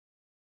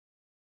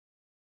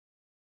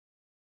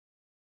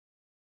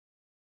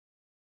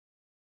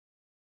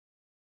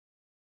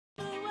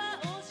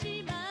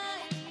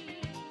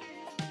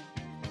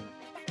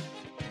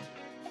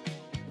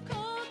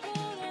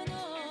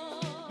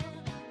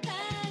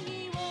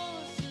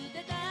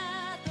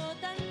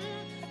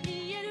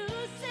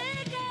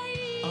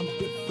I'm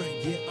different,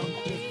 yeah, I'm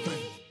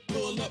different.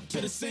 Pull up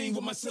to the scene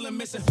with my ceiling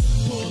missing.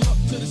 Pull up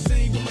to the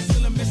scene with my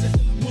ceiling missing.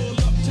 Pull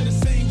up to the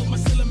scene with my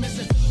ceiling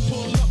missing.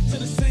 Pull up to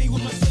the scene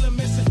with my ceiling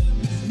missing.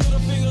 Middle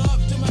finger up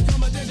to my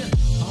competition.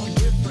 I'm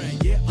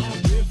different, yeah,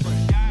 I'm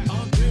different.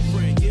 I'm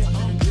different, yeah,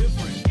 I'm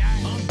different.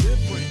 I'm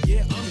different,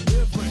 yeah, I'm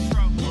different.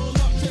 Pull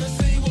up to the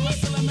scene with my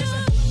ceiling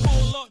missing.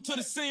 Pull up to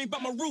the scene,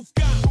 but my roof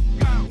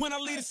gone. When I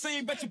leave the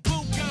scene, bet your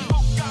boot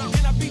gone.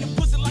 And I beat the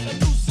pussy like a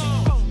new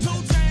song. 2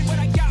 chains, but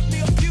I got me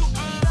a few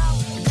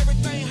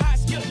everything hot,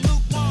 skip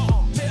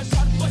lukewarm. Tell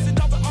shot to bust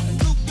it over off the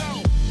Luke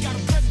gone. Got a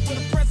present for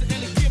the present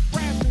and a gift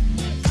wrapped.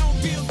 I don't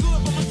feel good,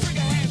 but my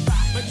trigger has.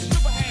 But the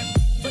stripper has,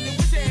 but they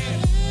wish it had.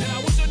 And I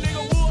wish a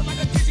nigga would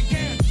like a kitchen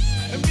can.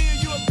 And me and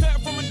you are cut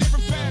from a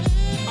different path.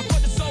 I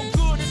fucked it so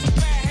good, it's a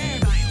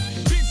bad habit.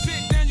 Bitch,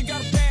 sit down, you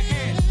got a bad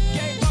ass.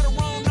 Gave her the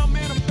wrong number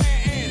and a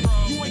bad ass.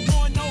 You ain't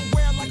going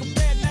nowhere like a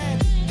bad lad.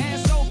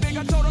 Ass so big,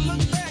 I told her,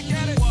 look back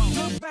at it.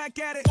 Look back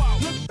at it.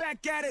 Look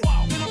back at it.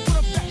 Then I put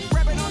a fat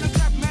rabbit on the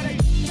trap medic.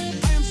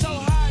 I am so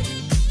high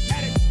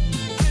at it.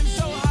 I am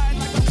so high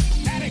like an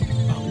addict.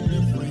 I'm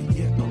different,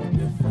 yeah, I'm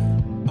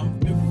different. I'm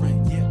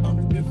different, yeah,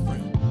 I'm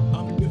different.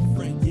 I'm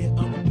different, yeah,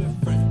 I'm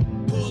different.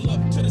 Pull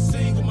up to the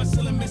scene with my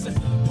ceiling missing.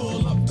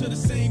 Pull up to the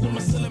scene with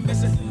my ceiling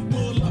missing.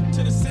 Pull up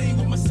to the scene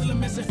with my ceiling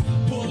missing.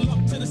 Pull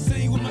up to the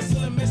scene with my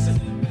ceiling missing.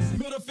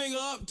 Middle finger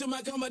up to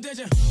my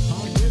competition.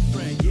 I'm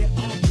different, yeah,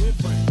 I'm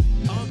different.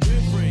 I'm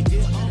different,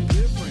 yeah, I'm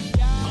different.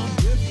 I'm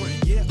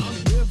different, yeah,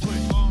 I'm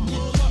different.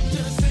 Pull up to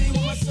the scene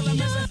with my ceiling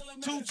missing.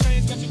 2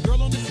 chains, got your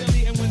girl on the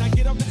silly. And when I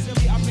get up the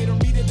silly, I made her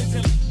meet at the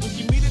telly. When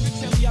she meet at the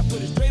telly, I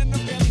put it straight in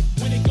her belly.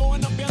 When it go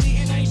in her belly,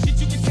 it ain't shit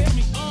you can tell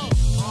me.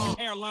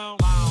 Hair long,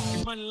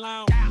 money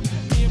long.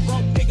 Me and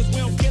broke niggas, we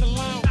don't get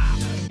along.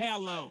 Hair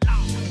long,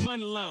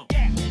 money long.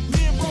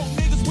 Me and broke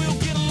niggas, we don't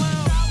get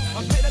along.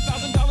 I paid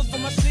 $1,000 for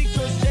my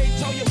sneakers. Jay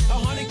told you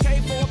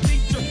 $100K for a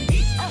feature.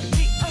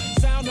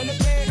 Sound on the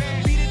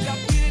bed. Beat it up,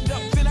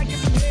 then I get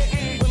some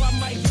head. Well, I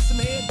might get some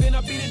head, then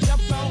I beat it up.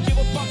 I don't give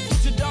a fuck,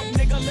 switch it up,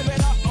 nigga, live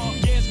it up.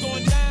 Yeah, it's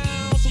going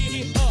down, so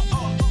get up.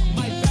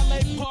 My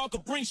valet park a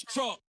Brinks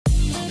truck. I'm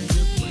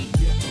different,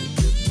 yeah, I'm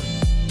different.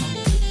 I'm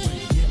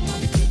different, yeah,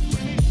 I'm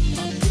different.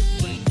 I'm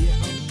different,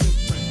 yeah, I'm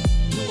different.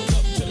 Pull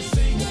up to the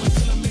scene with my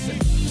ceiling missing.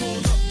 Pull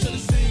up to the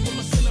scene with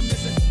my ceiling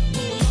missing.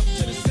 Pull up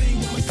to the scene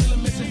with my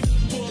ceiling missing.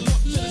 Pull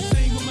up to the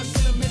scene with my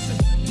ceiling missing.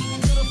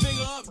 Middle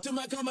finger up to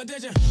my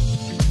competition.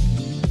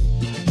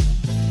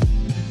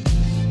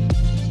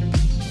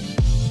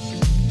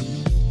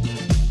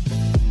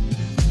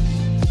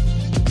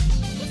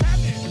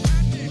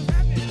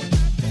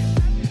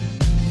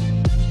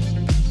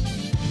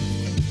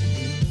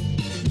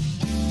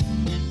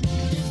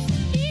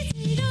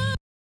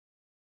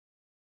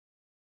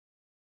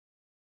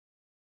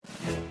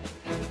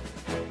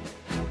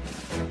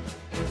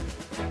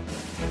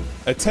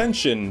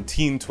 Attention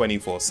Team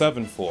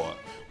 24/7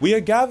 we are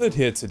gathered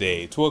here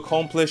today to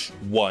accomplish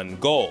one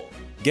goal: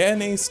 get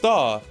an A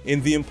star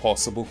in the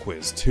Impossible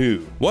Quiz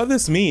 2. What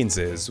this means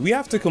is we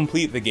have to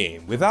complete the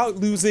game without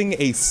losing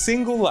a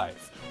single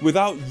life,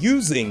 without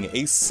using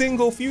a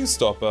single fuse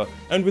stopper,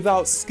 and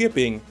without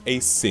skipping a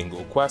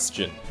single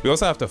question. We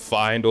also have to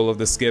find all of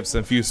the skips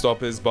and fuse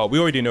stoppers, but we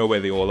already know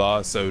where they all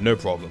are, so no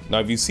problem. Now,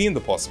 if you've seen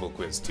the Possible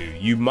Quiz 2,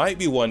 you might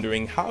be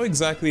wondering how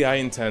exactly I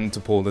intend to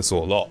pull this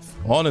all off.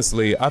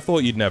 Honestly, I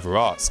thought you'd never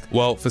ask.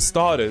 Well, for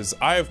starters,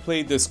 I have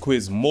played this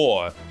quiz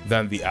more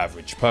than the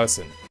average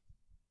person.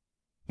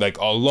 Like,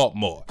 a lot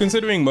more.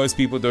 Considering most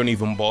people don't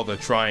even bother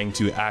trying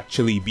to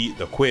actually beat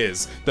the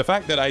quiz, the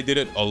fact that I did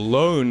it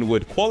alone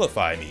would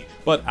qualify me.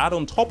 But add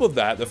on top of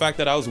that, the fact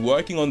that I was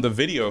working on the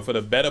video for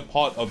the better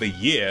part of a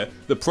year,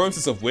 the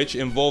process of which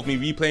involved me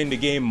replaying the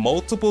game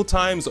multiple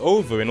times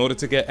over in order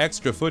to get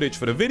extra footage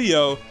for the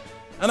video,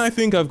 and I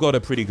think I've got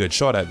a pretty good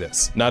shot at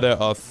this. Now, there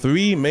are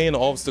 3 main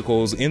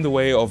obstacles in the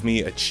way of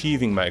me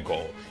achieving my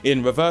goal.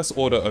 In reverse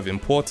order of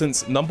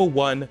importance, number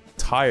 1,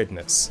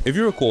 tiredness. If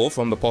you recall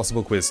from the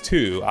Possible Quiz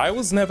 2, I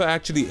was never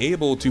actually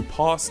able to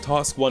pass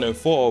task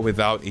 104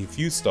 without a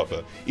fuse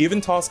stopper.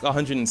 Even task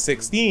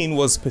 116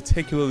 was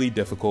particularly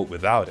difficult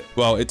without it.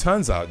 Well, it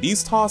turns out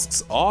these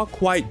tasks are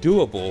quite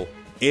doable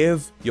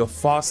if you're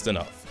fast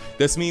enough.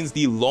 This means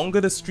the longer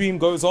the stream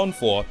goes on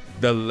for,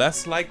 the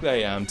less likely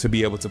I am to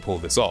be able to pull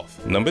this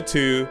off. Number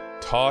 2,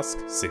 task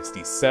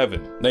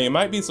 67. Now, you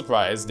might be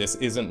surprised this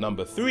isn't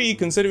number 3,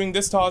 considering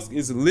this task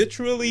is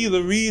literally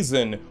the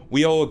reason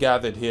we are all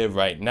gathered here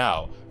right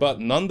now. But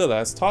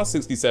nonetheless, task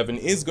 67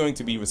 is going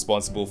to be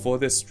responsible for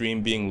this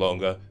stream being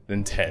longer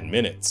than 10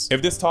 minutes.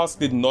 If this task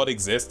did not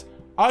exist,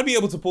 I'd be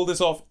able to pull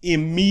this off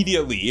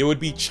immediately. It would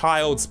be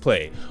child's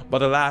play.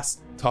 But alas,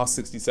 task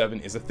 67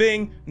 is a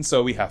thing, and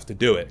so we have to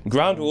do it.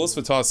 Ground rules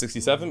for task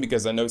 67,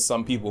 because I know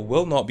some people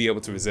will not be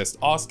able to resist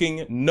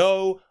asking.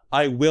 No,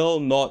 I will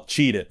not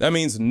cheat it. That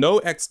means no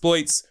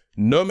exploits,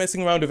 no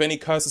messing around with any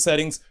cursor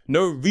settings,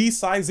 no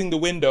resizing the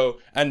window,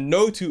 and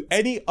no to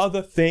any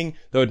other thing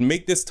that would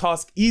make this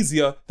task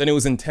easier than it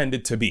was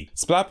intended to be.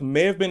 Splap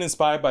may have been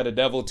inspired by the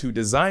devil to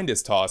design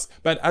this task,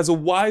 but as a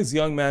wise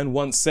young man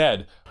once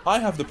said, I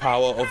have the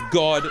power of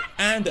God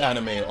and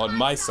anime on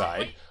my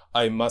side.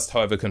 I must,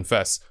 however,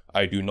 confess,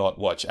 I do not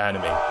watch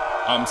anime.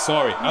 I'm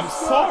sorry.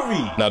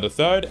 Now, the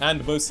third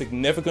and most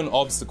significant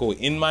obstacle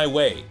in my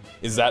way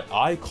is that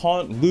I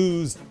can't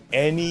lose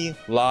any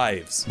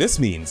lives. This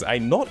means I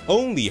not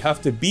only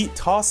have to beat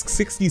task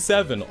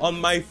 67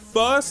 on my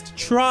first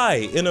try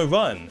in a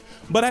run,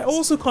 but I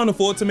also can't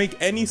afford to make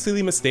any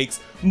silly mistakes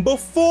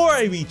before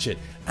I reach it.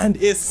 And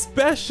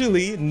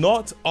especially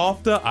not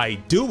after I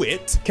do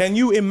it. Can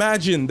you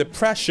imagine the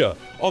pressure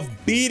of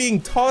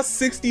beating task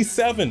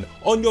 67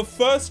 on your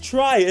first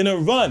try in a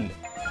run,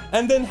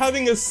 and then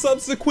having a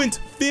subsequent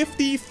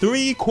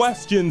 53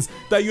 questions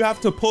that you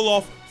have to pull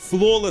off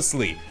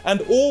flawlessly,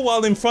 and all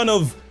while in front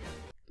of,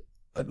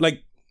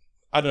 like,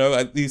 I don't know,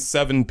 at least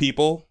 7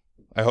 people,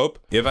 I hope.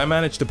 If I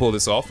manage to pull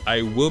this off,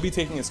 I will be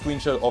taking a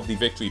screenshot of the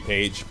victory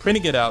page,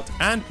 printing it out,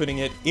 and putting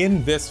it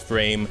in this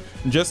frame,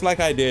 just like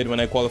I did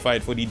when I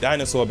qualified for the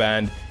dinosaur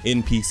band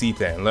in PC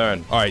Play and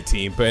Learn. Alright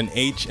team, put an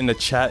H in the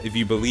chat if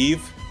you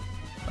believe,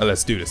 and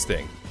let's do this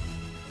thing.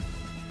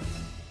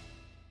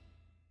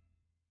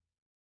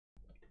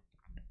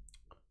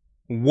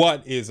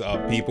 What is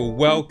up, people?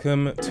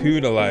 Welcome to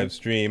the live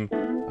stream.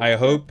 I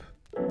hope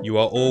you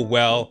are all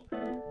well.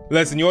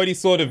 Listen, you already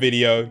saw the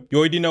video. You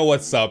already know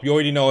what's up. You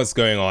already know what's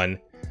going on.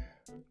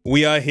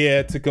 We are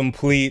here to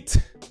complete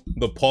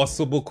the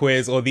possible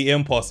quiz, or the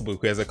impossible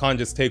quiz. I can't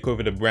just take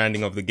over the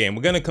branding of the game.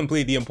 We're going to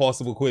complete the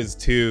impossible quiz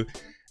 2,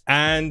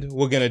 and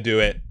we're going to do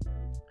it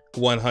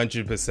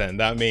 100%.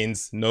 That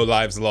means no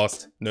lives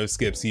lost, no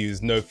skips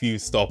used, no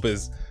fuse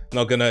stoppers.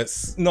 Not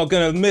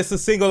gonna miss a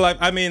single life.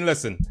 I mean,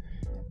 listen,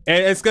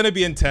 it's gonna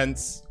be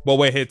intense, but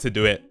we're here to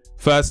do it.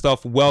 First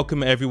off,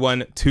 welcome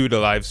everyone to the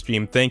live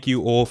stream. Thank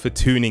you all for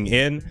tuning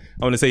in.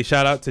 I want to say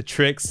shout out to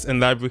Trix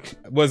and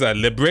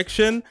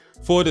Libriction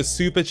for the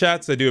super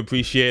chats. I do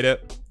appreciate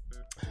it.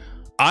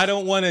 I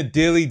don't want to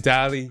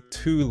dilly-dally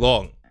too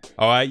long.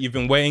 All right, you've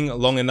been waiting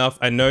long enough.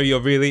 I know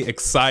you're really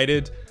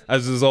excited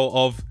as a result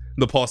of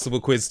the possible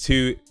quiz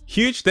 2.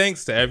 Huge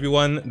thanks to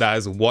everyone that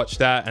has watched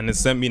that and has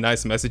sent me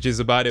nice messages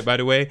about it, by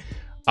the way.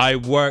 I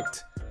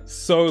worked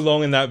so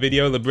long in that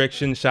video.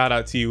 Libriction, shout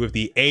out to you with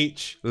the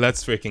H.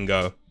 Let's freaking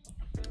go.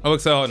 I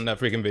worked so hard in that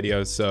freaking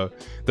video, so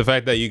the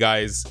fact that you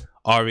guys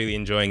are really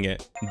enjoying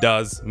it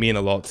does mean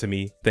a lot to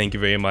me. Thank you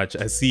very much.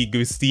 I see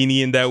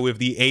Gustini in there with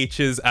the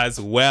H's as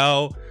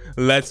well.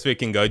 Let's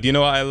freaking go. Do you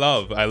know what I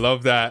love? I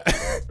love that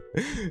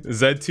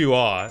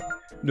Z2R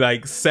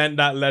like sent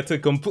that letter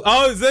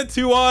oh,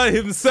 Z2R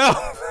himself.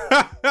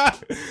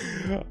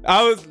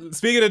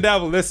 Speaking of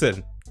devil,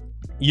 listen,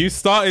 you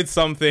started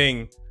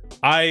something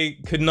I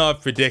could not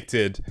have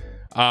predicted,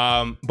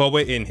 but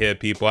we're in here,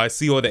 people. I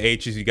see all the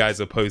H's you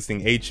guys are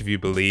posting. H if you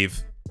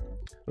believe.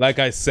 Like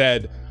I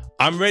said,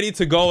 I'm ready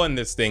to go on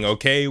this thing,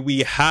 okay?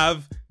 We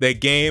have the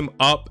game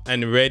up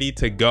and ready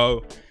to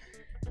go.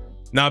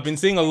 Now, I've been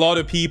seeing a lot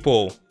of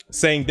people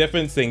saying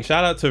different things.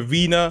 Shout out to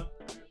Rena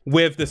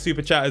with the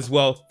super chat as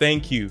well.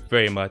 Thank you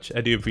very much.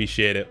 I do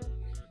appreciate it.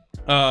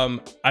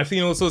 I've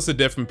seen all sorts of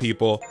different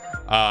people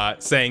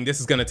saying this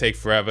is gonna take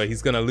forever.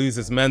 He's gonna lose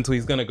his mental.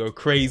 He's gonna go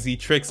crazy.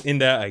 Tricks in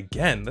there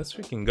again. Let's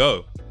freaking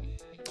go.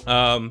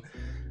 And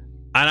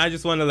I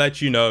just want to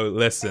let you know,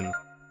 listen,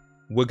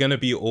 we're gonna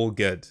be all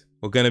good.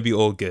 We're gonna be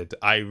all good.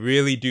 I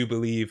really do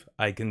believe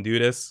I can do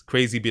this.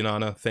 Crazy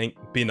Banana,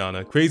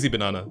 Crazy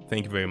Banana,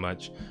 thank you very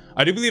much.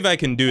 I do believe I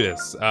can do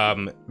this.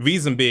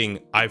 Reason being,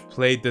 I've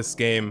played this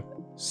game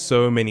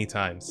so many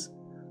times.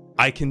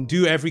 I can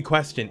do every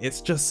question.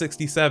 It's just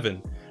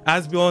 67.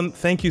 Asbjorn,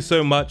 thank you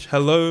so much.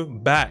 Hello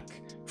back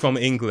from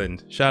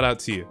England. Shout out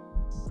to you.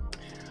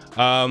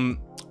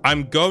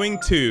 I'm going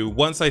to,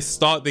 once I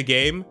start the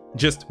game,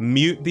 just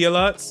mute the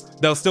alerts.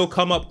 They'll still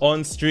come up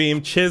on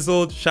stream.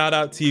 Chiseled, shout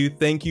out to you.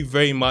 Thank you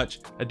very much.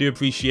 I do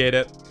appreciate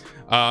it.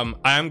 I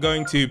am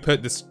going to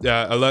put this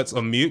alerts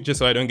on mute just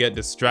so I don't get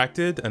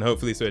distracted, and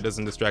hopefully so it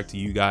doesn't distract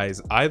you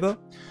guys either.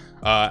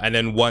 And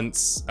then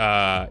once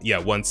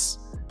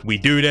we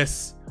do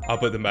this, I'll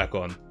put them back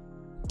on.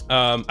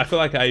 I feel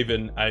like I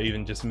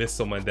even just missed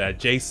someone there.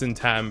 Jason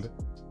Tamb,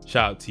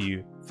 shout out to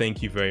you.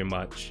 Thank you very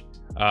much.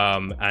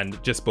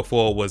 And just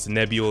before was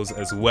Nebules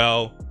as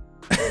well.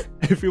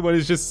 Everyone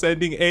is just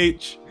sending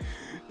H.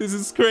 This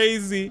is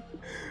crazy.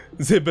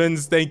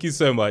 Zibbons, thank you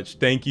so much.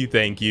 Thank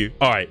you.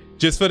 All right,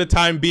 just for the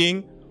time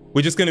being,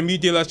 we're just gonna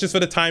mute the alerts just for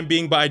the time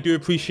being, but I do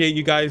appreciate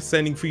you guys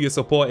sending through your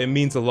support. It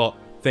means a lot.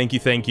 Thank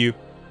you.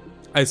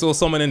 I saw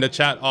someone in the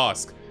chat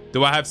ask,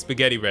 do I have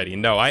spaghetti ready?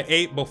 No, I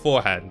ate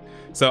beforehand.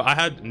 So I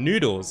had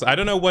noodles. I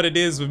don't know what it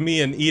is with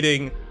me and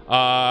eating,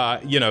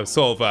 you know,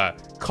 sort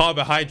of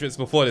carbohydrates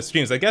before the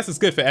streams. I guess it's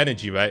good for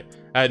energy, right?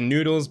 I had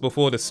noodles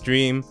before the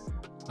stream.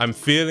 I'm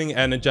feeling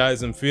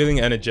energized. I'm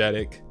feeling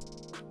energetic.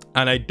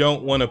 And I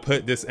don't want to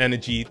put this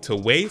energy to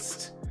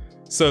waste.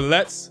 So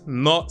let's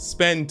not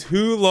spend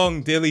too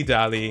long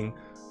dilly-dallying.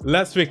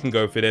 Let's freaking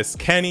go for this.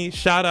 Kenny,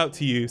 shout out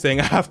to you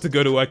saying I have to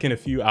go to work in a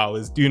few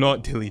hours. Do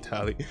not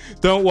dilly-dally.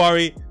 Don't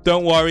worry.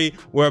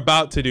 We're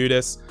about to do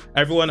this.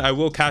 Everyone, I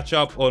will catch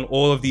up on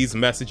all of these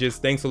messages.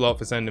 Thanks a lot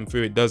for sending them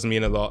through. It does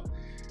mean a lot.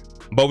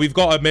 But we've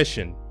got a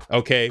mission,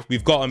 okay?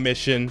 We've got a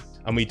mission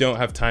and we don't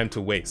have time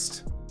to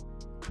waste.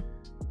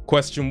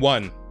 Question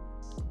 1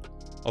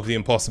 of the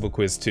Impossible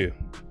Quiz 2.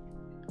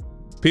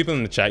 People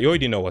in the chat, you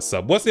already know what's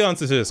up. What's the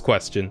answer to this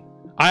question?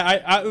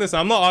 Listen,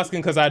 I'm not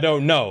asking because I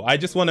don't know. I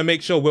just want to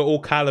make sure we're all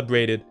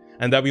calibrated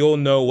and that we all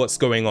know what's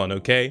going on,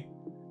 okay?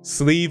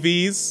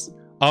 Sleeveys,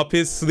 up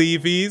his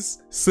sleeveys.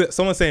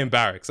 Someone saying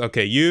barracks.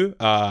 Okay, you're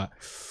gonna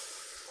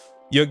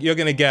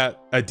get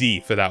a D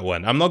for that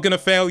one. I'm not gonna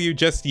fail you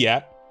just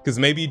yet because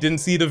maybe you didn't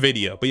see the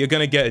video, but you're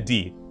gonna get a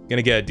D.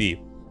 Gonna get a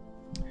D.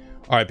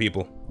 All right,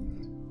 people.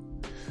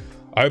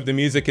 I hope the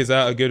music is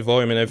at a good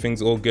volume and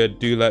everything's all good.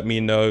 Do let me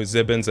know.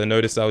 Zibbins, I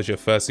noticed that was your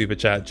first super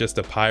chat. Just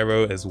a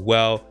pyro as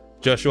well.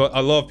 Joshua,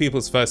 a lot of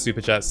people's first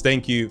super chats.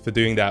 Thank you for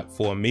doing that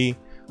for me.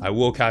 I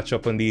will catch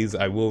up on these.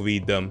 I will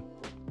read them.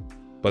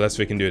 But let's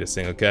freaking do this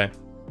thing, okay?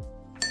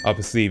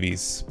 Upper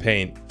sleeveys,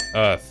 paint,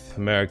 earth,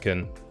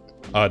 American,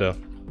 other.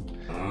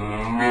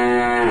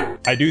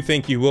 I do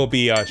think you will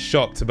be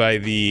shocked by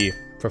the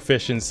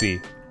proficiency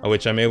at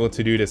which I'm able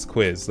to do this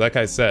quiz. Like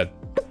I said,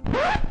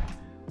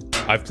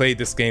 I've played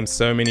this game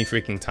so many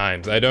freaking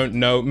times. I don't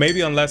know,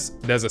 maybe unless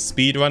there's a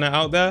speedrunner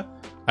out there,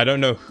 I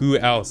don't know who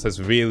else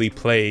has really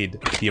played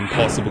the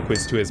Impossible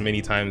Quiz 2 as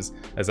many times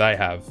as I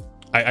have.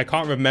 I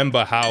can't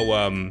remember how,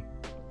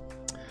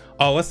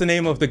 oh, what's the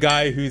name of the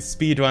guy whose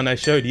speedrun I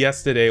showed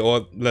yesterday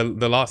or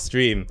the last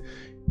stream?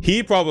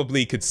 He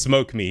probably could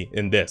smoke me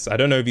in this. I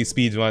don't know if he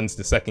speedruns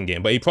the second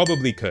game, but he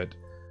probably could.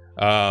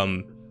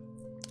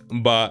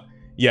 But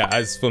yeah,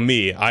 as for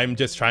me, I'm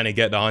just trying to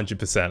get the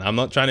 100%. I'm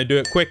not trying to do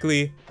it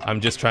quickly.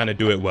 I'm just trying to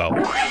do it well.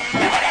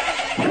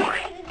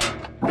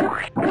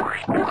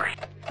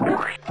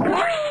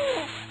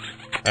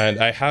 And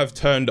I have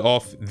turned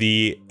off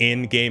the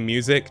in-game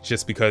music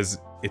just because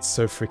it's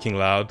so freaking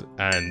loud.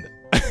 And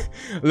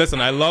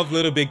listen, I love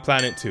Little Big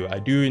Planet 2.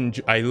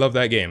 I love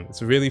that game.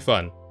 It's really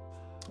fun.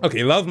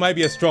 Okay, love might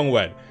be a strong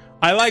word.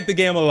 I like the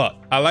game a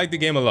lot. I like the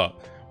game a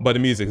lot. But the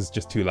music is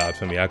just too loud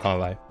for me, I can't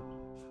lie.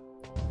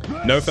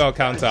 No fail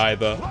counter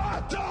either.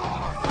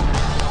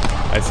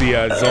 I see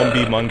a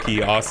zombie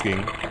monkey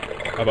asking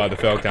about the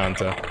fail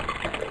counter.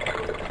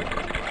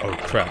 Oh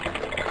crap.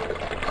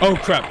 Oh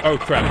crap, oh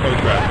crap, oh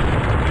crap.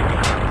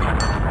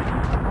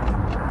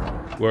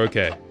 We're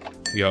okay.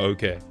 We are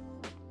okay.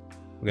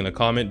 We're gonna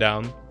calm it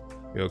down.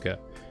 We're okay.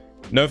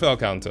 No fail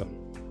counter.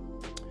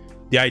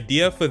 The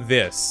idea for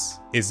this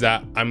is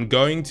that I'm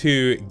going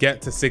to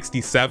get to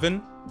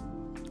 67,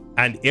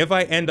 and if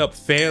I end up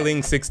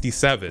failing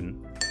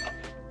 67,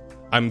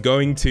 I'm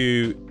going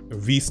to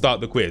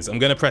restart the quiz. I'm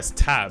gonna press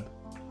tab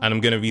and I'm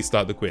gonna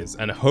restart the quiz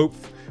and hope,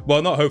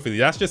 well, not hopefully,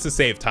 that's just to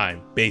save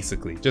time,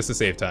 basically, just to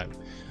save time.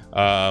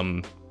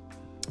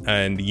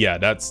 And yeah,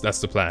 that's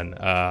the plan.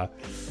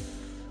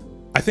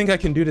 I think I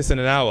can do this in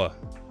an hour.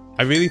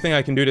 I really think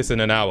I can do this in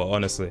an hour,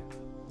 honestly.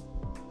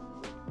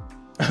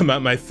 I'm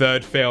at my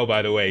third fail,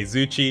 by the way.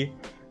 Zuchi,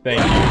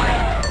 thank you.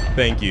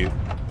 Thank you.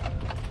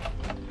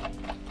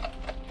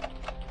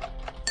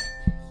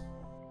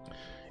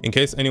 In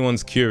case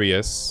anyone's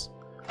curious,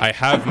 I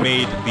have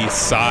made the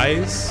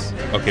size...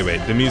 Okay,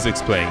 wait, the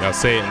music's playing. I'll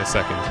say it in a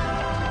second.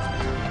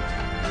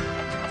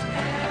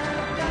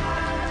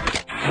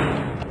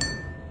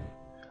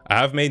 I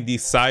have made the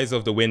size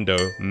of the window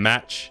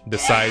match the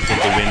size of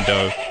the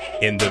window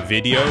in the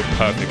video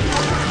perfectly.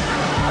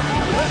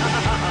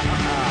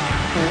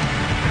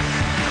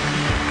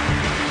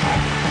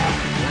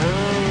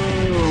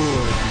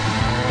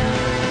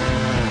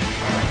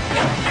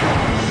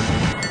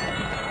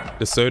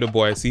 The Soda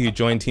Boy, I see you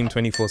joined Team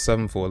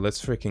 2474.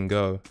 Let's freaking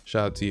go.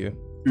 Shout out to you.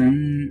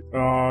 E-I-E-I-O.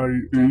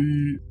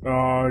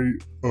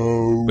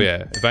 But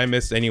yeah, if I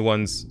missed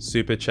anyone's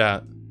super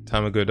chat,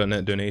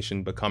 Tamago.net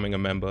donation, becoming a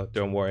member,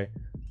 don't worry.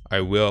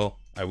 I will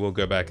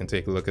go back and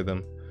take a look at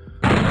them.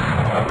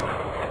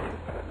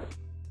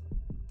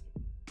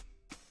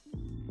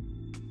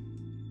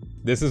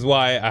 This is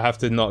why I have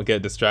to not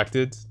get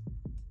distracted.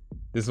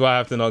 This is why I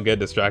have to not get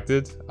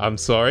distracted. I'm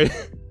sorry.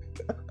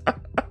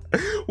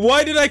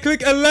 Why did I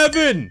click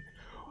 11?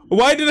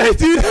 Why did I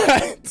do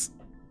that?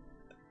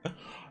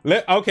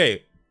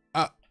 Okay.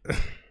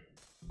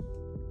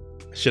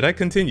 Should I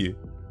continue?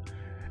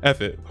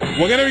 F it.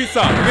 We're gonna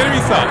restart. We're gonna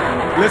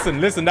restart.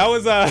 Listen. That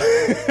was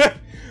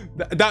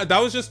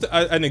that was just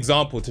an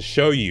example to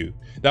show you.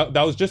 That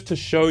was just to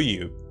show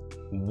you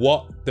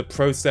what the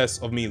process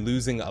of me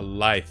losing a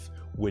life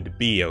would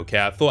be. Okay,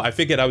 I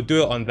figured I would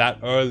do it on that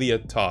earlier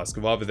task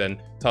rather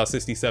than task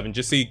 67,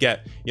 just so you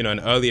get, you know,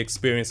 an early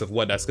experience of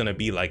what that's gonna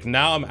be like.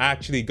 Now I'm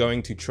actually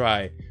going to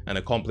try and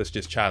accomplish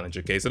this challenge.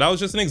 Okay, so that was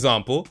just an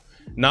example.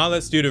 Now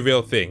let's do the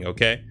real thing.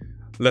 Okay,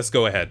 let's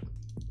go ahead.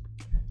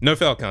 No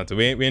fail counter.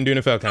 We ain't doing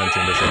a fail counter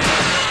in this one.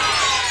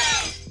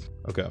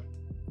 Okay.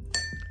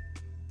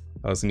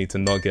 I also need to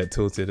not get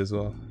tilted as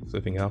well.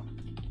 Flipping hell.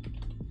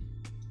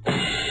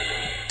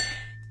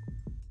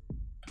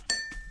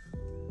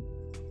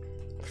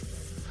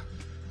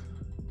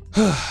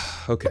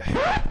 Okay,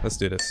 let's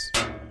do this.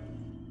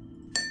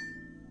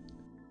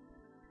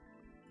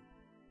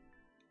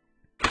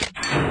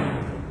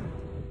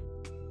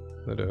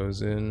 Let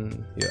those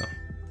in. Yeah.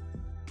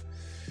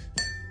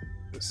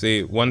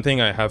 See, one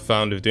thing I have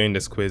found of doing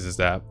this quiz is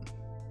that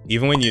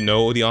even when you know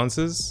all the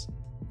answers,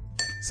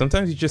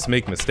 sometimes you just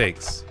make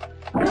mistakes.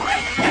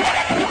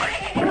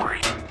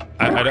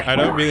 I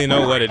don't really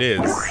know what it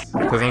is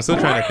because I'm still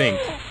trying to think.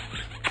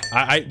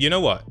 You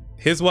know what?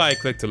 Here's why I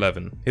clicked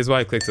 11. Here's why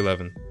I clicked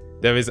 11.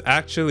 There is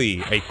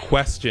actually a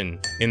question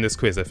in this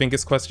quiz. I think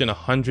it's question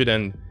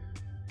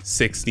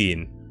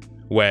 116,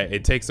 where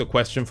it takes a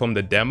question from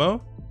the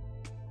demo.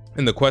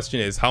 And the question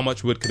is, how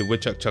much wood could a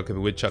woodchuck chuck if a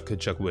woodchuck could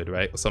chuck wood,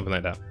 right? Or something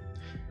like that.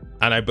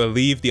 And I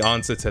believe the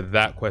answer to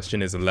that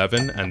question is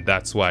 11, and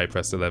that's why I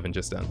pressed 11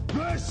 just then.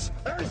 This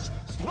is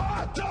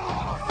Sparta!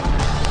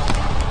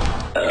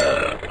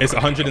 It's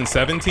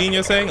 117,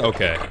 you're saying?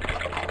 Okay.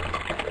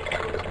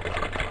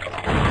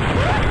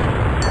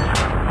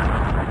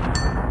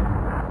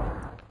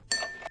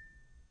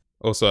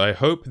 Also, I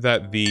hope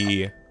that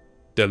the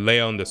delay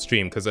on the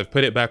stream, because I've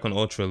put it back on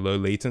ultra low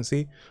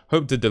latency,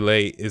 hope the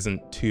delay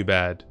isn't too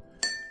bad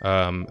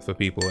for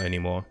people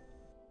anymore.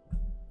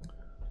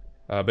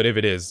 But if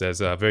it is, there's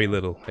very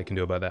little I can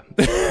do about that.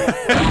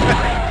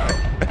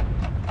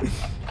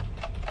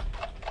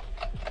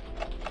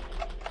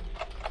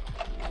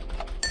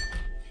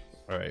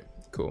 All right,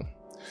 cool.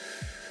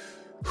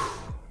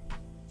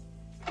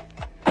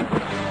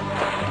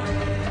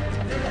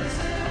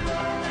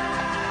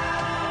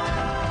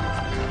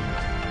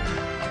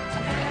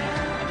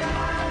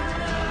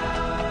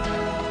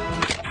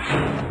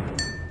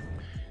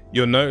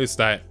 You'll notice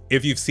that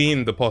if you've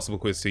seen the Possible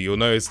Quiz 2, you'll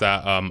notice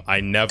that I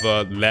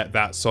never let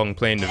that song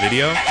play in the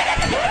video.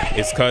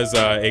 It's because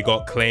it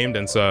got claimed,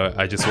 and so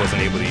I just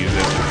wasn't able to use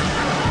it.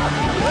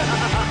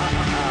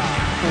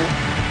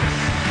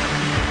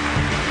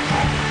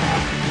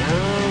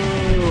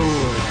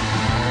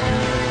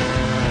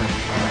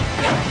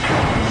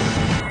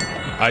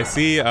 I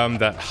see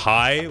that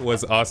High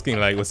was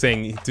asking, like, was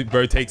saying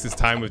bro takes his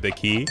time with the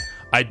key.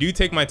 I do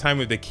take my time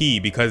with the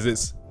key because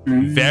it's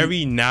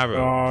very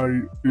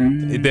narrow.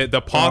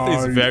 The path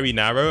is very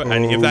narrow,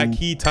 and if that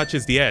key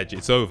touches the edge,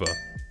 it's over.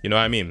 You know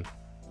what I mean?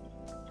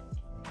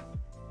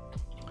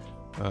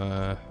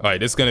 All right,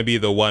 this is gonna be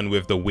the one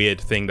with the weird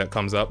thing that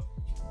comes up.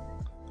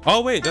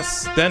 Oh wait,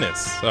 that's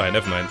Dennis. All right,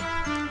 never mind.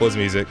 Pause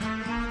music.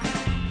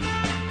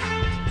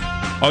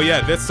 Oh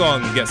yeah, this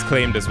song gets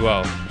claimed as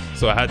well,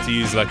 so I had to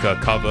use like a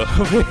cover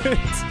of it.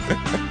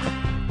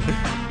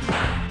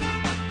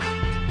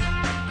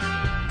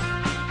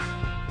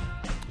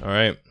 All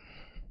right.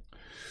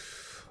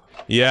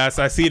 Yes,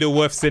 I see the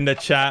woofs in the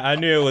chat. I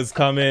knew it was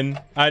coming.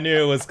 I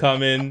knew it was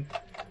coming.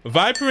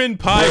 Viper and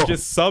Pie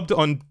just subbed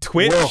on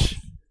Twitch.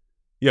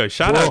 Yo,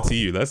 shout out to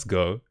you. Let's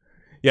go.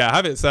 Yeah, I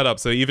have it set up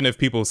so even if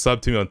people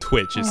sub to me on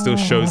Twitch, it still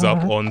shows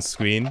up on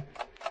screen.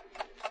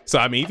 So,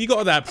 I mean, if you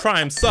got that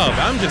Prime sub,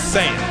 I'm just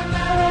saying.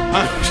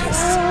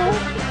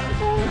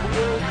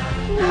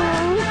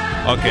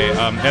 Okay,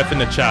 F in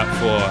the chat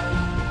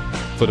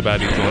for the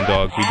Badly Drawn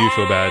Dog. We do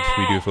feel bad.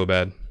 We do feel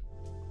bad.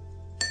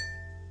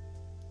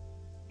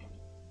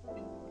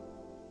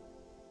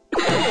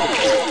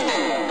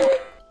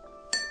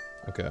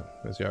 Okay,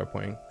 where's the arrow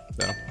pointing?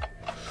 Down.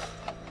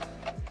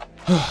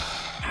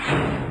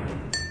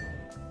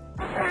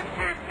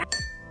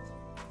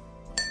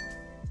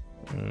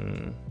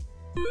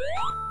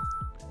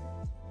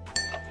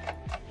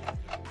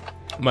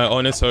 My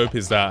honest hope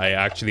is that I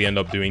actually end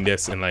up doing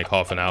this in like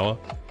half an hour.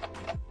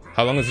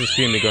 How long has the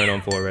stream been going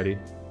on for already?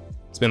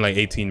 It's been like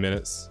 18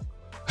 minutes.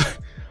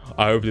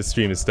 I hope the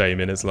stream is 30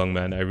 minutes long,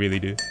 man. I really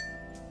do.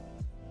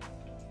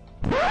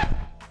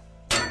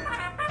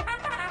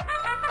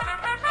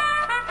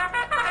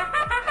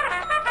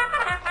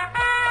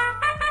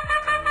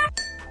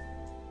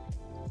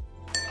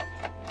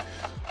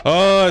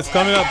 Oh, it's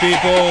coming up,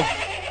 people.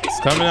 It's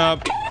coming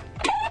up.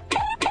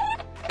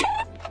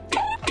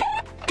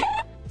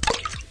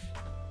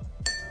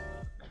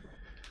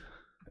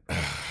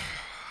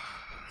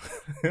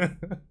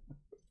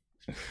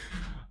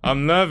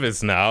 I'm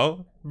nervous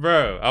now.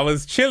 Bro, I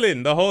was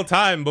chilling the whole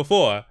time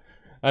before.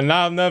 And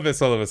now I'm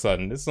nervous all of a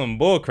sudden. This is some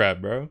bullcrap,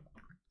 bro.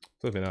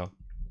 Flipping out.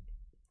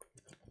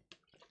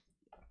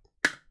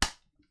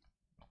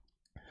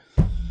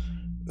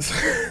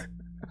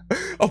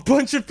 A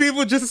bunch of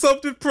people just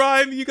subbed with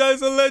Prime. You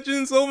guys are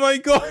legends. Oh my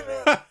god.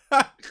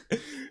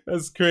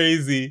 That's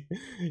crazy.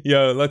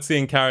 Yo, Luxy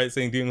and Carrot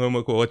saying doing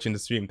homework while watching the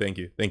stream. Thank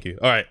you. Thank you.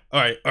 Alright,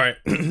 alright, alright.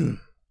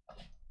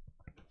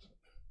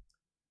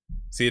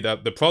 See,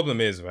 the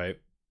problem is, right?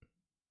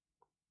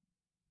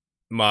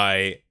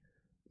 My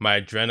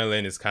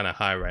adrenaline is kind of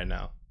high right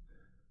now.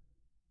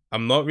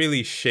 I'm not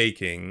really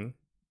shaking.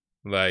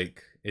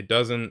 Like, it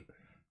doesn't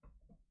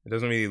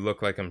really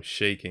look like I'm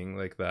shaking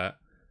like that.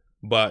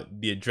 But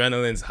the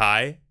adrenaline's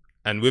high,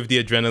 and with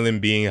the adrenaline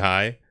being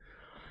high,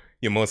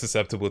 you're more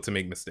susceptible to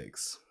make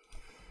mistakes.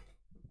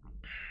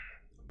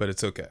 But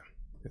it's okay.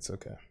 It's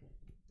okay.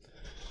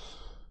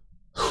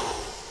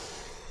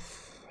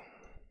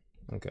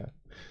 Okay.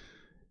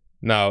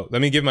 Now,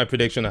 let me give my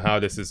prediction of how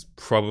this is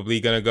probably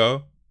gonna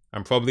go.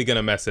 I'm probably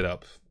gonna mess it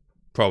up.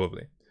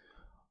 Probably.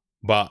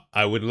 but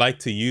I would like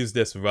to use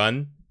this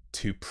run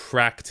to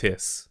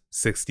practice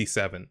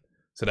 67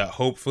 so that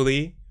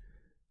hopefully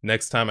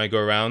next time I go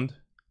around,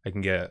 I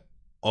can get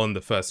on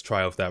the first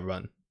try of that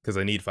run because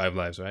I need 5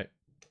 lives, right?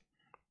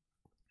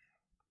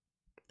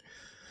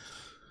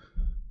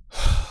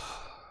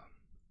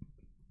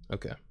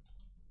 Okay.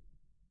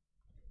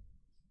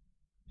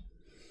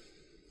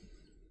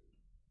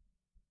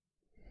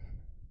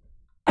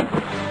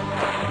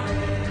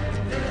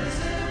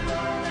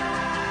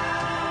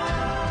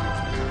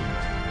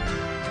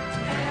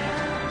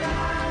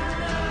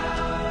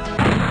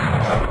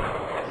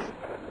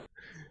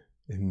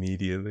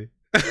 Immediately.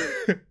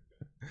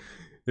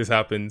 This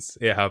happens.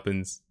 It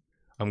happens.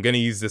 I'm gonna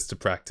use this to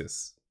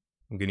practice.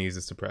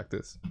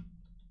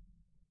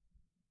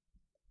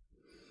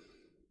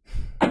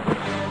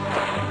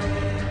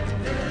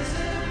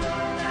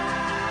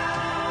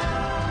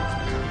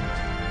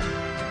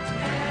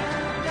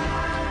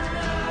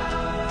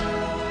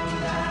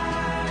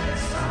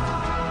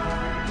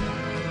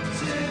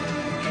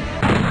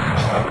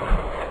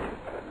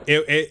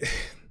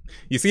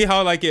 You see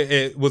how like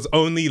it was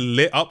only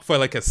lit up for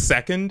like a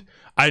second?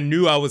 I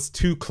knew I was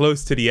too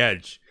close to the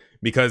edge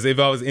because if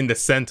I was in the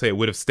center, it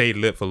would have stayed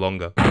lit for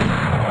longer.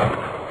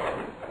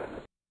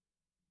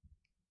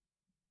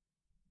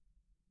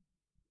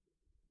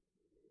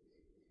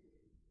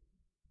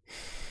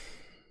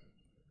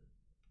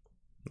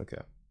 Okay.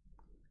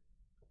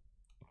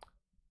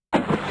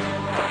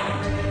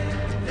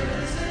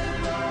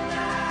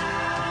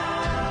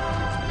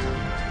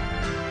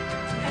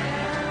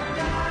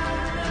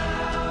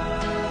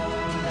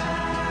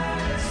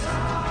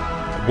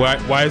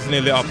 Why isn't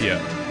it lit up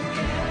yet?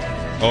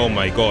 Oh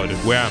my god,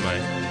 where am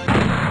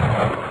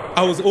I?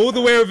 I was all the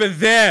way over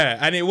there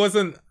and it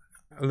wasn't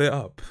lit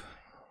up.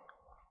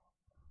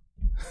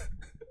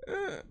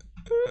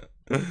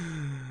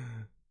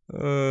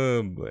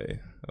 Oh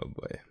boy. Oh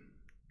boy.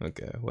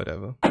 Okay,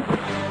 whatever.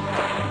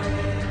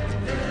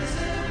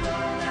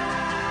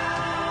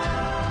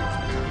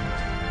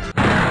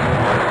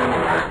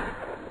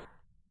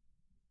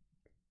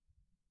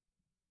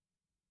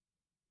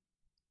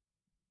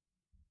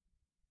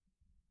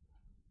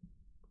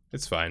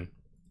 It's fine.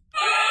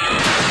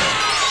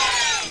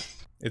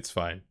 It's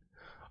fine.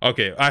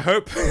 Okay, I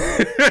hope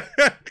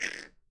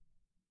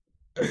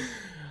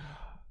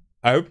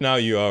I hope now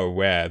you are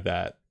aware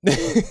that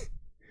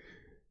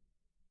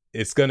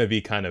it's gonna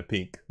be kind of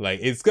peak. Like,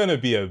 it's gonna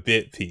be a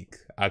bit peak.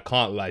 I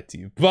can't lie to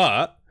you.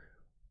 But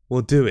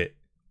we'll do it.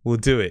 We'll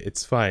do it.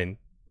 It's fine.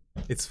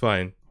 It's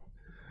fine.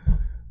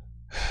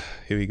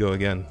 Here we go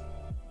again.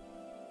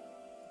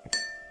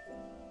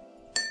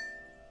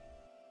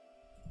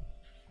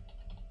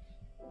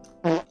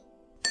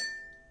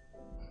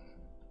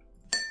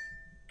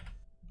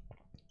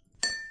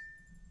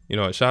 You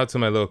know what, shout out to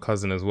my little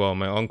cousin as well.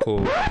 My uncle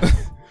my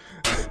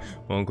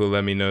uncle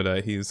let me know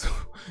that he's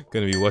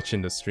gonna be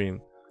watching the stream.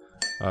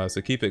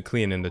 So keep it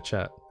clean in the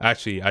chat.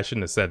 Actually, I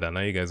shouldn't have said that. Now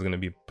you guys are gonna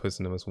be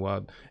posting them as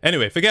wild.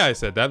 Anyway, forget I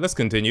said that. Let's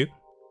continue.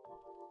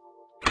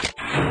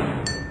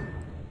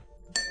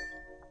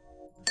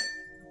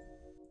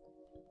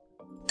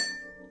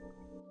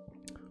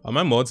 Are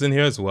my mods in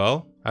here as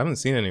well? I haven't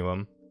seen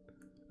anyone.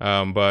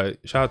 But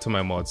shout out to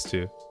my mods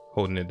too,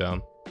 holding it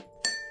down.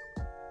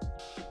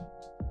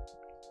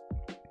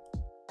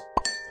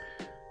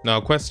 Now,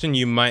 a question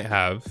you might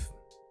have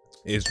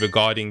is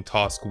regarding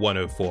task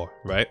 104,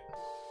 right?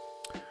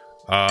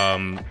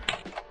 I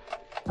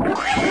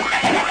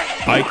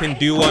can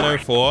do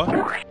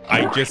 104.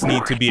 I just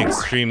need to be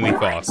extremely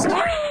fast.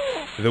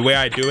 The way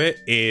I do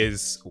it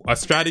is a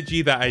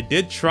strategy that I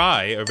did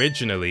try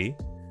originally,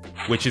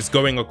 which is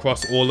going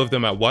across all of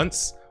them at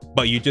once,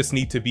 but you just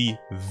need to be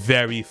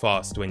very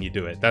fast when you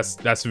do it.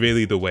 That's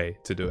really the way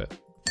to do it.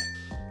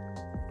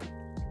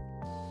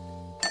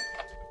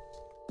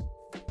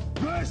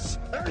 This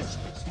is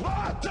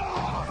Sparta!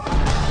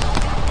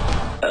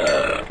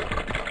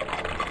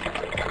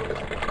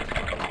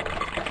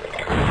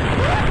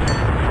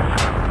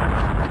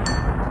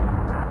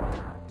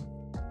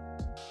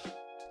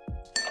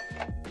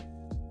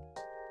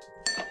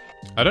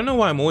 I don't know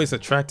why I'm always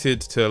attracted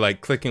to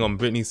like clicking on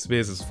Britney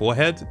Spears'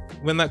 forehead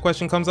when that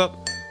question comes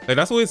up. Like,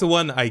 that's always the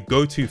one I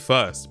go to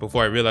first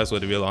before I realize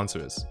what the real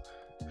answer is.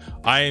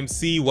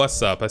 IMC,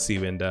 what's up? I see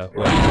you in there.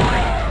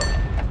 Well,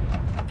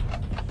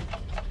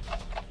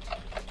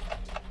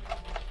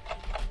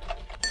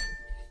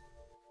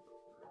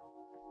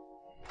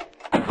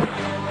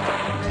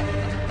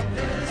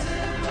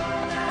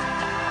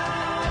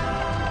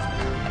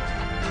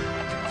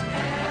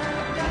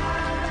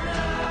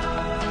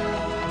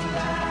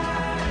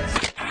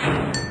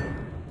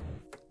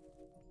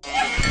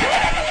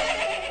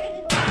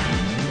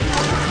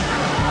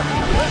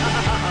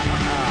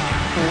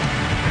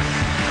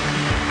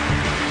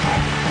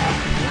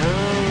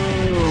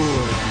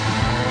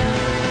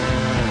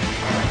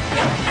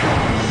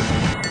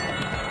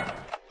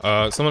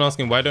 someone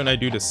asking, why don't I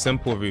do the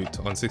simple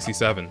route on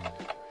 67?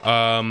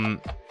 My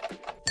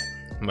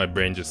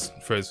brain just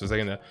froze for a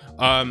second there.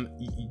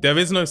 There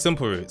is no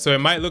simple route, so it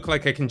might look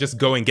like I can just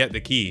go and get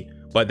the key,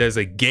 but there's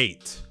a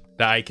gate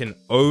that I can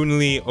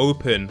only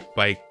open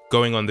by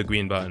going on the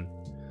green button.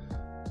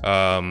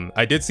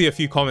 I did see a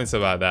few comments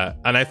about that,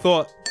 and I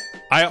thought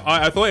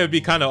I thought it would be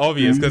kind of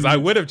obvious because I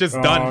would have just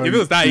done, if it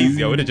was that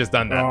easy, I would have just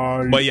done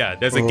that. But yeah,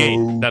 there's a gate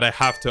that I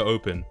have to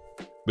open,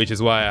 which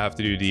is why I have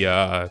to do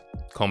the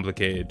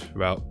complicated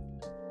route.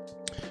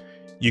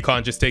 You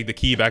can't just take the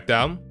key back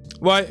down.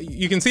 Well,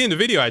 you can see in the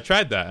video I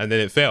tried that and then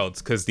it failed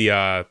because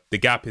the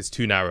gap is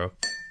too narrow.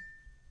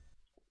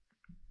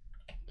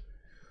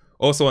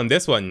 Also on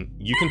this one,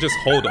 you can just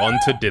hold on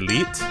to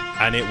delete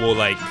and it will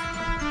like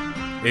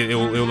it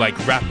will like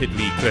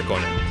rapidly click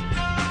on it.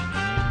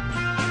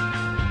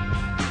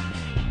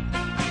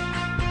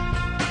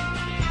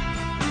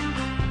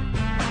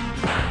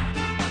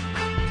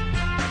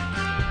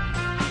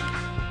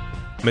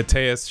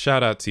 Mateus,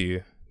 shout out to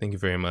you. Thank you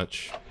very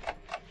much.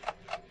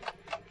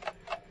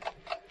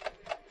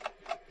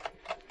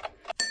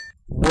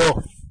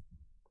 Woof.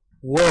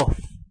 Woof.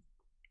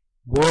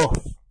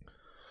 Woof.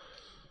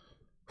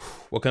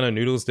 What kind of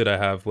noodles did I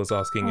have? Was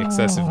asking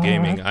Excessive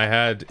Gaming. I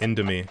had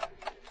Indomie.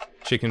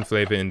 Chicken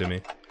flavor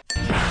Indomie.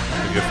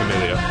 If you're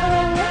familiar.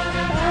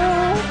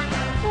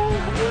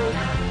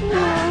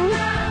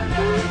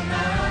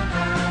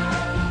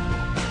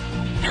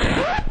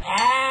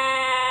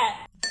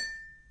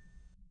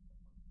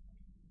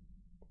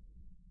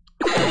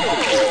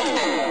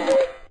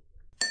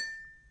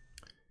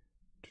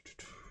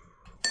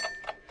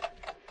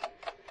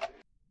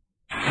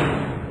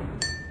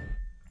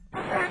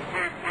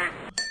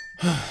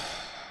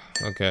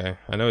 Okay,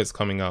 I know it's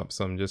coming up,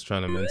 so I'm just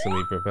trying to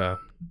mentally prepare.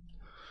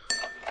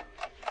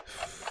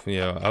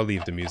 Yeah, I'll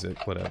leave the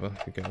music, whatever,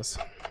 who cares.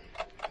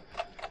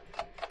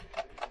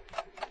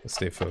 Let's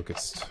stay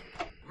focused.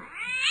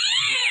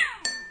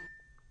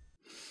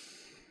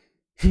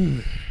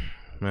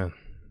 Man.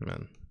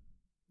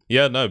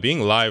 Yeah, no,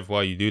 being live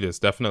while you do this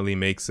definitely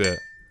makes it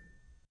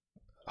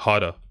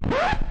harder.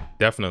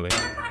 Definitely.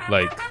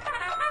 Like,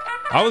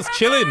 I was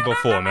chilling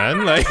before,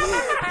 man. Like...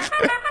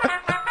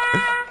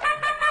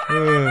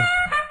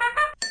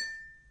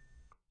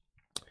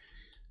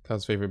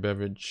 Kyle's favorite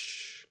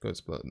beverage,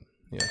 goat's blood.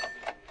 Yeah.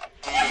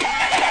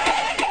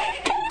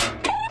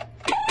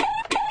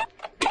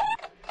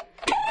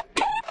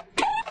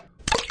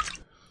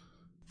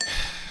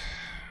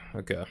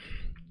 Okay.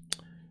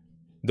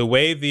 The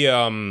way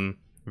the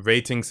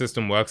rating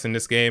system works in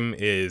this game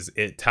is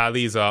it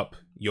tallies up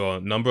your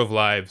number of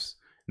lives,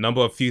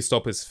 number of few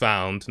stoppers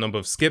found, number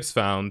of skips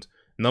found,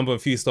 number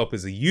of few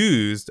stoppers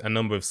used, and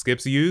number of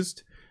skips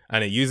used.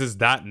 And it uses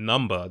that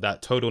number,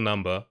 that total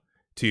number,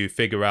 to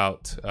figure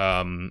out,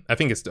 I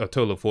think it's a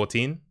total of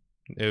 14,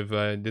 if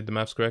I did the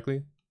maths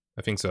correctly.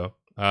 I think so.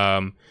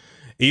 It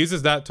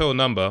uses that total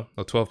number,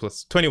 or 12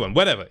 plus 21,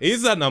 whatever. It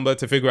uses that number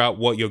to figure out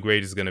what your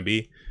grade is going to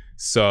be.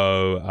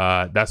 So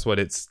that's what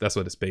it's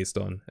based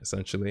on,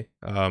 essentially.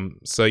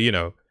 So, you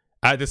know,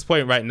 at this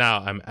point right now,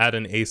 I'm at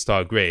an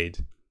A-star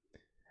grade.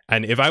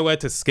 And if I were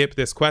to skip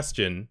this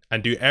question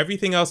and do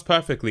everything else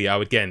perfectly, I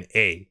would get an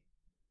A.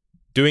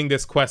 Doing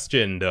this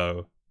question,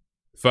 though,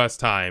 first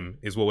time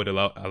is what would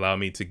allow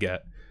me to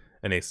get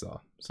an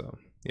A-star. So,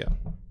 yeah.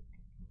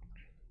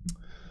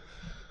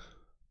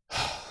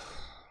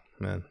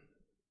 Man.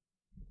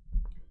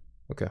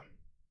 Okay.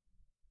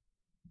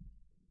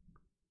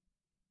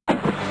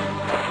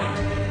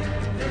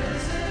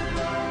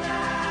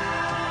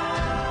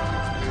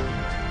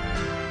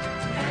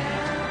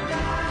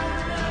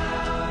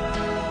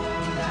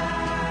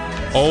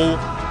 Oh,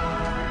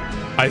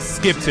 I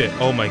skipped it.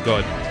 Oh my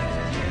god.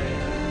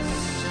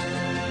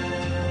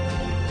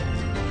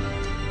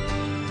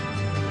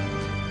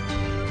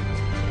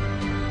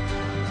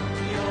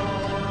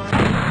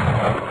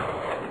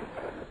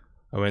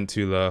 I went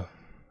too low.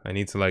 I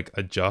need to like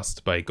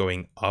adjust by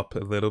going up a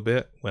little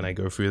bit when I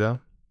go through that.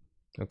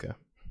 Okay,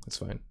 it's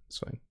fine. It's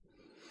fine.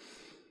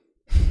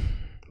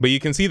 But you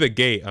can see the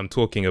gate I'm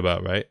talking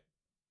about, right?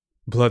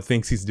 Blood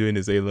thinks he's doing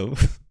his A-level.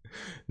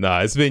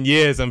 Nah, it's been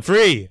years. I'm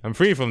free. I'm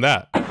free from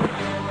that.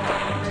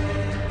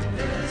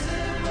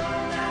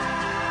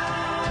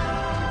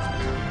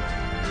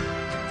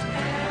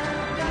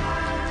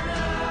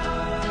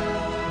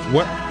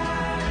 What?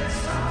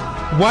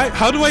 Why?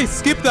 How do I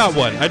skip that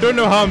one? I don't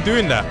know how I'm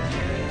doing that.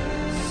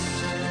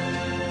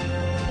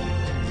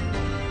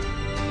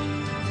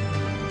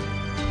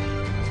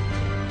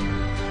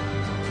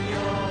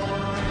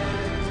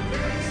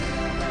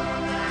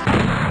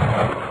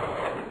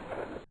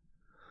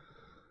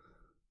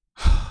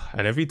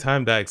 And every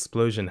time that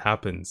explosion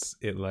happens,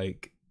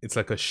 it's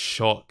like a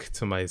shock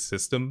to my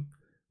system.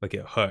 Like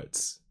it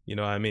hurts. You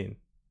know what I mean?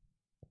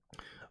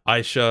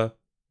 Aisha,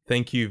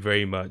 thank you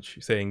very much.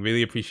 Saying,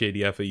 really appreciate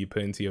the effort you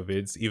put into your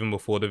vids. Even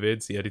before the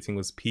vids, the editing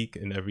was peak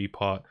in every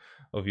part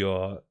of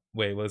your...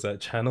 Wait, what was that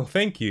channel?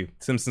 Thank you.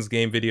 Simpsons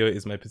game video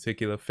is my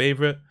particular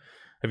favorite.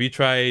 Have you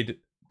tried...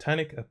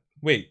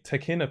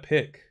 Taking a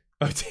pic.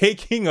 Oh,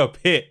 taking a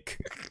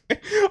pic.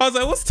 I was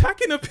like, what's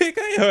taking a pic?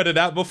 I ain't heard of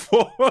that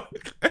before.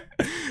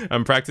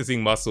 I'm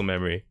practicing muscle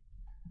memory.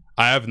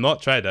 I have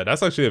not tried that.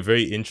 That's actually a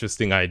very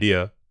interesting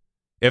idea.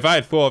 If I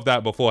had thought of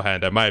that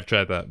beforehand, I might have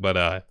tried that.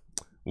 But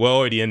we're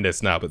already in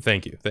this now. But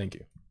thank you. Thank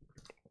you.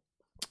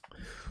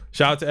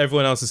 Shout out to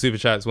everyone else's super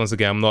chats. Once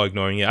again, I'm not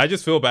ignoring it. I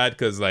just feel bad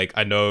because, like,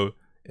 I know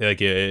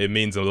like it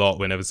means a lot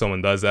whenever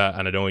someone does that,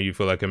 and I don't want you to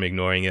feel like I'm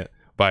ignoring it.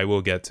 But I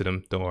will get to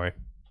them. Don't worry.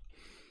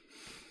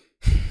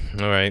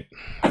 All right.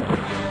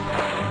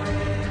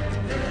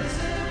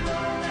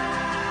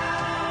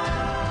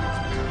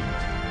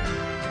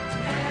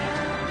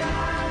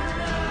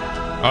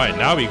 All right,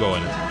 now we go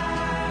in it.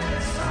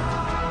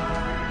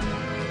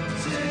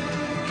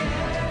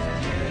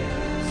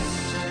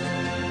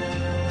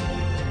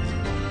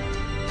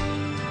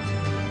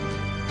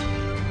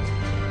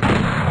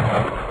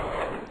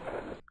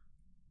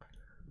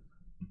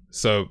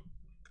 So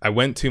I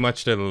went too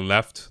much to the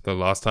left the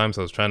last time,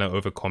 so I was trying to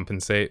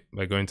overcompensate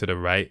by going to the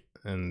right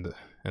and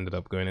ended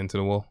up going into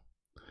the wall.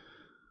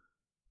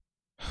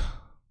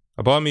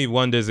 A part of me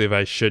wonders if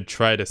I should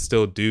try to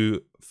still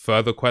do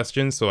further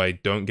questions so I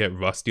don't get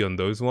rusty on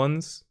those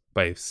ones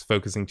by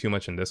focusing too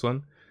much on this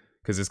one.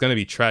 Because it's going to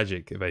be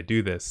tragic if I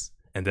do this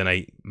and then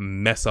I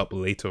mess up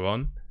later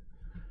on.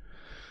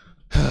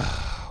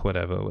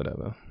 Whatever,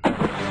 whatever.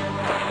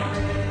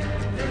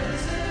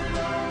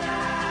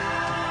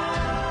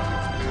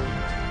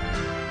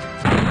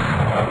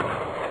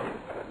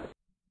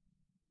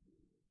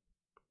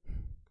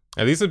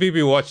 At least the people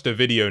who watched the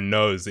video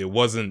knows it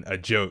wasn't a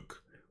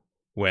joke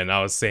when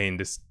I was saying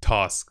this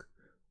task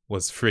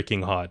was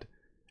freaking hard.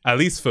 At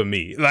least for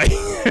me. Like,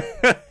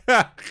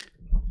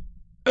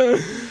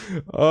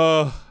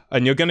 oh,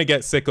 and you're gonna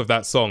get sick of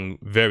that song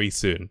very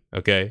soon,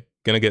 okay?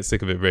 Gonna get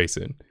sick of it very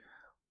soon.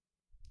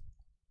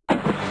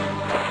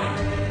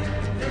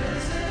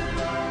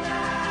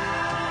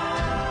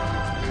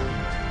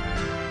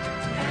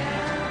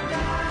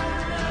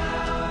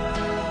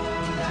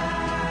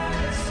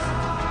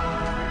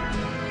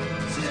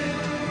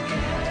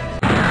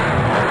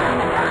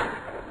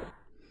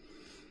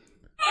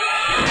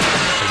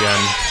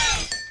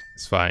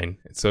 Fine.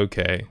 It's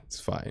okay. It's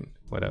fine.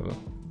 Whatever.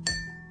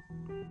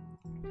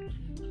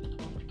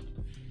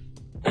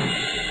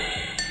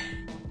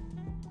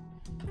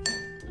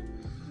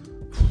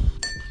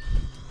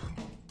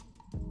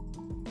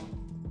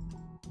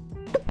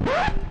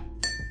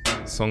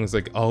 Songs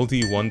like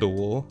Aldi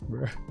Wonderwall,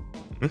 bro.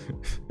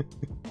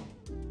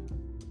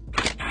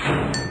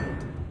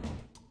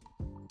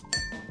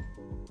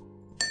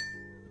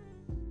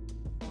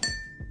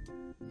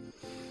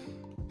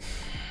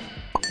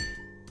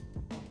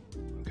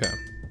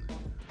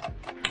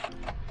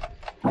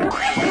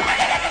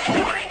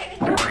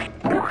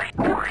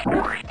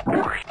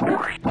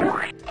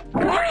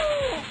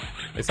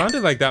 It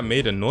sounded like that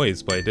made a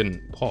noise, but it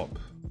didn't pop.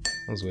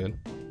 That was weird.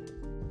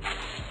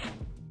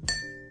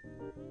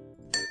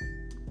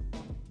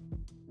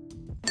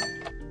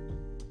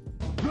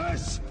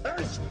 This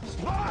is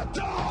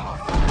Sparta!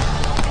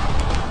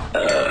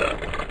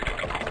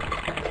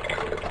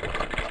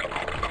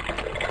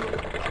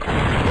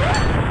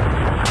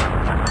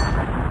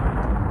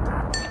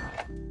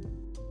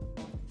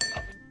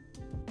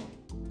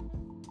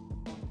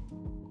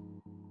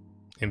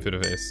 Aim for the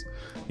face.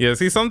 Yeah,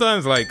 see,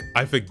 sometimes, like,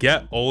 I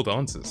forget old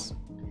answers.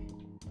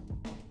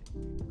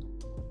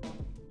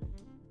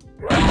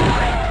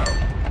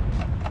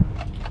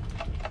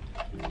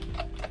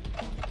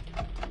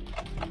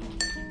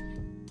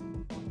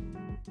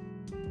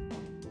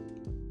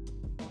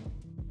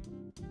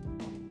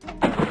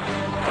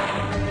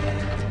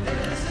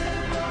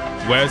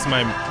 Where's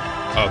my...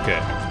 Okay.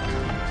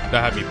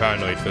 That had me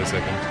paranoid for a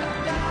second.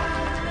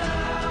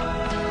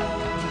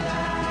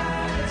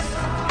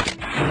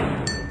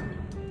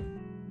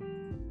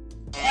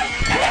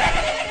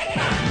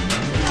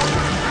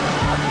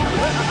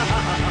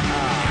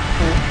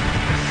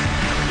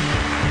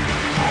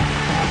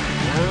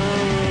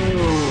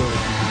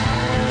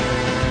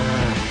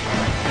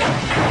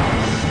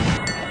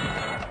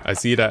 I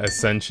see that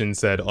Ascension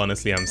said,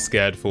 honestly, I'm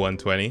scared for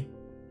 120.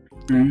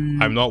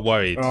 I'm not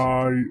worried.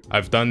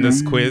 I've done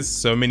this quiz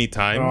so many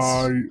times.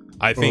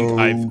 I think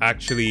I've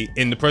actually,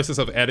 in the process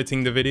of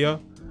editing the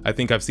video, I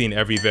think I've seen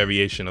every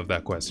variation of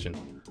that question.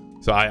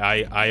 So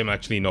I am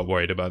actually not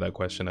worried about that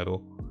question at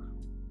all.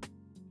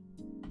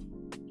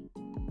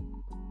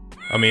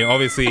 I mean,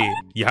 obviously,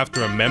 you have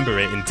to remember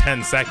it in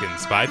 10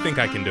 seconds, but I think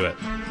I can do it.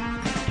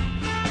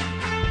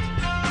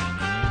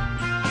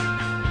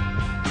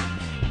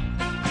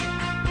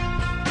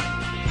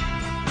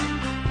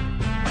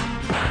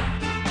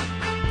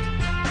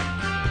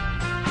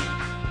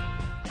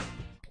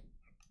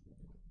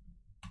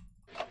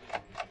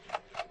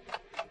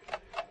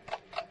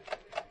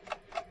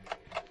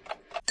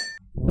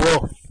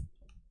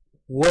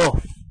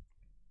 Woof.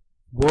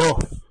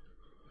 Woof.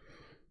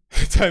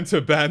 Time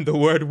to ban the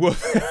word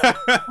woof.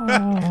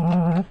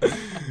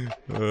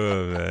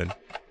 Oh, man.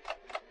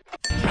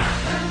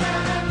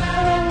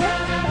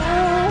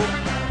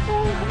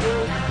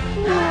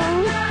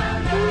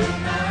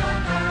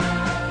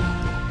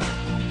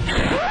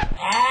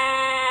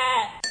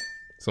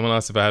 Someone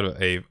asked if I had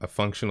a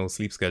functional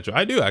sleep schedule.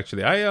 I do,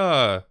 actually. I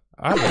have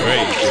a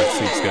very good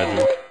sleep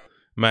schedule.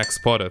 Max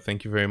Potter,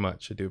 thank you very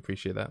much. I do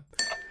appreciate that.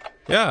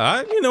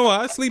 Yeah, you know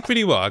what? I sleep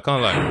pretty well. I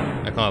can't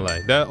lie. I can't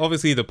lie. That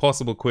obviously the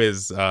possible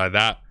quiz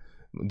that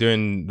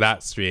during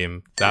that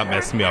stream that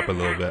messed me up a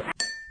little bit,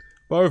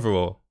 but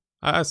overall,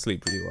 I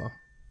sleep pretty well.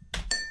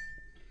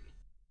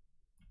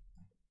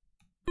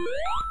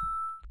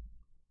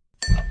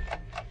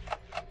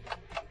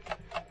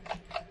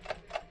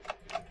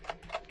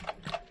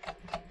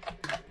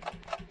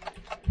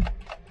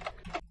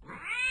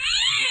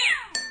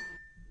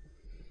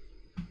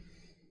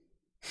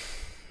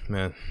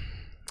 Man,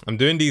 I'm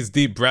doing these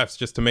deep breaths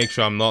just to make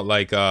sure I'm not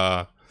like, you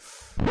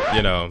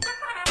know,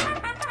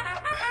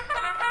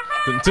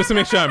 just to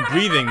make sure I'm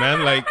breathing,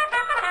 man. Like,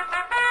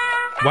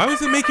 why was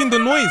it making the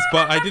noise,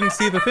 but I didn't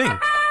see the thing?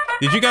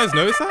 Did you guys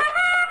notice that?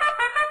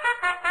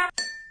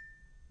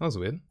 That was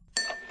weird.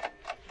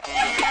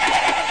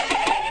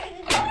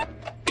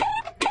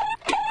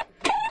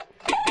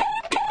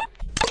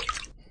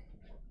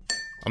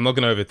 I'm not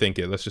gonna overthink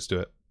it. Let's just do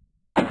it.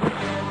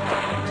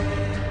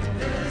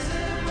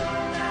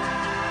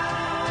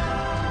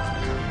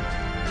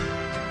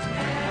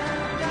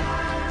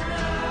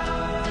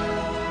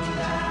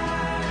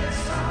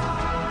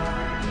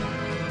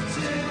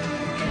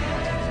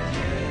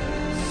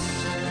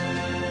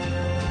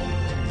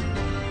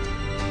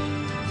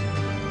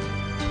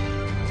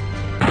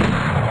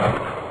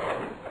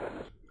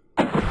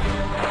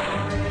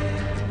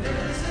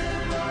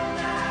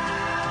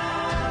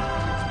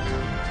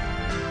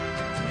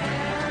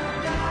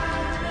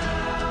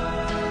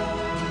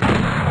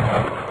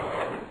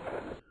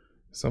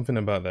 Something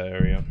about that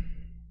area.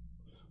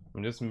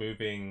 I'm just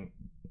making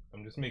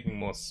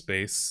more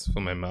space for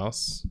my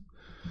mouse.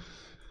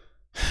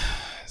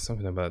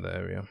 Something about that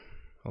area.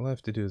 All I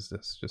have to do is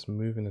this, just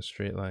move in a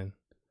straight line.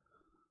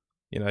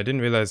 You know, I didn't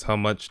realize how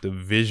much the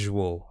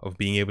visual of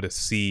being able to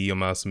see your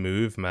mouse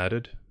move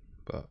mattered,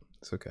 but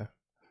it's okay.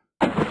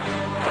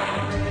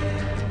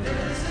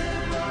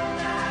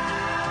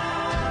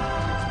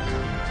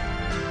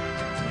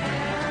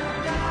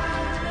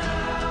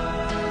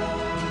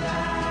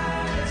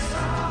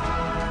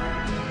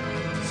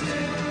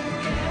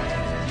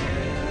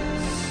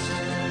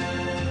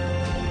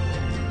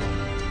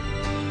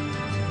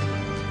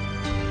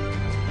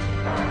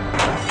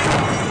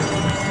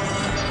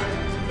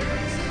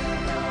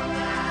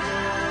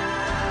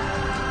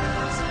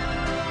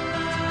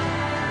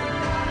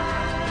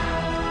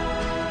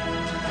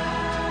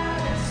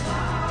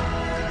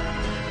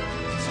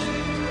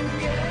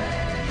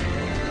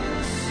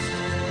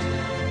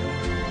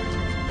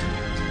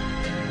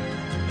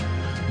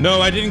 No,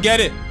 I didn't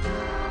get it.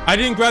 I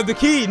didn't grab the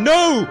key.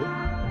 No!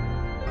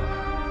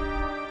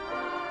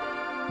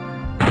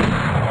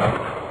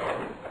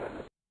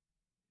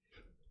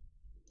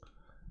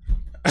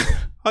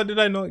 How did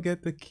I not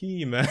get the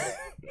key, man?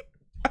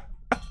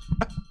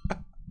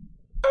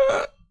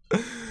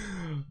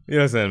 You know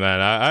what I'm saying,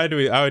 man? I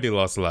already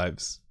lost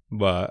lives,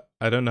 but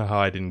I don't know how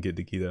I didn't get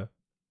the key though.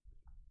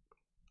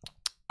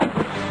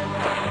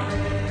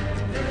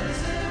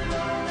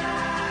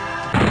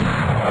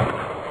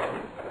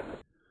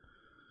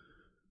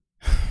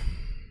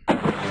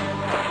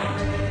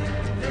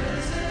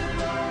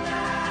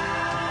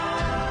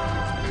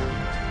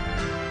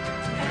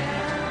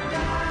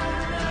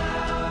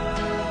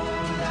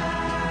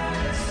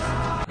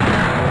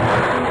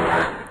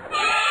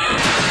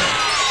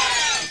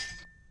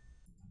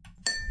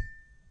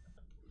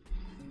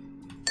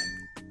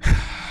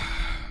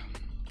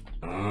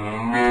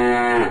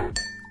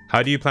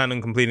 How do you plan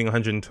on completing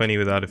 120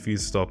 without a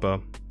fuse stopper?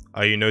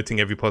 Are you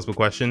noting every possible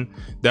question?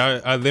 There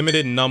are a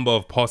limited number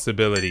of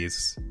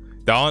possibilities.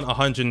 There aren't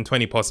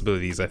 120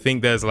 possibilities. I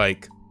think there's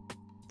like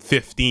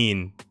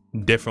 15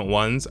 different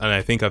ones, and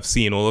I think I've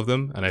seen all of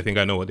them, and I think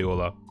I know what they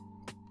all are.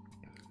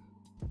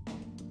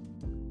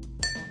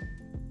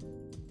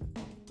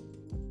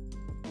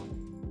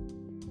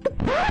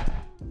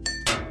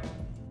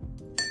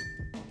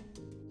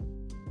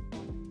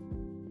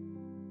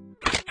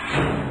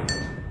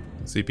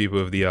 See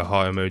people with the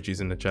heart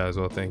emojis in the chat as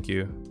well. Thank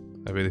you.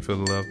 I really feel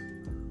the love.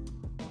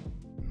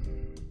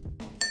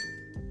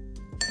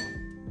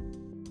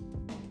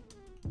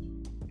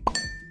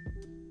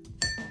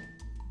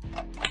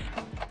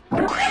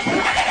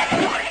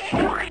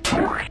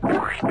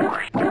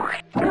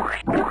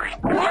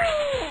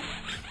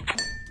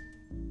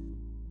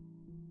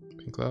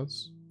 Pink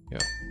clouds? Yeah.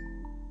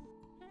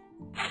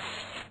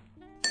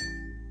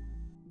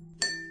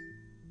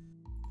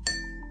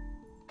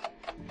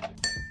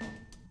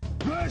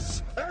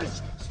 This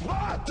is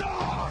Sparta!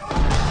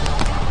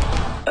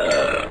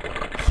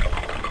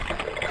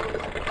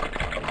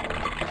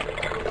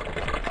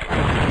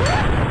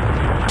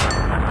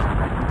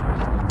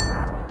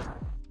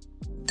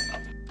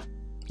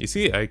 You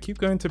see, I keep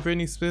going to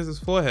Britney Spears'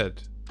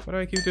 forehead. Why do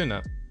I keep doing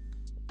that?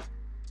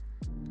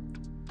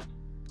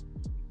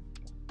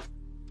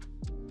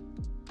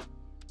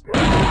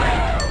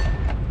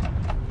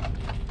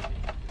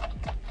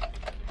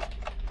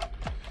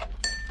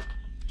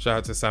 Shout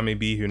out to Sammy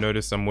B who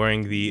noticed I'm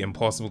wearing the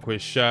Impossible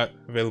Quiz shirt,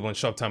 available on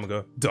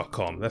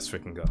shoptimego.com. Let's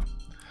freaking go.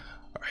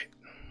 Alright.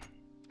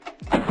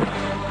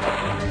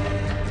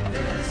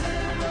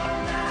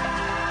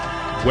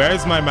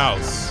 Where's my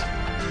mouse?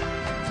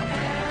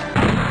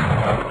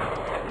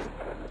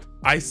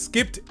 I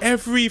skipped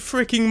every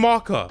freaking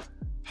marker.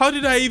 How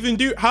did I even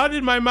do? How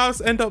did my mouse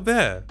end up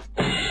there?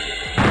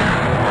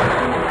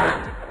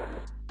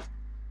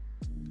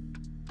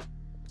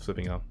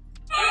 Flipping out.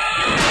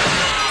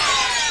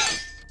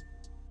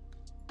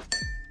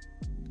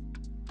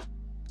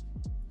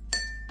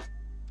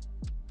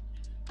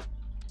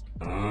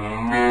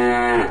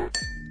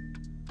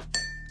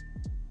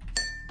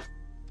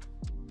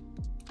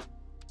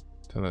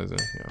 Yeah.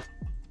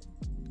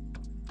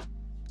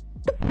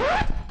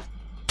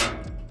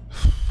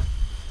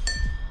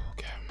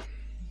 Okay.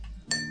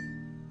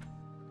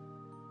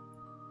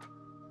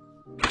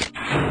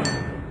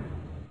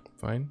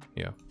 Fine.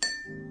 Yeah.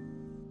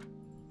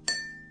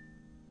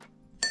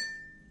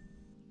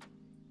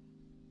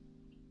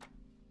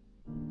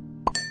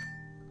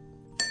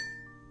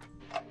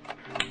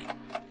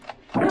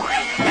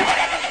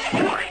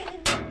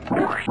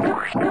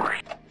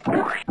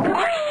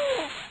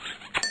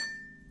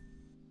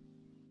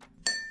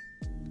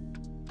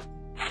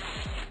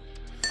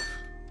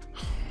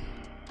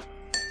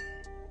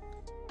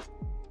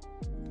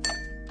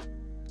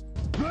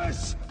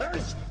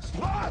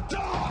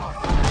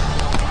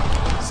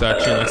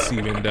 Sachin, I see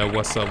you in there.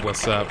 What's up?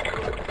 What's up?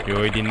 You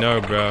already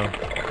know, bro.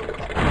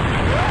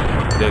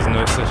 There's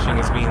no such thing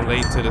as being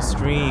late to the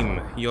stream.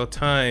 Your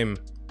time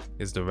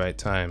is the right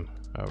time.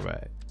 All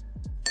right.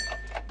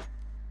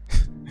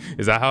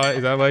 Is that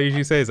what I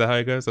usually say? Is that how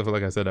it goes? I feel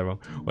like I said that wrong.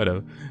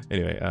 Whatever.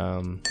 Anyway,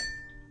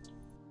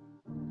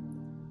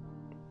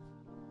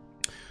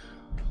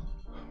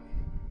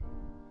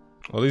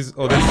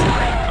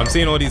 I'm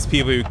seeing all these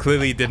people who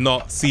clearly did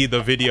not see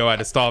the video at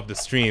the start of the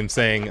stream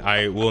saying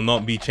I will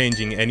not be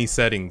changing any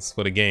settings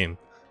for the game.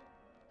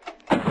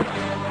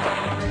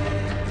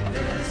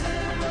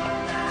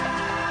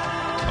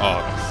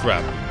 Oh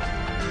crap.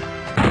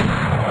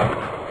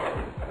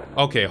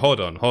 Okay, hold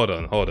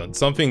on.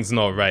 Something's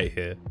not right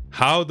here.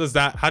 How did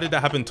that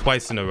happen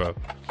twice in a row?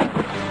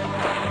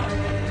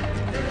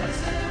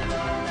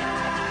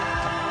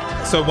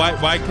 So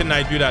why couldn't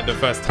I do that the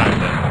first time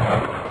then?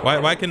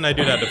 Why couldn't I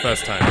do that the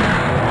first time?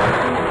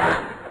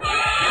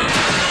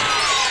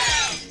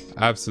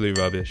 Absolute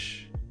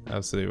rubbish.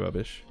 Absolute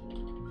rubbish.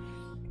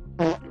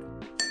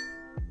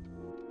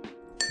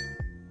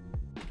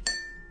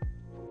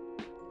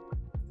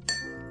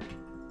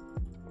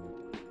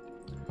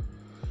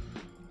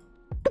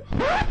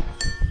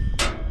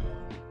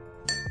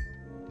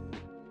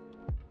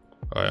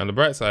 Alright, on the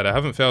bright side, I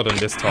haven't failed on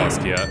this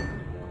task yet.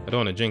 I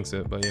don't want to jinx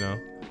it, but you know,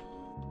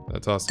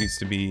 that task used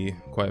to be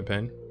quite a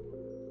pain.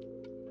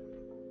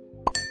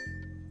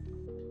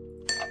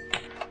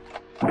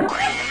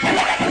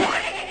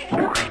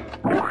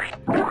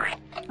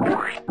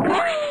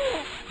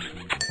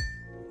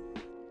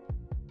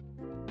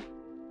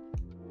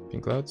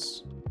 Pink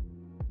clouds?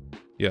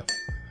 Yeah.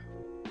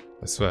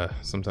 I swear,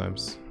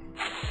 sometimes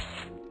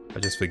I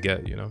just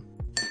forget, you know?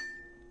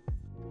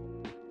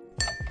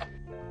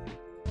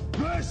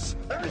 This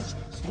is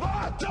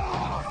Sparta!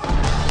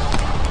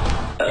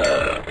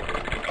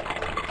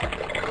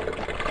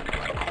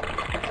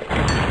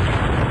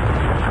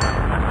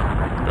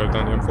 Drag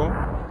down the M4?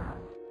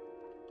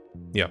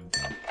 Yeah.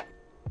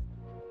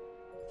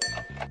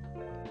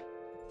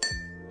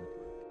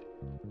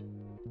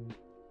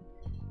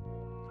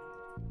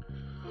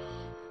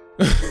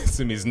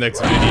 Simi's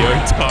next video,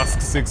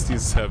 task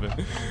 67.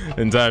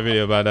 Entire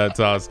video about that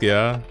task,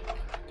 yeah?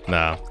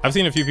 Nah. I've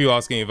seen a few people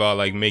asking if I'll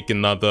like make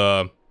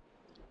another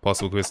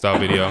possible quiz style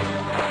video.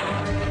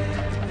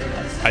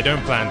 I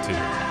don't plan to.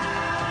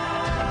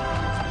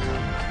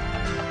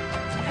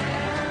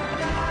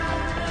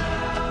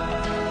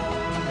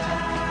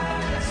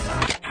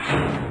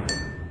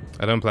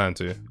 I don't plan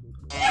to.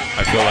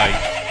 I feel like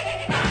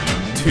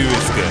 2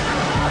 is good.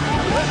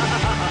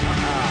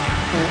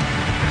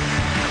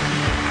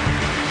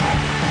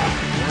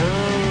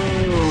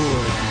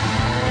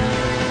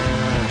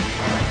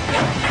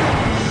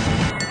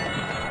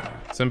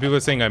 Some people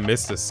are saying I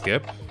missed a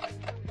skip.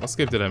 What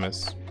skip did I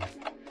miss?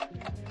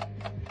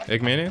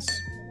 Egg mayonnaise?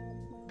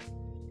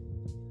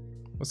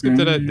 What skip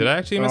did I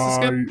actually miss a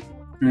skip?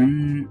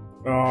 I'm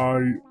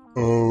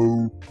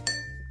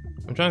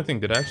trying to think,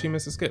 did I actually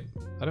miss a skip?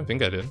 I don't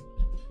think I did.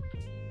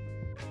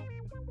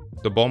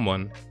 The bomb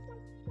one.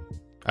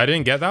 I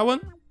didn't get that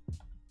one?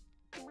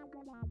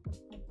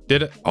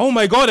 Did it? Oh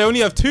my god, I only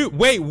have 2.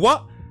 Wait,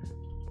 what?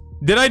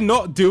 Did I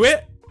not do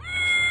it?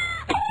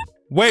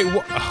 Wait,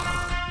 what?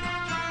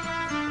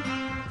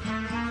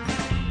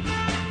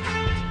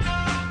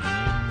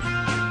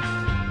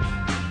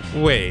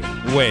 Wait.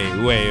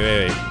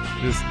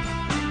 Just...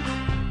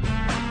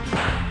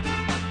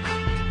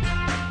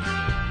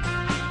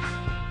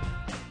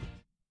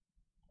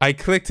 I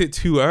clicked it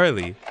too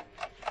early.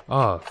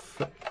 Oh,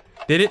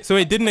 did it? So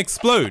it didn't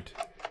explode.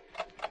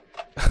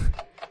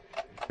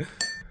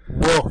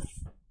 Whoa.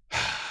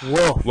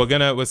 Whoa.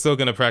 We're still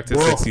gonna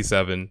practice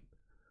 67.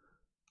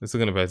 We're still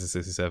gonna practice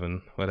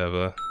 67.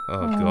 Whatever.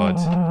 Oh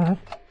god.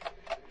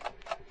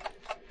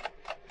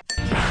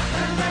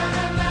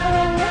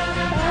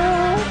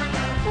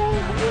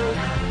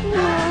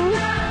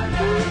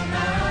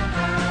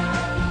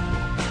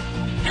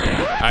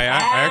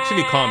 I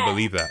actually can't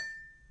believe that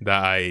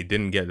I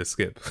didn't get the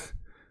skip.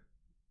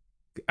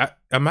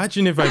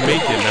 Imagine if I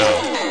make it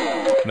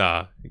now.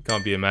 Nah, you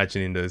can't be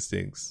imagining those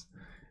things.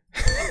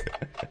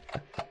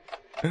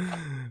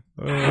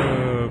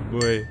 Oh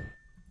boy.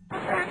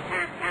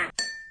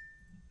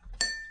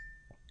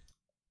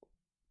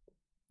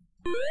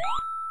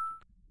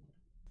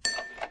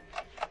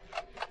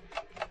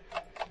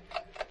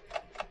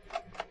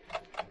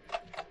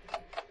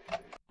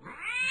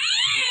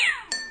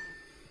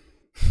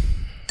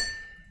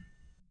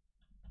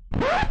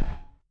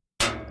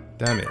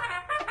 Damn it.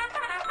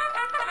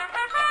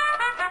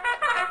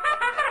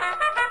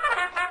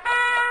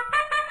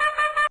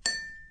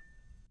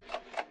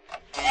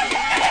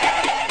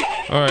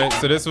 Alright,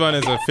 so this one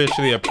is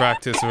officially a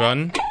practice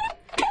run.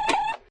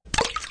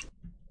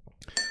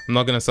 I'm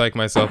not gonna psych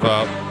myself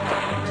out.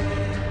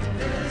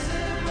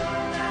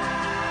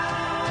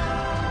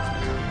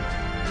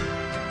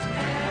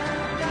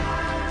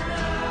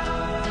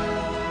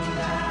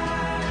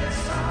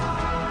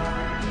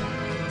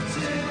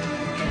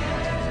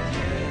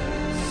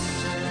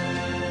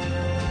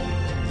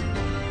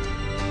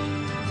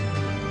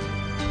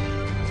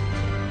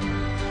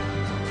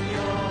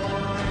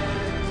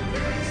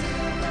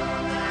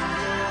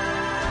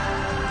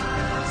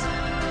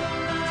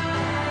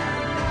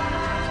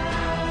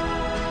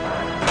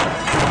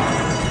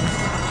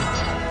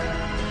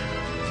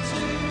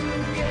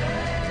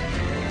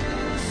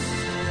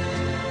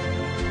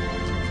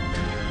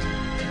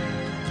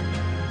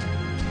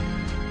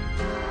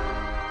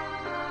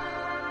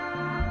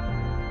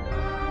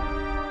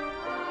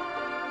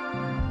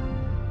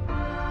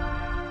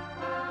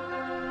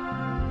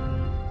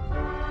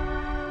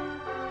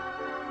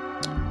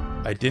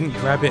 I didn't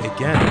grab it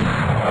again.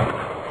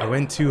 I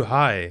went too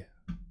high.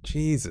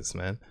 Jesus,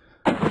 man.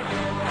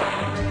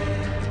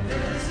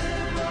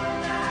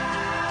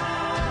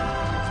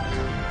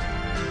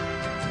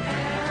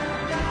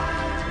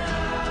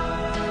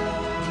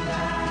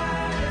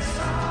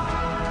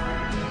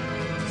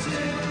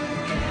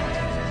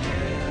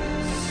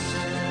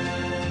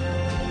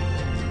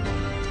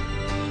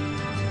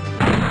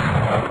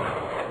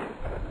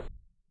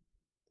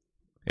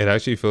 It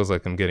actually feels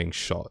like I'm getting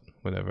shot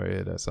whenever I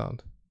hear that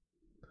sound.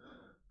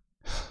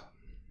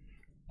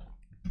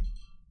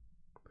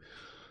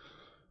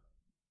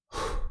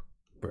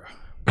 Bro.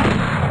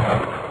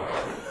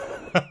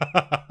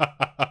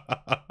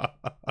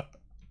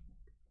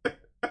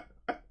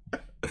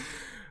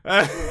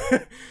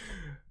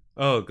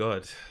 Oh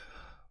god.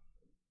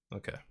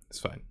 Okay, it's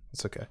fine.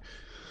 It's okay.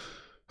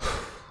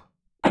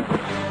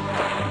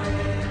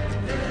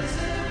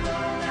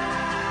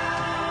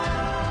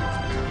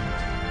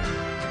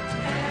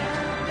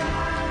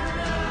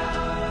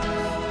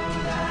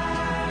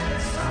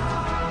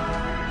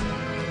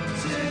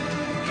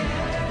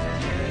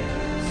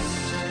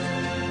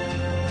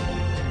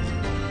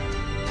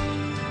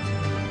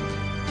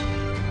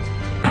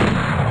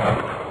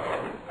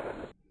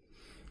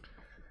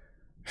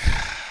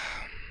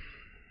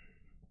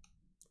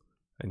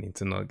 I need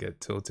to not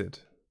get tilted.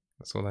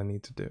 That's all I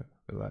need to do.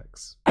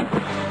 Relax.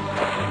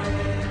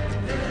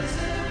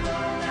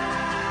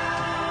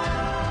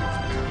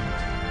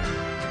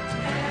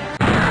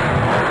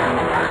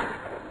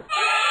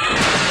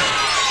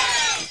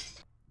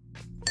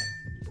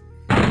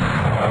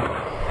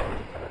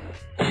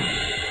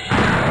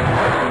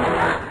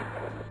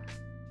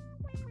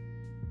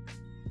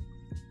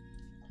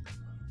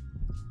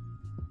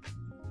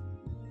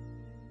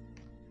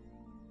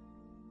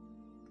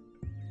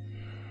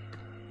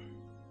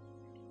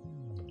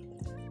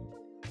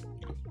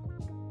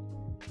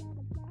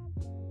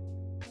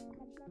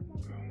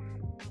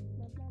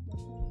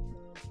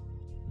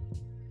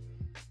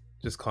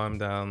 Just calm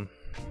down.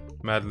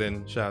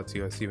 Madeline, shout out to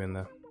you. I see you in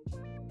there.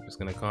 Just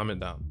gonna calm it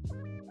down.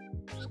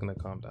 Just gonna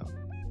calm down.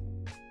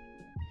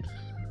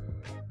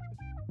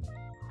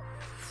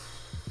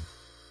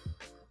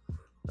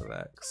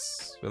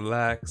 Relax.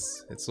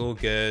 Relax. It's all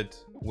good.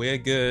 We're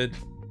good.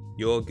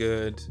 You're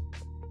good.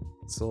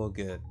 It's all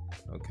good.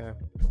 Okay?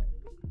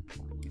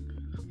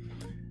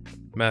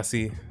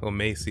 Massey, or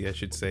Macy, I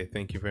should say.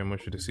 Thank you very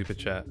much for the super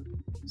chat.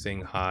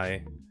 Saying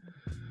hi.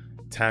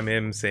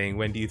 Tamim saying,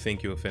 when do you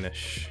think you'll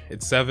finish?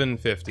 It's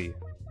 7:50.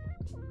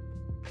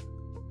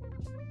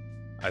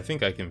 I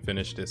think I can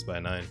finish this by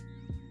 9.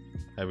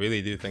 I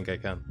really do think I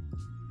can.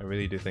 I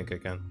really do think I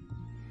can.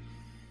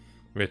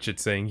 Richard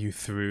saying, you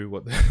threw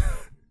what the...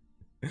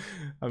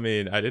 I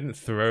mean, I didn't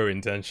throw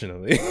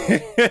intentionally.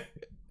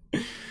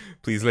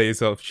 Please let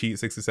yourself cheat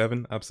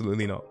 67.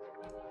 Absolutely not.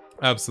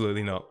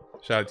 Absolutely not.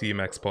 Shout out to you,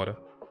 Max Potter.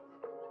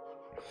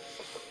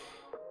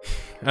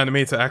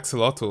 Animator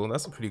Axolotl.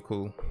 That's a pretty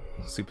cool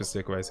super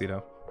sticker I see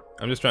now.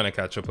 I'm just trying to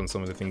catch up on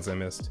some of the things I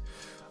missed.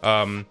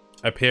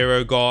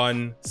 Apero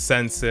gone,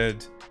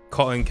 censored,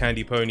 cotton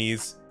candy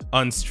ponies,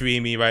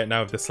 unstreamy right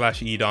now with the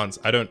 /E dance.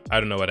 I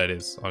don't know what that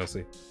is,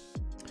 honestly.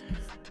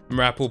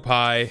 Mrapple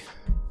Pie,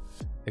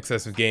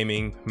 excessive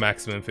gaming,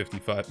 maximum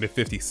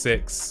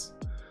 56.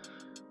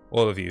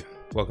 All of you,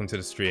 welcome to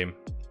the stream.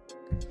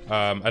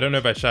 I don't know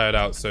if I shouted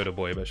out Soda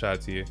Boy, but shout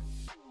out to you.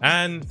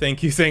 And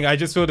thank you, saying I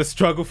just feel the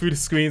struggle through the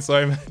screen.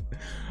 Sorry, man.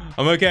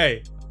 I'm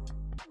okay.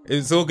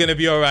 It's all gonna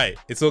be all right.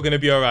 It's all gonna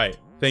be all right.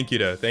 Thank you,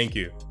 though. Thank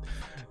you.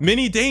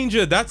 Mini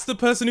Danger. That's the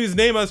person whose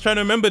name I was trying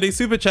to remember. They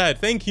super chat.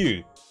 Thank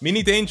you.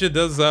 Mini Danger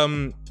does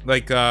speedruns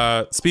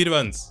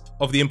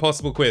of the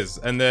Impossible Quiz,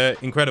 and they're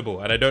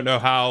incredible. And I don't know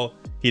how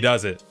he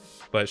does it,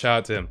 but shout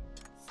out to him.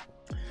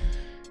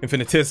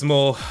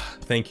 Infinitesimal,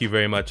 thank you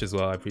very much as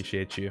well. I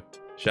appreciate you.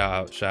 Shout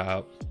out, shout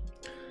out.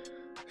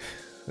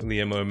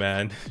 Liam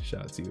O'Man,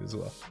 shout out to you as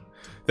well.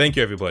 Thank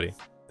you, everybody.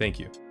 Thank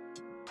you.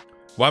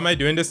 Why am I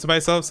doing this to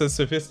myself? So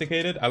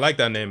Sophisticated. I like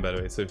that name, by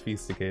the way.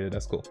 Sophisticated.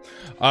 That's cool.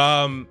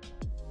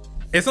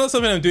 It's not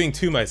something I'm doing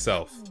to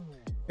myself.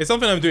 It's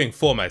something I'm doing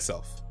for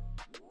myself.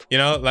 You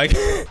know, like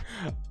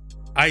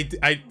I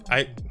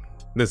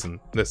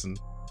listen.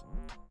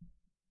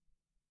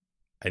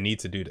 I need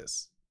to do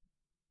this.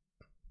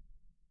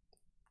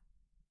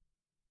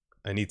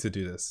 I need to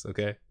do this,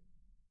 okay?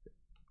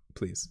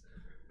 Please.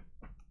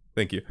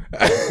 Thank you.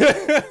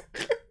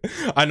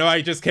 I know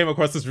I just came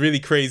across this really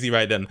crazy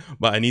right then,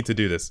 but I need to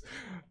do this.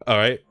 All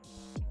right,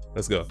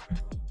 let's go.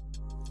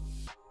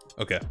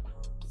 Okay.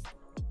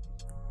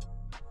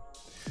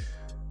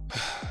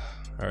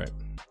 All right.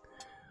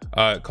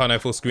 Can't I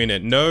full screen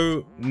it?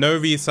 No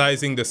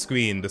resizing the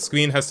screen. The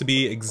screen has to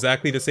be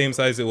exactly the same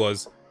size it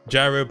was.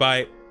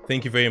 Gyrobyte,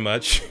 thank you very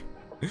much.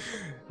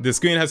 The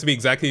screen has to be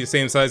exactly the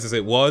same size as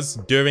it was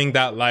during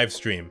that live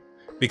stream.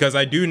 Because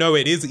I do know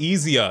it is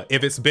easier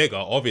if it's bigger,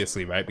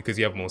 obviously, right? Because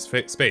you have more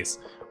space.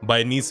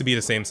 But it needs to be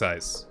the same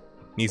size.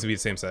 It needs to be the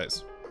same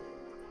size.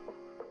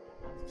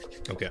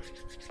 Okay.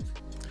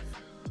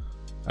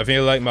 I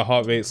feel like my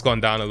heart rate's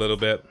gone down a little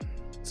bit.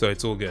 So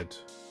it's all good.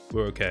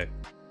 We're okay.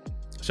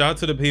 Shout out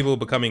to the people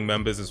becoming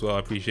members as well. I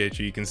appreciate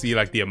you. You can see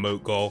like the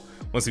emote goal.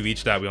 Once we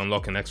reach that, we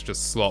unlock an extra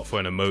slot for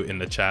an emote in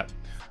the chat.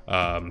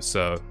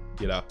 So,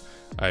 you know,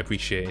 I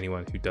appreciate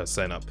anyone who does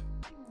sign up.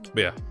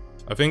 But yeah,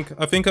 I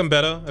think I'm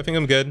better. I think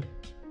I'm good.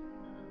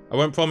 I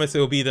won't promise it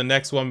will be the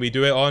next one we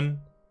do it on,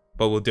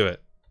 but we'll do it.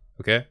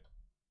 Okay?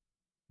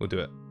 We'll do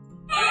it.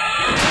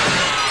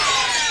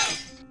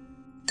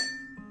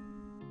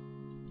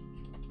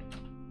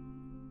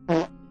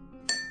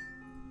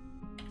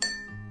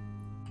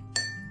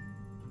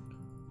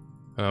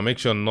 Make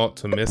sure not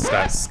to miss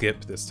that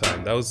skip this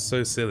time. That was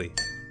so silly.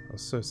 That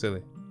was so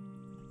silly.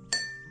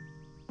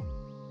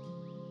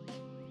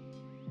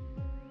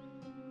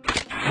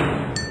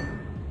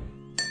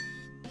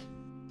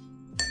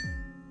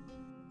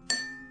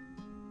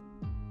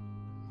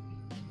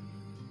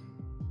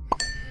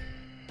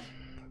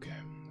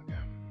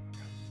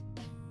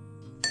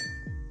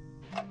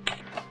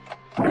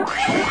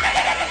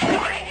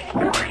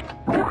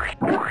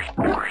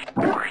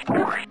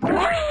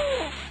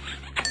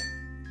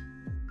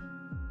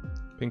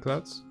 Pink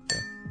clouds? Yeah.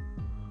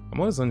 I'm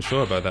always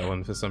unsure about that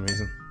one for some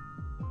reason.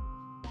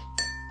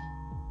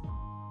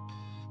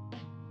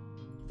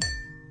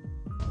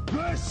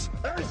 This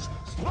is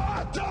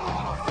Sparta!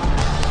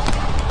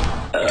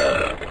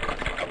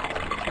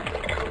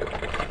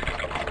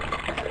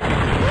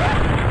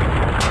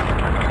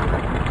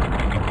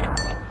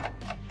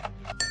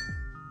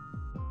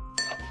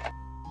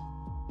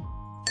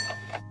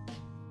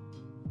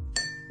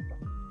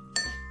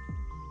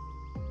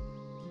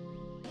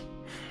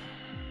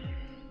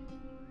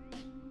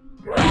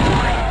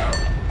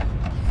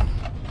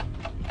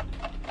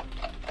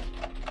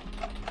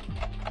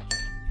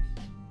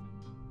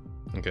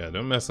 Okay,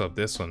 don't mess up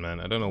this one, man.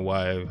 I don't know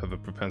why I have a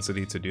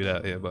propensity to do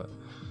that here, but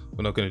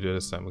we're not gonna do it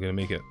this time. We're gonna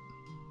make it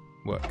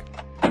work.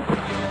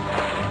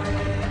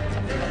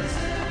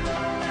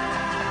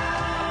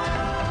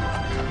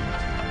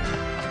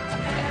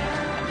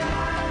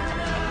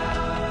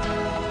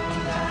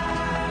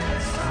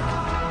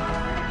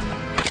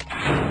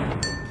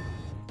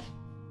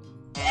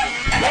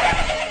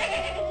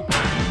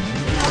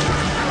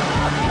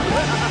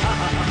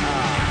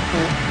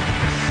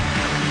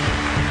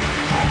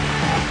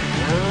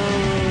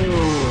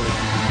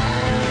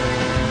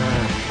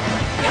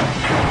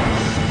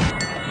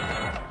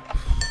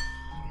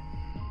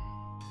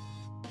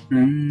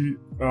 E-I-E-I-O.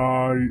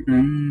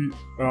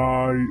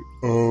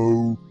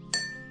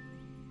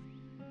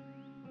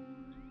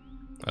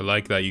 I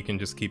like that you can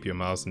just keep your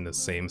mouse in the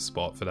same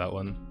spot for that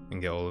one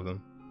and get all of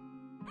them.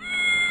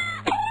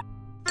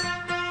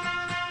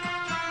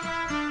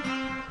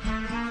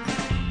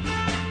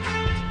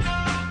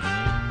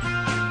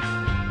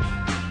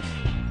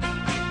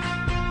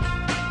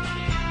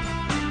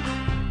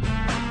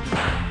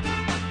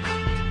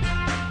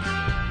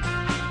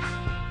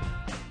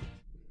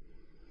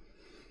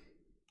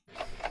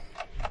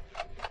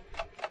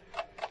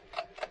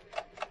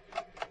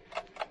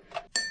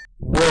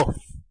 Woof.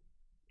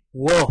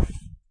 Woof.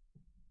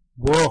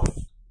 Woof.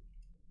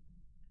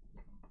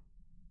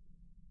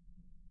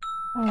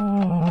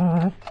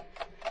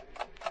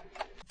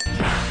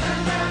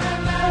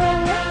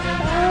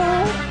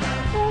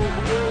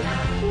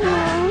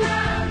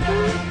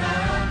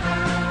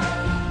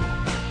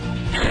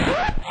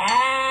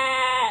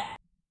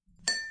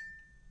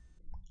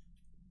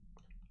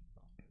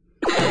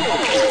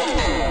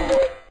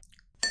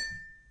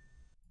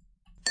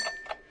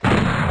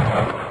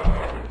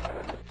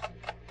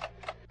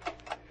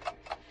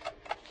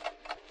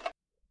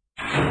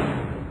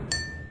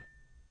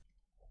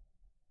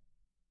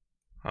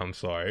 I'm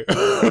sorry.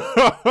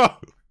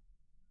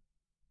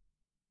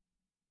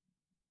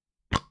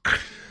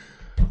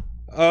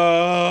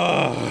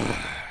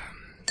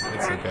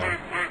 It's okay.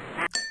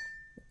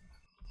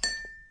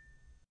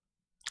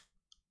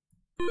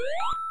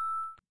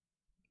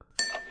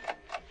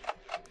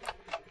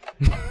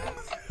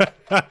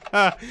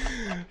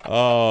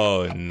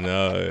 Oh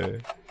no.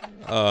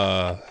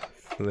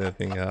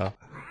 Flipping out.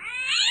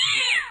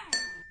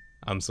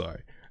 I'm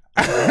sorry.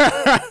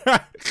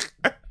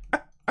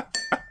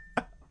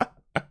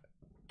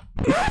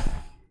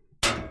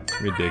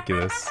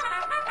 Ridiculous.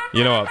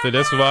 You know what, for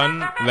this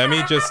one, let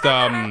me just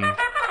let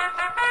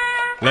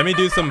me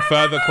do some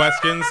further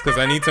questions because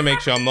I need to make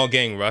sure I'm not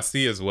getting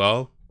rusty as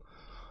well.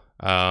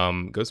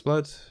 Ghost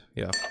Blood?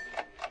 Yeah.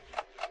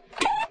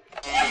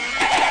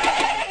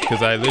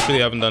 Because I literally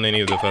haven't done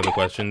any of the further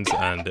questions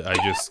and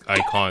I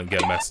can't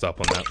get messed up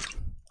on that.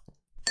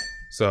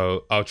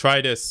 So I'll try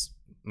this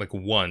like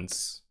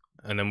once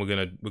and then we're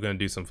gonna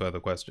do some further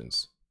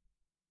questions.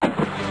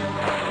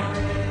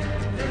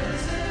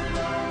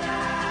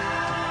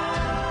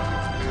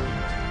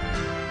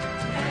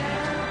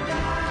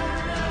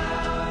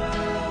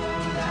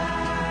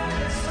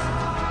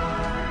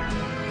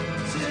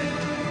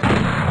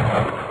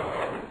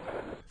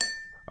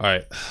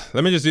 Alright,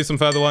 let me just do some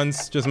further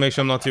ones, just make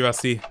sure I'm not too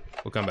rusty.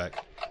 We'll come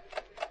back.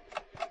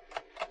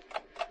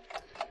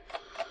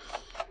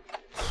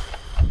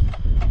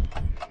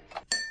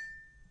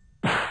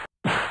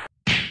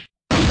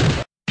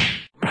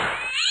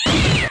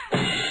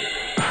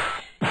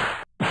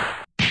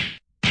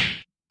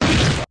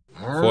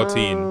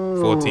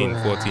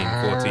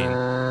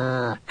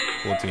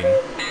 Fourteen.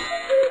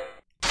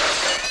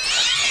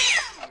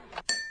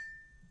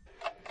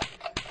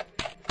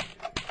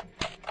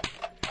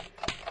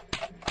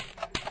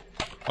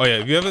 Oh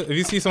yeah, if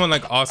you see someone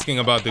like asking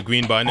about the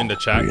green button in the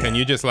chat, can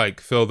you just like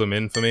fill them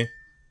in for me?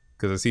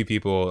 Because I see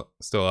people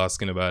still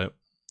asking about it.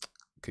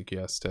 Kick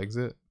your ass to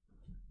exit.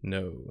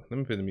 No. Let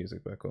me put the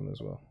music back on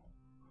as well.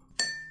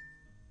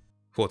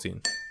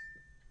 14.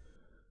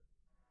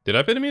 Did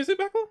I put the music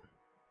back on?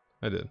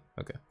 I did.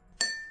 Okay.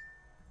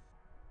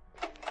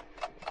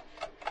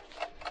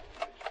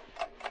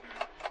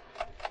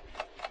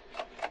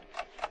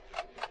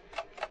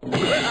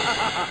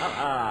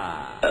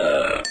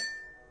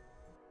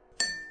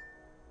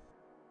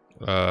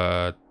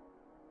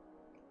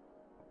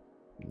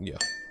 Yeah.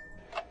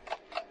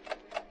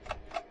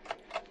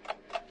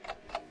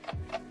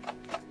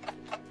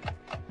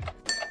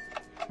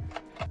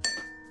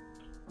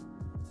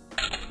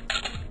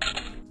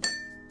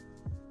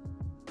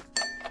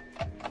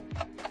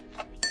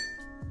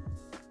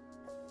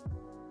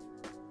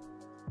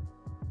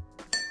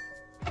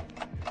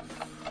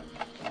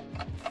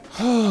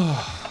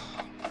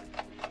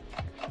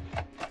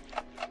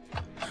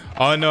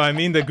 Oh no, I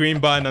mean the green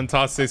button on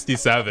task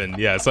 67.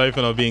 Yeah, sorry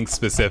for not being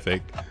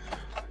specific.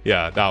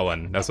 Yeah, that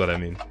one. That's what I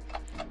mean.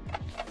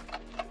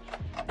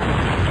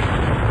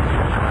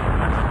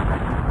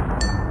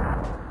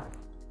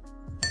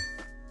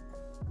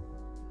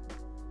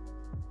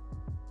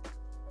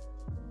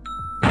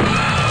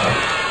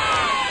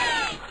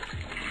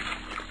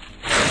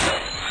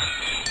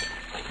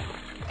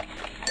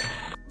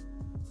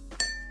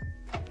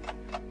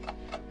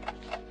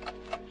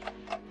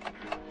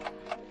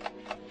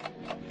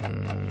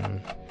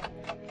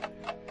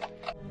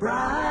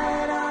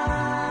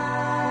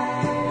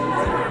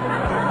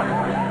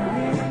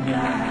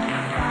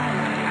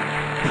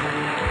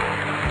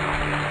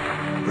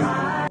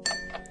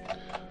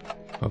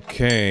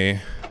 Okay.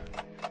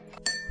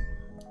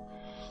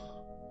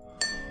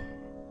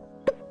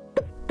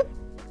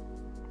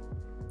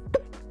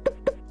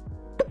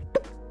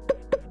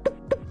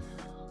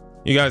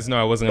 You guys know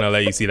I wasn't gonna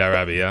let you see that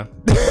rabbit, yeah?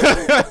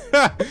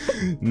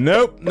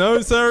 Nope,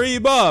 no sorry,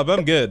 Bob,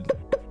 I'm good.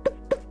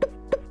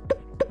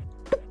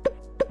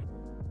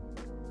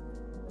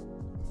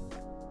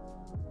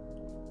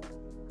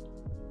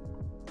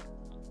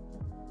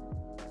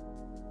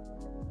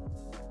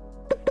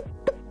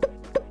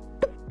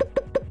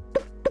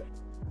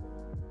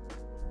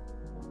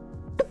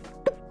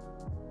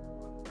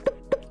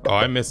 Oh,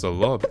 I missed a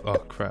lot. Oh,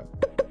 crap.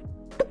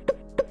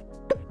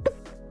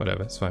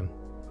 Whatever, it's fine.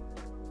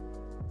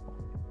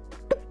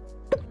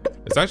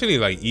 It's actually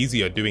like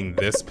easier doing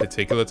this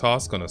particular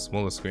task on a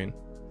smaller screen.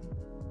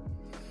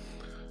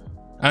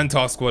 And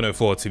task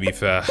 104, to be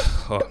fair.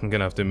 Oh, I'm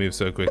gonna have to move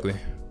so quickly.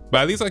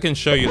 But at least I can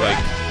show you like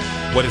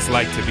what it's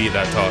like to be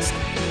that task.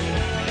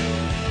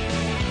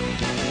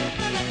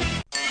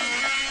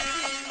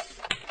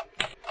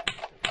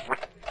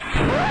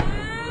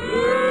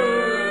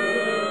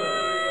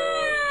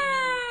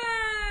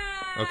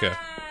 Okay.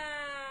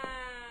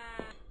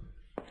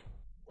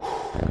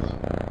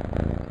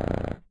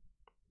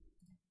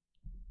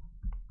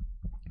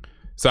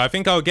 So I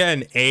think I'll get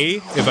an A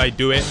if I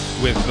do it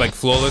with like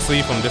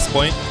flawlessly from this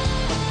point.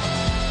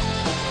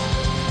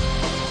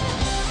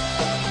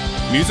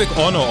 Music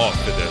on or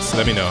off for this?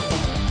 Let me know.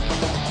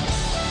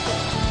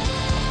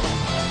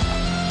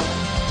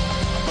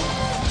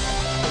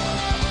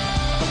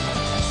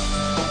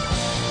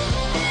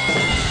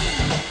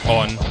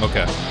 On.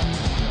 Okay.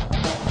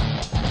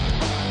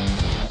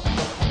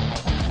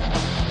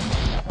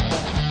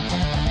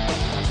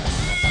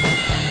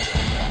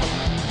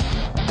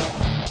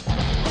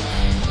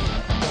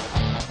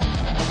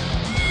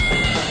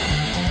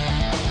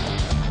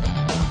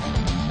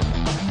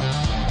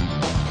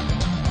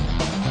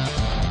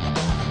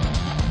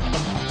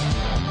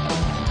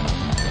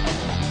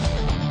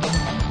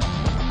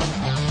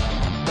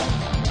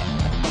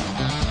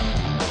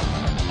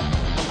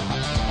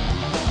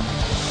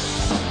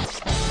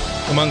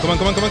 Come on, come on,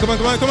 come on, come on, come on,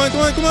 come on, come on, come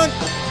on, come on!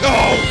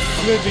 Oh,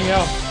 flipping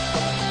out.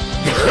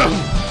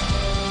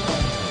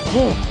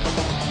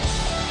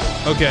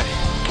 Okay.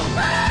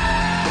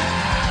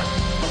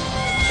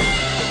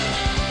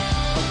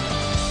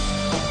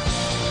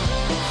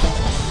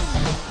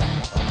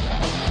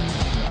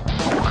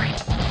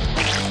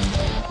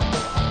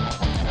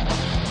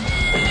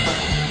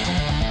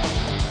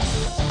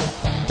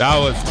 That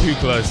was too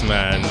close,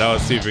 man. That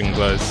was super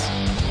close.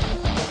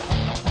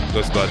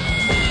 Go Spud.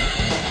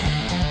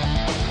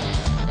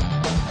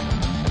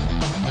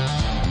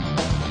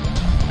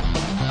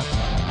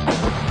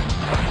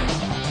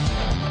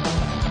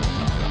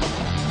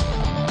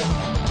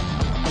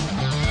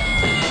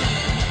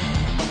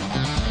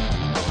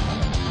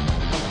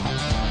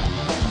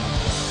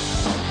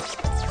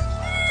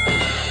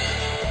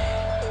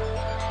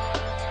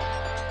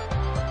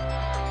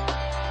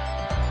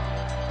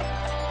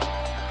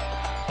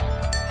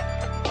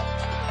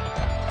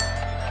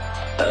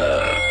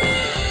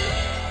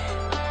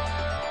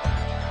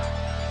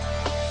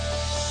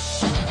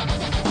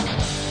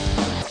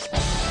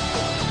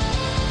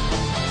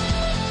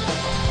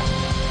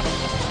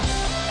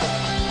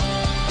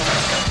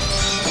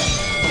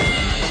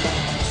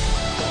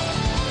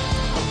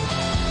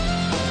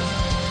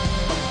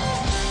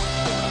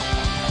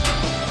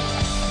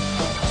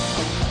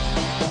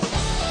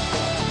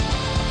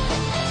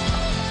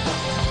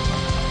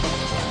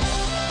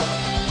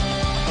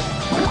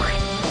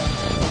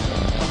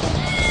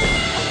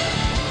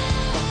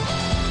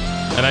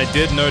 And I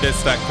did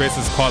notice that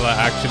Chris's collar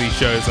actually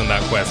shows on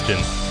that question.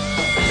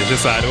 It's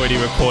just that I'd already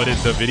recorded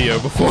the video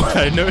before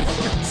I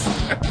noticed.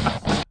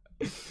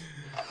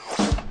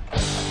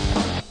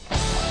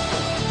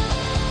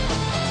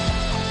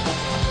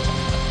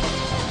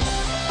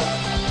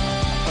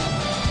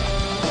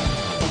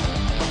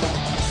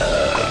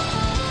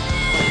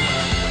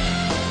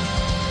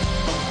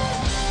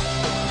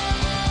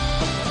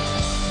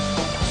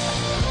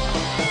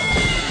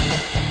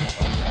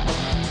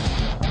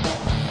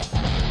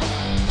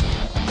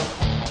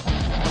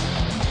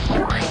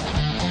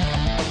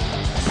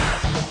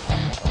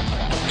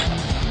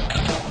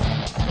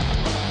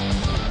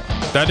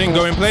 That didn't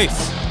go in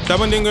place. That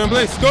one didn't go in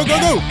place. Go, go,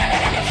 go!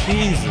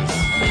 Jesus.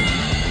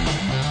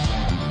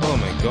 Oh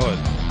my god.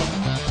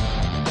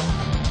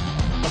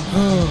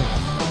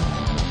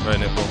 Right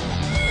nipple.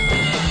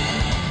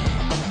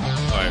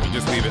 Alright, we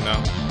just leave it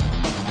now.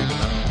 Just leave it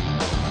now.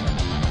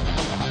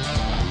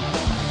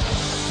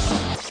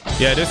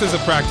 Yeah, this is a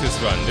practice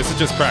run. This is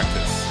just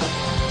practice.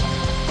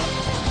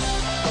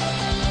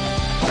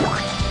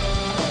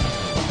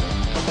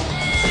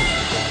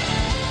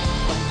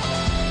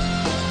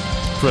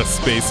 Press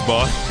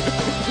spacebar.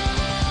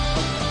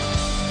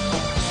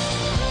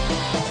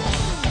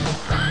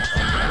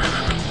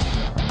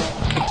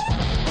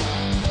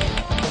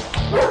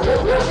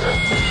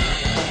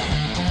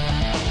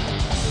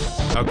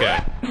 Okay.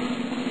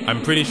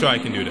 I'm pretty sure I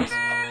can do this.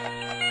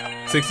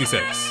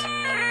 66.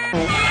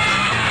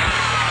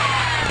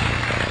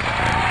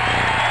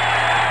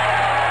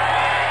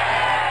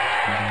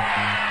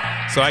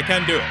 So I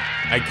can do it.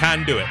 I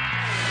can do it.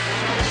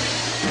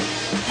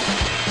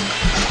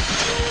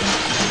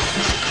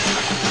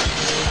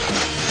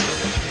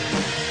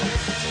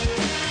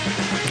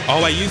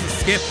 Oh, I used a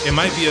skip. It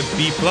might be a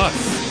B+.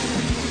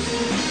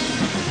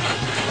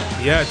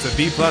 Yeah, it's a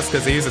B+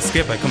 because I used a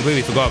skip. I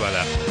completely forgot about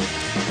that.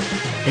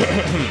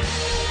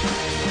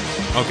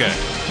 Okay.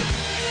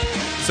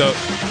 So,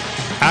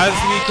 as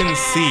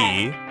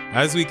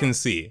we can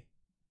see,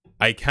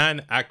 I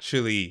can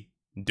actually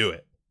do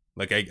it.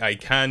 Like, I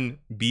can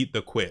beat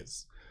the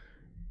quiz.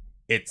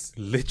 It's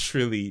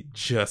literally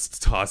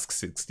just task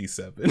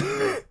 67.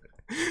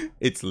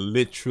 It's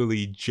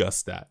literally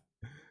just that.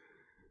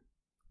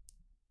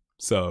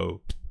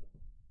 So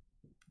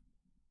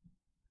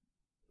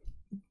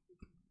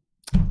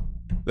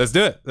let's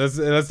do it. Let's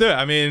do it.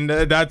 I mean,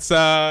 that's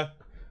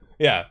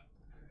yeah.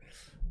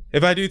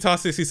 If I do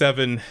task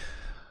 67,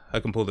 I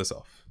can pull this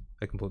off.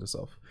 I can pull this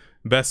off.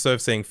 Best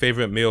serve saying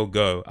favorite meal,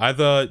 go.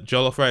 Either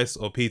jollof rice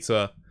or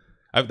pizza.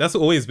 That's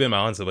always been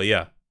my answer, but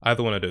yeah,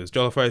 either one of those.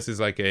 Jollof rice is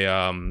like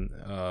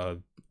a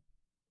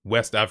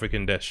West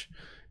African dish.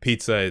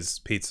 Pizza is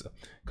pizza.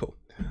 Cool.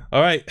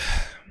 All right.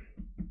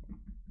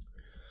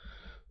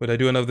 Would I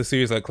do another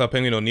series like Club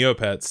Penguin or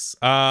Neopets?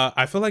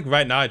 I feel like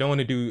right now I don't want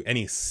to do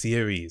any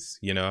series,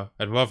 you know?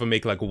 I'd rather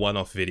make like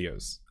one-off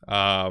videos.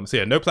 So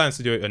yeah, no plans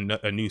to do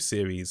a new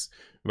series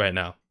right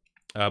now.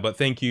 But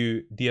thank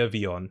you, dear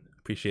Vion.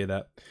 Appreciate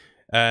that.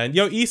 And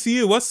yo,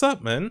 ECU, what's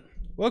up, man?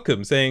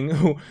 Welcome, saying,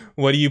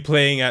 what are you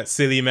playing at,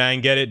 silly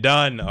man? Get it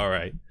done.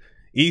 Alright.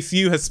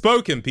 ECU has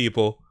spoken,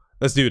 people.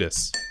 Let's do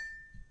this.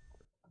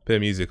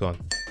 Put music on.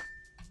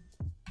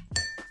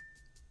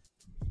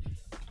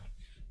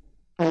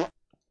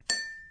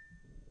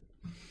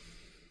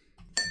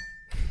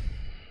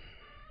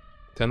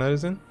 Ten out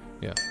of 10?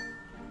 Yeah.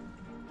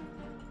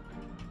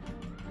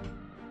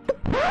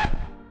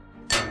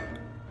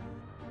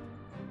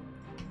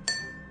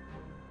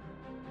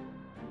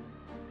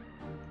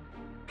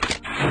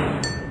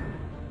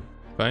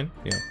 Fine?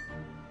 Yeah.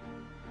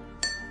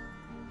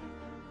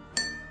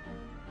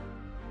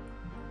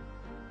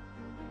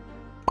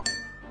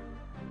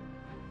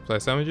 Fly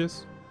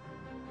sandwiches?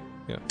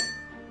 Yeah.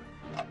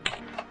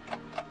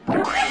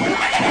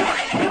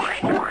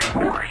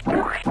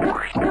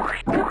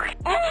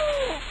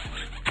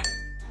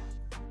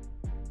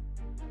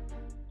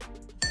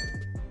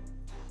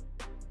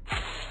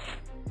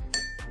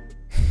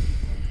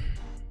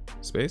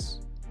 Space?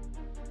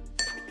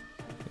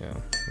 Yeah,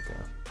 okay.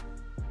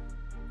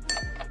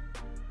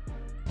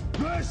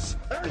 This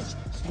is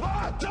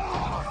Sparta!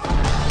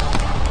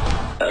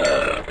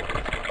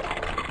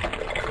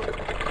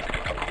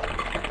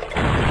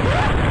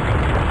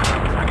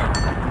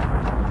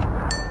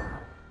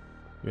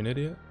 You're an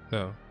idiot?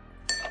 No.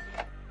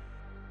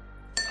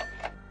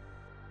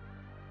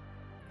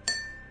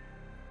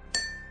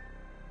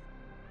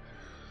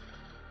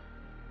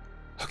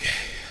 Okay.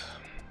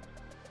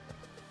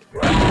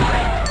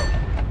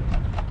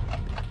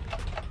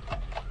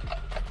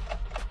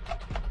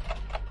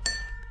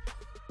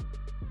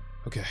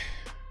 Okay.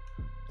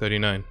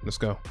 39. Let's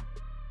go.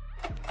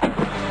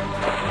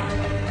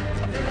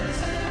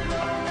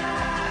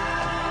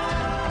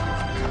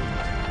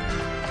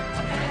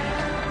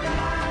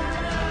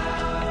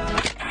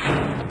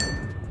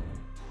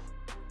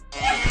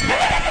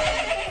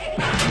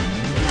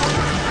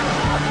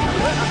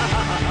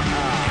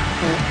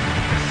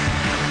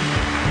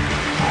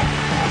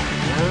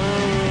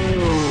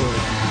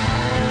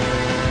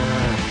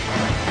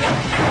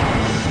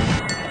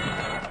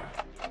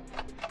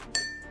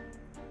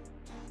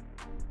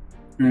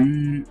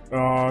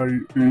 E-I-E-I-O.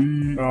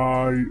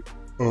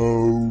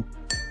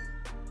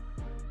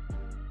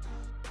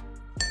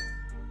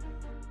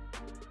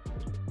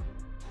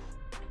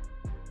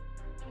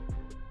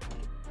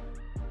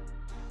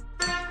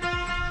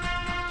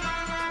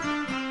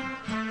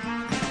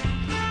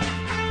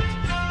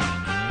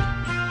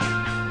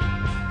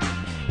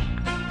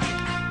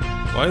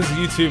 Why is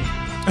YouTube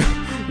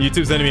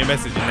YouTube sending me a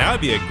message? Now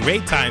would be a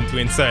great time to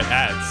insert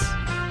ads.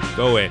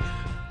 Go away.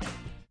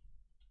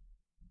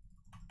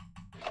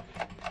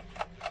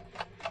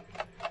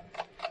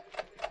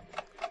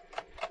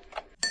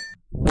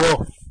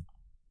 Woof.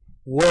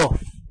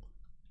 Woof.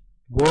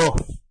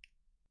 Woof.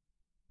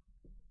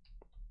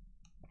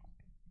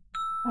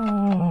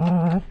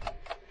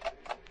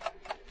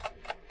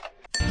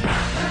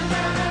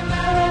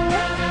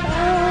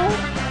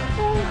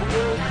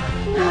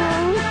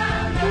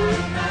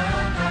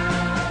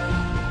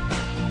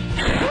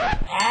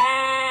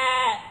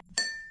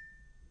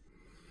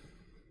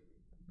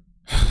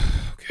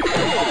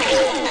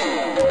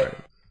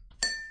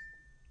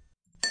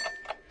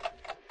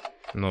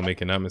 I'm not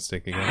making that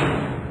mistake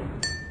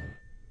again.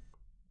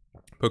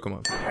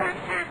 Pokemon.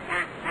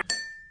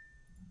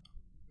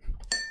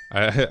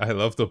 I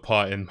love the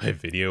part in my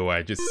video where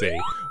I just say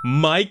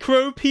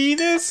micro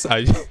penis.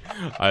 I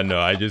know,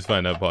 I just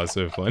find that part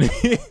so funny.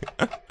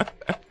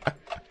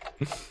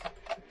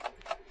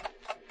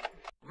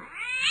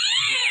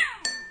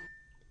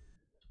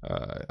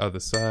 Other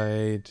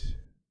side.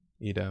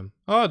 Edam.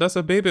 Oh, that's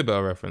a Baby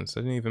Bell reference.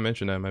 I didn't even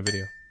mention that in my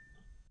video.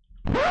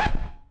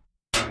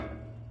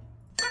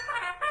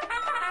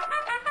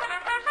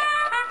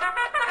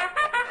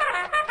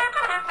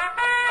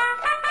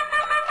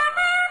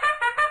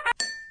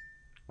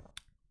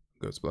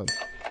 Goat's blood.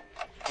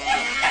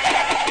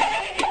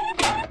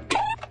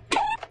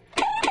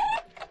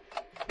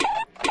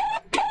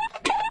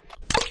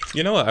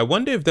 You know what? I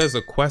wonder if there's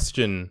a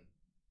question.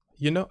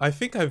 You know, I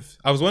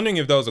was wondering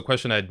if there was a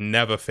question I'd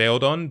never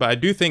failed on, but I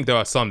do think there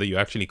are some that you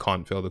actually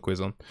can't fail the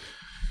quiz on.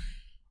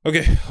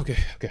 Okay.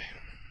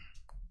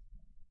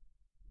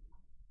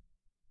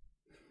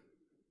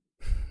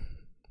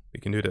 We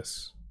can do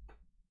this.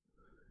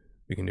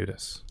 We can do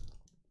this.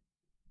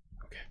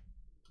 Okay.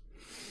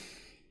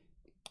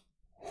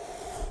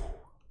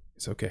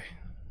 It's okay.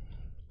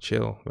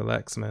 Chill.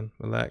 Relax, man.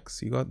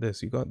 Relax. You got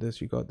this. You got this.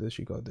 You got this.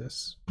 You got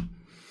this.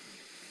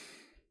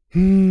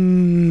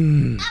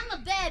 I'm a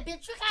bad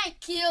bitch. You can't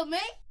kill me.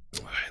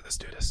 Alright, let's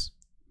do this.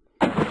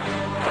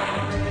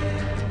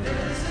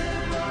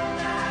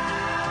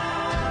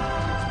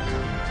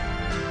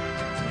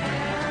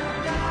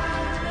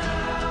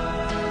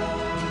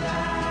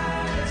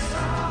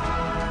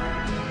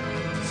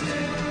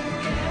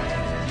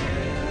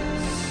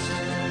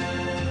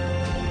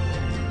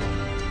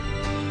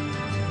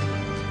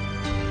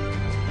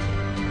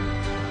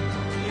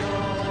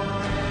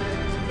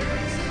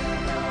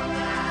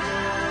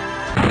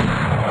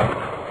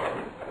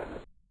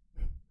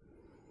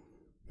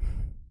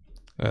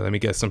 let me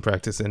get some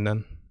practice in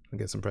then. Let me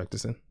get some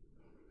practice in.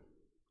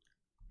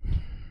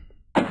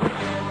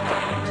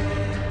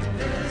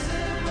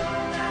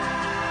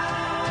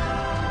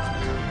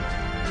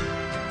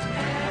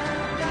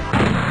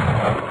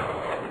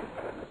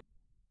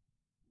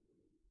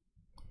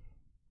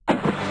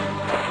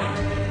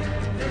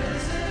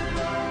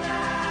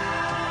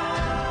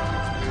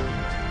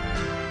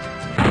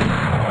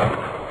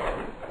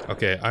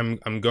 Okay,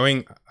 I'm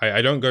going.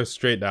 I don't go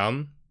straight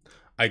down.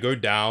 I go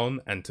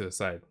down and to the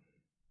side.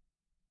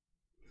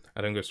 I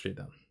don't go straight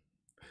down.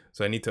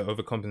 So I need to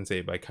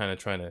overcompensate by kind of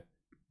trying to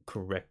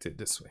correct it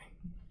this way.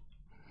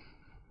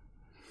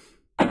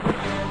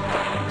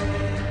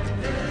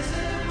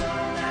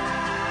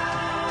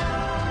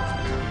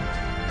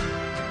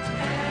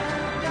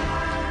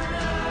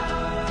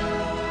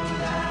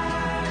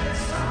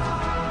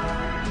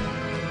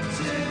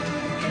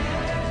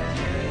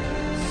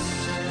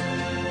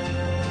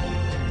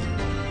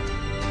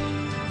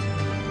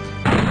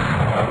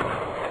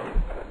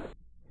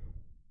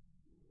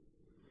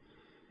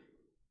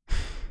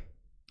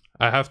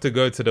 I have to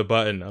go to the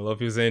button. I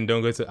love you saying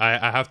don't go to...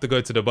 I have to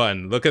go to the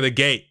button. Look at the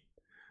gate.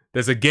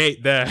 There's a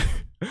gate there.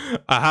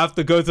 I have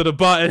to go to the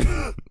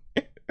button.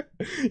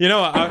 You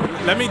know what?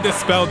 Let me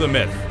dispel the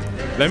myth.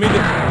 Let me...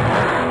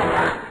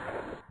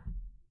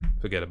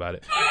 Forget about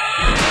it.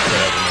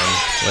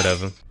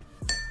 Whatever, man.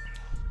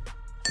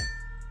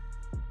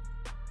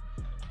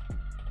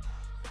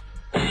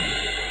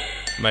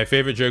 Whatever. My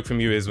favorite joke from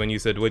you is when you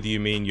said, what do you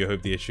mean you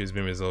hope the issue has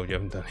been resolved? You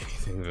haven't done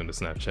anything from the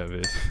Snapchat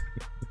vid.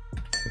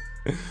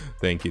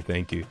 Thank you,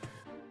 thank you.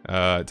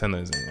 10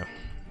 letters in,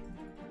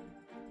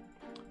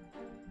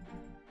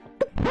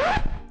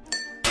 yeah.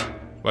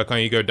 Why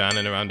can't you go down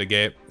and around the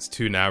gate? It's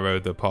too narrow,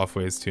 the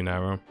pathway is too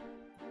narrow.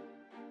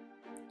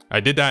 I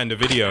did that in the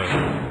video,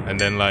 and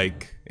then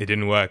like, it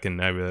didn't work,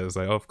 and I realized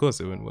like, oh, of course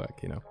it wouldn't work,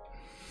 you know.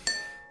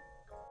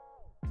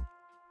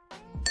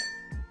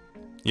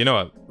 You know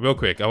what, real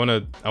quick, I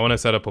wanna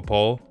set up a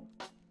poll.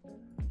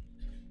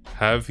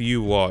 Have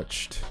you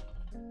watched...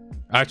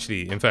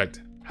 Actually, in fact,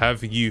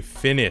 have you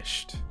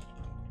finished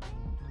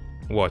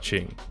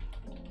watching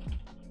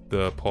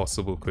the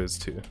Possible Quiz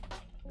 2?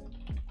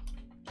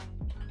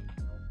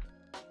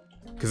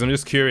 Because I'm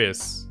just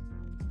curious.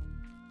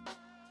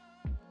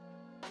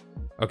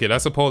 Okay,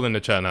 that's a poll in the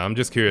chat now. I'm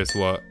just curious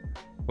what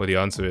the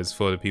answer is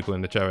for the people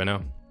in the chat right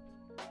now.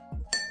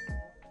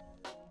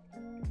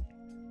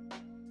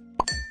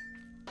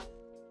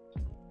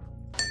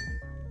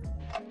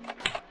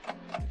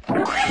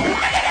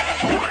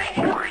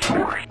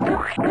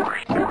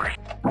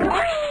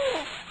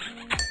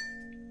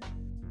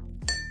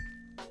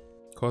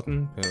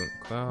 Cotton,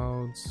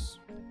 clouds.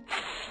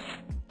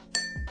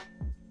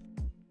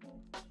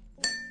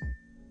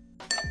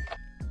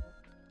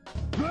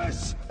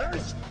 This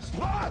is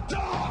Sparta!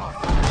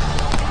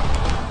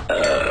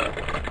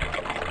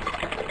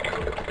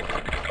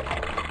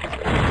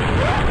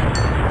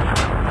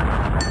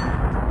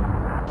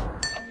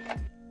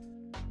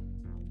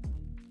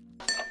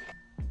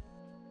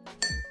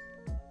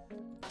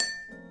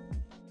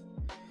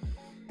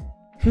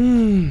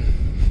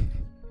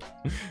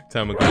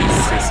 Tamagotchi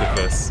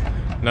Sisyphus.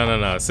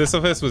 No.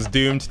 Sisyphus was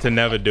doomed to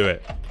never do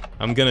it.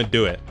 I'm gonna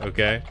do it,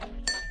 okay?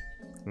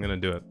 I'm gonna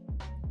do it.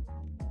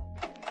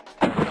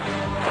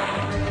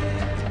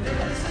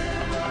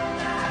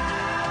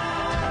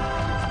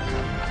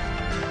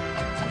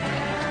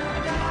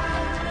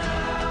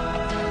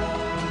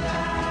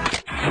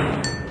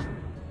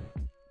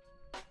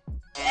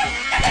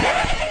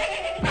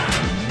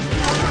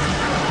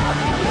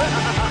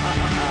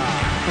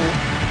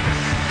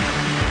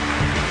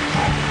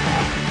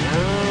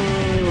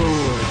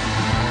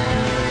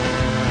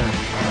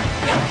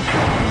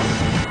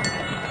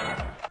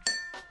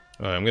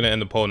 Alright, I'm gonna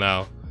end the poll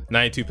now.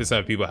 92%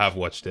 of people have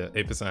watched it.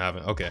 8%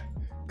 haven't. Okay.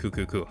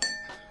 Cool.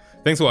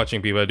 Thanks for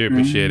watching, people. I do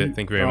appreciate it.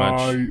 Thank you very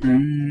much.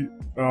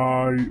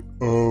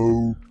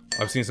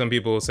 I've seen some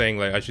people saying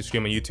like I should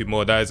stream on YouTube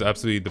more. That is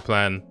absolutely the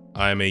plan.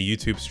 I am a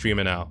YouTube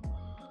streamer now.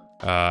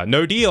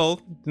 No deal.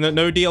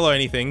 No deal or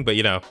anything, but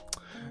you know.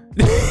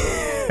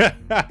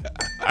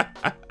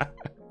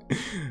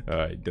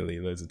 Alright,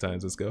 delete loads of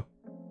times. Let's go.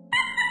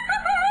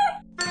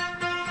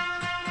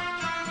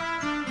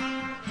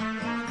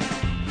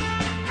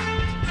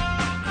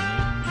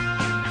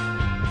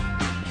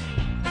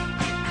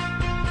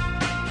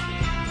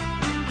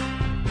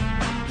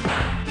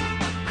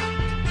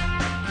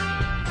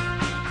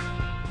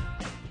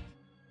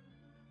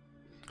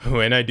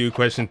 When I do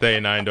question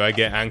 39, do I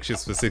get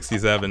anxious for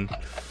 67?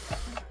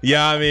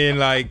 Yeah, I mean,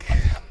 like,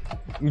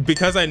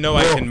 because I know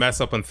I can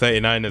mess up on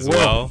 39 as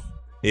well,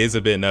 it is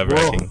a bit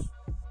nerve-wracking.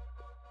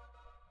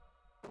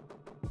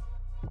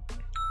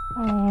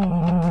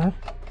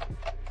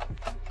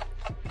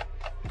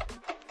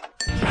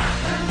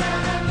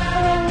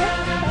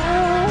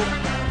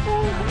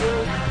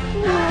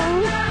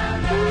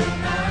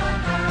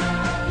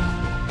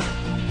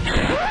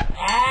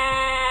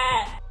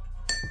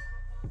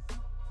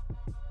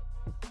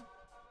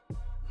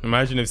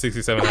 Imagine if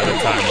 67 had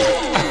a timer.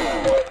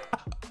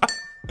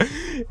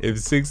 If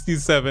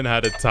 67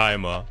 had a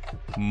timer,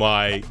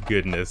 my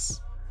goodness.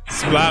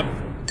 Splap.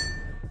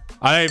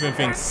 I don't even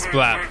think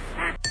Splap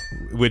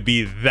would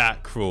be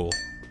that cruel.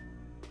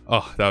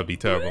 Oh, that would be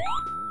terrible.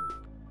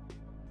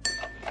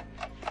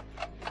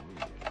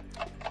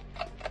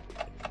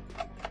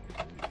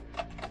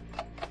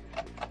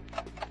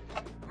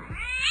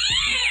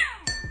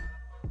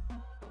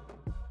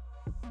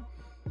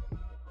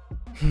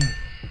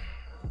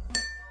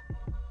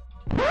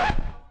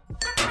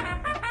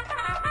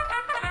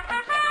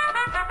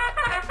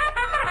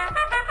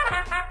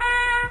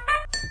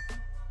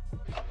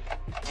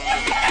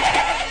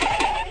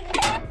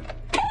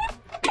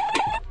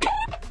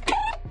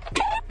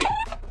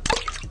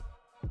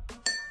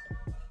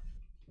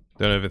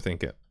 Don't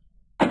overthink it.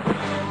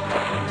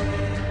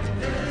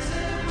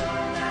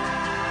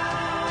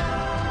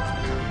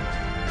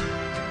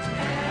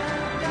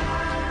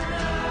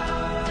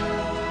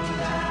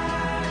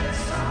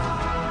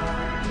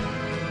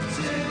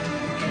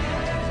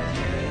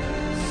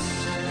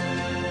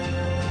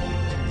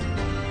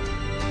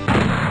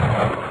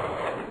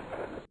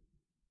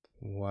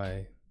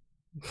 Why?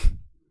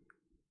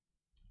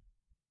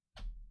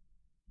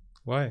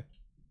 Why?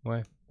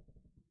 Why?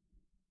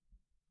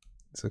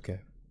 It's okay.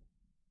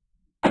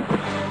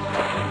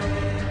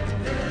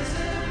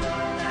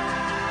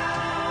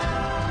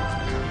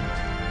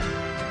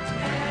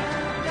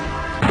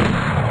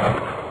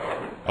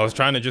 I was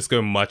trying to just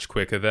go much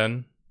quicker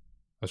then.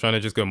 I was trying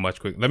to just go much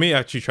quicker. Let me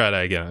actually try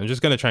that again. I'm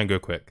just going to try and go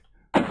quick.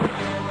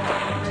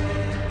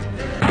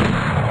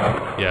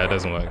 Yeah, it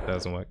doesn't work. It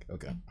doesn't work.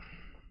 Okay.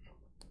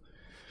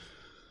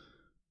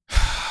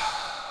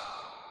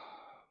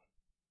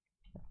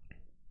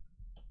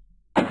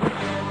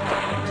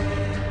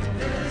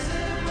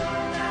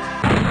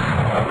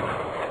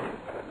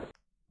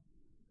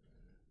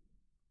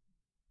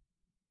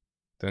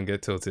 Don't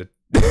get tilted.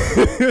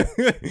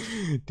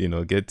 Do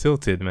not get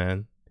tilted,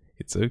 man.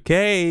 It's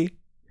okay.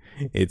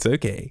 It's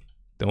okay.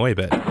 Don't worry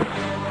about it.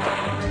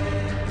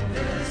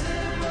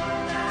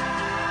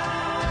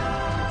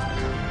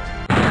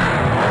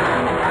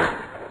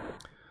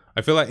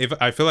 I feel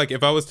like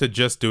if I was to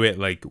just do it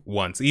like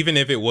once, even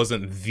if it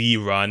wasn't the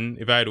run,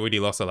 if I had already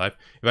lost a life,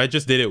 if I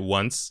just did it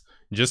once,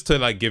 just to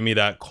like give me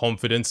that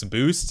confidence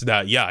boost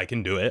that yeah, I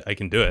can do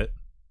it,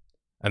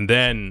 and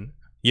then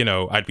you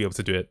know I'd be able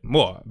to do it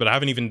more. But I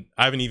haven't even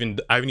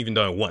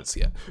done it once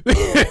yet.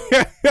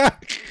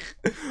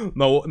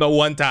 No, not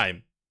one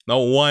time, not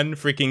one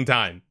freaking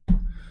time.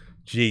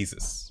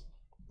 Jesus.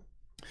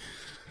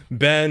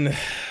 Ben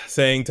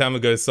saying time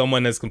ago,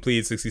 someone has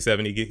completed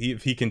 67.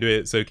 If he can do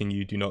it, so can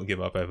you. Do not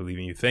give up. I believe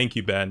in you. Thank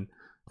you, Ben.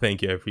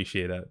 Thank you. I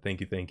appreciate that. Thank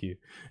you. Thank you.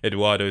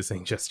 Eduardo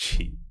saying just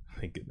cheat.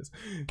 Thank goodness.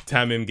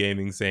 Tamim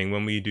Gaming saying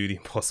when will you do the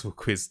Impossible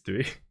Quiz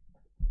 3?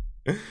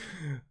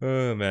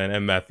 Oh man.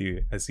 And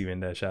Matthew, I see you in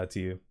there. Shout out to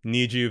you.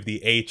 Need you of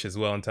the H as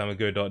well on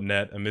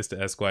tamago.net. And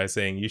Mr. Esquire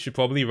saying you should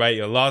probably write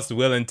your last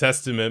will and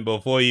testament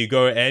before you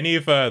go any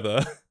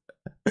further.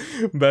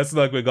 Best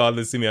luck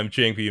regardless to me. I'm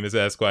cheering for you, Mr.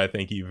 Esquire.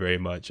 Thank you very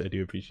much. I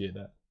do appreciate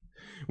that.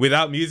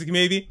 Without music,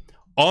 maybe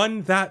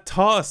on that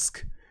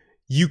task,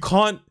 you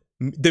can't.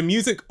 The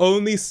music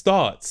only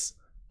starts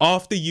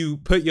after you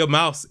put your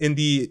mouse in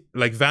the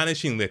like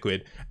vanishing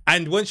liquid,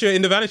 and once you're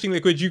in the vanishing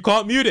liquid, you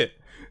can't mute it.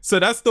 So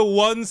that's the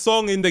one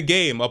song in the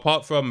game,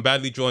 apart from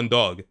Badly Drawn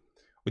Dog,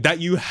 that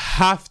you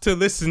have to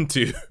listen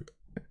to.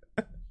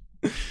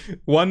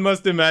 One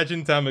must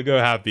imagine Tamago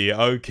happy.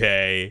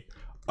 Okay.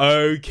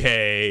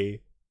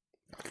 Okay.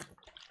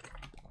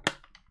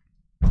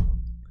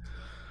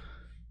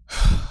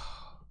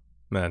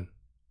 Man.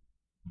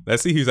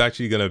 Let's see who's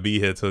actually gonna be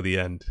here till the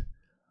end.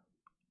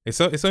 It's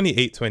only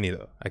 8:20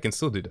 though. I can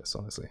still do this,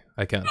 honestly.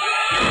 I can.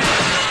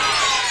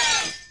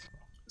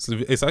 So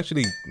it's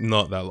actually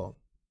not that long.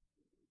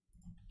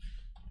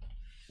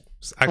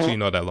 It's actually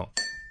not that long.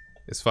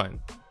 It's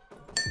fine.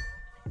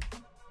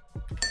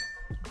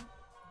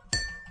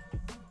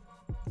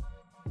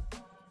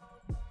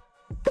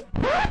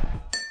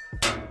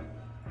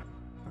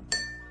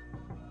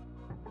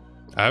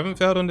 I haven't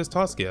failed on this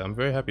task yet. I'm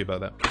very happy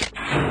about that.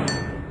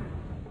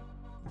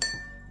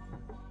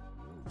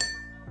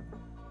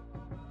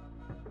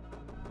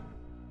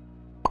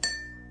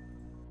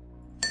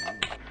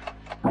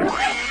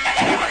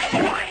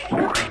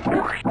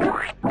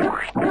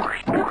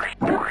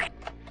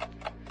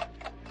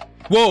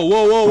 Whoa,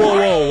 whoa, whoa, whoa,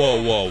 whoa,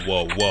 whoa, whoa,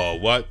 whoa, whoa,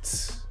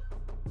 what?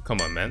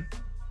 Come on, man.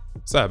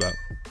 What's that about?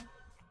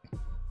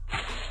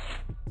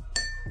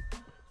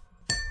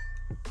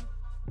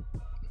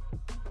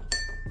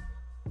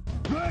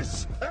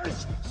 This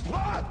is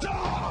Sparta!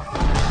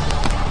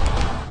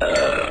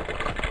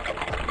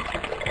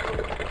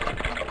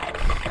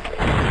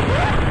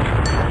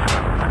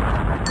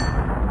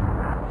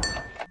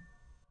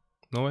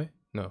 No way?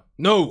 No.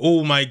 No!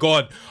 Oh my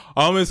god!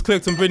 I almost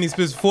clicked on Britney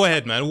Spears'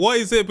 forehead, man. What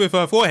is it with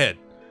her forehead?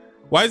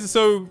 Why is it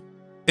so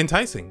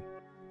enticing?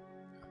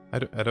 I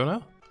don't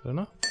know. I don't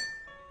know.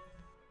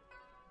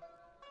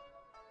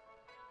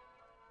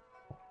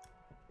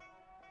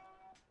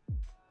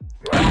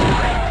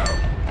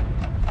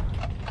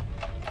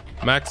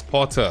 Max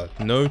Potter,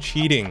 no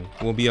cheating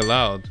will be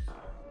allowed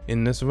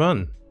in this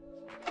run.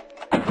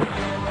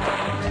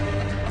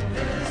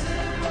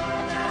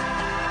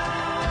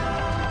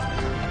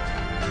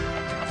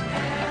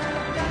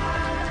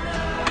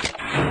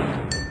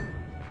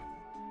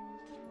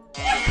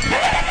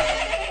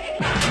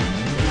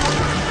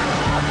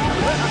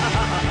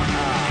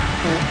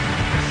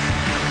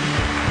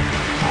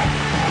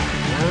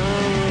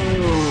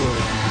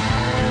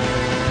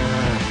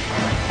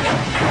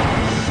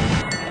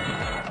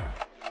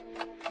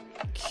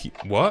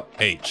 What?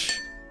 H.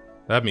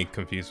 That had me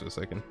confused for a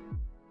second.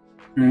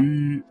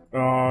 E-I-E-I.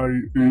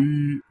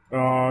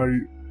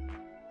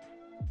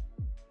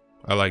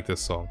 I like this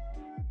song.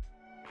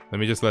 Let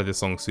me just let this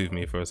song soothe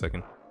me for a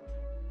second.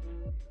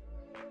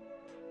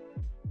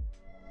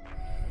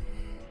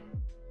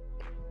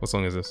 What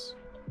song is this?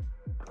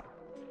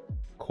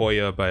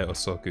 Koya by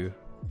Osoku.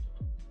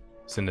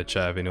 It's in the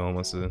chat if anyone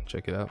wants to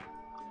check it out.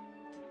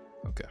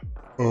 Okay.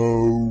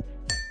 Oh.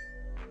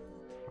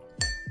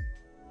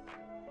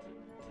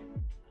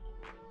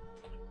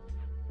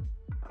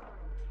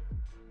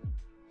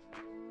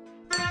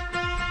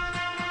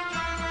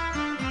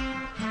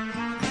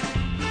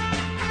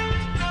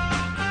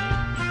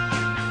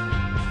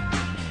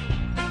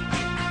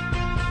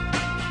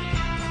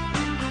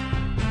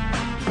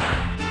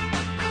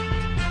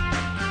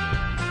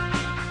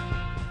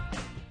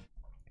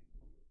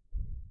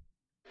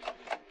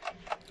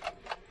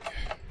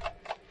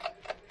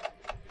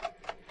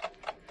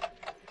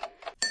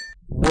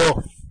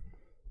 Woof.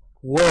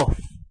 Woof.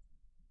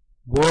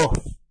 Woof.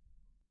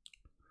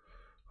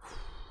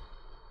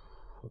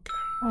 Okay.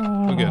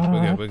 We're good,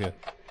 we're good, we're good.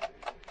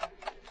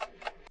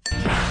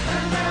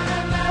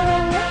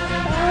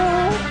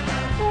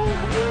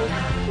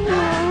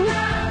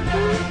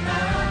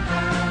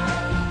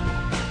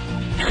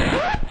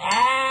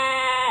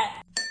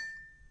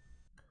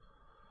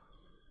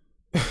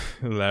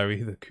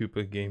 Larry the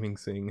Cooper Gaming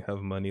saying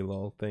have money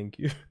lol, thank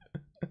you.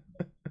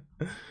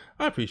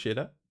 I appreciate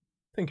that.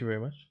 Thank you very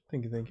much.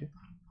 Thank you, thank you.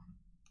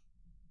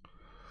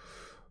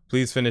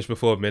 Please finish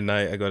before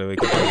midnight. I gotta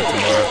wake up early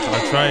tomorrow.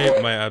 I'll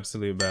try my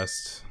absolute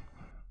best.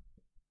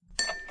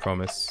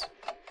 Promise.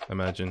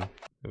 Imagine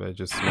if I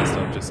just messed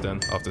up just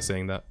then after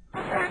saying that.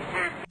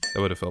 That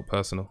would have felt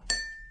personal.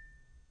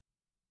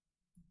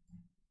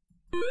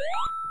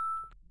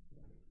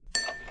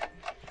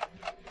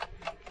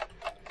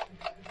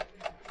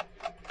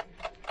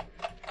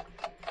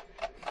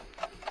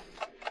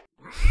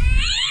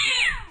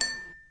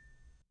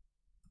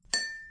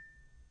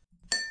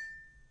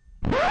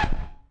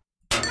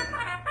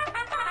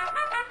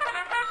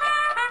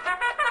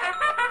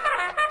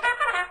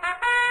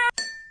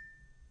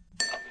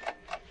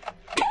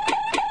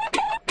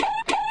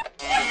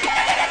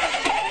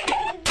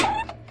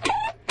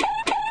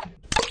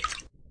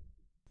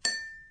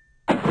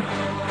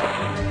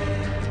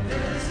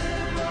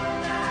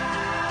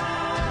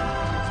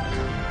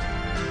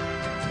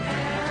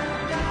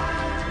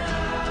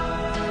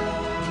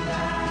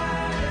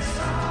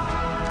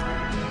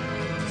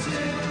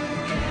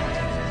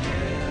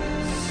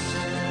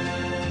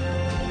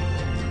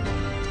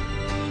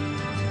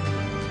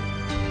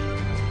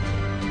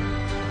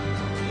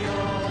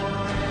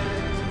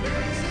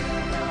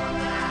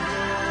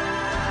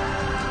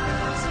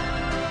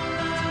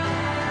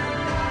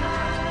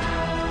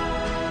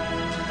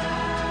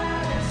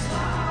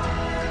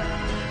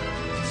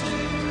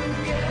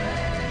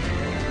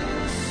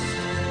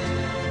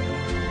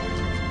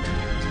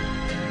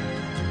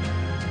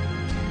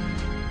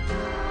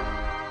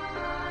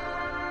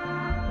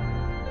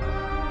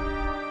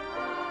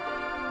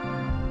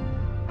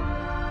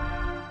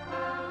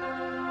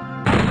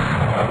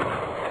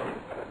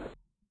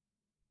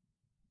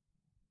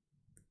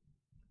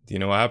 Do you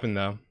know what happened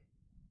now?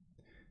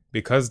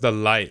 Because the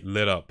light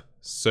lit up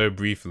so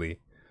briefly,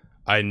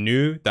 I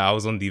knew that I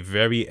was on the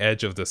very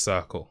edge of the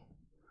circle.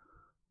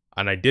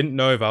 And I didn't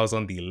know if I was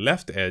on the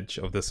left edge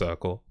of the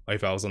circle or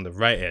if I was on the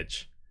right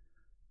edge.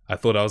 I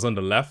thought I was on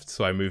the left,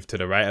 so I moved to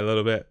the right a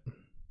little bit.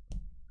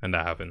 And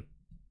that happened.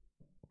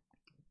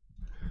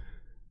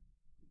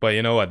 But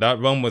you know what? That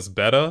run was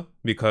better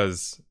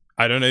because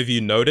I don't know if you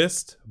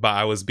noticed, but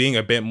I was being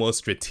a bit more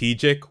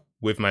strategic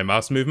with my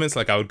mouse movements.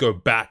 Like I would go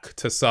back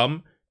to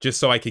some just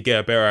so I could get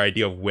a better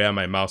idea of where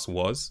my mouse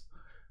was.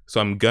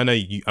 So I'm gonna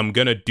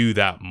do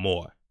that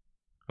more.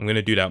 I'm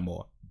gonna do that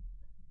more.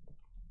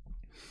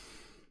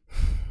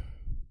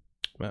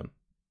 Man.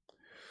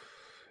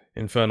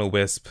 Infernal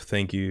Wisp,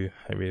 thank you.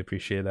 I really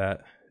appreciate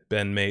that.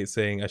 Ben Mate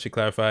saying I should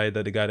clarify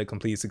that the guy that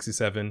completed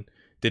 67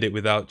 did it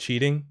without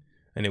cheating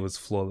and it was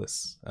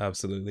flawless.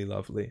 Absolutely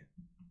lovely.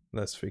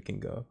 Let's freaking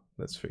go.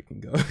 Let's freaking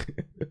go.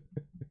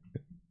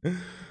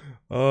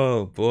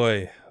 Oh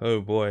boy. Oh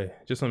boy.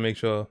 Just want to make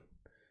sure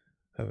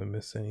I haven't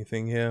missed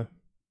anything here.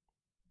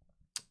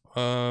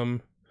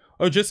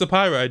 Oh, just a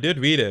pirate. I did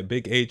read it.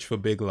 Big H for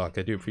big luck.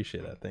 I do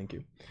appreciate that. Thank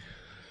you.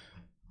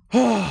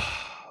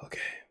 Okay.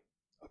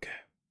 Okay.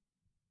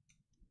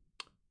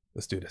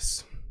 Let's do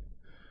this.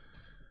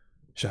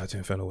 Shout out to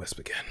Infernal Wisp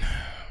again.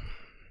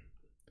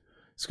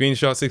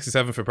 Screenshot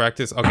 67 for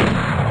practice. Okay.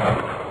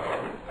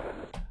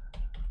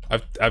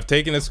 I've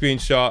taken a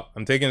screenshot.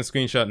 I'm taking a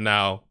screenshot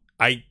now.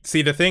 I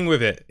see the thing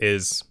with it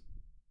is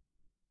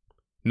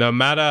no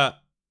matter,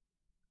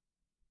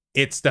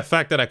 it's the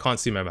fact that I can't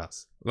see my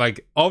mouse.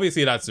 Like,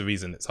 obviously that's the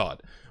reason it's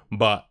hard.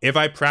 But if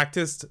I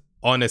practiced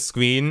on a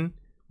screen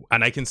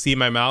and I can see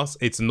my mouse,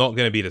 it's not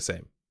going to be the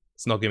same.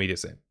 It's not going to be the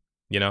same,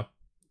 you know?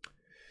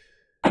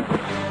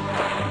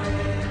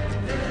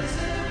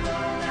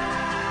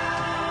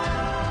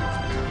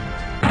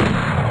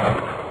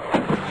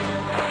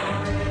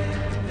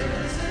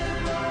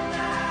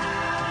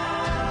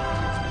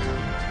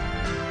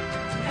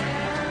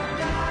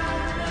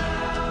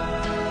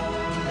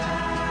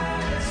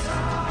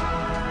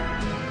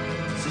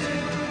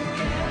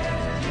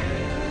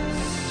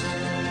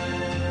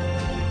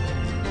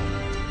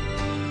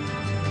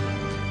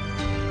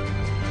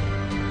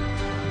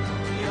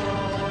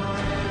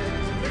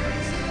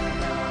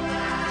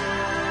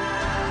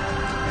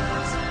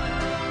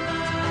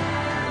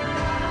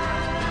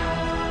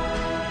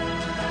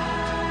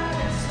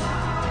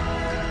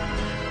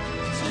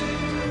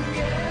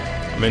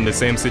 I'm in the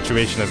same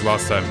situation as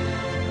last time.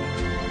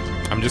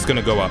 I'm just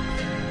gonna go up.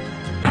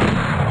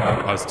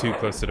 I was too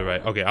close to the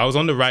right. Okay, I was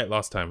on the right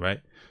last time, right?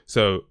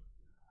 So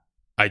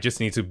I just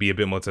need to be a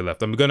bit more to the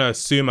left. I'm gonna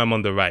assume I'm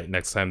on the right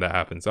next time that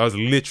happens. That was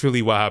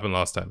literally what happened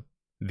last time.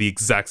 The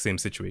exact same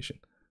situation.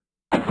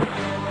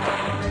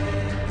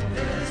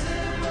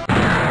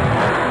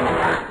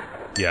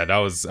 Yeah, that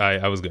was,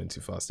 I was going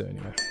too fast there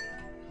anyway.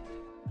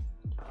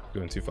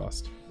 Going too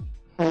fast.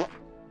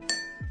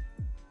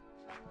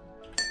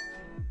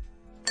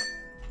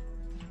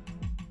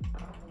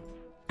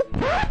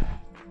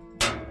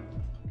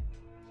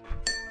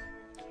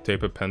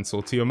 Tape a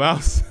pencil to your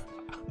mouse.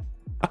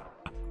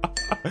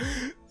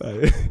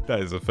 That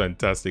is a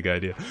fantastic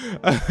idea.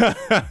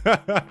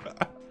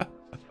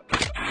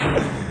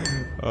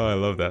 Oh, I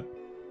love that.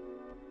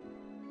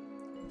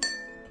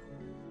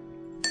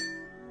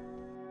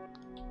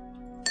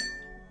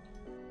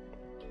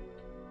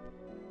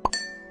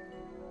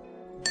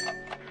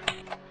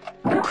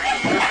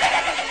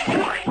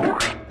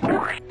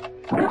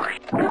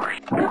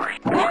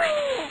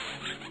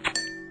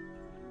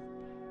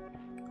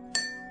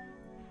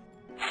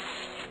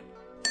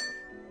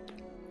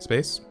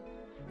 Space?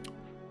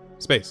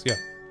 Space, yeah.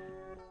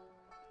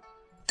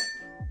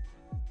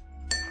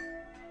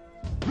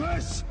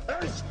 This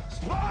is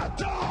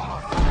Sparta!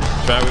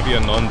 Try with your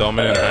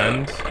non-dominant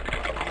hand.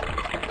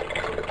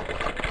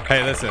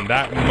 Hey, listen,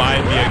 that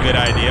might be a good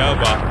idea,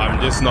 but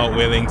I'm just not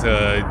willing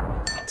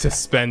to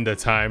spend the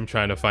time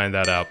trying to find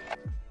that out.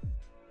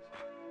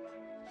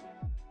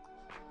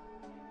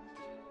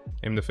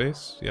 Aim the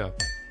face? Yeah.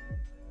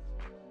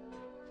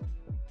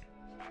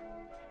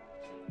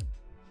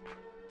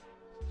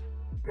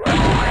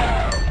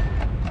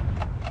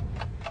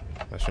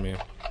 That should be...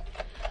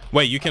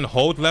 Wait, you can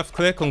hold left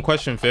click on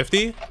question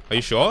 50? Are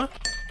you sure?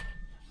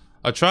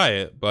 I'll try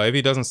it, but if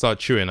he doesn't start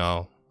chewing,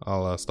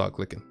 I'll start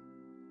clicking.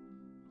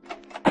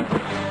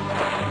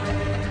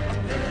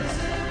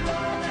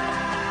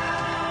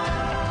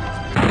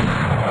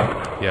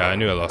 Yeah, I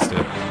knew I lost it.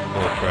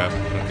 Oh crap.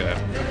 Okay.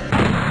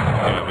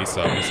 Anyway,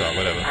 restart,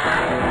 whatever.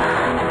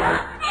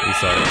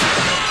 Restart it.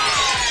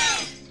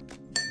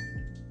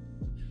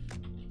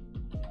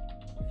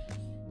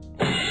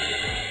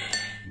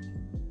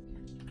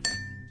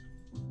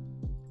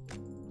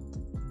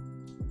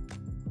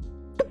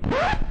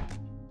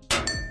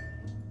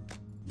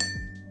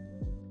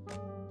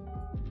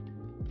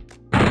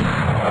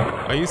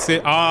 Are you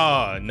saying?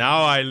 Ah,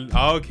 now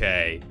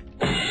okay.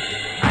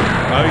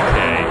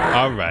 Okay,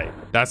 alright.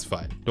 That's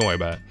fine. Don't worry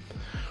about it.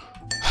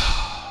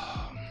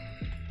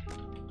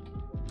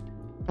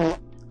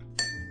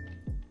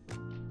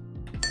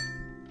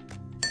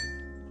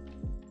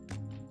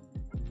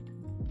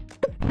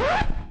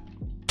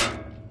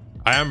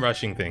 I am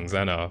rushing things.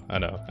 I know. I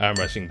am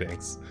rushing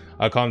things.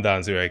 I'll calm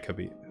down, Zero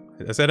Ikabi.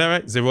 Did I say that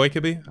right? Zero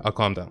Ikabi? I'll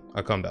calm down.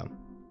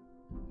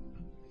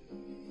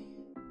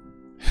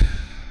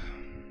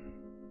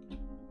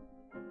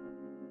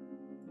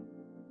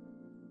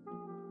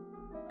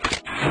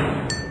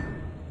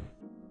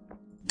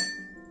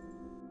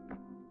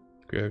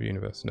 Grave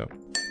Universe, no.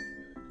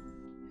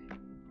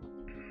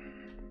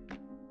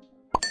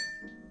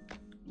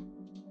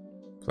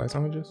 Fly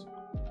sandwiches?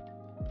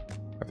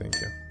 I think,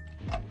 yeah.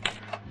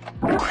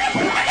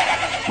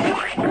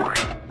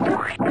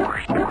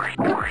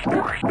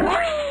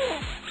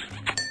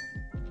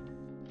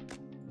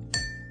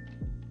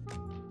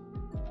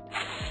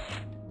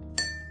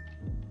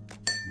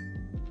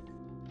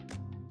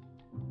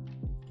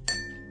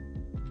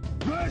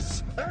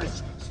 This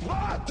is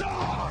Sparta!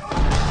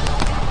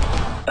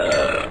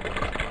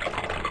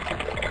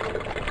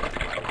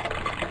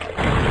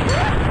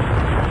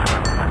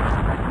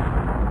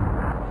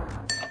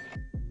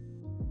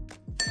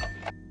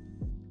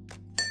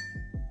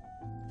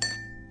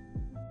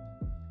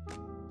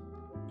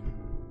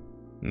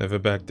 Never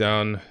back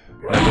down.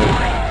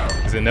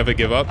 Is it never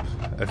give up?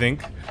 I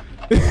think.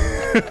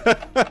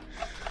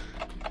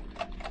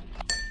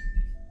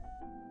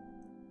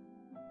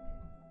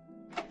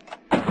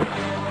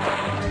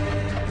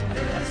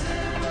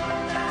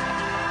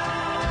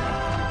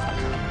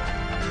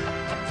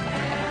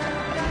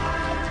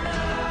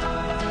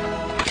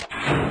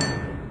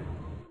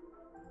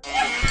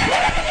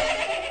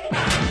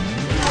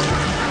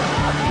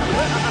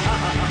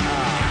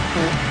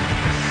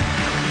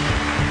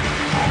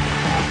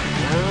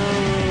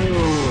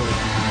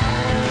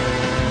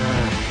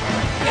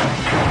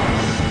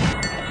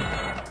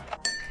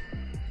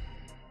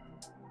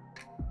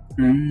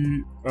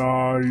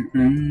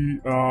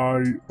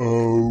 E-I-O.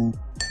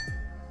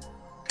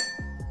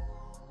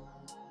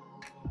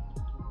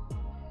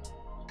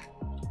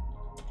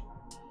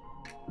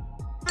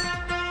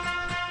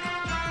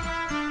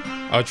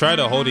 I'll try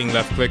the holding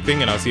left click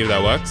thing and I'll see if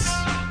that works.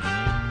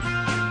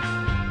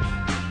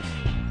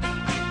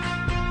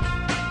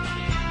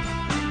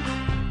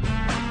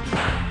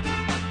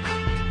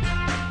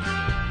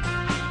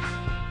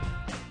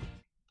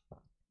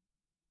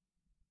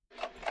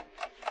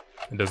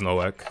 It does not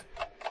work.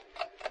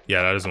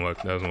 Yeah, that doesn't work.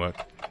 That doesn't work.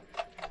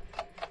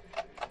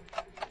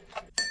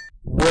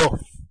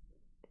 Woof.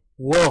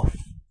 Woof.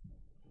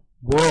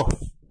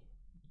 Woof.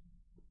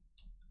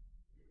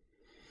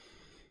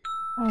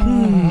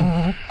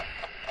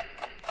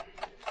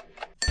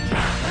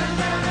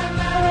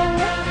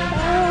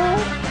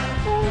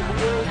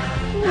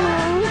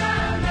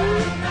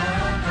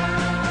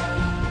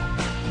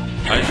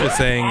 I was just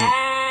saying.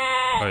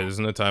 Oh, there's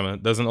no timer.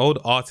 There's an old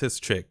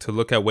artist trick to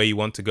look at where you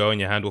want to go and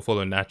your hand will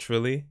follow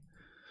naturally.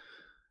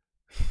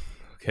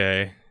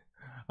 Okay.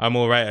 I'm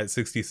all right at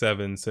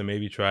 67, so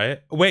maybe try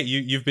it. Wait,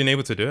 you've been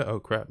able to do it? Oh,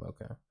 crap.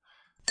 Okay.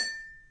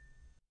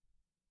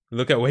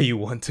 Look at where you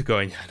want to go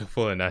and your hand will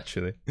follow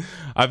naturally.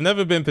 I've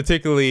never been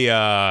particularly great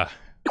at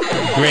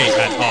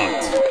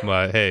art,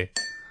 but hey,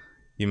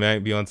 you might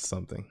be onto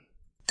something.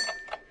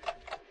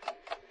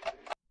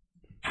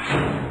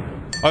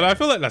 Although I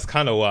feel like that's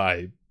kind of what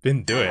I've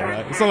been doing.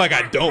 Right? It's not like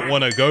I don't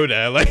want to go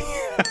there. Like,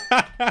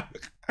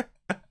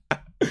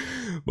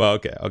 well,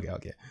 okay.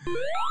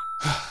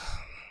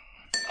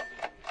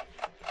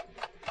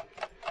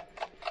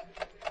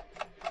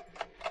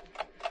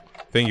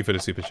 Thank you for the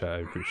super chat. I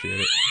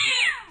appreciate it.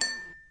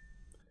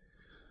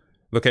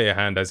 Look at your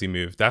hand as you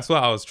move. That's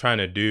what I was trying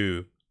to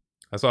do.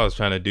 That's what I was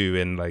trying to do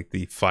in like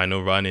the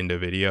final run in the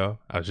video.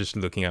 I was just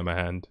looking at my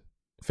hand.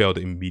 Failed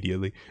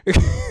immediately.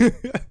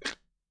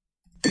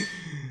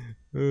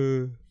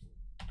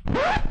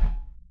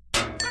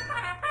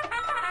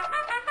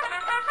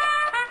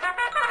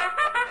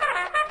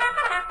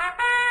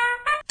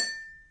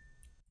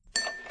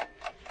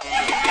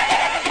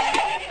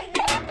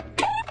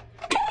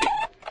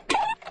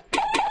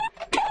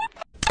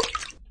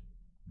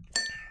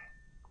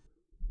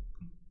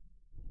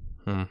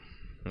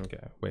 Okay,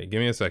 wait,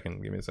 give me a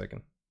second.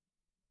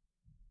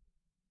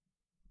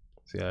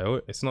 See,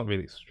 it's not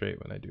really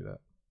straight when I do that.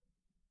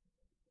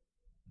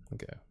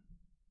 Okay.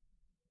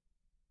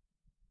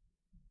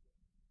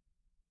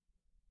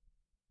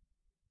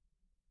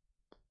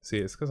 See,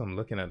 it's because I'm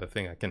looking at the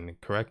thing I can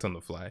correct on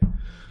the fly.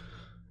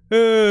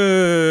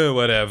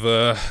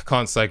 Whatever.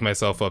 Can't psych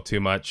myself up too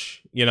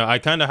much. You know, I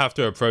kind of have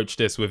to approach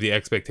this with the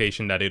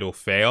expectation that it'll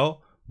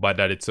fail, but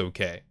that it's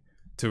okay.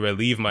 To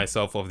relieve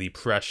myself of the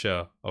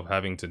pressure of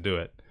having to do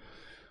it.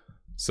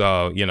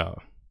 So, you know,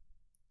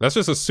 let's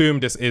just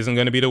assume this isn't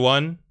going to be the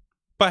one.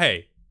 But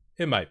hey,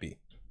 it might be.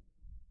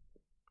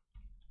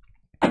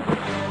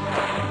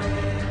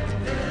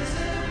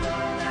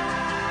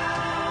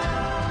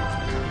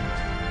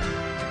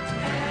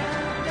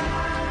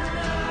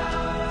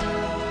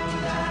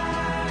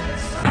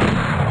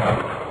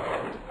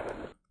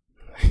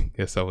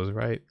 Guess I was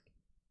right.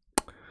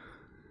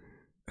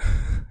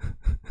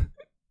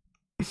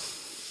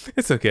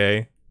 It's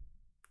okay.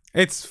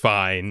 It's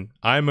fine.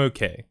 I'm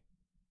okay.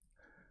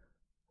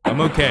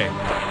 I'm okay.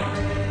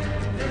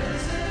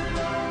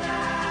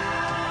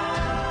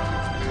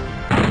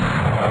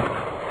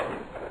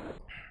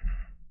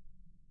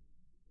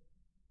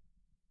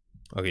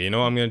 Okay, you know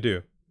what I'm gonna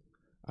do?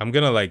 I'm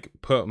gonna like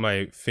put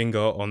my finger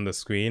on the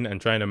screen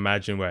and try and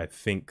imagine where I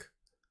think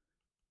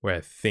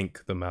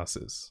the mouse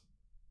is.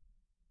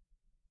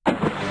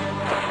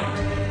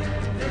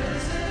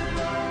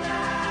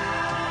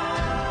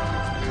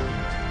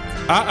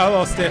 I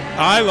lost it.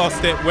 I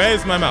lost it.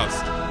 Where's my mouse?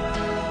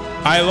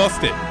 I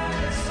lost it.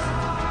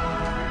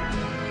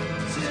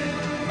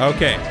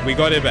 Okay, we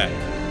got it back.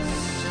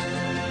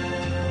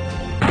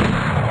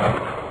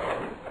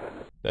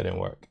 That didn't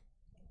work.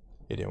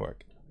 It didn't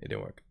work. It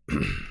didn't work.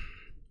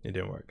 It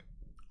didn't work.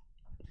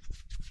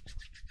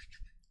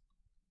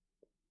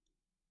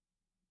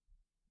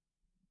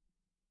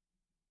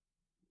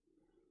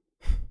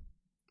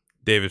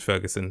 David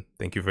Ferguson,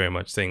 thank you very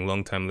much. Saying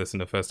long time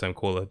listener, first time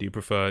caller. Do you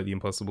prefer the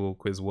Impossible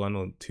Quiz 1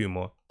 or 2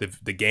 more?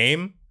 The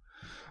game?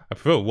 I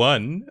prefer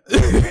 1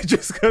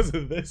 just because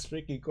of this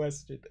freaking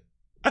question.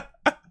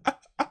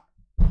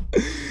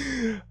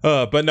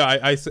 But no,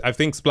 I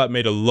think Splat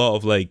made a lot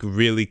of like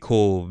really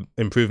cool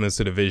improvements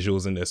to the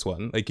visuals in this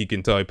one. Like you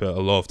can tell he put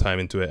a lot of time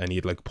into it and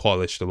he'd like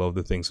polished a lot of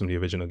the things from the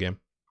original game.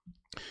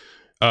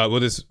 Will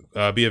this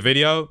be a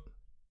video?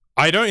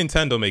 I don't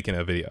intend on making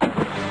a video.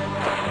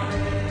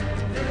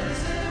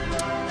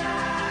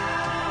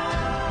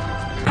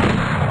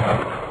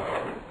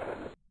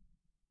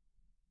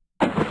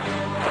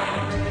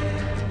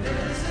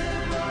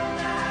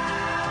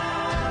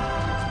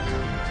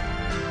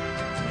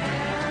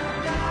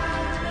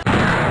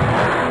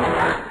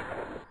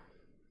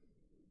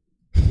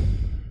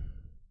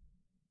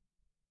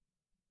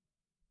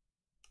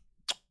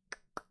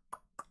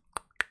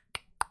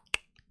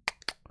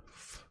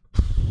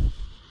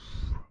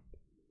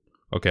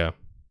 Okay.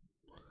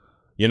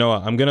 You know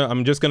what?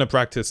 I'm just gonna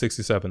practice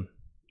 67.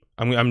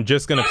 I'm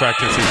just gonna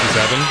practice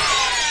 67.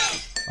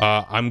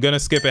 I'm gonna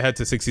skip ahead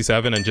to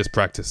 67 and just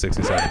practice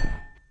 67.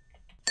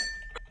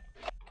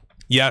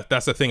 Yeah,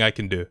 that's the thing I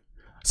can do.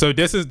 So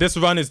this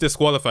run is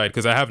disqualified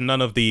because I have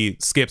none of the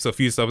skips or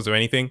few subs or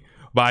anything,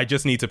 but I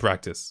just need to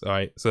practice. All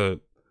right, so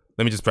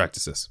let me just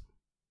practice this.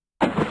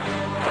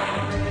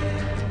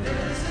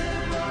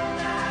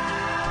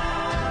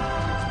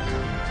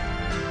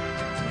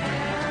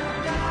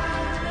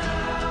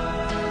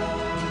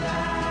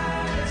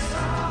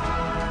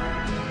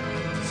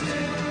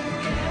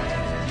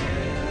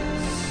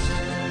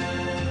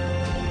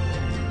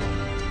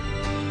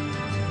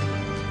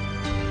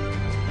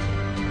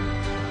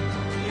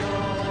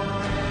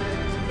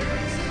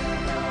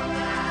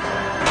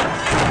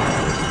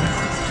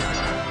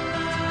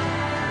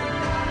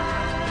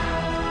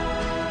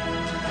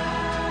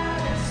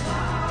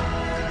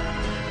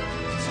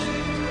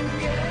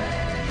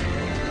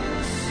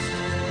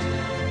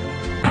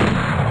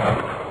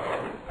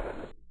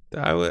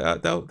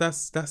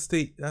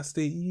 That's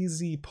the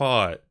easy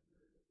part.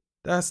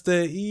 That's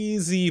the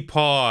easy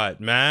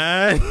part,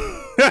 man.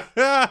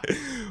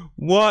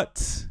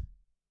 What?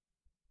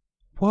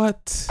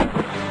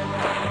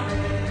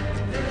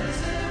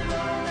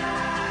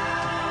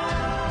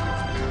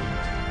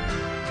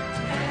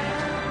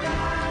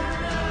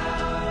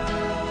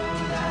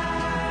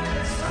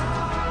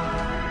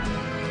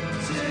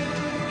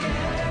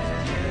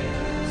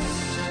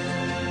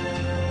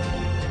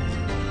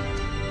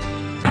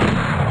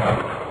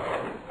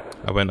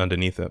 I went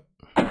underneath it.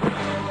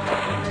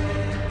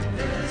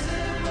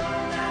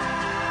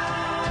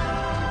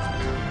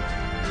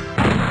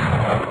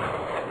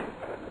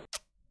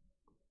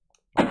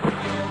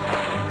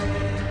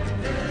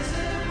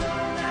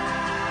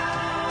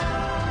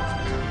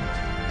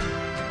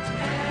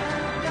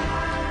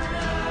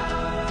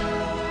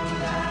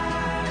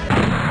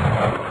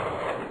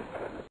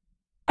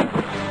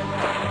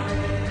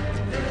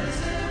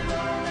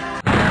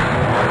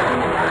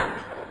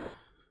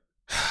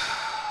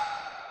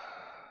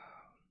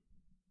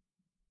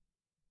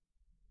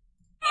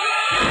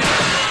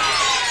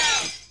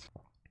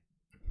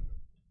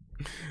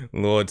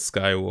 Lord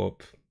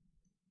Skywarp,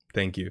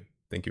 thank you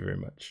very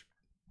much.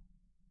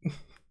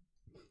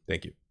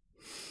 Thank you.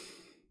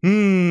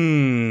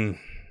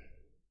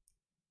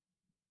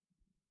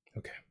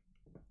 Okay,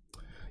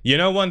 you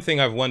know, one thing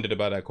I've wondered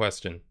about that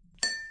question,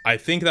 I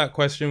think that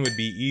question would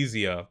be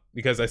easier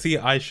because I see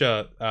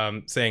Aisha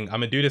saying,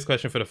 I'm gonna do this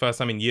question for the first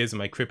time in years on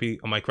my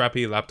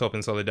crappy laptop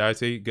in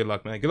solidarity. Good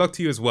luck, man. Good luck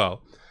to you as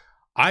well.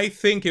 I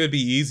think it would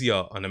be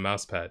easier on a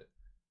mouse pad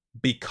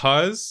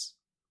because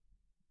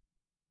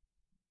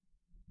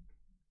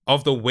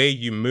of the way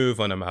you move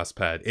on a mouse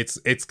pad.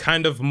 It's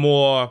kind of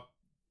more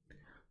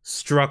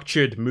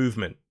structured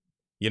movement.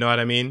 You know what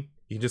I mean?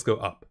 You can just go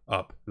up,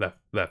 up, left,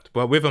 left.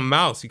 But with a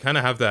mouse, you kind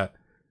of have that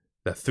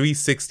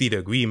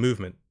 360-degree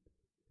movement.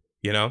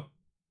 You know?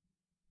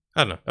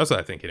 I don't know. That's what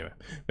I think anyway.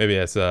 Maybe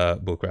that's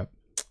bullcrap.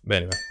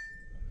 But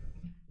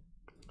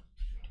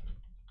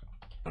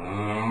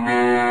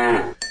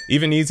anyway.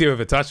 Even easier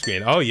with a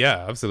touchscreen. Oh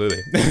yeah,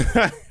 absolutely.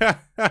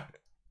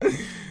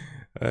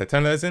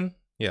 10,000?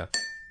 Yeah.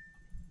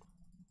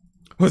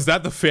 Was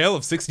that the fail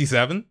of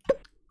 67?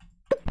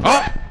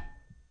 Oh!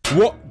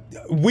 What?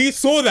 We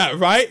saw that,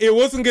 right? It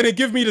wasn't gonna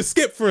give me the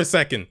skip for a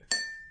second.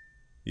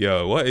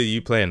 Yo, what are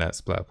you playing at,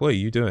 Splap? What are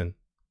you doing?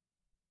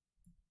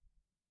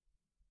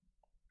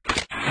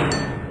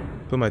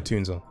 Put my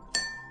tunes on.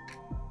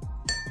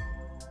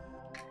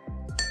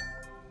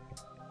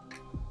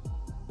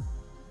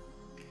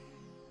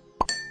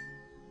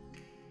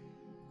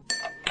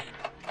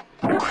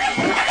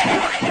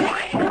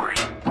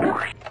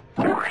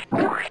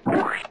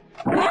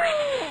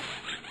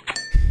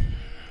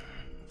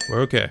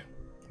 We're okay.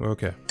 We're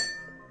okay.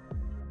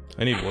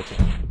 I need water.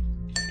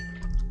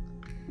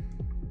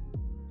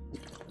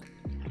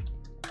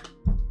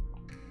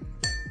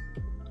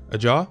 A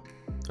jar?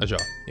 A jar,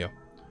 yeah.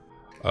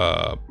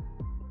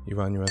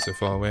 Ivan, you are so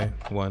far away.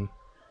 1.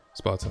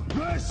 Sparta.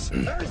 This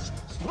is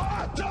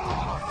Sparta!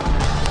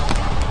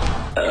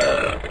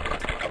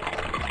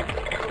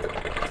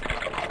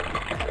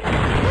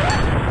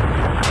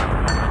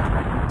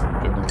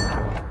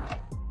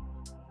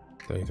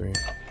 33.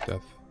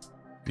 Death.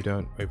 You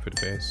don't wait for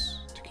the base.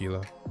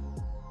 Tequila.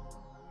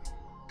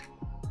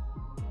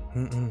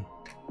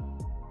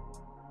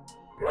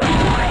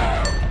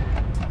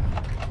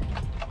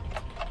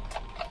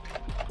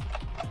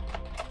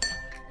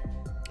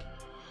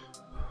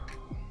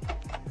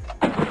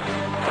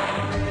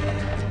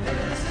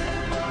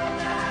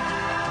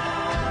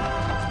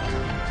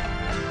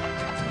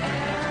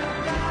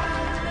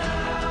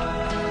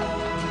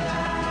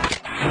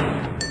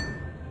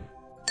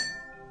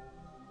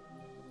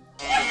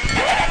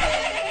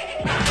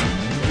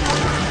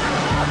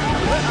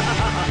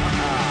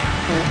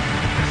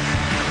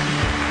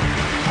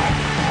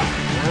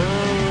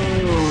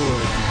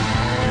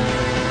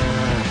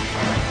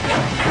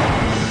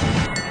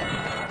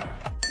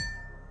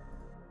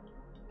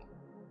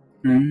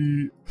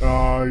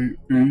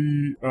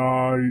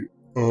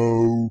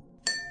 I-O.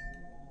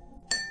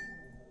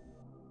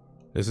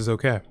 This is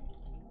okay.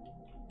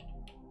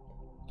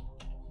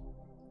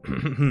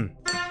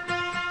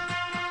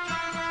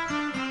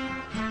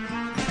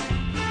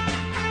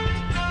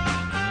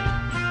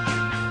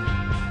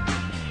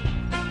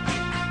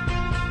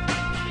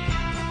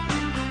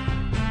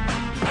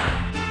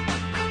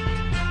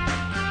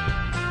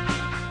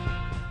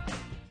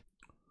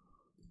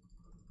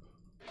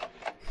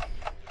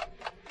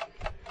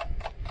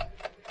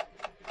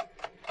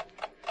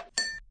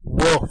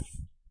 Woof.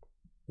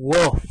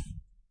 Woof.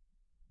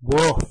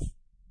 Woof.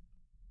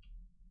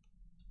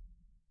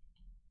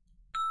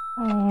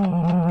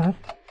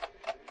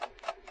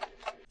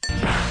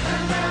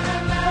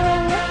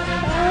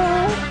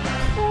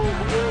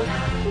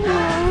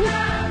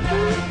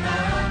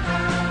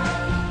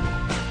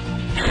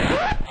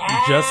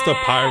 Just a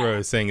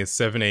Pyro saying it's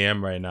 7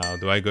 a.m. right now.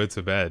 Do I go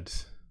to bed?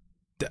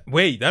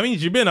 Wait, that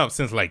means you've been up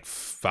since like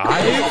 5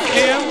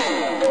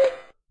 a.m.?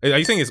 Are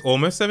you saying it's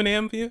almost 7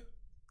 a.m. for you?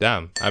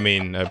 Damn. I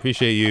mean, I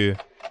appreciate you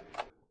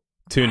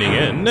tuning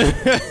in.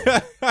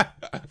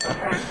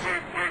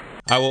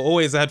 I will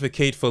always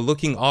advocate for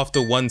looking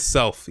after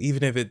oneself,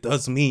 even if it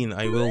does mean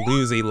I will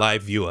lose a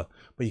live viewer.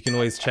 But you can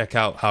always check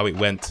out how it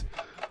went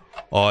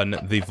on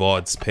the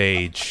VODs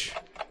page.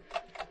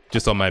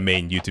 Just on my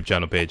main YouTube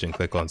channel page and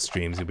click on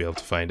streams, you'll be able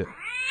to find it.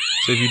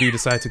 So if you do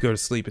decide to go to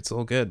sleep, it's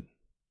all good.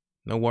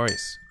 No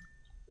worries.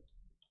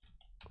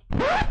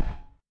 Thank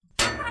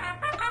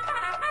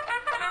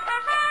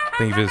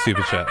you for the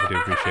super chat. I do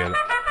appreciate it.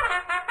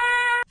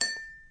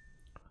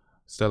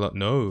 Stella,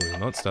 no,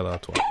 not Stella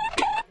Artois.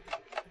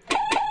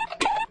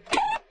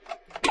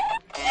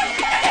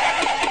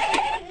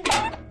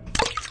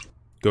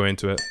 Go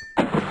into it.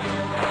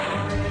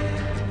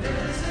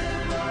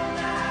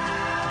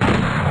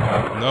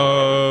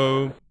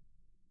 No.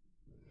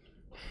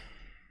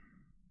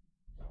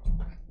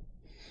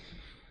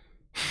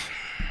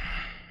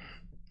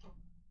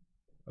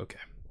 Okay.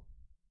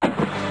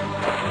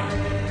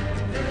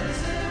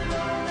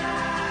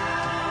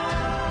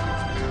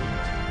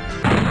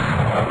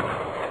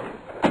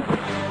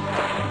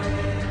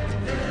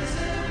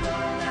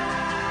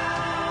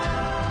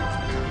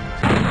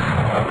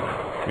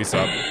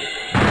 Restart.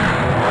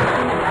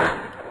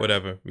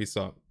 Whatever.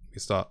 Restart.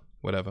 Restart.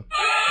 Whatever.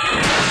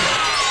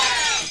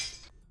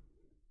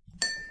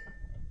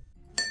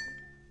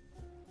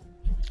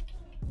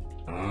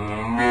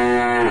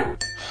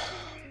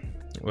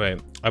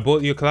 Wait, I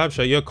bought you a collab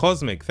shirt. You're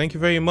Cosmic. Thank you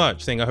very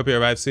much. Saying I hope you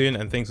arrive soon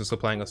and thanks for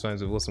supplying us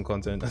fans with awesome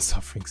content and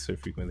suffering so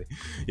frequently.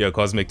 Yo,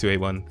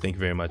 Cosmic281. Thank you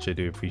very much. I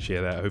do appreciate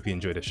that. I hope you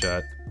enjoyed the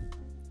shirt.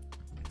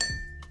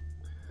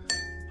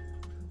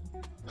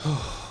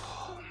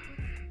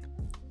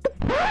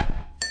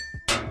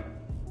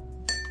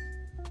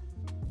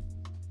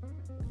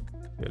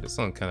 Yeah, this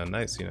song kind of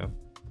nice, you know.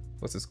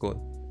 What's this called?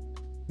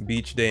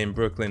 Beach Day in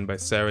Brooklyn by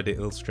Sarah the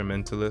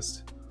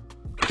Instrumentalist.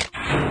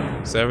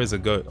 Sarah's a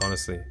goat,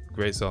 honestly.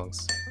 Great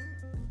songs.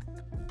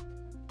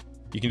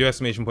 You can do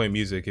exclamation point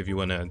music if you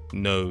want to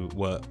know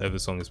whatever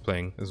song is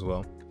playing as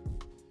well.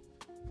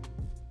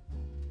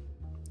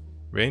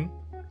 Rain?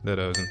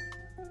 Lederhosen.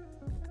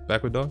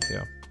 Backward dog?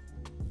 Yeah.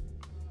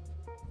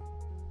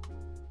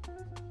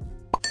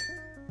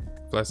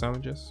 Fly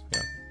sandwiches?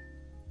 Yeah.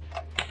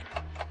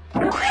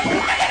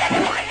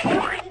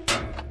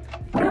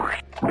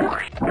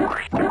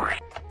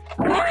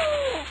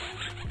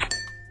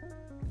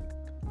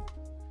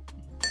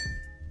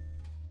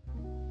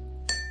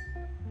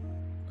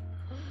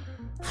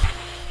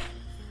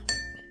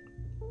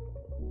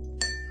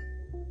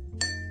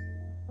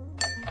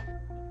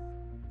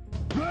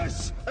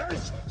 This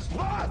is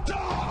Sparta!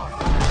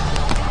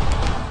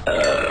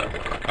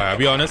 I'll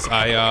be honest,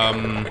 I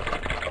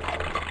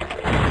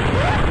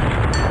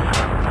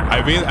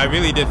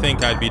really did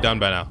think I'd be done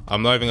by now.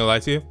 I'm not even gonna lie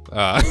to you.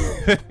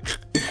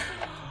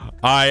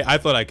 I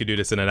thought I could do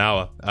this in an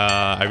hour.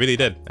 I really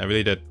did. I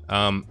really did.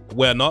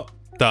 We're not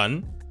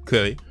done,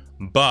 clearly,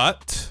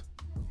 but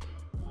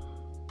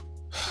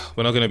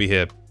we're not gonna be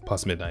here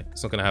past midnight.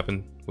 It's not gonna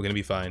happen. We're gonna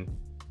be fine.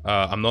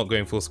 I'm not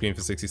going full screen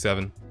for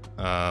 67.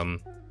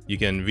 You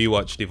can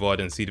rewatch the VOD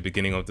and see the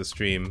beginning of the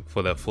stream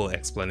for the full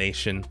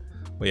explanation.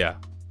 But yeah,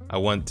 I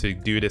want to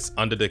do this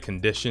under the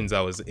conditions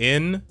I was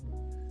in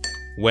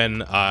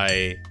when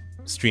I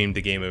streamed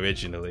the game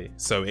originally.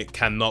 So it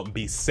cannot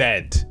be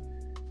said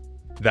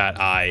that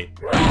I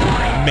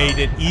made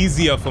it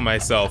easier for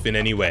myself in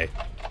any way.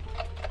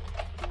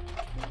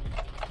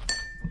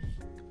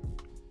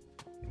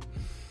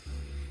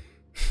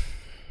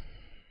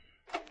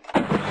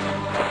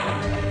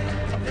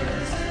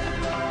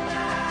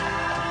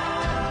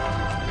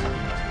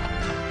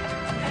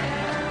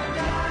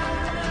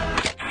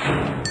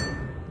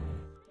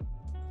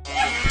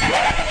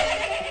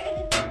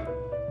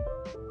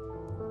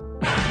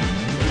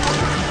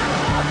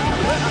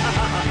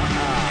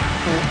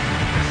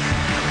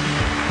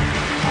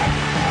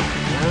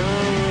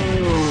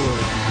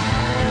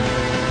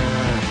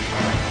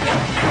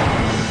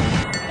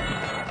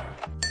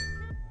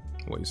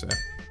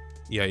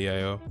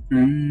 E-I-E-I-O.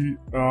 E-I-E-I-O.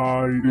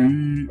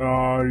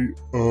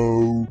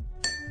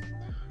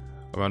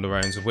 Around the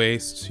Ryan's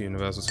waist,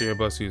 universal serial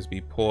bus,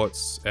 USB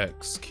ports,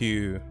 X,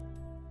 Q,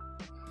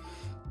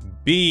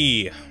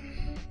 B.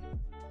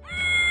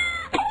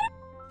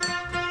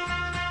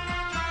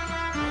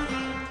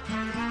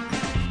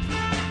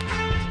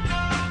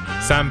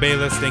 Sam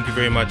Bayless, thank you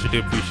very much. I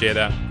do appreciate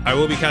that. I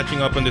will be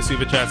catching up on the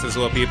super chats as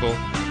well, people.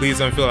 Please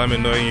don't feel I'm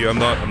annoying you. I'm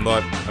not.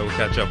 I will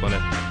catch up on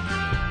it.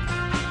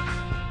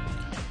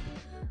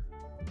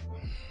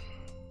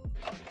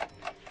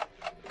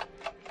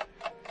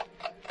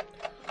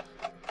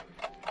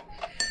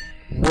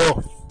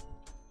 Woof.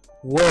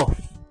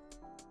 Woof.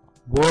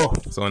 Woof.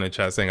 Someone in the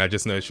chat saying, I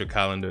just noticed your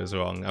calendar is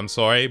wrong. I'm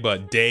sorry,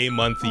 but day,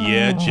 month,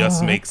 year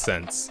just makes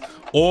sense.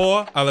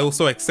 Or I'll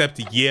also accept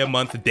year,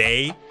 month,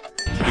 day,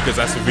 because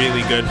that's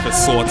really good for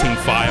sorting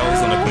files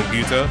on a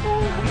computer.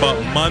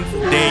 But month,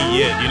 day,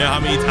 year, do you know how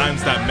many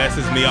times that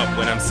messes me up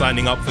when I'm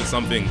signing up for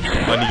something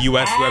on the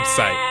US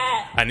website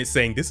and it's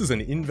saying this is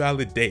an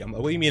invalid date? I'm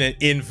like, what do you mean an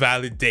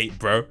invalid date,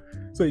 bro?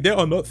 So there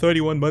are not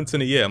 31 months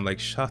in a year. I'm like,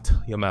 shut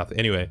your mouth.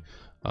 Anyway,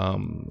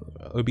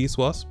 obese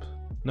wasp?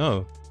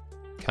 No.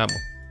 Camel.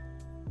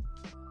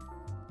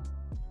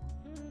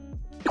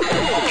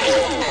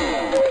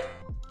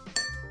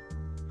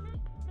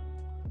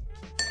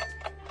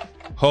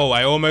 Oh,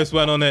 I almost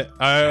went on it.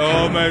 I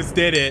almost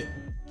did it.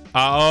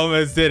 I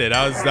almost did it.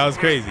 That was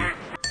crazy.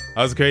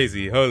 That was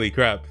crazy. Holy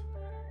crap.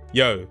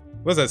 Yo,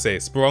 what does that say?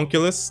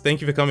 Sporonculus? Thank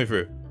you for coming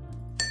through.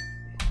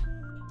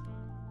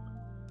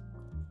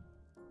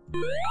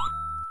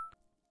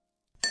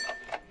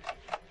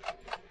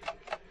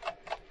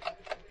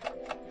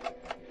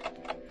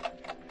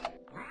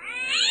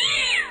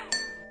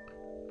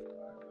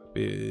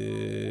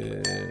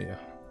 Yeah.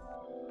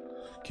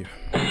 Okay.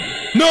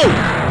 No!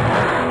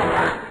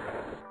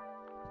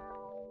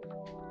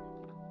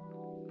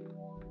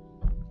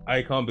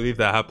 I can't believe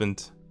that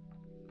happened.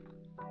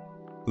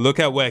 Look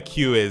at where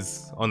Q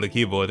is on the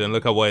keyboard and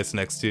look at what it's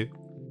next to.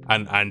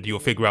 And you'll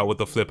figure out what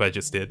the flip I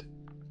just did.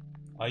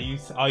 Are you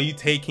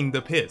taking the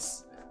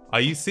piss?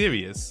 Are you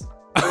serious?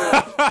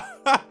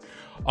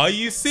 Are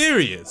you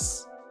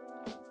serious?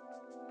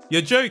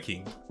 You're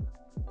joking.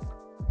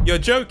 You're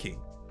joking.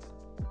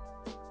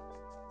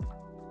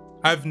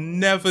 I've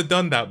never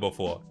done that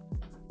before.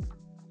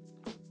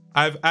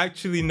 I've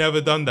actually never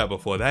done that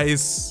before. That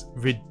is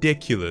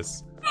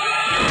ridiculous.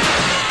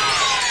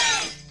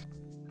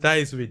 That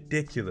is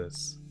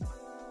ridiculous.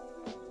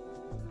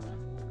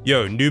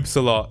 Yo,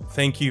 Noobsalot,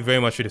 thank you very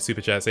much for the super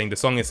chat saying the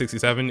song in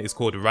 67 is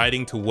called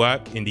Riding to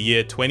Work in the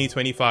year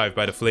 2025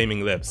 by the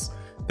Flaming Lips.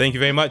 Thank you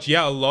very much.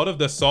 Yeah, a lot of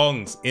the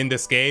songs in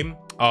this game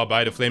are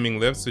by the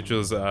Flaming Lips, which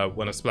was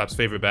one of Splap's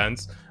favorite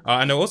bands.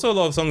 And there are also a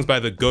lot of songs by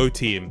the Go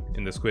Team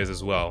in this quiz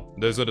as well.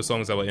 Those are the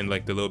songs that were in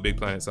like the Little Big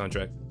Planet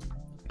soundtrack.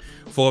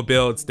 4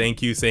 Builds,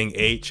 thank you, saying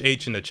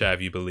H in the chat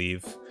if you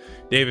believe.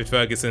 David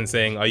Ferguson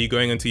saying, are you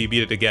going until you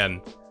beat it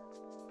again?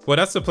 Well,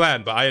 that's the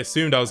plan, but I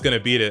assumed I was going to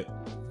beat it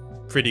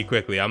pretty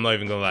quickly. I'm not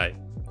even going to lie.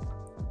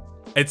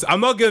 I'm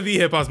not going to be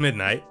here past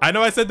midnight. I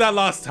know I said that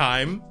last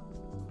time,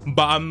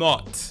 but I'm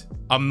not.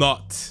 I'm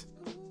not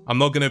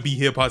going to be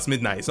here past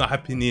midnight. It's not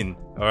happening,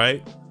 all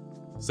right?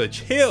 So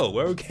chill.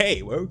 We're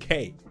okay. We're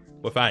okay.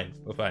 We're fine.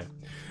 We're fine.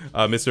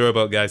 Mr.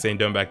 Robot Guy saying,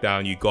 don't back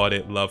down. You got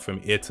it. Love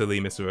from Italy,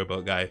 Mr.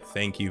 Robot Guy.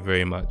 Thank you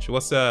very much.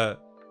 What's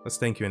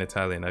thank you in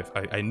Italian?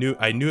 I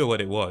knew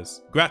what it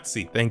was.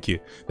 Grazie. Thank you.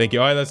 Thank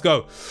you. All right, let's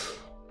go.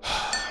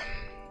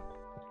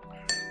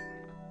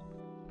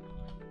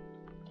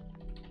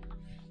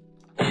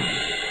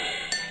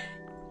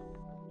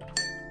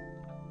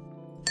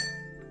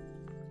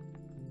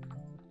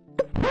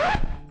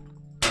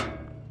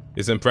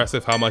 It's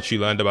impressive how much you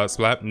learned about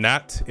Splap.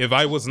 Nat, if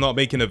I was not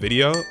making a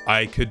video,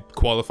 I could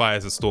qualify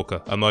as a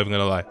stalker. I'm not even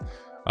gonna lie.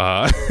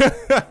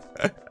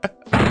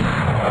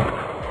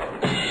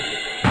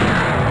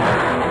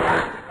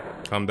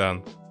 Calm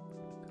down.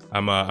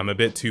 I'm a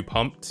bit too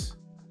pumped.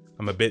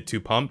 I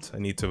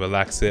need to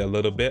relax it a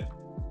little bit.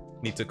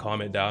 Need to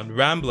calm it down.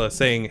 Rambler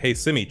saying, hey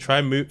Simi,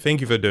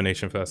 thank you for the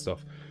donation first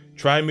off.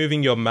 Try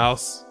moving your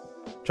mouse.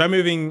 Try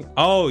moving,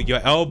 oh, your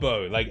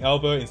elbow. Like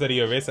elbow instead of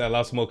your wrist. That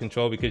allows more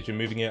control because you're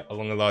moving it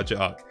along a larger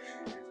arc.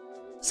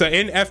 So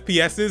in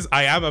FPSs,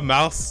 I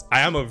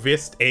am a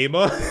wrist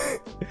aimer.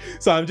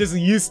 So I'm just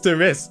used to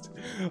wrist.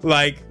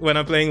 Like when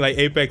I'm playing like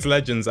Apex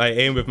Legends, I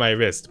aim with my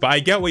wrist. But I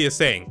get what you're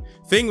saying.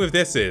 Thing with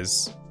this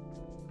is,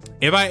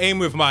 if I aim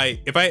with my,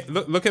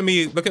 look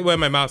at where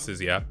my mouse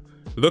is, yeah?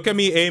 Look at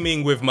me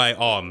aiming with my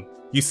arm.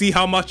 You see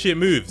how much it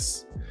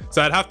moves?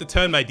 So I'd have to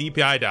turn my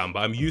DPI down, but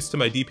I'm used to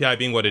my DPI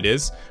being what it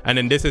is. And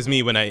then this is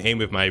me when I aim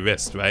with my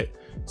wrist, right?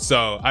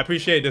 So I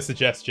appreciate the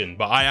suggestion,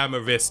 but I am a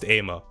wrist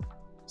aimer.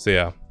 So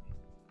yeah.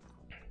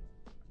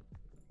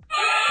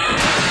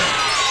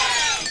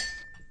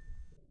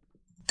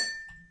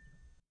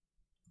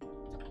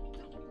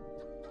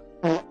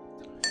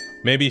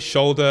 Maybe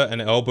shoulder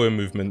and elbow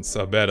movements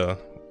are better.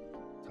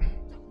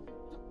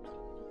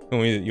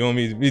 You want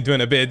me to be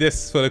doing a bit of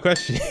this for the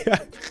question?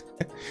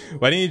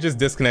 Why didn't you just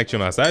disconnect your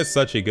mouse? That is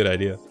such a good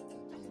idea.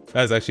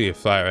 That's actually a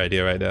fire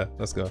idea right there.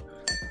 Let's go.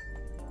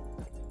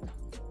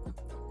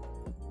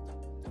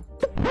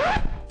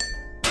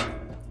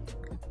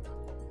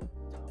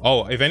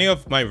 Oh, if any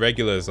of my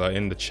regulars are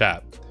in the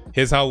chat,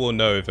 here's how we'll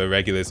know if a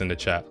regular's in the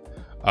chat.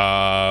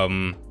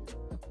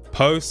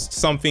 Post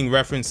something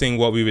referencing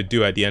what we would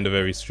do at the end of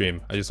every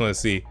stream. I just want to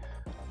see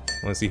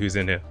who's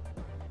in here.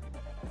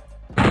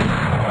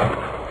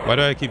 Why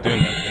do I keep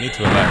doing that? I need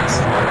to relax.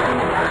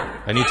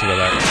 I need to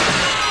relax.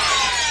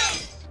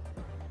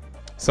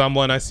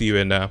 Someone, I see you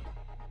in there.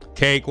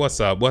 Cake,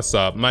 what's up? What's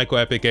up? Michael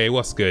Epic A,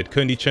 what's good?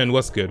 Kundi Chen,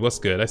 what's good? What's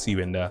good? I see you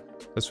in there.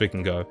 Let's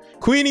freaking go.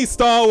 Queenie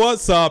Star,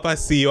 what's up? I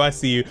see you. I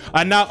see you.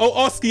 And now, oh,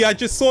 Oski, I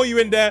just saw you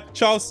in there.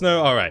 Charles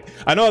Snow. All right.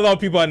 I know a lot of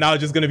people are now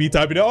just going to be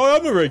typing, oh,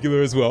 I'm a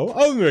regular as well.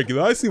 I'm a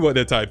regular. I see what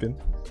they're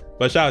typing.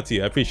 But shout out to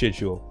you. I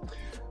appreciate you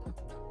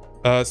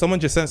all. Someone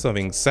just sent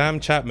something. Sam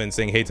Chapman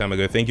saying, hey,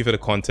 Tamago, thank you for the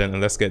content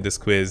and let's get this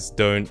quiz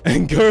done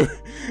and go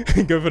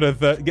for the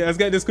third. Let's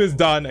get this quiz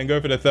done and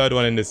go for the third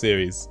one in the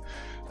series.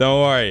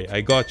 Don't worry.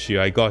 I got you.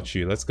 I got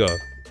you. Let's go.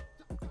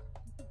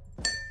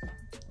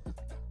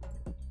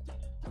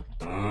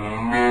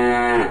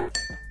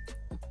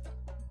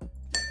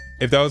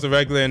 If there was a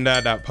regular in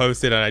there that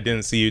posted and I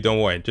didn't see you, don't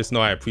worry. Just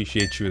know I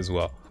appreciate you as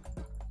well.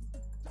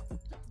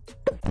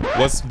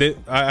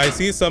 I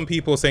see some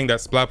people saying that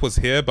Splap was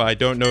here, but I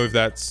don't know if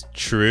that's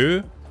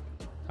true.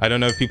 I don't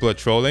know if people are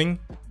trolling.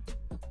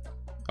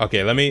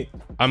 Okay,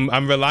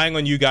 I'm relying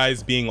on you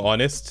guys being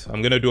honest.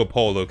 I'm gonna do a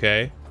poll,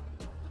 okay?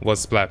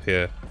 Was Splap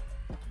here?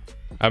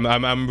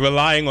 I'm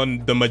relying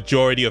on the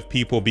majority of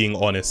people being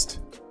honest.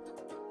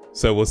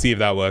 So we'll see if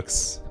that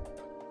works.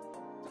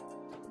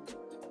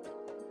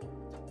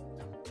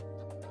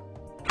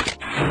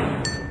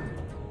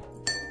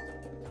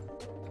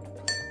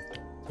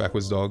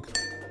 Backwards dog.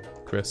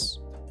 Chris.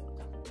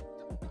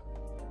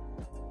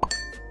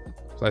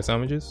 Fly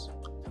sandwiches?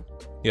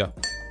 Yeah.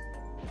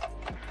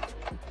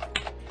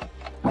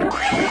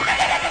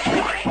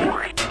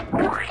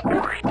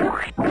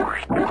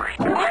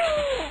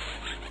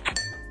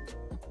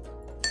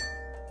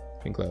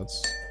 Pink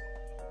clouds.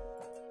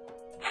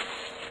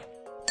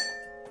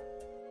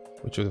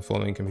 Which of the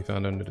following can be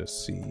found under the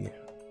sea?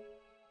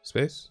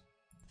 Space?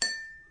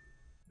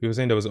 People were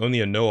saying there was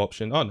only a no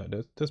option. Oh no,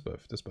 there's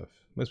both. There's both.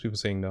 Most people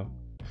saying no.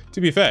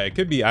 To be fair, it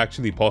could be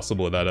actually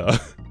possible that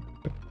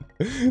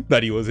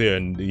that he was here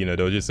and you know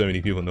there were just so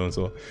many people no one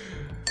saw.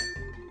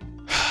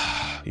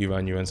 You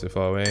ran so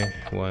far away.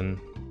 One.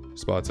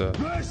 Sparta.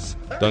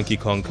 Donkey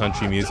Kong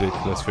country music.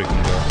 Let's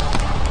freaking go.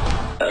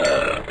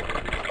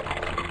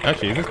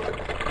 Actually, is it?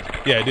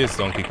 Yeah, it is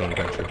Donkey Kong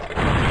country.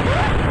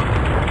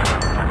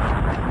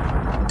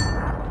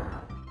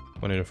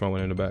 One in the front,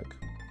 one in the back.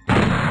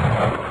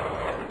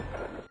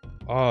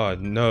 Oh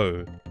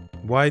no.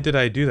 Why did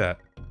I do that?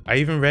 I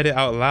even read it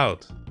out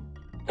loud.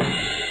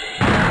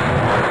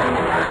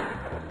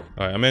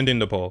 Alright, I'm ending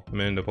the poll.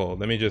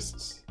 Let me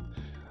just...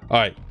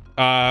 Alright.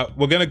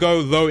 We're gonna go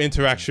low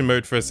interaction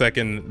mode for a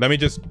second. Let me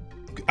just...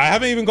 I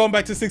haven't even gone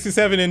back to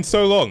 67 in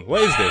so long.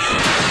 What is this?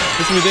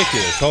 This is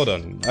ridiculous. Hold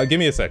on. Give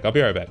me a sec. I'll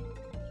be right back.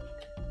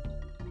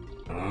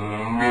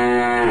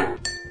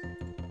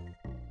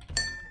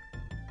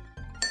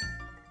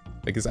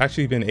 Like, it's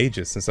actually been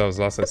ages since I was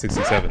last at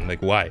 67.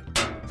 Like, why?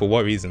 For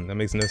what reason? That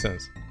makes no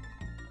sense.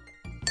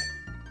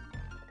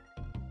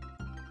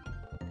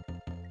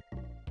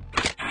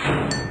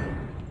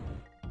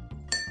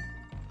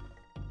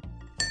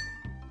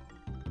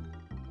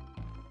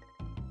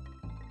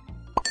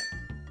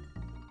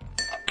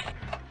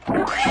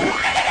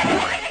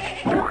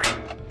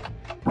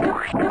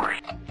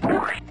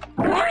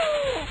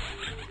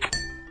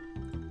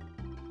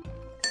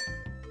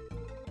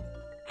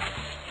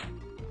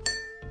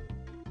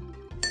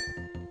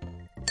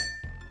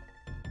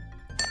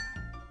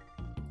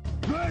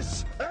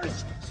 This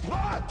is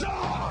Sparta!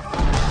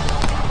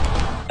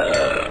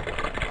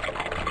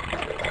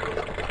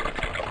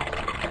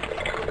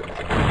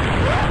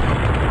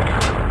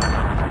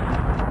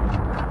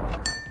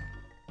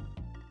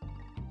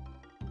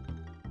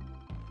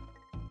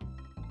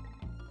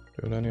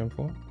 Uranium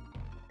 4?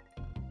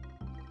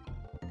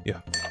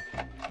 Yeah.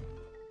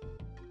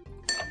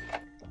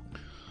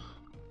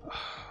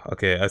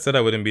 Okay, I said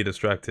I wouldn't be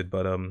distracted,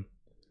 but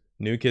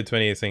New Kid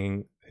 20 is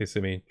saying, hey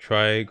Simi,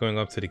 try going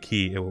up to the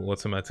key, it will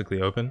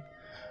automatically open.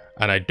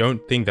 And I don't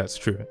think that's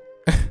true.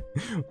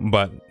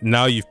 But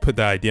now you've put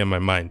that idea in my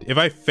mind. If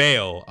I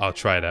fail, I'll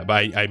try that,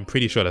 but I'm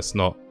pretty sure that's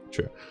not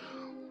true.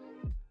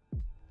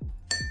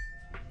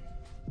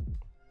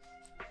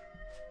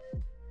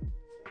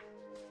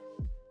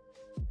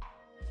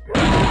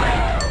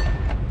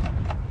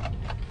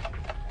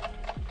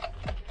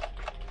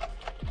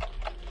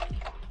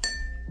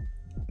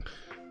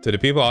 To the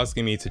people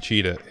asking me to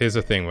cheat it, here's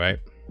the thing, right?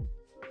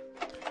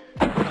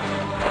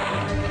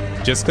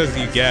 Just because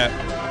you get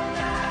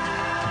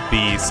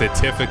the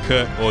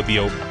certificate or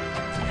the...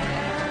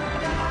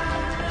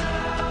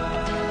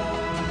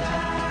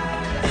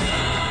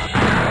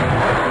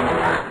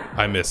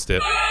 I missed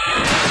it.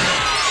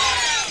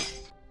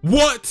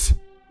 What?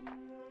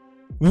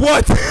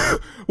 What?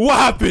 What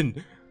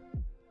happened?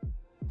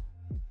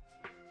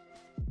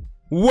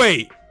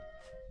 Wait.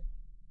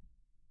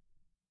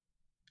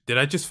 Did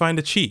I just find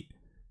a cheat?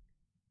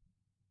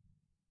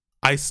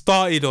 I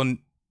started on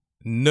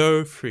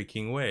no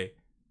freaking way.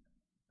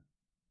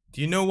 Do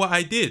you know what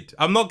I did?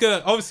 I'm not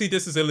gonna, obviously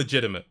this is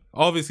illegitimate.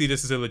 Obviously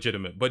this is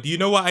illegitimate, but do you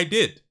know what I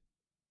did?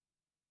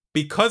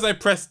 Because I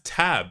pressed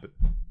tab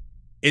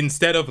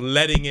instead of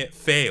letting it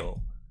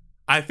fail,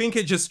 I think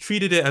it just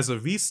treated it as a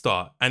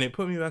restart and it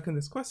put me back in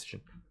this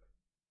question.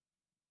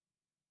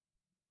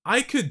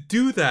 I could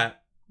do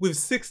that with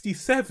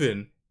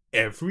 67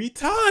 every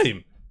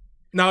time.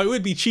 Now it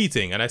would be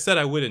cheating, and I said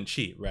I wouldn't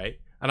cheat, right?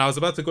 And I was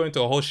about to go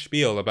into a whole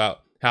spiel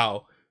about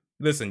how,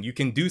 listen, you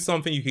can do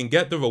something, you can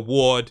get the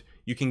reward,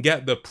 you can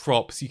get the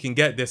props, you can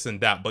get this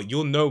and that, but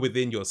you'll know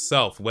within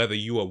yourself whether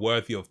you are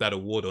worthy of that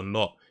award or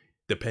not,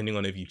 depending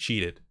on if you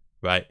cheated,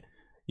 right?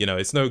 You know,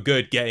 it's no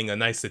good getting a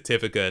nice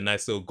certificate, a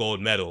nice little gold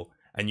medal,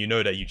 and you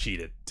know that you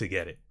cheated to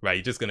get it, right?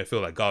 You're just going to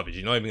feel like garbage.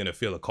 You're not even going to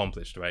feel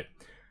accomplished, right?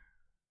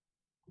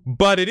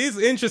 But it is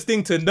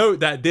interesting to note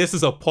that this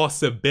is a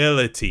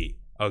possibility,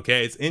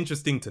 okay? It's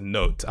interesting to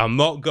note. I'm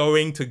not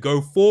going to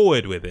go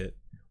forward with it,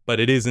 but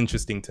it is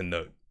interesting to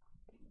note.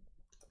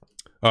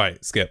 All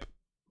right, skip.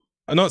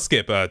 Not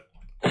skip,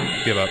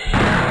 give up.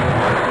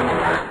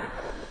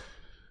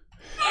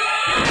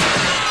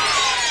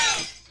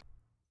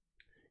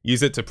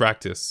 Use it to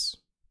practice.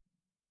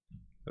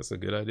 That's a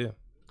good idea.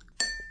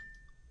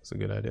 That's a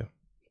good idea.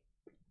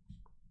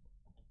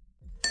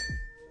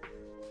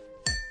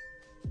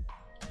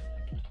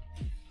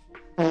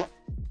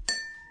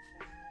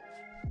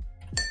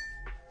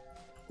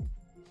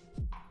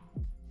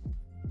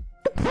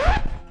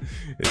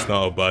 It's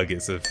not a bug,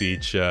 it's a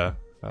feature.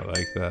 I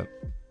like that.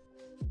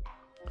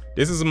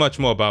 This is much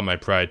more about my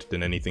pride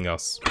than anything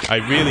else. I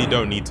really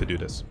don't need to do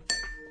this.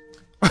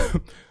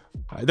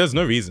 There's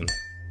no reason.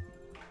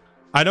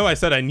 I know I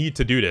said I need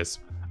to do this.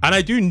 And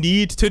I do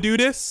need to do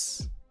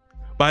this.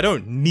 But I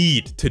don't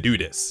need to do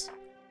this.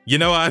 You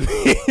know what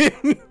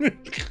I mean?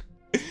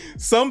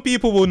 Some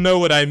people will know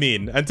what I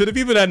mean. And to the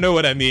people that know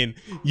what I mean,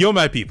 you're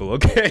my people,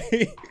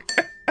 okay?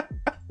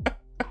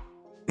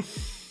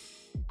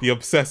 The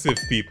obsessive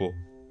people.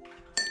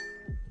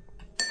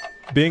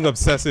 Being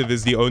obsessive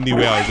is the only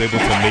way I was able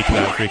to make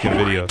that freaking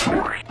video.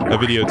 That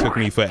video took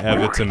me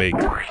forever to make.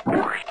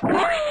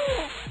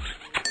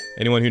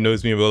 Anyone who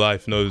knows me in real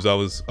life knows I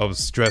was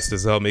stressed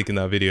as hell making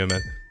that video,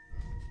 man.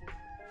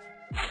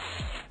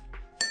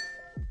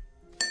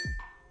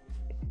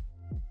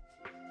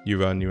 You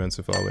run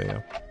so far away,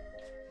 yeah.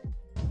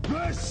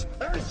 This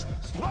is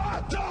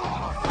Sparta!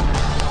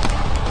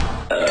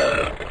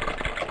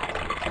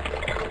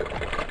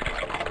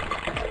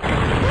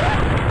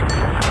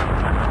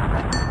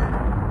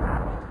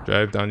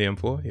 Drive down the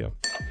M4? Yeah.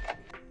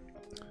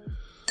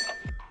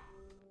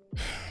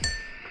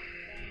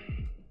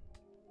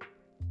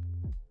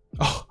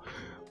 Oh,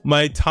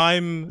 my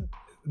time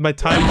thing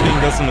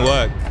doesn't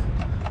work.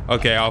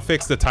 Okay, I'll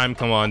fix the time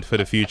command for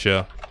the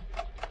future.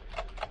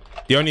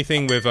 The only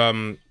thing with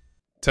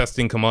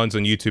testing commands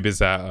on YouTube is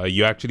that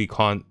you actually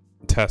can't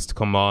test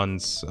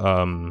commands.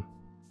 You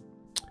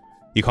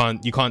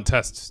can't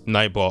test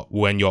Nightbot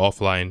when you're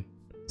offline.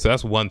 So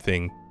that's one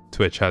thing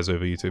Twitch has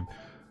over YouTube.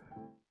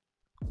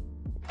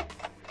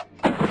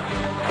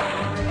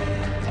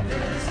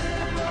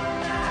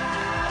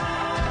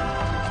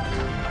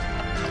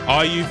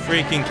 Are you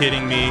freaking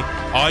kidding me?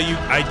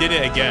 I did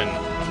it again.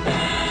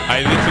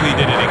 I literally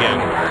did it again.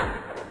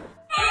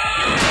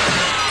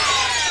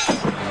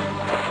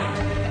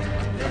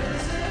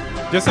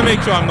 Just to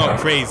make sure I'm not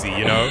crazy,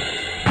 you know?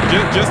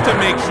 Just to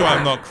make sure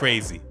I'm not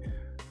crazy.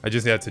 I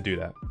just had to do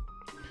that.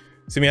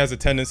 Simi has a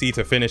tendency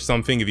to finish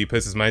something if he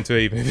puts his mind to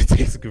it, even if it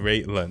takes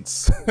great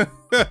lengths.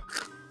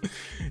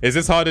 Is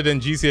this harder than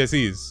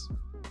GCSEs?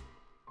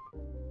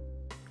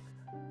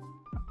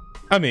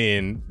 I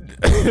mean,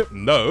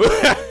 no.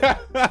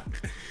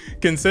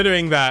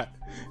 Considering that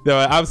there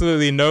are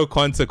absolutely no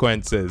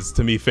consequences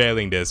to me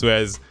failing this,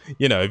 whereas,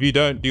 you know, if you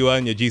don't do well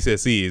in your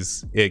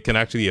GCSEs, it can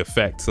actually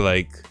affect,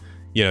 like,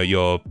 you know,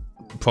 your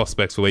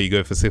prospects for where you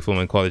go for sixth form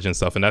and college and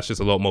stuff, and that's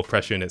just a lot more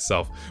pressure in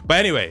itself. But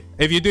anyway,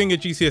 if you're doing your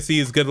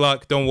GCSEs, good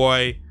luck, don't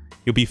worry,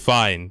 you'll be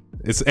fine.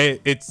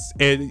 Take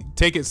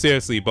it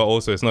seriously, but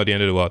also it's not the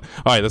end of the world.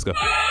 All right, let's go.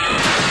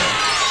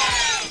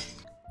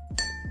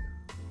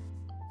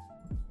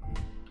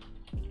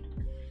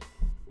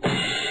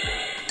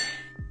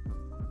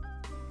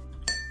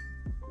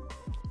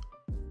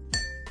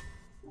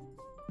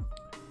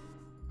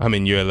 I'm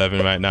in year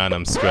 11 right now and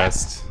I'm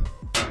stressed.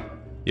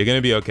 You're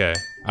gonna be okay.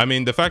 I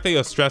mean, the fact that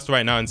you're stressed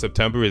right now in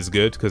September is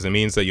good because it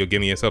means that you're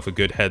giving yourself a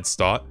good head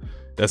start.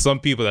 There's some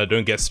people that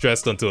don't get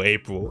stressed until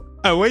April.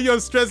 And when you're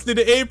stressed in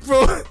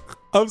April,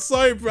 I'm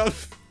sorry, bro.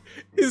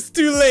 It's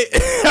too late.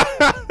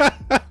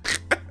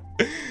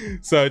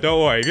 So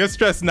don't worry. If you're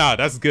stressed now,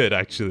 that's good,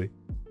 actually.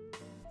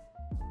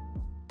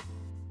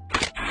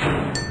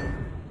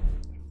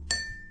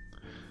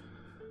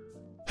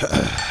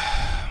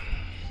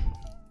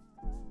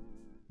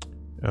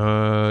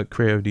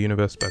 Creator of the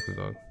universe, back to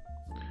dog.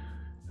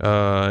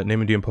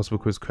 Name of the impossible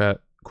quiz,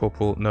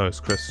 Corporal. No, it's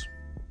Chris.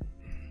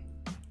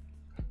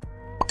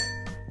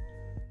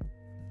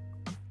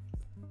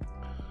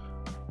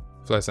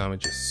 Fly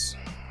sandwiches.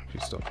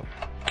 Please stop.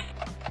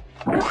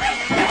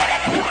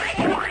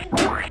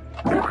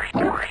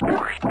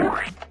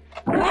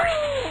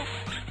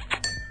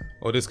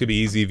 Oh, this could be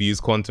easy if you use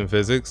quantum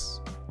physics.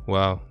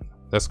 Wow,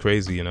 that's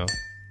crazy, you know.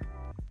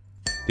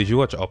 Did you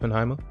watch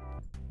Oppenheimer?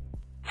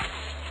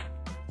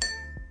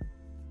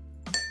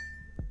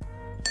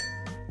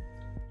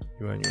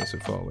 You ran so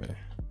far away.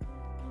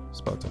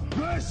 Sparta.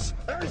 This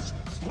is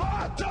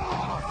Sparta!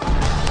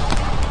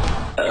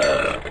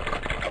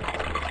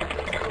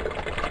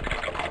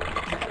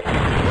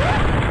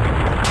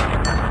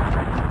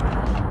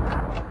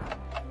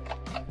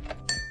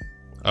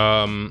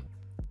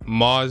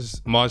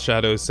 Mars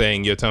Shadow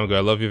saying, "Yo, Tamgo, I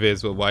love your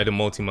vids, but why the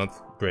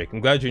multi-month break?" I'm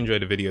glad you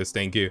enjoyed the videos.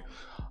 Thank you.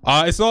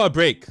 It's not a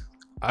break.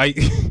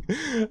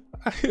 It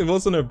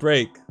wasn't a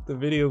break. The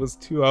video was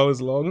 2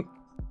 hours long.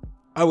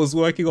 I was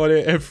working on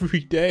it every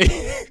day.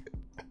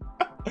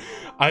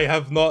 I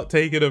have not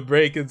taken a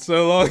break in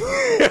so long.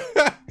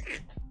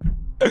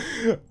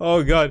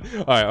 Oh god.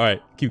 All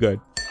right. Keep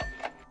going.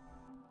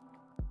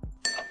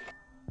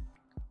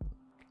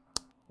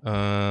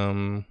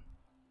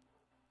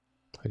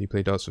 How do you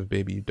play darts with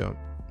baby? You don't.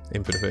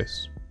 Aim for the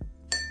face.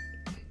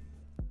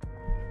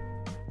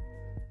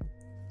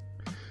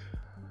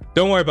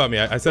 Don't worry about me.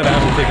 I said I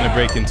haven't taken a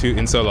break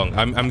in so long.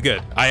 I'm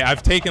good.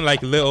 I've taken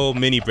like little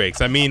mini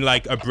breaks. I mean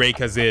like a break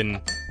as in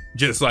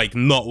just like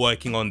not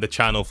working on the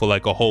channel for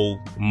like a whole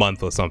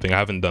month or something. I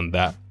haven't done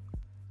that.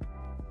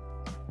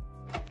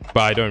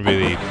 But I don't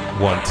really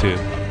want to.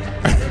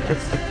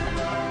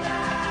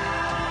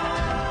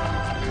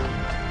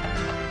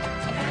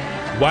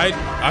 Why?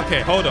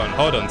 Okay, hold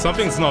on.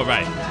 Something's not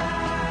right.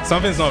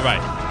 Something's not right.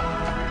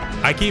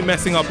 I keep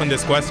messing up on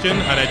this question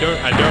and I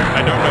don't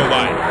know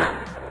why.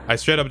 I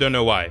straight up don't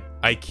know why.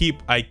 I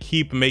keep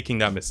making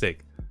that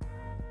mistake.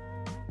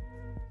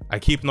 I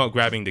keep not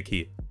grabbing the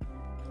key.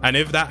 And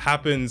if that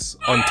happens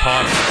on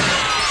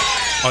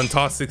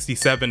task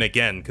 67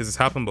 again, because it's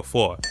happened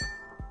before.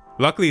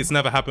 Luckily it's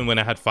never happened when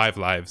I had 5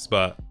 lives,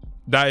 but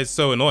that is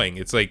so annoying.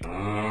 It's like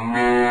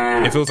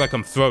it feels like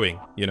I'm throwing,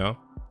 you know?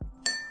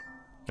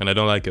 And I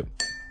don't like it.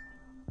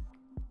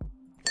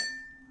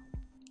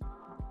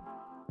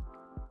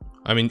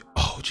 I mean,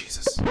 oh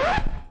Jesus.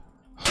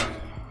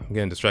 I'm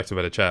getting distracted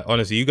by the chat.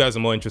 Honestly, you guys are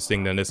more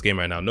interesting than this game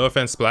right now. No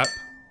offense, Splap.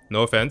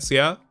 No offense,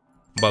 yeah.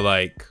 But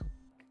like,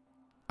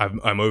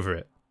 I'm over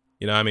it.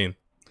 You know what I mean?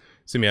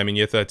 See me, I'm in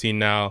year 13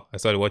 now. I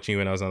started watching you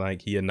when I was on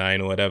like year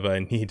 9 or whatever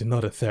and need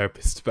not a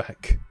therapist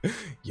back.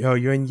 Yo,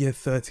 you're in year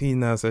 13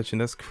 now, Sachin.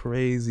 That's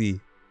crazy.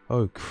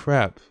 Oh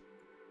crap.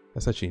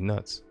 That's actually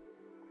nuts.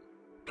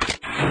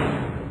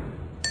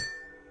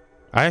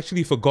 I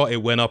actually forgot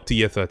it went up to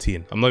year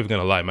 13. I'm not even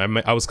gonna lie.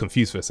 I was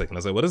confused for a second. I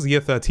was like, what does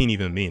year 13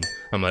 even mean?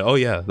 I'm like, oh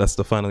yeah, that's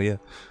the final year.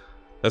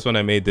 That's when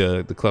I made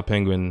the Club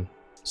Penguin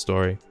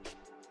story.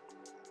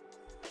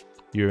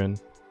 Urine.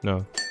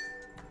 No.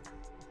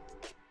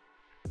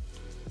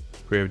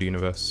 Creator of the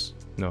Universe.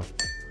 No.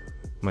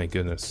 My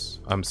goodness.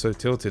 I'm so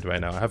tilted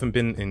right now. I haven't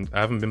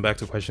been back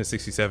to question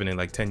 67 in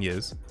like 10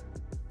 years.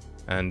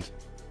 And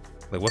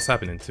like, what's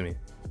happening to me?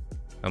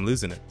 I'm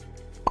losing it.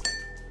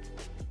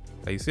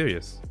 Are you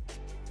serious?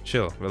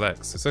 Chill,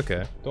 relax. It's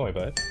okay. Don't worry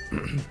about it.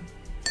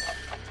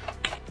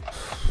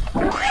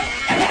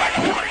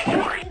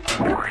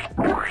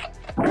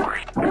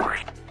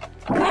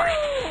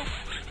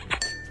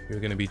 You're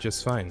gonna be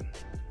just fine.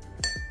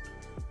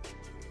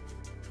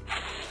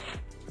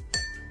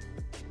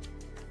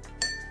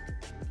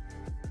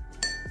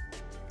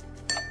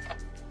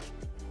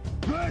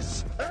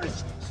 This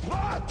is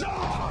Sparta!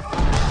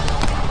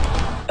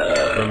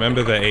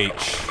 Remember the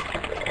H.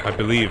 I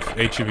believe.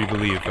 H if you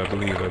believe. I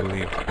believe.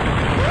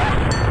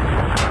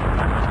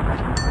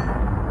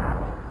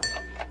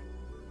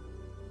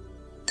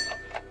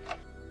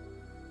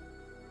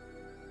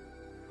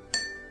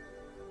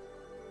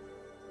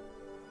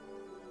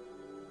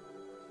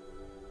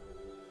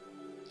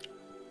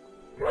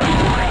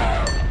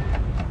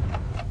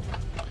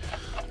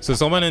 So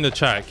someone in the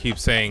chat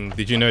keeps saying,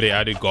 did you know they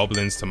added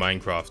goblins to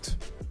Minecraft?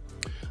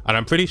 And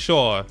I'm pretty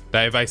sure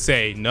that if I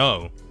say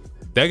no,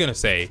 they're gonna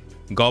say,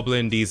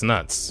 goblin these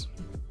nuts.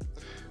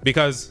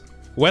 Because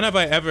when have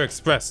I ever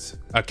expressed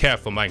a care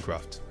for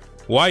Minecraft?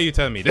 Why are you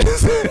telling me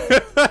this?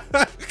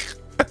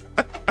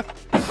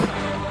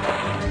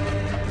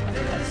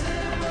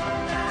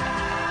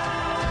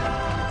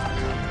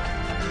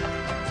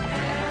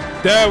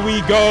 There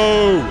we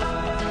go.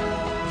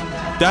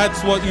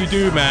 That's what you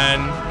do,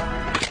 man.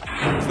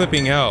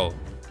 Flipping hell.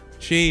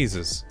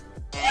 Jesus.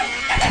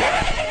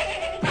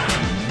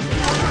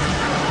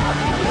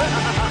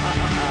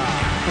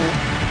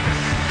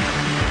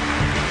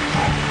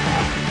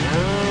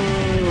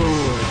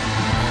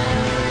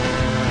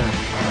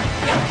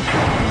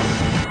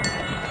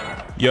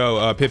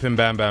 Yo, Pippin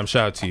Bam Bam,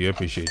 shout out to you.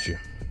 Appreciate you.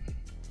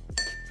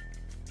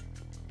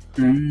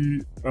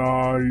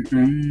 I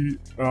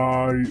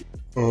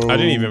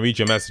didn't even read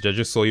your message. I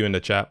just saw you in the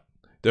chat.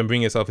 Don't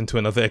bring yourself into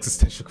another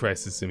existential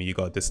crisis to me. You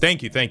got this.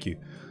 Thank you. Thank you.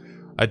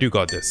 I do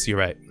got this. You're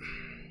right.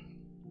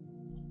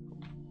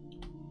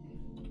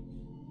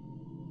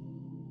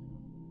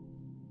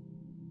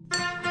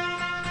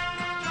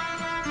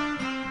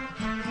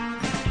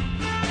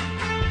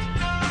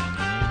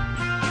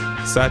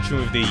 Satchel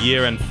with the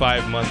year and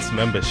 5 months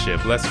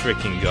membership. Let's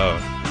freaking go.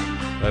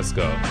 Let's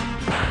go.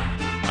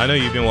 I know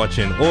you've been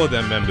watching all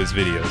them members'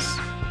 videos.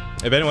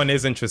 If anyone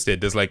is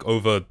interested, there's like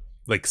over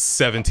like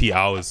 70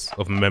 hours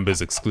of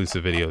members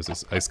exclusive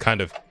videos. It's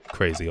kind of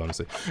crazy,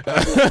 honestly.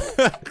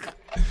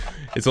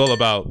 It's all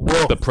about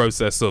the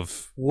process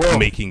of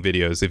making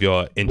videos if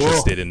you're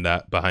interested in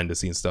that behind the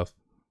scenes stuff.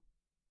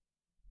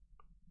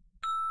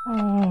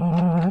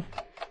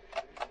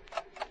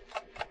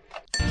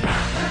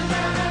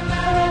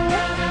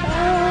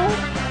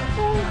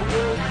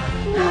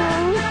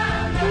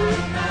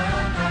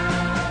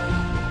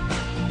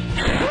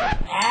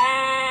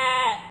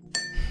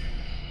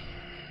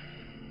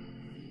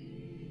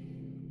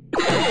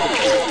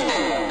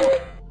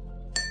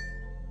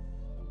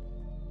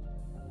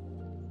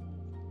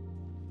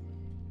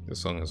 This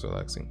song is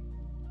relaxing.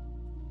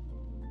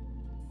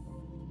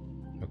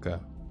 Okay,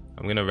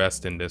 I'm gonna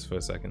rest in this for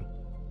a second.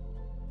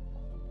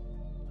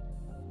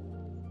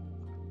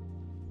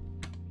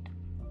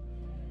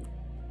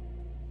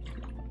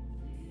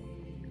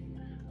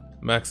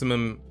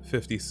 Maximum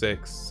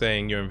 56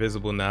 saying you're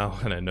invisible now,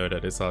 and I know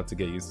that it's hard to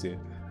get used to.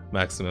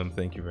 Maximum,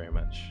 thank you very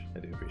much. I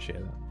do appreciate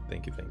that.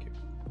 Thank you, thank you.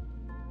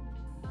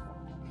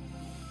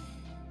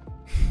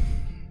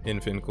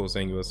 Infincool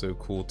saying you are so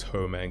cool,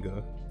 toe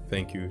manga.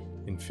 Thank you,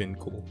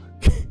 Infincool.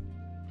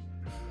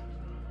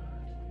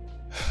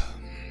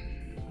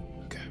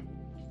 Okay.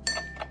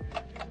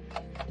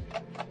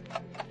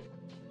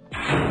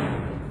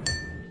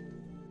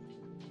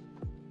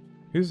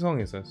 Whose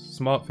song is this?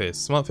 Smartface.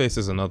 Smartface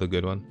is another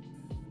good one.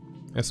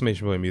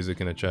 Exclamation point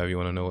music in the chat if you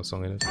want to know what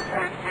song it is.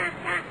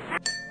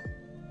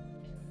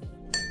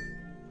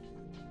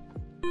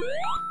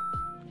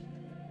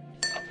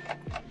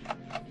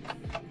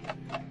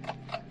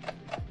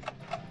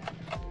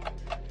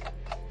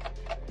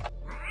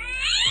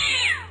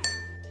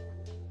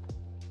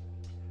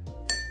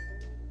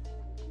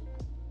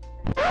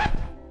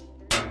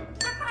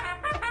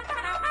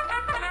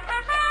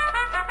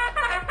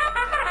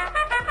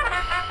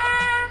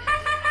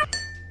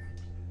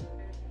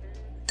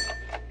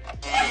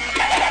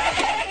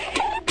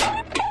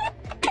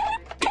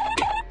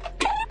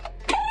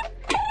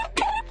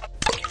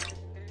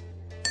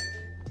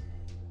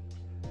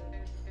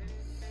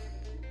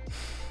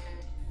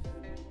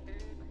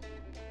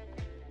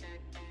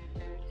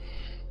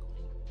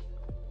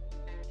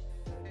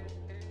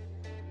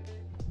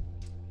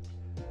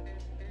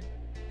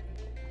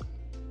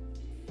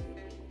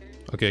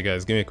 Okay,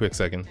 guys, give me a quick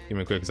second. Give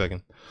me a quick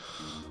second.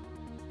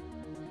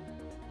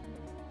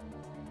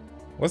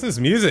 What's this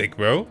music,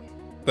 bro?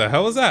 The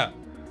hell is that?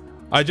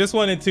 I just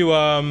wanted to,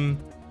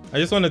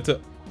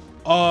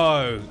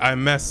 oh, I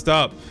messed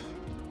up.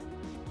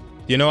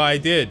 You know what I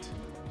did?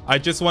 I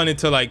just wanted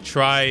to, like,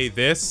 try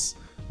this,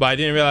 but I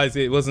didn't realize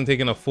it wasn't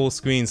taking a full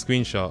screen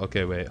screenshot.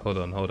 Okay, wait, hold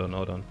on.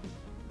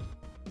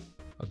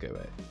 Okay,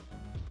 wait.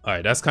 All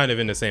right, that's kind of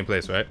in the same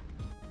place, right?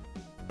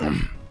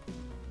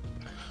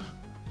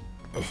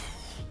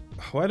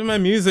 Why did my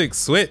music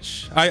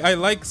switch? I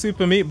like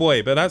Super Meat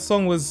Boy, but that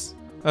song was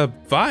a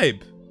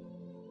vibe.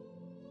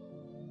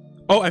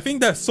 Oh, I think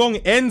that song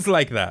ends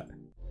like that.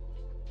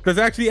 Does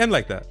it actually end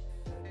like that?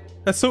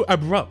 That's so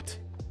abrupt.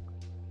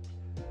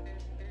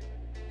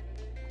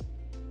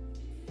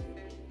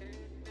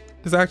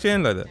 Does it actually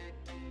end like that?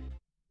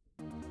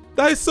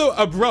 That is so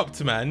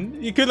abrupt, man.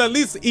 You could at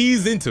least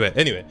ease into it.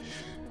 Anyway,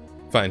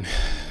 fine.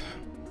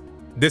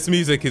 This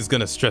music is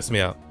gonna stress me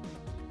out.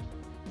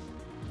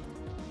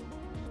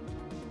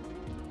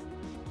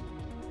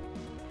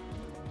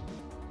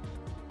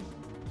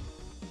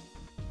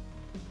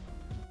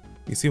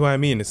 You see what I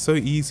mean? It's so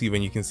easy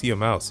when you can see a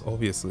mouse,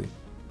 obviously.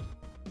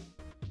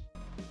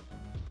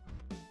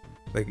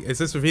 Like, is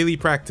this really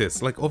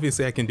practice? Like,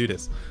 obviously I can do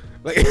this.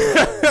 Like,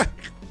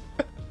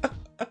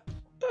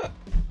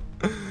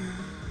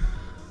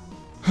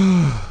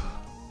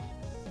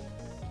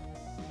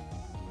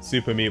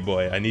 Super Meat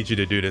Boy, I need you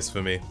to do this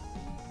for me.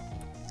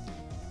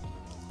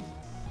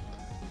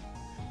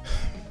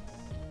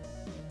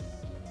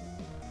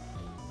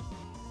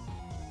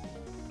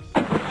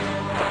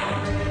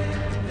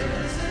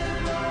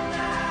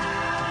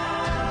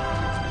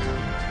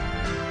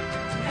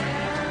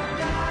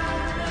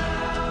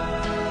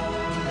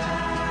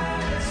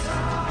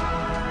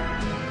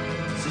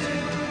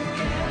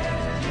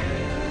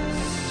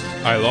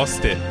 I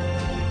lost it.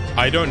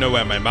 I don't know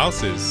where my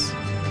mouse is.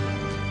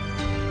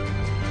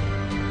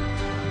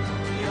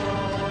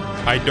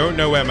 I don't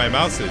know where my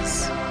mouse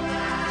is.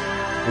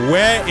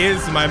 Where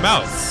is my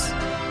mouse?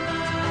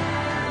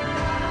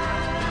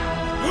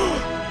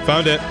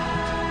 Found it.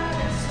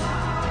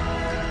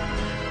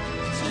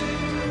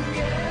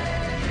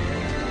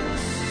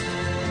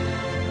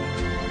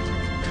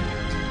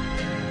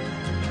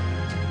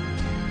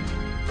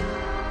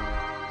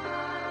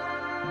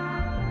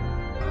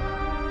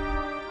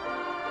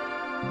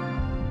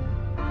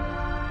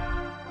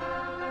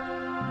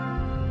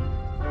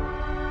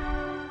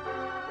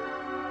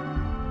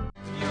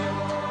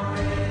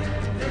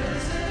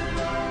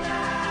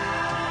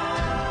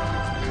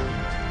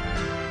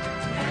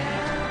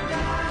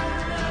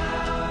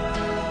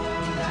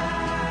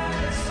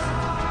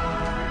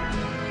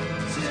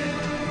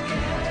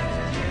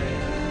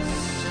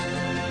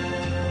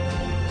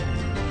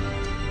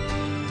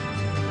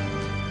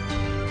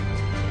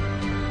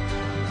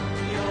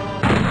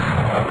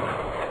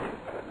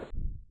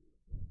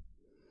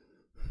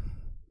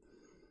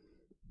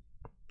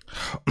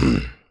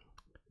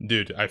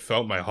 Dude, I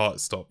felt my heart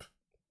stop.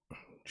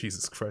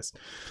 Jesus Christ.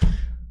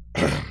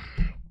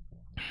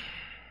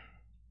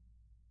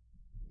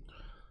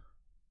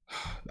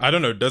 I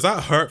don't know. Does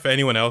that hurt for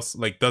anyone else?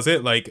 Like, does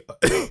it, like,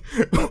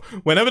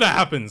 whenever that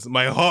happens,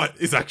 my heart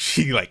is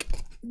actually like,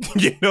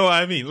 you know what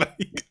I mean?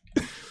 Like,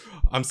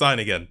 I'm sighing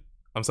again.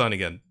 I'm sighing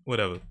again.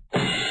 Whatever.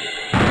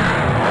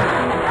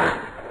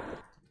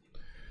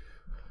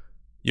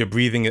 You're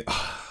breathing it.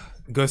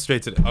 Go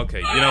straight to the, okay,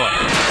 you know what?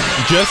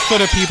 Just for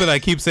the people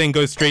that keep saying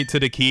go straight to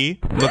the key,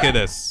 look at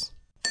this.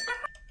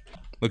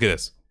 Look at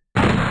this.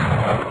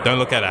 Don't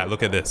look at that.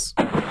 Look at this.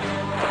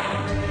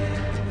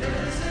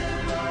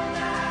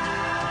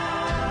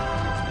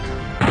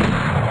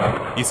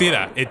 You see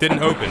that? It didn't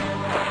open.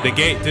 The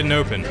gate didn't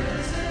open.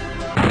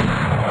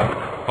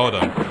 Hold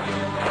on.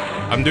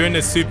 I'm doing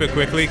this super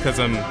quickly because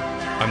I'm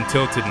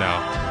tilted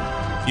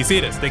now. You see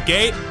this? The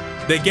gate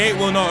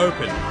will not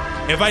open.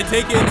 If I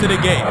take it into the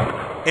gate,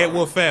 it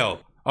will fail.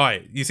 All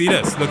right, you see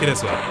this? Look at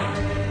this one.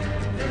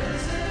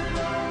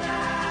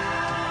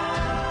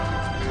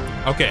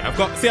 Okay,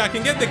 see, I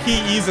can get the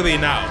key easily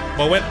now.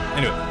 But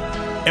anyway,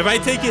 if I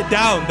take it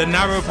down the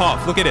narrow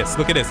path, look at this,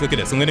 look at this, look at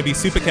this. I'm gonna be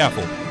super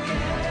careful.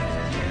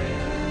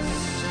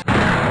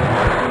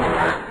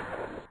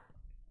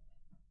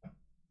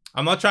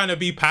 I'm not trying to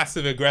be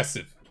passive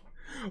aggressive,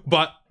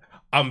 but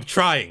I'm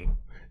trying.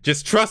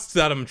 Just trust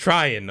that I'm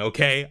trying,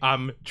 okay?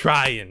 I'm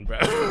trying, bro.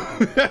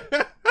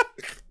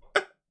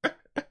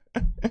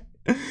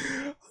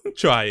 I'm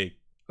trying,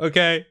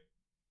 okay?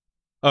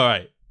 All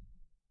right.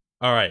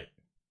 All right.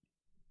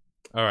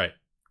 All right.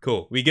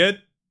 Cool. We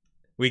good?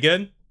 We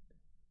good?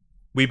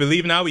 We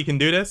believe now we can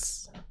do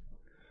this?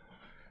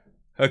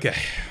 Okay.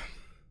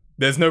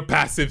 There's no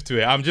passive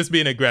to it. I'm just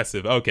being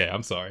aggressive. Okay,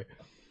 I'm sorry.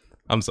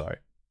 I'm sorry.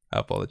 I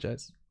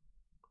apologize.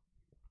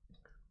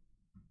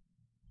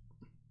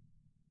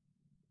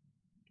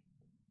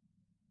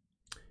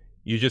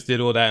 You just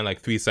did all that in like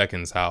 3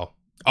 seconds. How?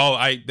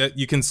 Oh,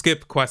 you can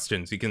skip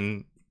questions. You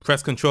can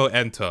press Control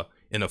Enter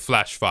in a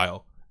flash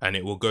file and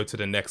it will go to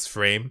the next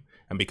frame.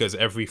 And because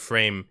every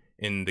frame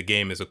in the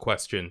game is a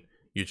question,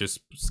 you're just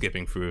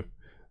skipping through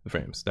the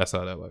frames. That's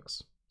how that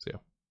works. So yeah.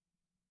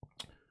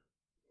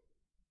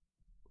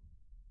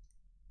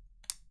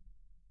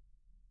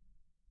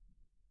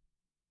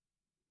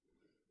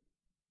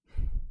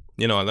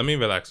 You know what? Let me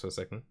relax for a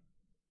second.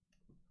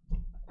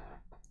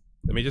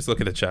 Let me just look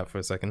at the chat for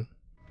a second.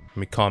 Let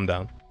me calm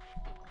down.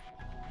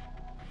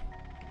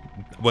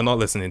 We're not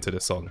listening to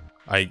this song.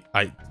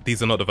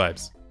 These are not the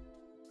vibes.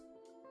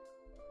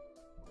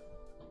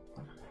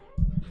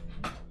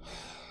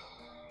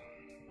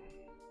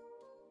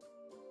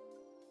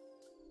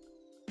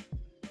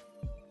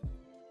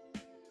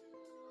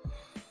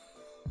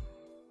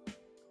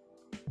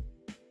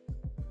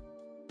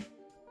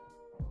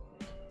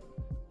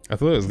 I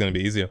thought it was gonna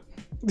be easier.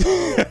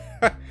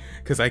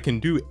 Because I can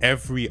do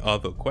every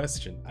other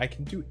question. I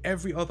can do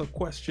every other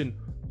question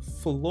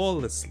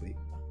flawlessly.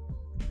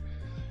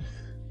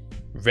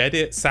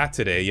 Reddit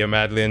Saturday, you're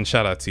Madeline.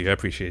 Shout out to you. I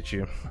appreciate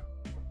you.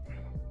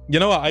 You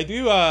know what? I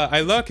do.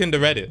 I lurk in the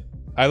Reddit.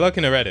 I lurk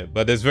in the Reddit,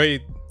 but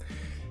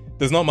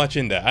there's not much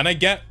in there, and I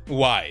get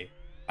why.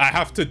 I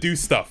have to do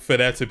stuff for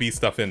there to be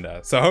stuff in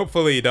there. So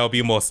hopefully there'll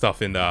be more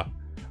stuff in there.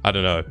 I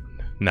don't know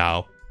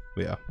now.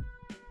 Yeah.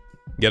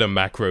 Get a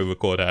macro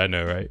recorder. I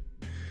know, right?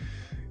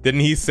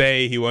 Didn't he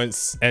say he won't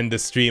end the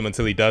stream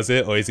until he does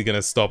it, or is he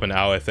gonna stop an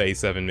hour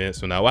 37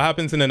 minutes from now? What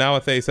happens in an hour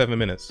 37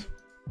 minutes?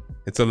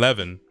 It's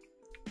 11.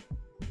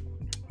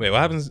 Wait, what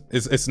happens?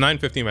 It's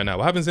 9:15 right now.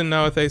 What happens in an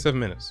hour 37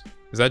 minutes?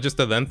 Is that just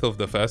the length of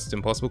the first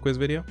Impossible Quiz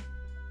video?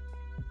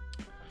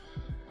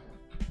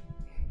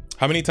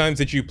 How many times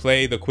did you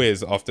play the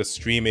quiz after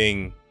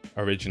streaming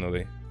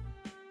originally?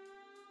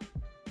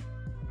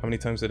 How many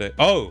times did I?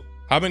 Oh,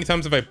 how many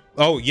times have I?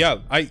 Oh yeah,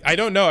 I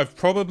don't know. I've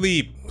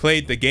probably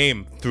played the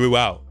game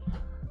throughout,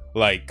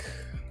 like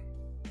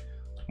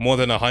more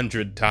than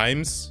 100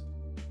 times,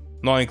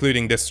 not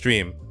including this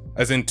stream,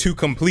 as in to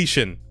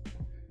completion.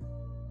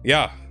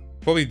 Yeah,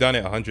 probably done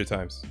it 100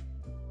 times.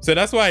 So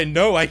that's why I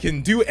know I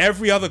can do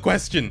every other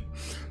question,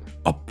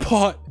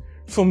 apart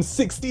from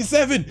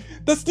 67.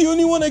 That's the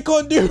only one I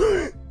can't do.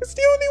 It's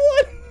the only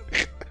one.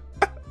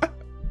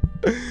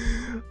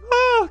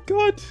 Oh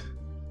God.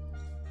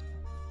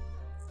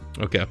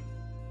 Okay.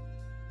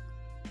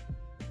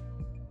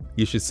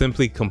 You should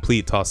simply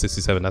complete task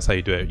 67. That's how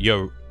you do it.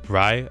 Yo,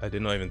 Rai, I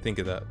did not even think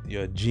of that.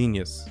 You're a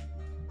genius.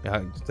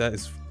 Yeah, that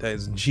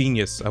is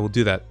genius. I will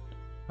do that.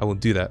 I will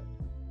do that.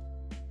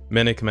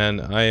 Manic man,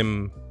 I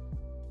am.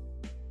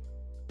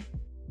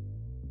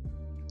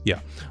 Yeah.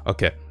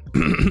 Okay.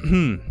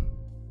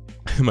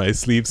 My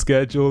sleep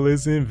schedule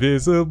is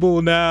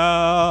invisible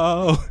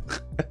now.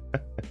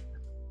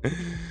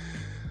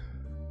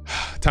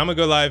 Time to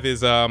go live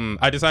is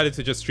I decided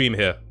to just stream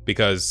here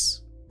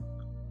because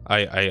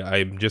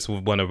I just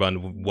want to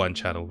run one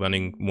channel.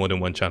 Running more than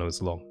one channel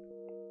is long.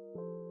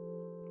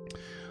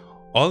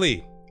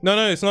 Ollie,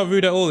 no, it's not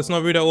rude at all. It's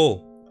not rude at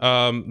all.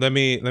 Let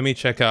me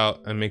check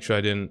out and make sure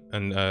I didn't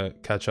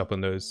catch up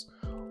on those.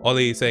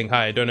 Ollie saying,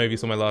 hi, I don't know if you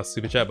saw my last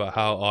super chat, but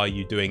how are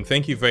you doing?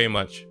 Thank you very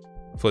much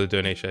for the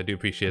donation. I do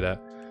appreciate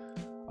that.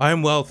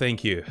 I'm well,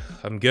 thank you.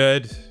 I'm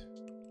good.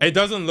 It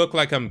doesn't look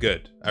like I'm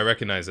good. I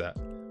recognize that.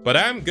 But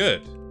I am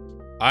good.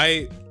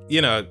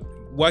 You know,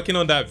 working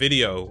on that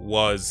video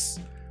was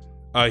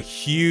a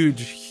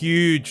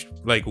huge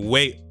like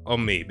weight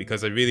on me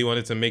because I really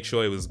wanted to make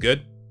sure it was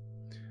good.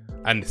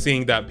 And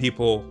seeing that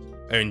people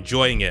are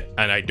enjoying it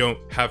and I don't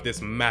have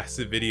this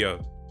massive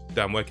video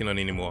that I'm working on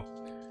anymore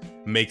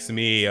makes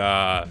me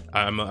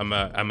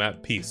I'm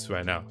at peace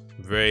right now.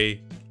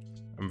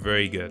 I'm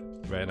very good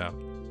right now.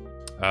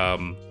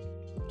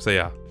 So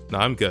yeah, no,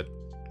 I'm good.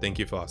 Thank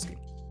you for asking.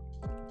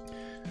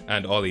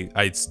 And Ollie,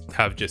 I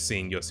have just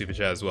seen your super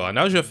chat as well, and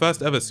that was your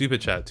first ever super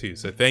chat too,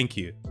 so thank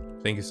you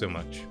so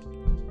much.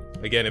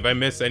 Again, if I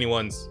miss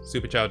anyone's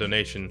super chat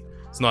donation,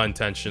 it's not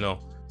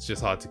intentional. It's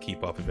just hard to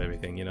keep up with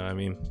everything, you know what I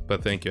mean?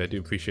 But thank you, I do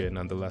appreciate it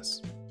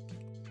nonetheless.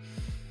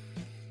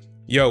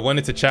 Yo,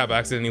 wanted to chat but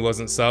accidentally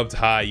wasn't subbed.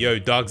 Hi, yo,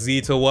 Doc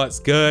Zeta, what's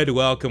good?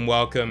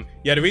 Welcome.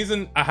 Yeah, the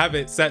reason I have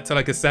it set to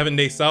like a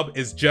 7-day sub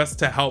is just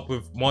to help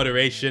with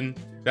moderation.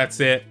 That's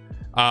it.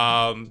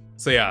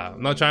 So yeah,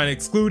 I'm not trying to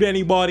exclude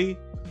anybody,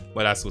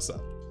 but that's what's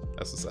up.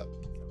 That's what's up.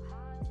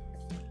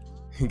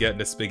 Getting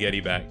the spaghetti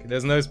back.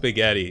 There's no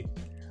spaghetti.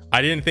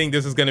 I didn't think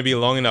this was gonna be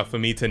long enough for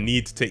me to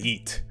need to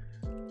eat,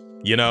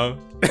 you know?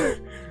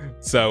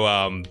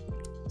 So,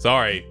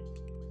 sorry.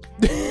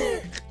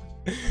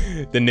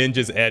 The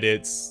ninjas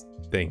edits.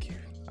 Thank you.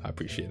 I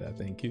appreciate that.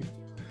 Thank you.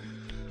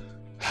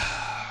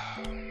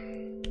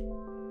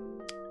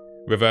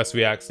 Reverse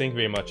reacts. Thank you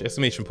very much.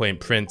 Exclamation point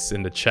prints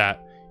in the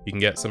chat. You can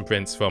get some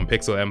prints from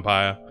Pixel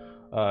Empire.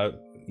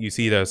 You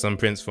see there's some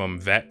prints from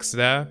Vex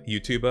there,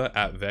 YouTuber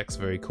at Vex,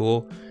 very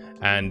cool.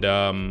 And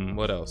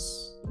what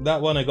else?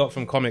 That one I got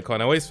from Comic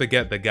Con. I always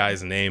forget the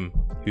guy's name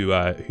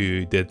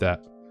who did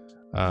that.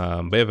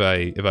 But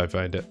if I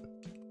find it,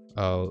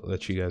 I'll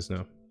let you guys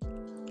know.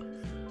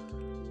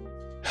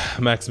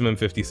 Maximum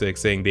 56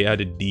 saying they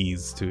added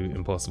D's to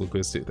Impossible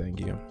Quiz 2. Thank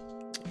you.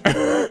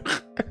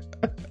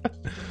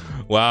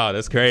 Wow,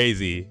 that's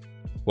crazy.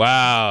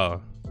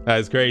 Wow,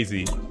 that's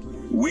crazy.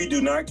 We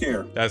do not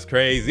care. That's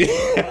crazy.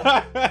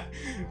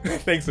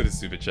 Thanks for the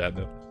super chat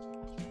though.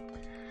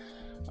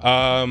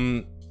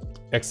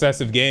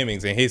 Excessive Gaming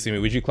saying, hey Simi,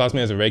 would you class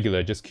me as a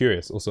regular? Just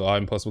curious. Also, are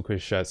Impossible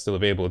Quiz chats still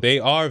available? They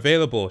are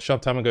available.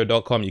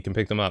 shoptimeago.com. You can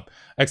pick them up.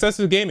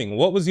 Excessive Gaming,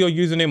 what was your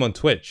username on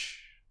Twitch?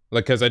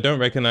 Like, because I don't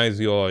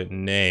recognize your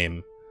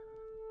name.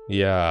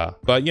 Yeah,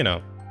 but you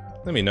know,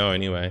 let me know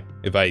anyway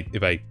if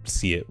I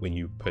see it when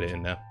you put it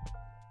in there.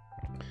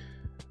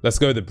 Let's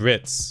go the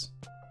Brits.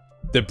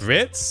 The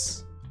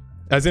Brits?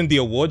 As in the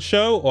award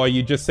show? Or are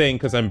you just saying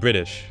because I'm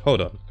British?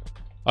 Hold on.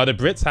 Are the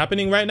Brits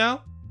happening right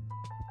now?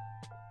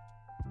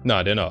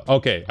 No, they're not.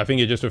 Okay, I think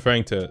you're just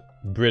referring to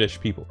British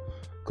people.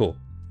 Cool.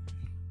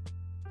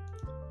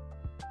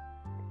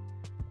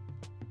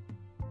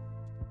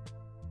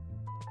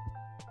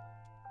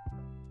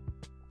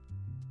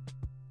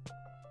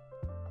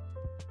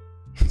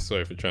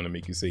 Sorry for trying to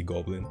make you say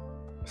goblin.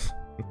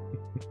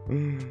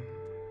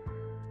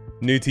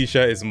 New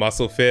t-shirt is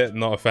muscle fit.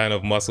 Not a fan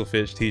of muscle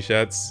fit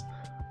t-shirts.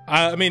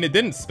 I mean, it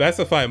didn't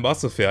specify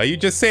muscle fit. Are you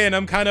just saying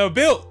I'm kind of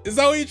built? Is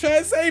that what you're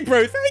trying to say,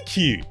 bro? Thank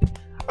you.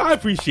 I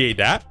appreciate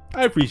that.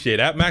 I appreciate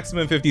that.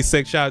 Maximum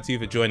 56. Shout out to you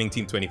for joining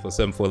Team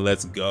 24/7.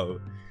 Let's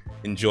go.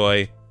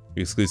 Enjoy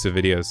your exclusive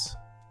videos.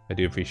 I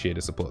do appreciate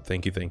the support.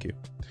 Thank you. Thank you.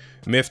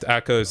 Miffed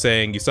Echo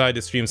saying, you started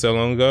the stream so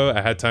long ago.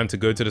 I had time to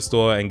go to the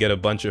store and get a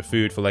bunch of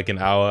food for like an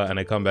hour and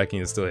I come back and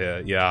you're still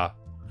here. Yeah.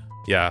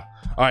 Yeah.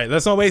 All right.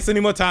 Let's not waste any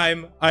more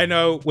time. I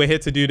know we're here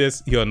to do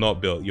this. You're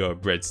not built. You're a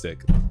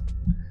breadstick.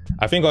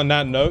 I think on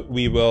that note,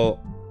 we will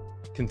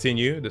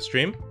continue the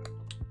stream.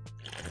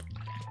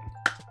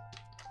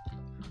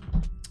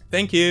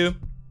 Thank you.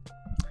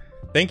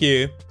 Thank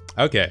you.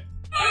 Okay.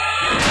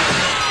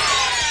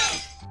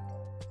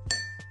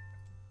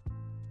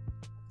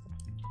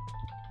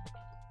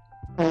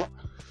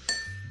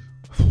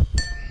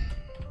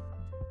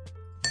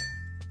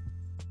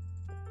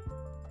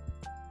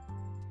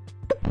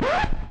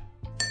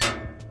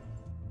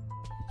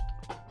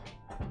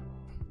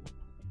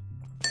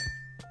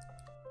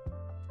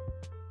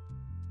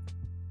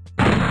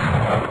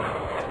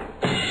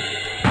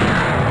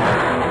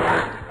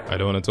 I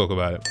don't want to talk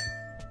about it.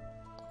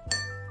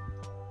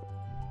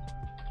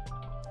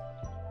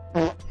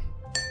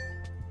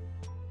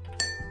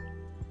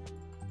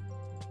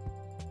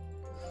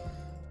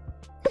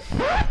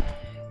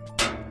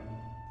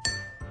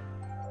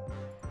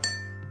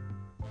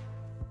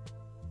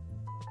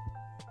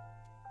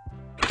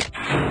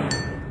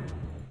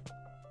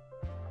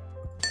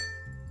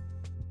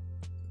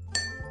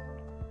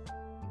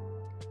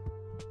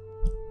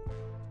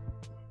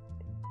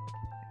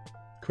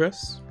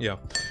 Chris? Yeah.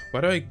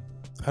 Why do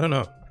I don't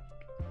know.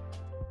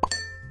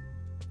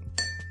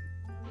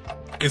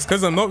 It's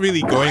because I'm not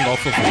really going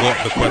off of what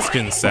the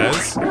question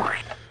says.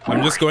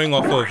 I'm just going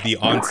off of the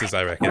answers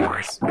I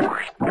recognize.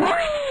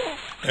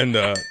 And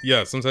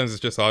yeah, sometimes it's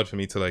just hard for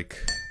me to like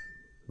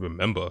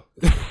remember.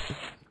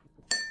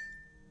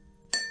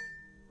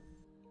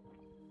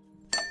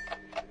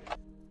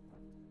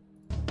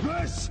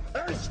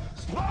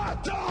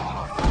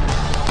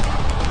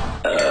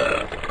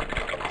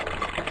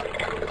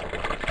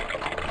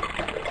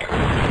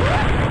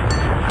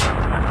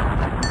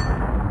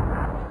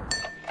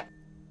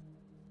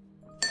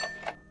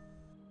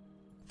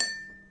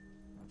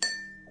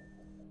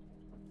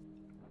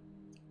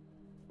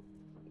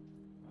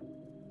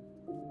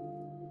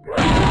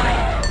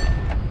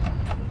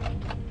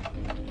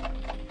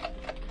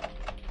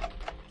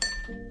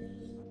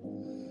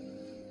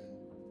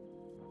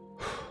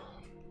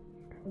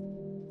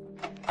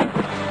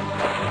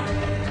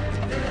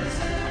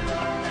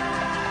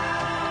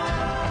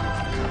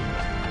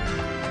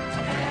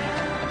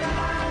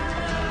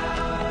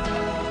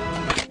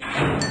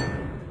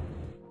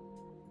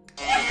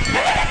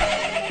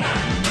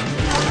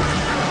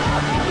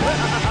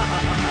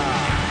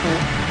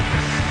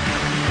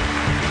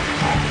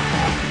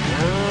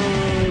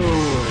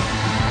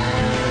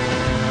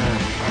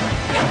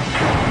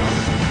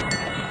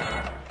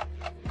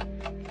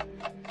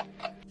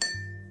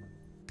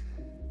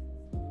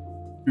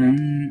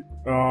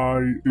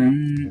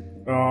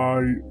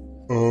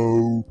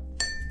 O.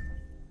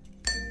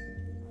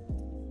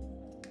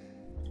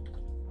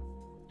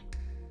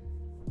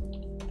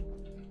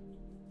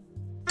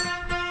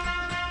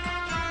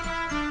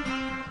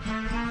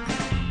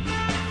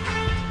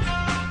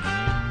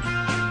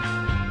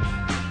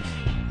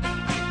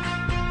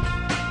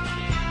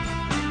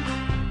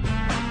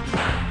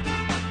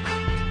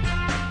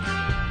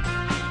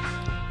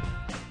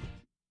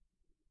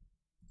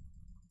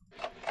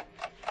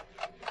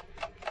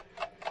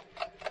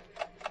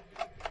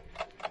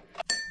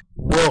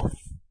 Woof.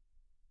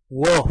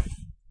 Woof.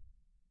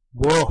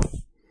 Woof.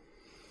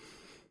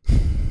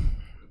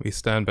 We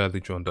stand by the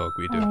John Dog,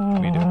 we do.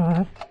 We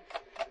do.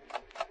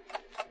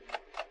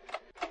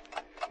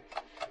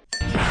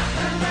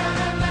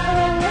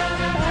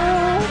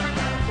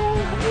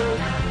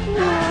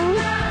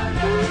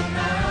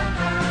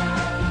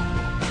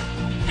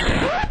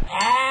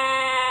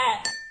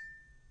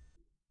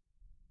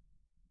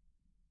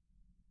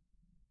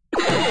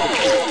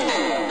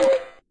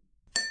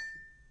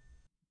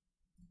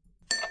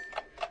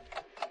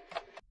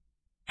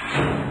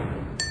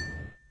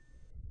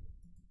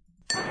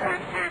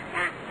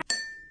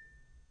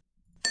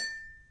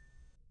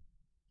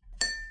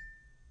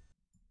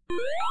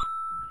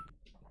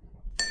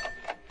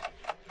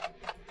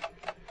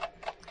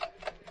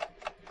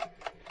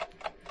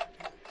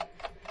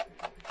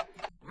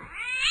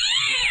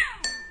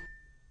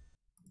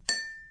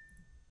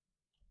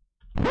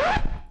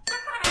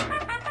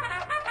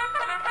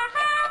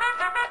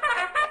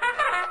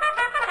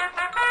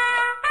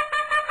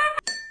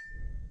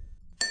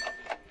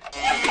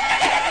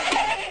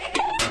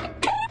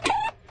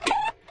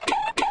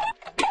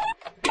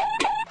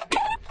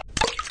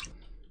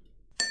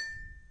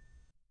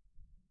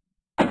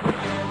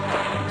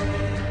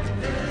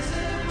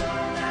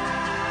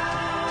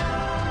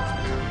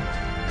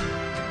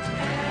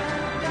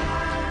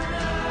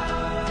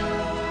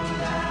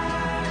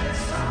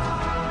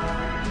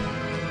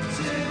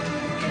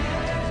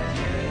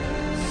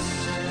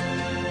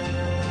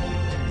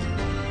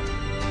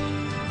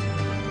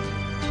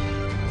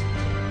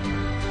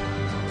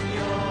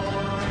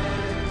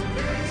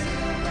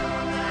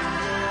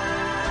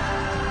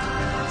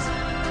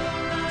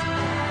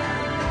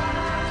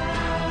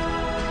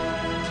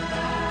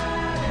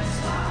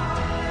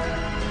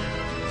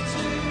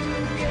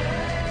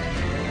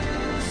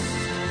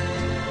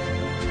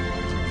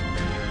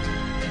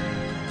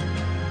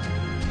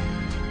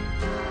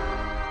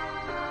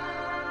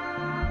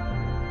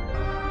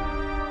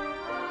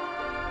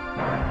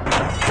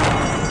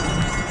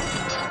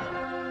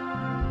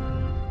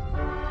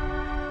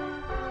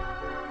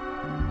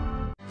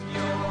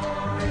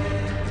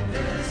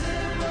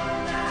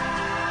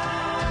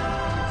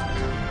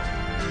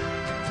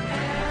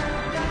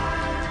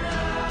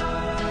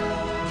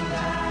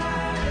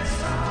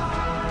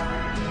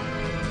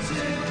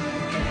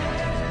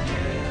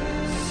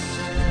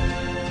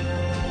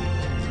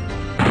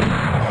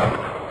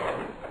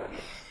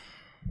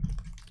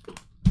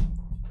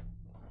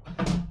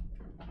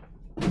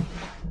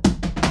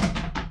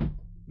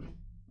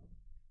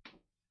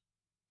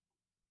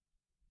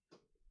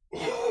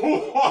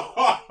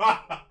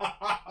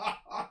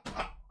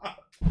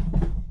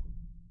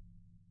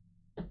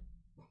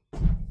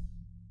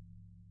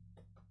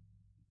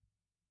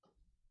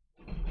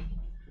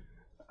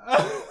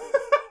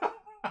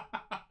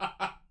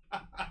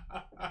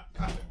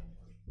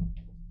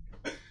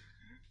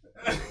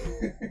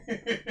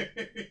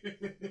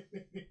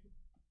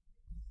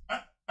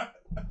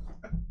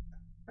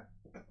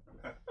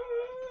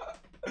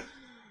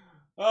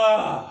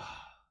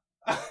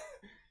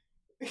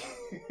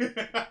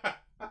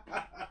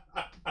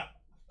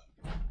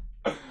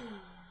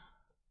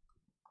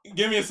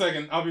 Give me a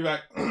second. I'll be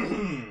back.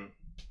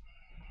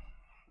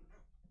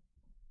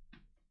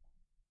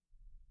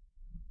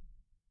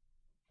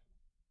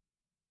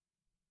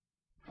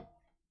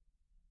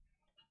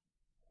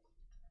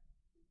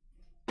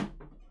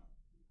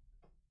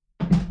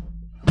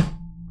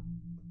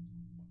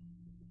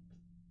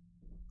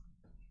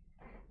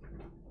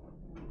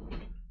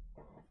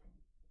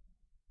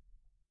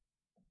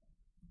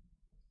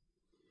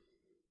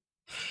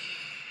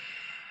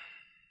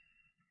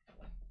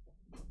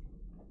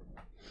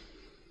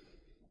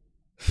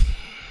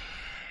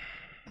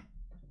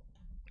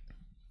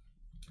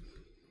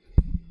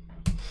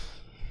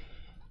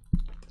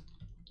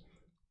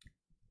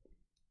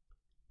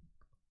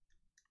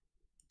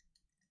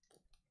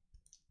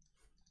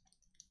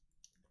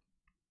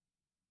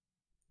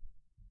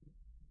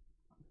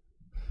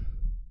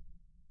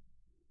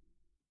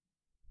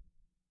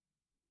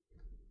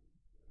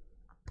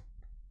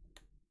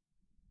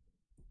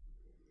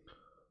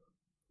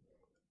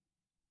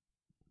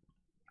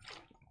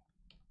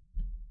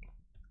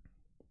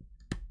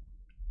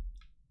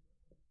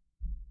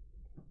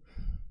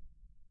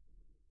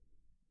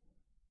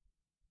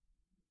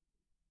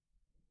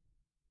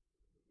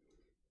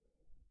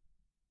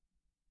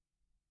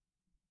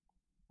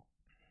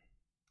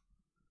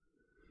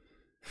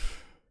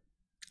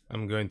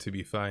 I'm going to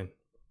be fine.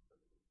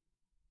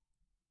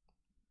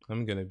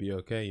 I'm gonna be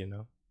okay, you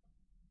know.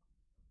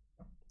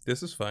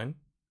 This is fine.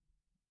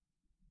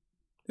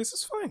 This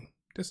is fine.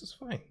 This is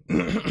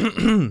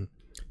fine.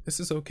 This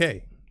is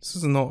okay. This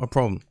is not a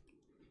problem.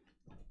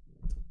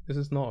 This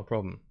is not a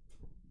problem.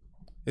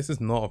 This is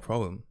not a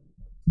problem.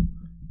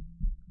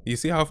 You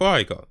see how far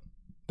I got?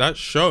 That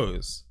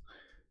shows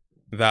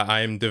that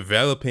I'm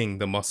developing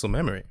the muscle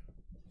memory.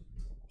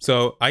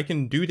 So I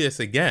can do this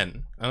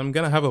again, and I'm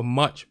gonna have a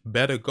much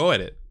better go at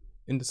it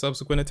in the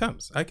subsequent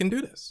attempts. I can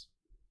do this.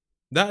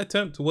 That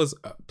attempt was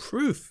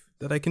proof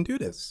that I can do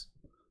this.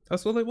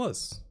 That's all it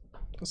was.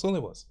 That's all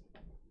it was.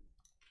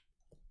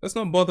 Let's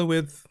not bother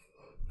with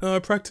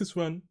practice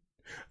run.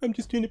 I'm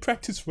just doing a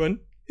practice run.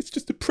 It's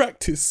just a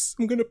practice.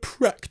 I'm gonna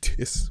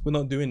practice. We're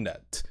not doing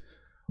that.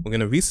 We're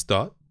gonna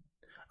restart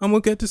and we'll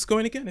get this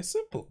going again. It's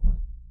simple.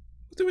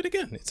 We'll do it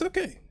again. It's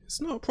okay. It's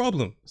not a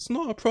problem. It's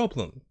not a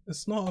problem.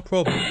 It's not a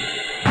problem.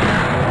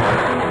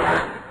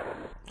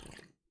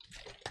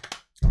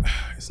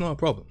 It's not a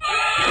problem.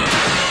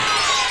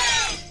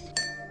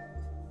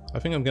 I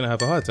think I'm gonna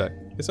have a heart attack.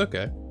 It's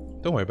okay.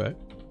 Don't worry about it.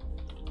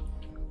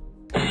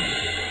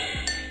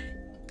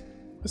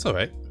 It's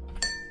alright.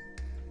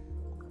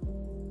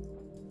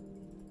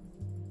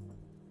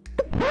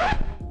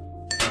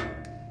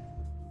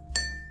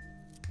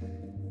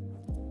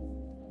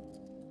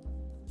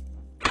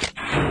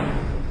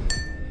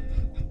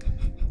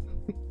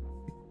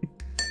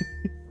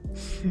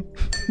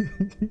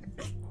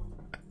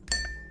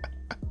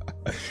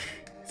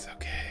 It's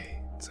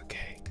okay. It's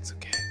okay. It's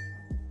okay.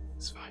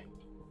 It's fine.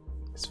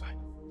 It's fine.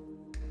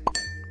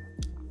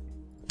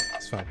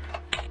 It's fine.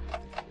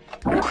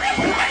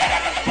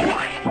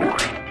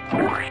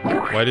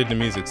 Why did the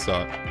music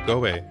start? Go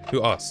away.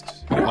 Who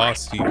asked? Who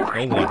asked you?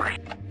 No one.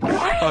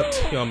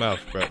 Shut your mouth,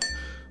 bro.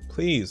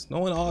 Please, no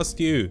one asked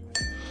you.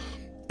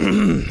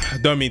 I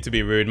don't mean to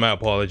be rude. My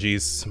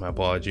apologies. My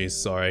apologies.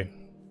 Sorry.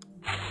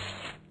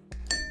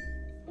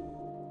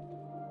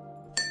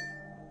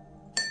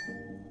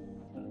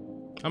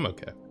 I'm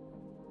okay.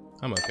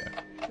 I'm okay.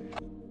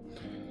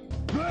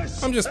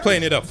 I'm just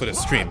playing it up for the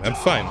stream. I'm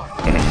fine.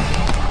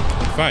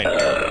 I'm fine.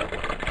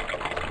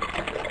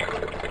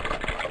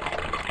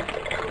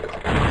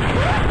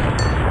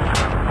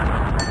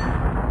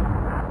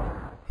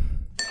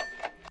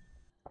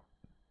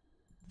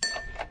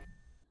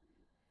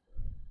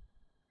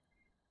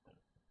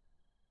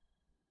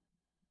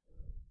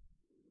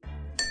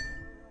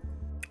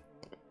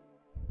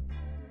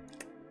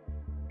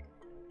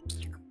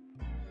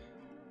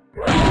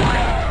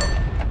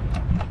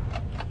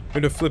 Who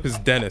the flip is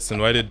Dennis,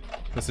 and why did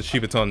Mr.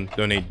 Shibaton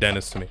donate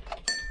Dennis to me?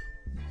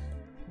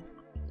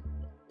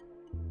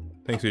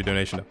 Thanks for your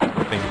donation.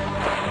 Thank you.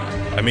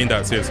 I mean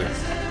that seriously.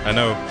 I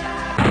know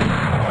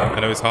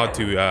it's hard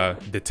to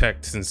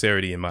detect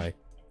sincerity in my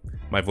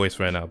voice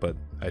right now, but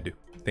I do.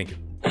 Thank you.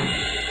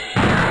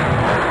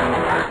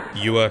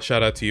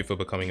 Shout out to you for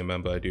becoming a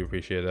member. I do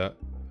appreciate that.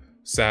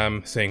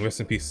 Sam saying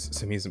rest in peace,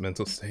 Sami's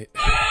mental state.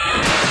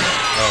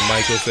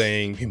 Michael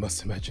saying we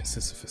must imagine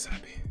Sisyphus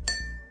happy.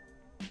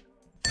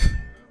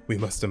 We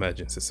must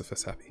imagine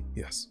Sisyphus happy.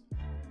 Yes.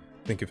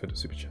 Thank you for the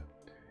super chat.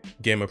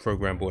 Gamer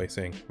Program Boy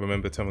saying,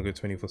 remember Tamago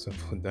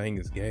 24/7 dying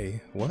is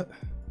gay. What?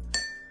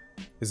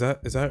 Is that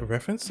a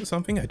reference to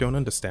something I don't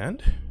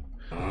understand?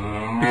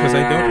 Because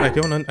I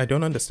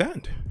don't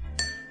understand.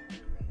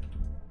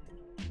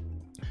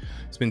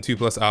 It's been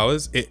 2+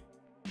 hours. It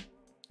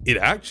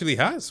actually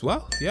has.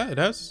 Well, yeah, it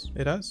has.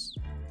 It has.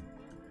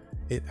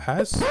 It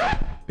has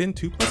been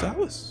 2+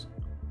 hours.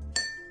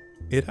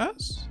 It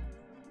has.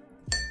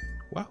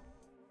 Wow.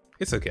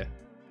 It's okay.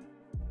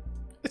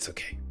 It's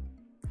okay.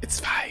 It's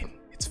fine.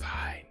 It's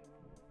fine.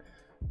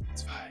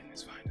 It's fine.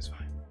 It's fine. It's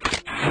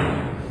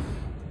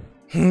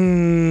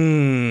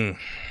fine.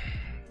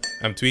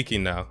 I'm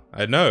tweaking now.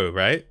 I know,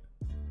 right?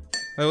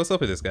 Hey, what's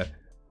up with this guy?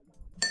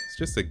 It's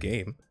just a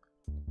game.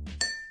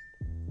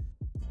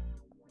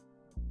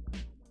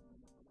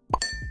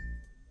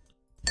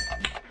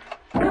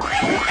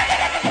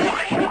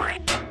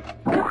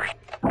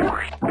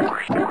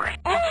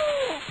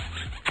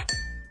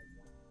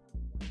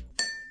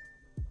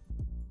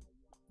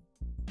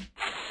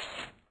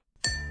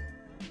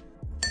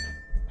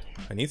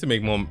 I need to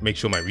make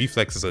sure my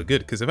reflexes are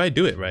good, because if I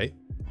do it right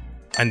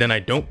and then I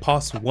don't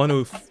pass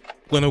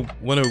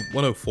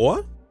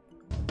 104,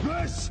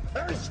 This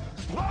is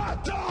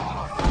Sparta!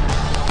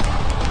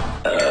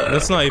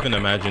 let's not even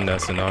imagine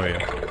that scenario.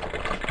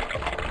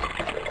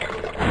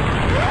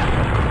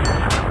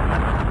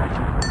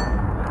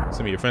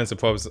 Some of your friends are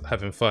probably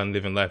having fun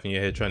living life in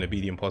your head trying to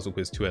beat the Impossible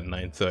Quiz 2 at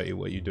 9:30.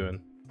 What are you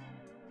doing?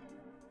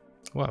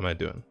 What am I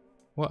doing?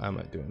 What am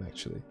I doing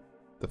actually?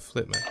 The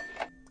flip, man.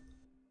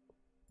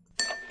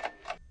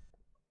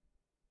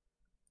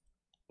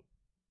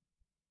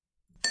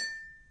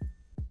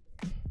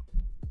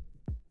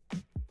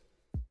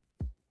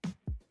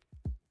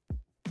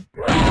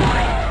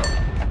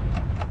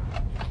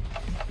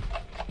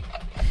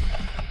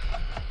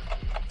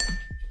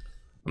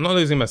 I'm not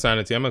losing my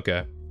sanity, I'm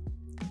okay.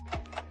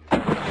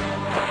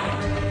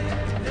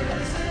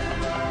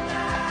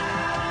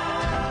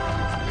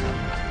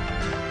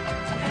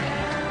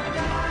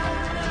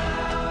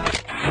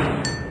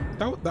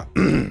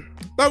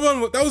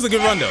 That was a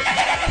good run though.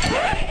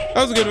 That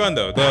was a good run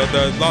though.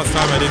 The last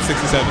time I did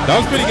 67. That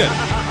was pretty good.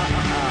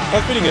 That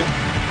was pretty good.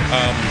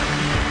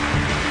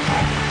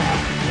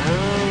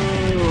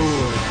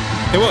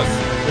 It was.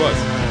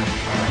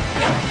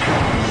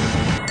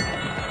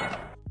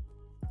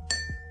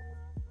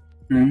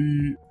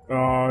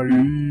 E-I-I-O.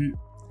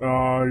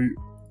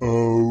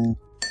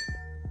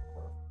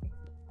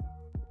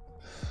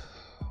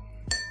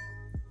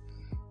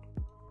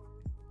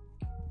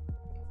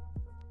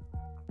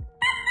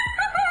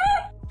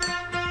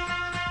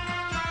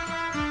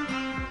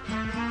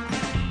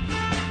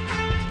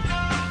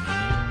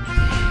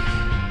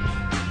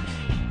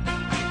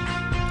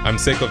 I'm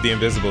sick of the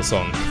Invisible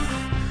song.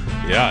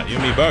 Yeah, you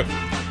and me both.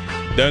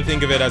 Don't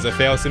think of it as a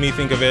fail to me,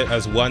 think of it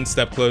as one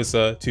step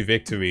closer to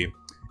victory.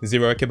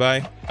 Zero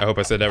Akibai, I hope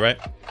I said that right.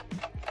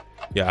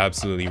 You're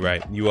absolutely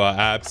right. You are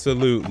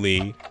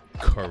absolutely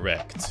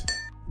correct.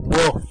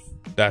 Wolf.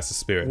 That's the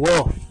spirit.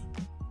 Wolf.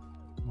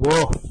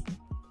 Wolf.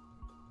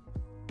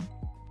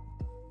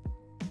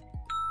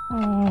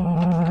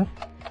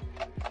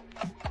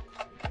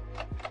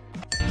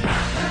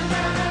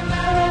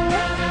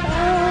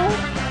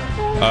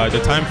 The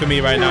time for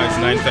me right now is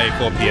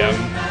 9:34 p.m.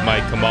 My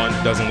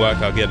command doesn't work.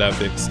 I'll get that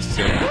fixed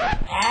soon.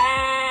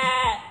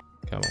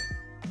 Come on.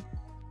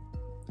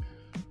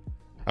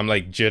 I'm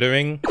like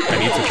jittering. I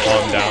need to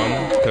calm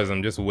down because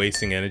I'm just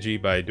wasting energy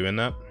by doing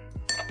that.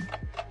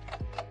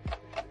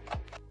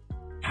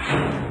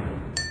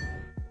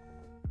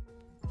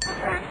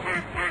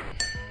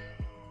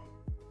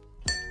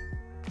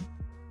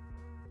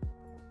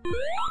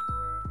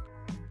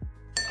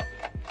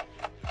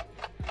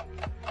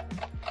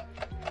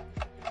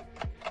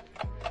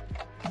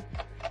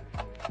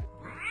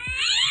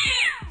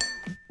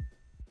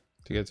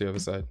 To get to the other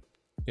side.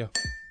 Yeah.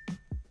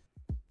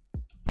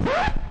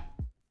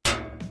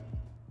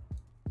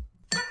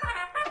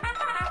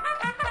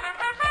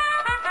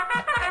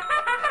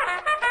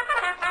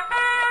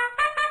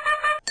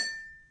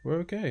 We're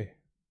okay.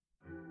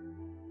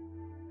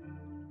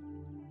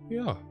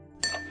 Yeah.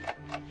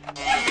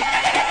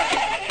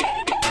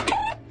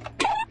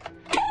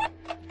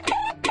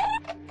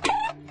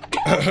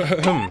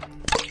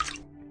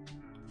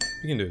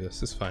 We can do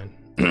this, it's fine.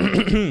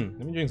 Let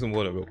me drink some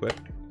water real quick.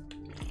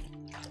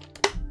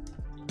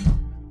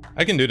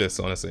 I can do this,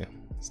 honestly.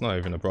 It's not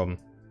even a problem.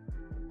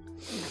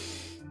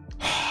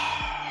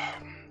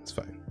 It's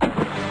fine.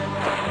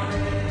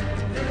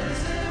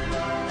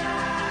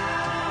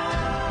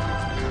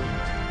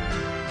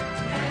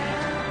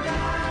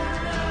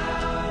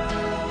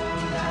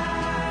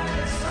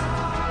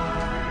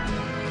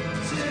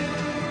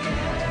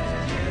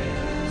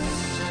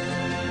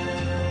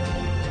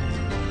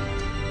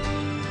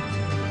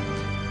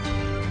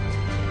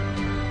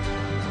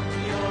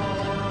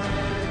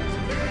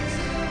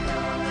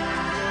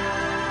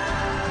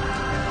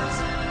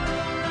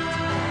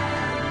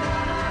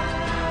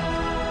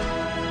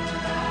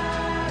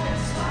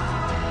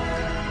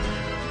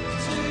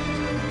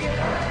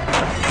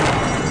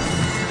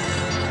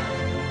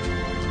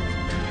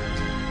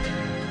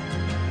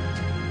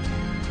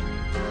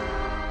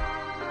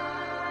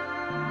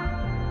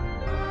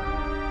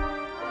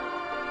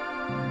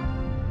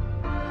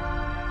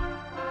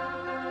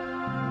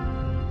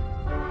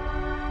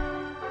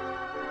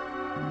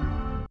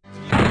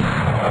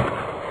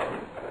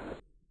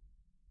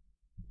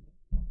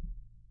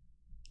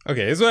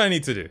 Okay, here's what I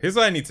need to do. Here's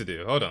what I need to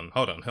do. Hold on.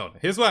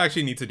 Here's what I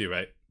actually need to do,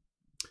 right?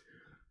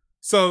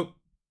 So,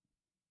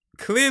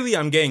 clearly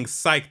I'm getting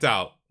psyched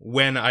out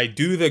when I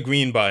do the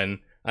green button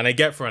and I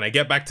get through and I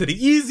get back to the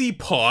easy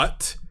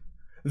part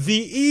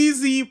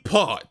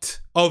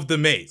of the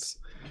maze.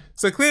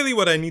 So clearly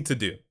what I need to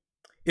do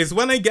is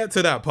when I get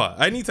to that part,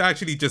 I need to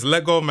actually just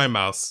let go of my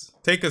mouse,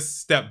 take a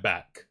step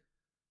back,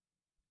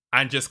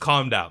 and just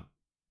calm down.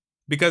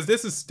 Because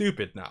this is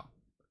stupid now.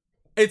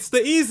 It's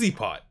the easy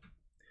part.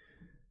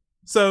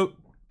 So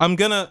I'm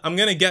gonna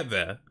get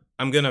there.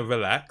 I'm gonna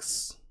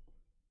relax.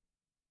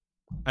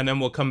 And then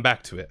we'll come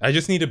back to it. I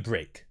just need a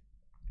break.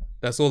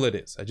 That's all it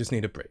is. I just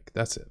need a break.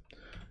 That's it.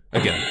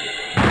 Again.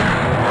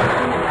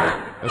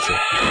 That's it.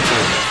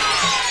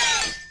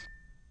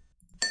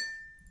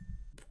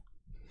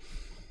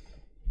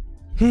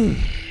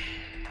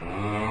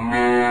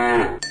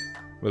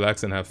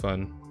 Relax and have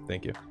fun.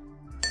 Thank you.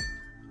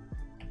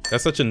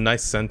 That's such a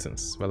nice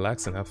sentence.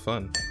 Relax and have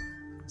fun.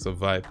 It's a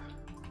vibe.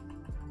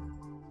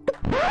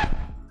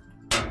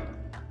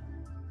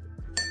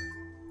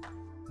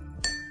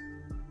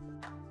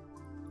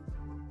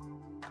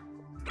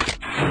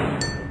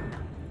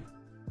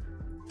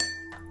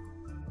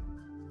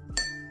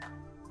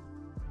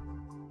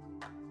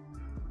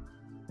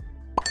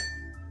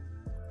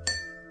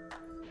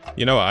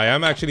 You know, I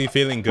am actually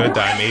feeling good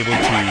that I'm able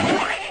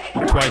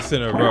to, twice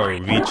in a row,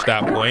 reach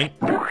that point.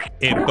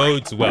 It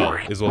bodes well,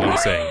 is all I'm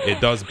saying.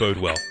 It does bode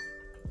well.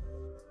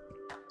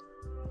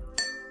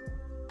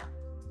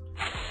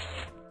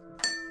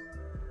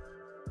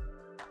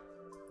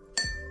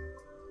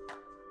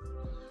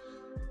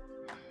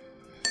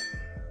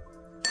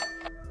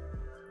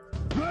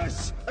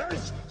 This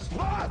is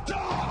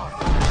Sparta!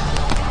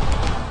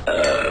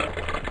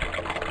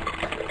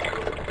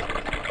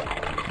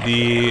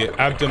 the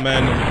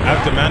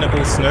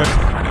abdominable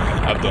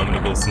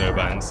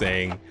snowman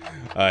saying,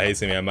 hey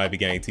Simi, I might be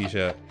getting a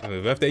t-shirt for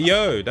my birthday.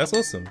 Yo, that's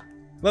awesome.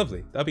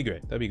 Lovely. That'd be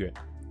great. That'd be great.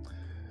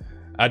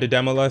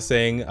 Adademola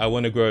saying, I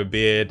want to grow a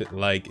beard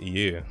like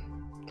you.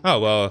 Oh,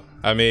 well,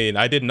 I mean,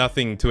 I did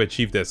nothing to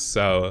achieve this,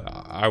 so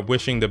I'm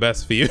wishing the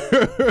best for you.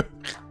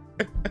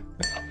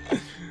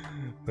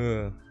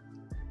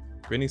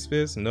 Britney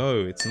Spears?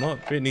 No, it's not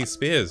Britney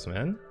Spears,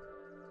 man.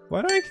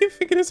 Why do I keep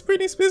thinking it's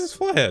Britney Spears'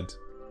 forehead?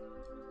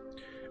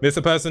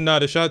 Mr. Person, no,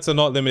 the shirts are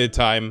not limited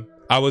time.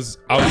 I was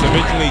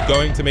originally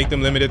going to make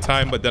them limited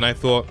time, but then I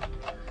thought,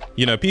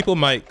 you know, people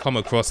might come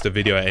across the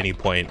video at any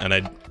point,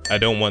 and I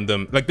don't want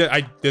them, like,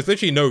 there's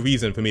literally no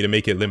reason for me to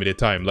make it limited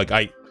time. Like,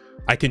 I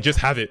can just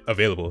have it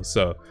available,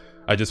 so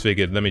I just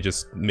figured, let me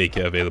just make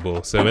it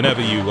available. So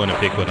whenever you want to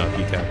pick one up,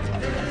 you can.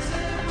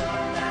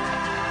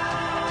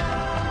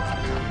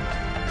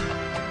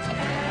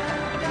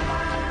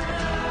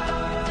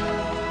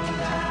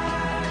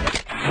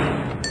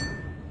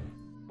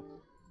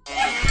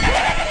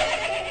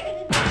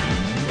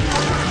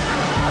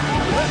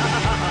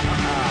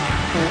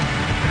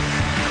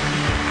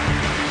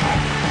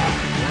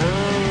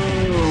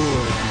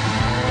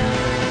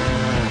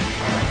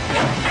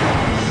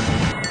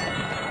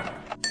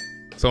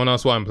 Someone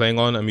asked what I'm playing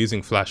on. I'm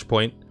using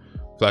Flashpoint.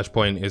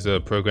 Flashpoint is a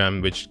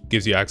program which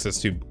gives you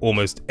access to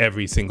almost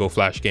every single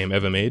Flash game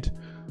ever made.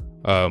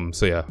 So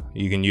yeah,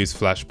 you can use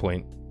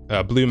Flashpoint.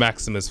 Blue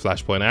Maximus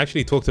Flashpoint. I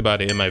actually talked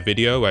about it in my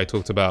video where I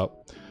talked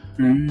about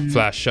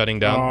Flash shutting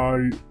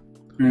down.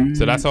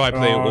 So that's how I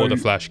play all the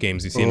Flash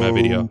games you see in my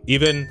video.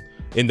 Even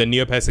in the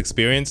Neopets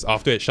experience,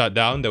 after it shut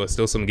down, there were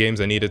still some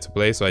games I needed to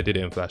play, so I did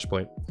it in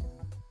Flashpoint.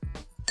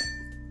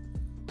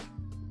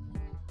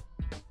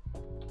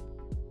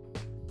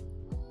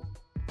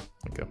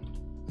 Okay.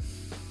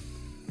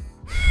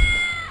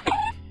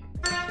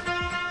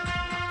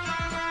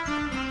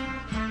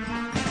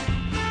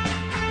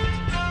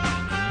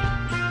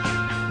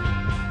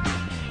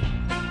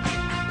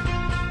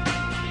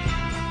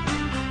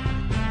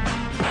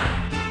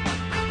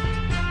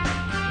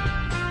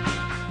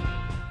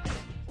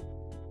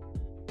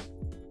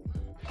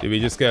 Did we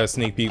just get a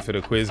sneak peek for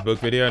the quiz book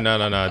video?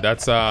 No.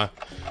 That's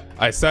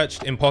I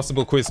searched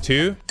Impossible Quiz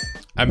 2,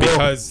 and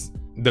because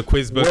the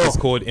quiz book is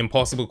called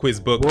Impossible Quiz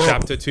Book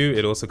Chapter 2,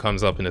 it also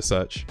comes up in a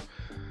search.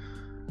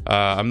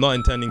 I'm not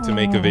intending to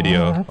make a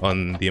video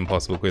on the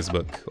Impossible Quiz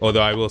Book,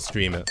 although I will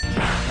stream it.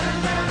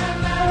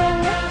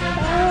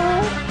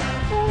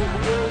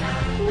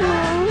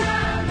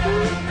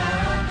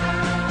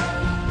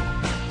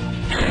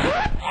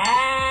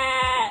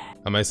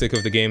 Am I sick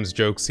of the game's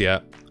jokes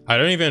yet? I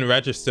don't even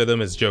register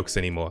them as jokes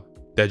anymore.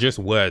 They're just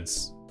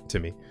words to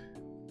me.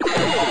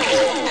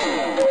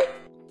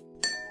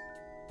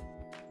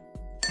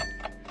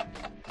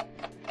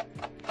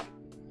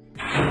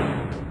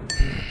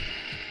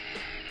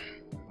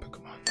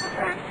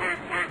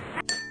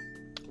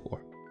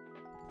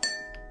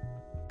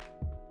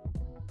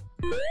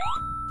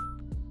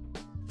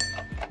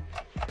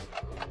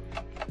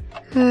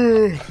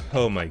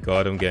 Oh my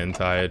god, I'm getting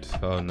tired.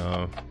 Oh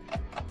no.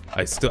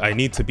 I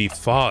need to be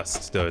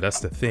fast though, that's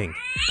the thing.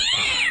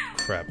 Oh,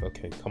 crap,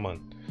 okay, come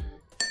on.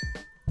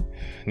 I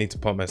need to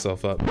pump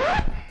myself up.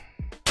 I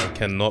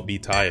cannot be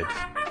tired.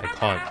 I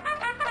can't.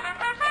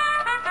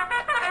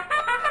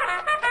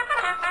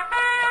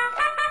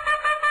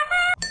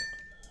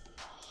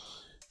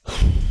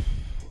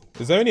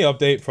 Is there any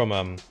update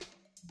from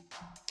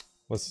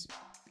what's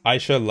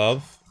Aisha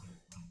Love?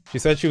 She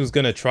said she was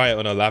gonna try it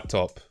on her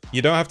laptop.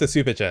 You don't have to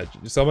super chat.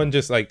 Someone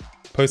just like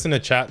post in a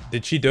chat.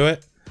 Did she do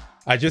it?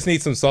 I just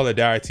need some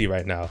solidarity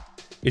right now.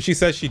 If she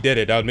says she did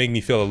it, that would make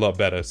me feel a lot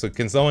better. So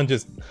can someone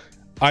just...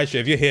 Aisha,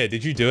 if you're here,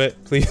 did you do it?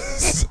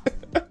 Please.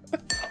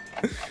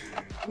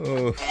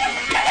 Oh.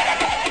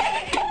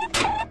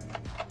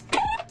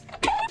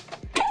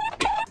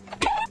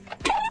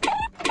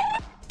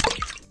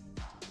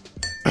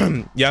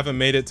 You haven't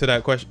made it to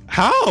that question.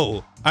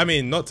 How? I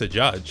mean, not to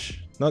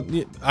judge. Not.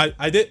 I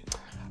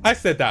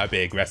said that a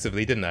bit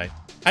aggressively, didn't I?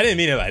 I didn't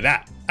mean it like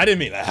that. I didn't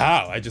mean like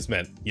how. I just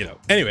meant, you know.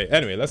 Anyway,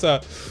 let's do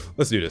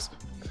this.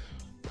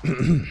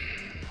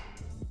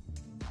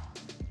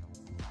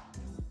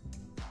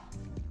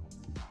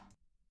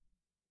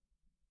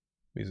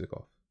 Music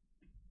off.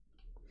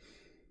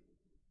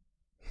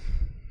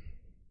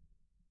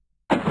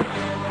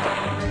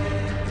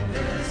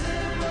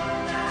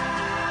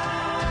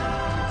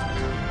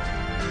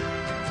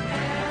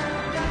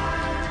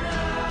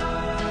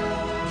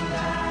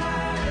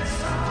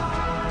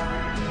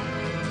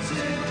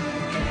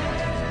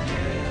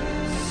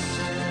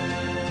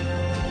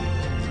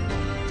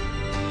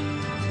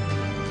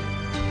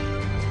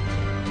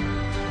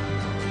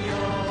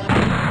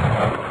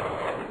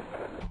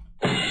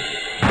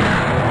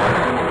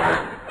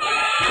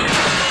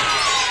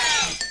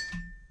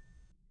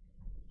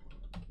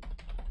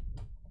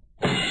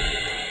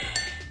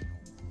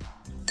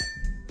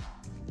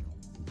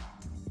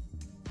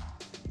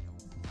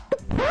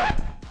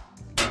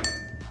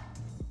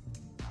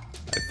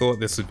 Thought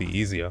this would be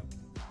easier.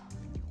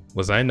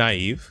 Was I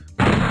naive?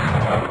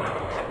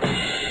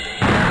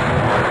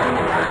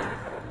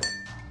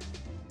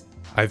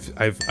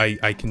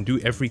 I can do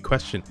every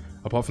question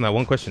apart from that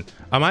one question.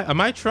 Am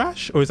I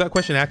trash, or is that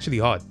question actually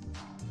hard?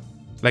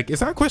 Like, is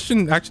that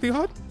question actually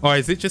hard, or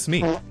is it just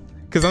me?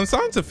 Because I'm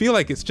starting to feel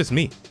like it's just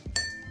me.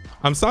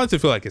 I'm starting to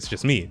feel like it's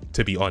just me,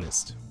 to be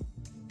honest.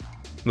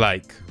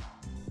 Like,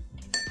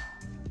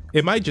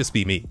 it might just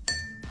be me.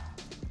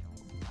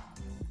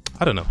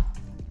 I don't know.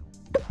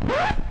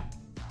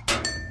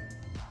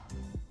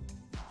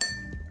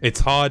 It's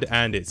hard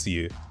and it's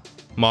you.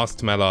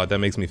 Masked Mallard, that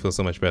makes me feel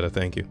so much better.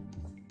 Thank you.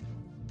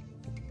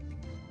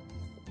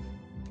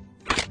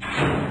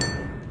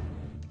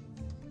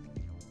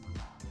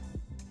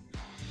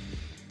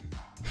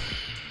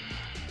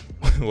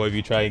 What if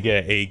you try and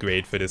get an A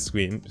grade for this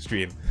stream?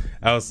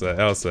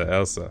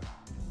 Elsa.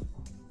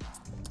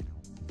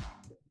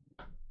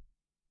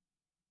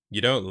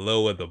 You don't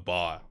lower the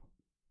bar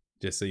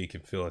just so you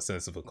can feel a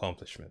sense of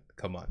accomplishment.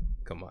 Come on.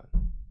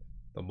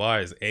 The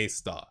bar is A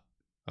star.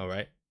 All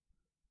right.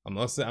 I'm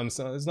not saying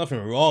there's nothing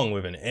wrong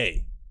with an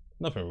A.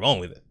 Nothing wrong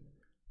with it.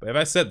 But if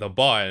I set the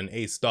bar at an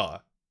A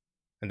star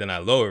and then I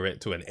lower it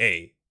to an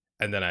A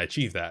and then I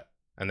achieve that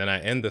and then I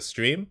end the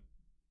stream,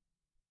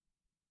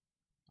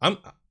 I'm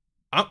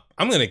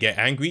gonna get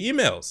angry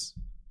emails.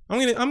 I'm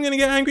gonna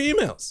get angry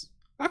emails.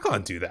 I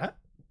can't do that.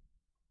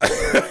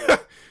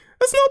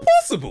 That's not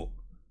possible.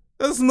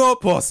 That's not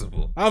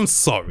possible. I'm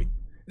sorry.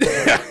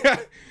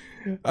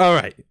 All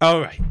right.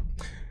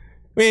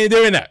 We ain't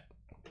doing that.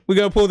 We're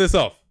gonna pull this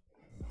off.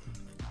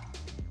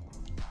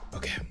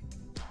 Okay.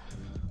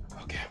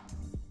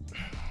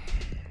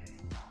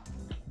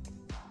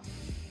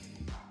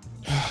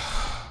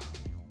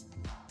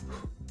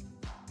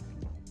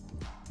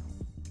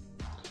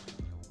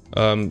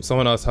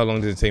 Someone asked how long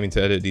did it take me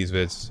to edit these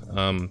vids.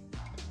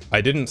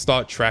 I didn't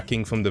start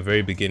tracking from the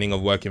very beginning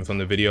of working from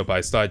the video, but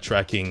I started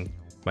tracking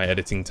my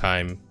editing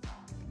time,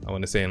 I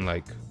want to say in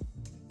like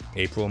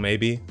April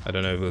maybe. I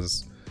don't know,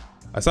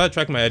 I started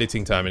tracking my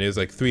editing time and it was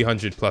like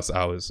 300 plus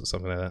hours or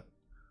something like that.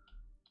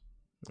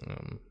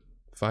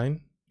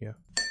 Fine, yeah.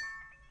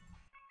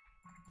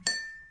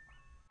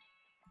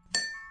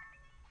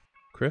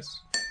 Chris?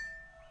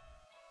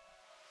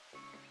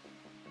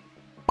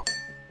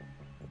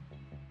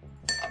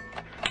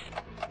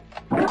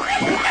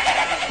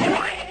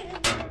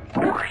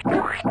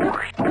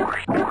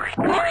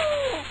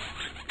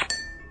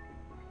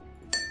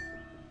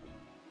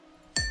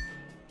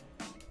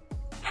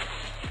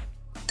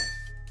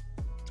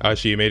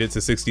 Aisha, you made it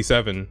to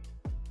 67.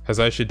 Has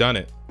Aisha done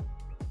it?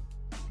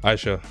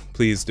 Aisha,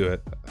 please do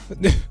it.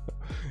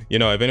 You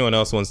know, if anyone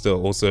else wants to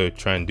also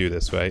try and do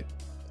this, right?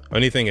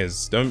 Only thing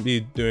is, don't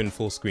be doing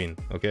full screen,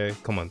 okay?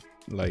 Come on,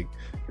 like...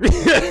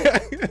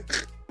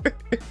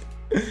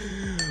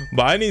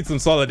 But I need some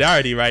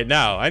solidarity right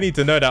now. I need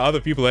to know that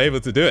other people are able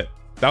to do it.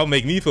 That'll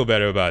make me feel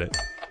better about it.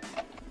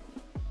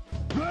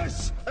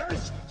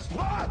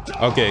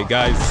 Okay,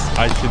 guys,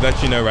 I should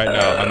let you know right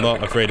now, I'm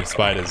not afraid of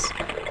spiders.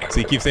 So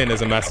you keep saying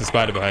there's a massive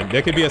spider behind.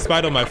 There could be a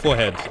spider on my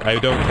forehead. I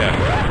don't care.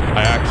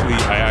 I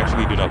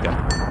actually do not care.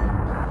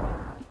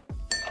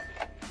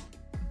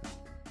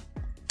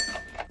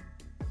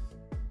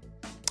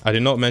 I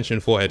did not mention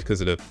forehead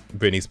because of the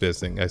Britney Spears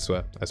thing. I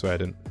swear I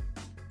didn't.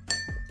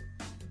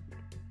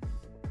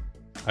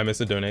 I missed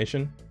a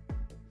donation.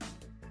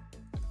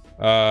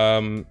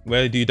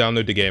 Where do you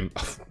download the game?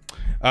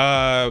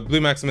 Blue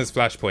Maximus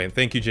Flashpoint.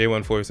 Thank you,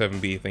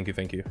 J147B.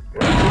 Thank you.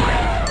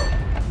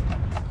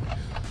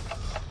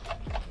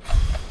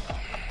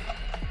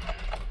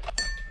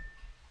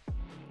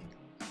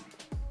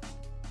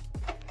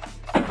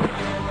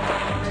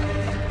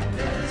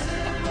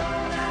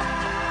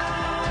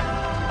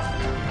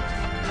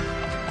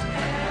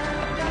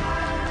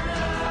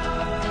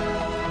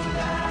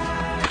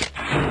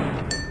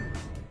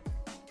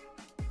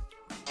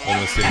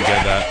 Almost didn't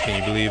get that. Can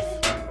you believe?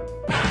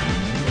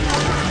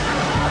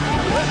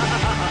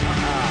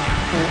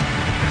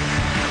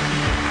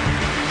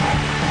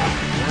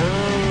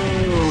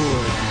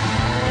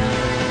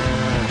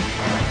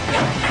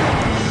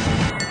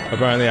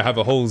 Apparently I have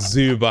a whole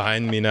zoo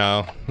behind me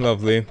now.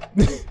 Lovely.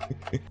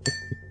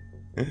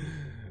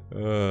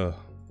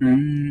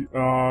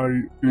 E-I-E-I-O.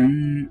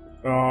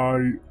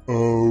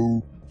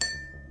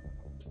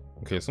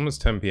 Okay, it's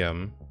almost 10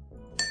 p.m.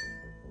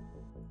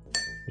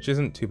 Which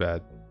isn't too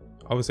bad.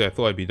 Obviously I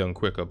thought I'd be done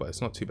quicker, but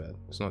it's not too bad.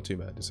 It's not too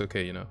bad. It's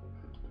okay, you know.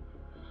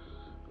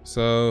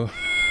 So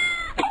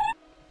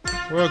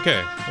we're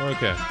okay. We're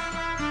okay.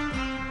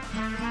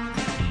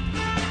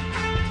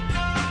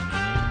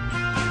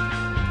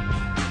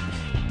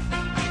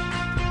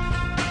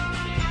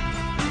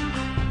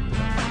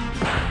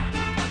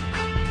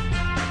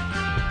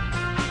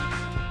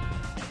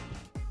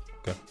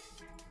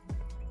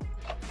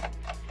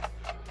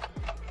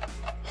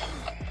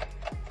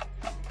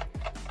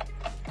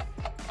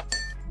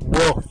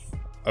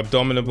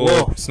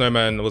 Abdominable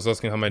Snowman was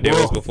asking how my day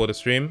was before the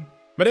stream.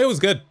 My day was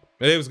good.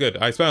 My day was good.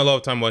 I spent a lot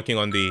of time working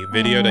on the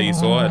video that you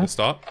saw at the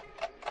start.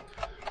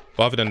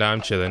 But other than that,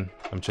 I'm chilling.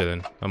 I'm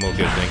all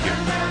good, thank you.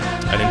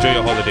 And enjoy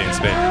your holiday in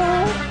Spain.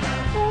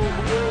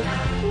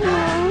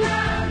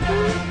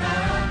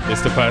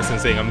 It's the person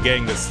saying, I'm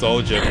getting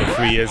nostalgia for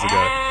 3 years ago.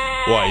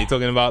 What, are you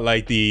talking about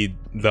like the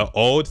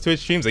old Twitch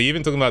streams? Are you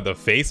even talking about the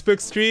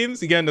Facebook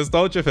streams? You get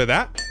nostalgia for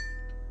that?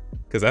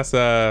 Because that's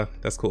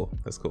cool.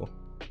 That's cool.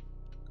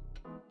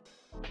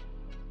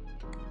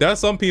 There are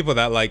some people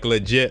that like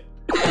legit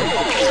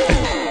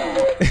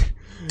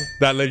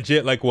that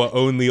legit like were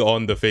only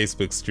on the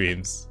Facebook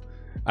streams.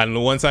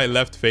 And once I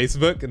left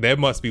Facebook, they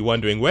must be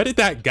wondering, where did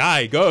that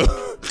guy go?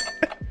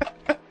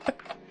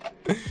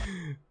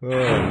 Oh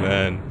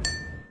man.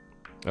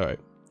 Alright.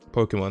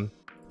 Pokemon.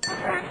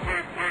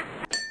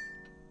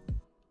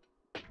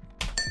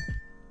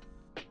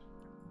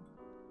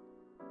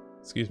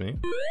 Excuse me.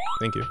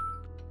 Thank you.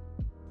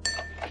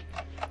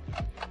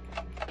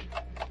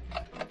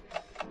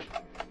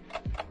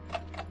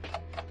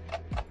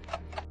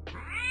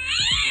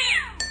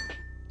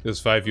 Those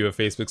 5 viewer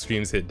Facebook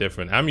streams hit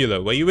different.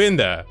 Amulet, were you in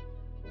there?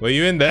 Were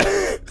you in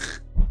there?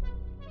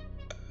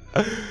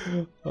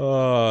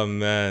 Oh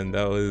man,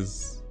 that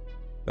was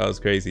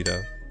crazy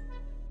though.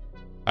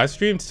 I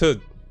streamed to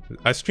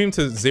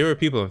 0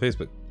 people on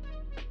Facebook.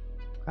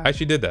 I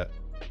actually did that,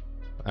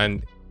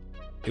 and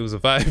it was a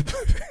vibe.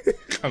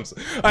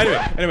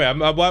 Anyway,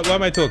 why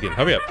am I talking?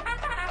 Hurry up.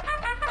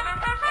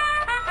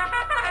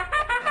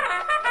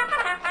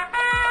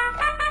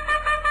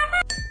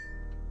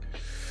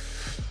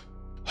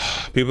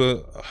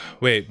 People,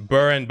 wait,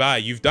 Burr and Bye,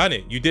 you've done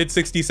it. You did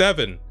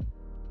 67.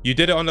 You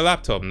did it on the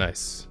laptop.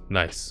 Nice,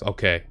 nice.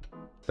 Okay,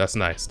 that's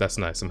nice. That's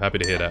nice. I'm happy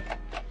to hear that.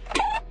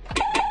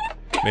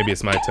 Maybe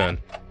it's my turn.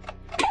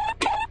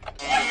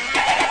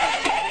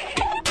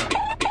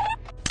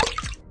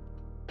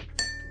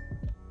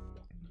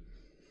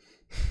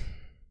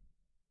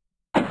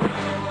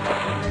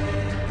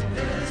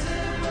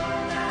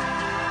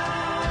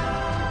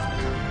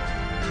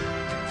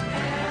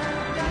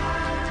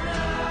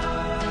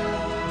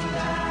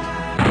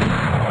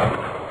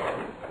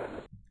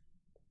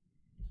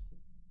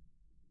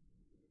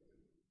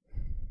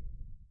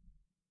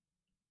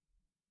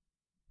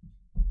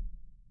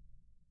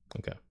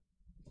 Okay.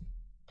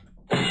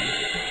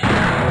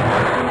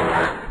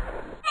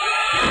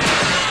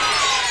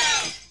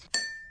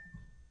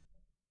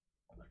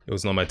 It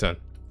was not my turn.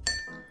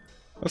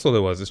 That's all it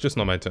was. It's just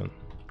not my turn.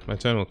 My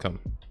turn will come.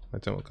 My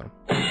turn will come.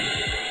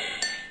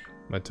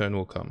 My turn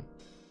will come.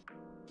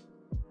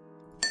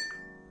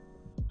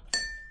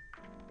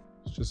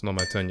 It's just not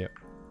my turn yet.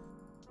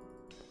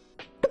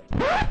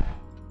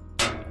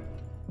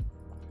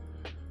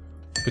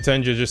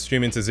 Pretend you're just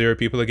streaming to 0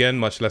 people again.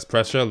 Much less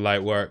pressure.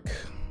 Light work.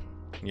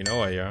 You know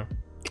what, yeah?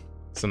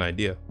 It's an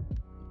idea.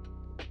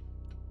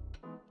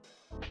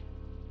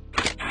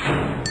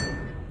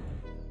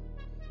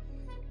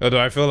 Although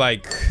I feel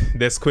like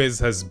this quiz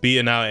has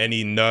beaten out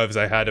any nerves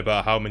I had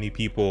about how many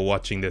people are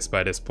watching this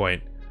by this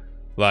point.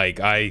 Like,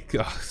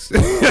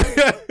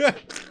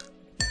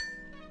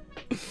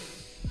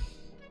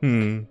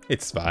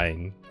 it's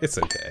fine. It's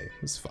okay.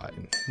 It's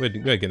fine.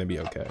 We're gonna be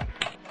okay.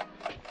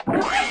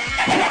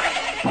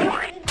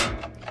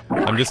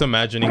 I'm just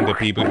imagining the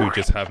people who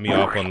just have me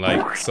up on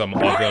like some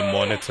other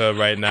monitor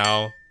right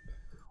now,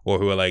 or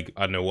who are like,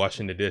 I don't know,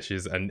 washing the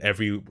dishes, and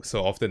every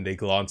so often they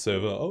glance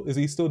over, oh, is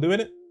he still doing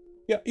it?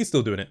 Yeah, he's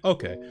still doing it.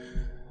 Okay.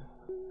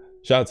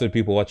 Shout out to the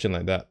people watching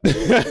like that.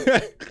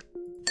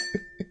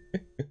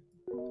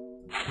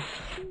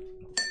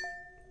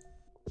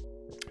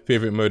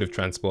 Favorite mode of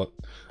transport?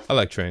 I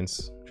like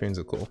trains. Trains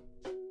are cool.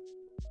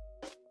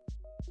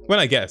 When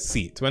I get a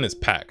seat, when it's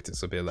packed,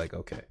 it's a bit like,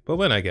 okay. But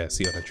when I get a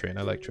seat on a train,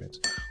 I like trains.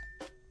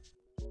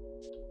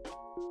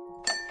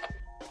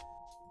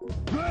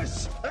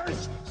 This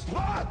is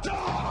Sparta!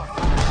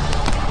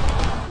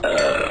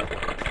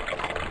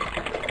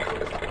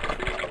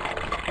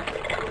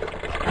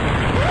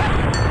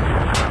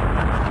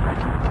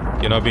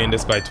 You're not being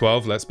this by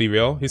 12, let's be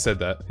real. Who said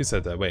that? Who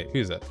said that? Wait,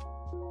 who's that?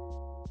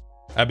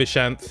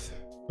 Abhishanth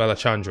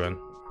Balachandran.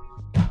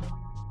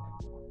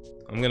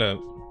 I'm gonna...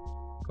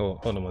 Oh,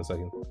 hold on 1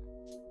 second.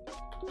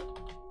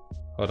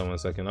 Hold on 1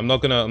 second. I'm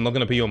not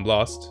gonna put you on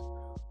blast.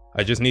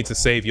 I just need to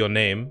save your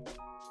name,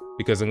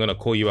 because I'm gonna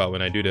call you out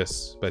when I do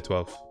this by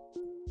 12.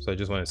 So I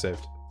just want it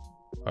saved.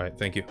 Alright,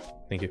 thank you.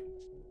 Thank you.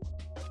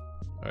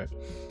 Alright.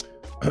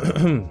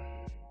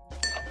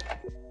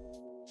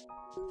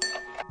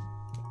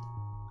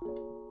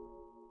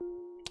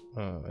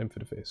 Aim for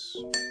the face.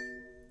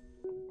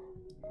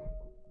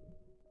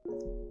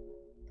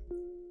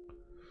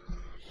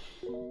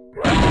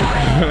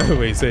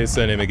 Wait, say his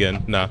surname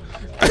again. Nah.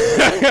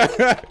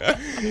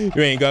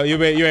 you ain't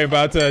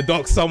about to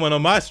dox someone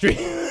on my stream.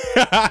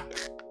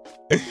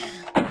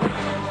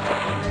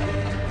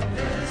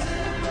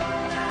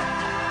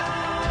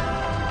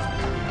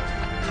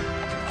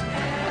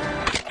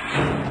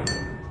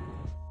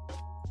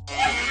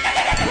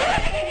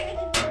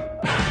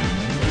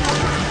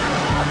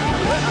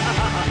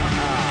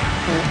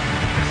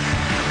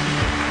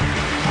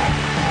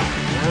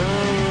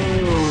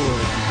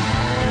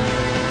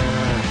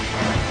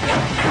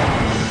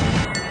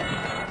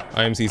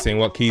 IMC saying,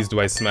 what keys do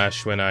I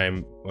smash when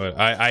I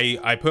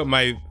put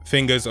my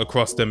fingers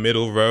across the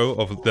middle row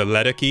of the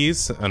letter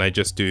keys and I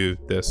just do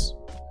this.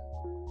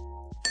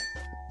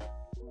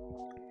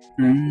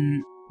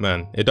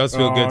 Man, it does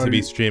feel good to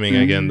be streaming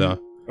again though.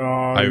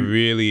 I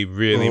really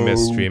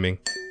miss streaming.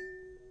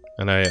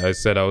 And I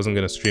said I wasn't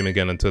gonna stream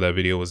again until that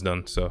video was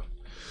done, so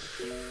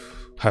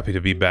happy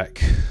to be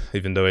back,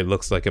 even though it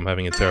looks like I'm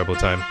having a terrible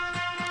time.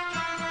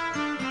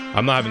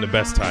 I'm not having the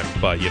best time,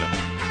 but you know,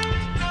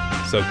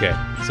 it's okay.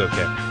 It's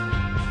okay.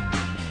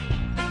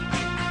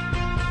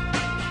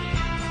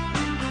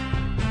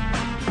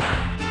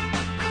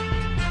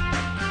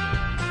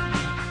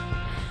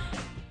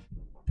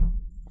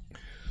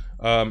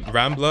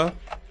 Rambler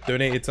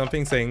donated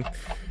something saying,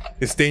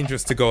 it's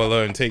dangerous to go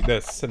alone, take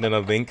this, and then a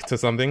link to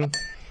something.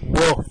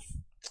 Woof.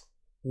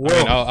 Woof. I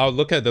mean, I'll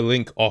look at the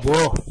link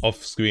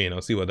off screen.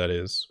 I'll see what that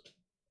is.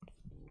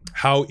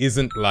 How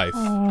isn't life?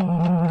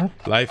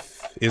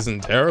 Life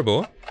isn't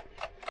terrible.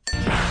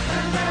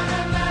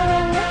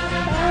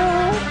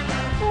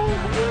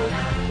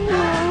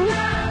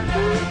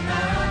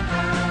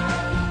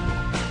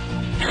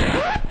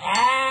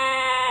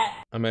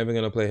 I'm ever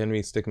gonna play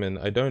Henry Stickmin.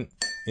 I don't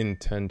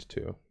intend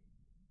to.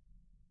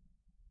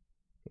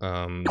 But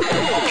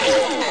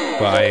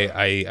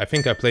I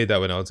think I played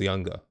that when I was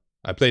younger.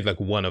 I played like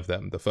one of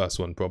them, the first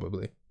one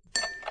probably.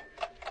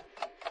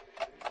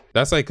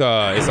 That's like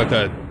it's like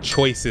a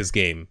choices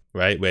game,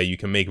 right? Where you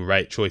can make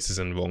right choices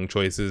and wrong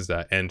choices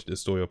that end the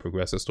story or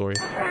progress the story.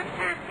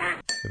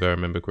 If I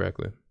remember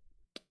correctly.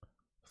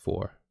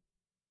 4.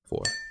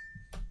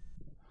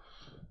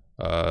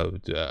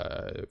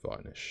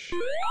 Varnish.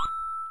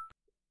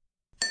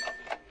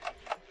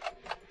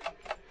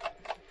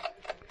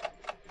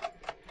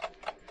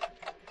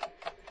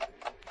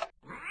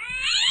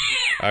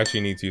 I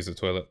actually need to use the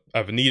toilet.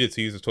 I've needed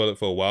to use the toilet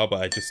for a while,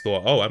 but I just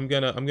thought, oh, I'm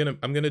gonna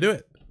do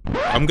it.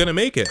 I'm gonna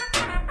make it.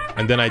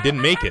 And then I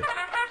didn't make it.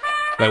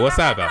 Like, what's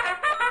that about?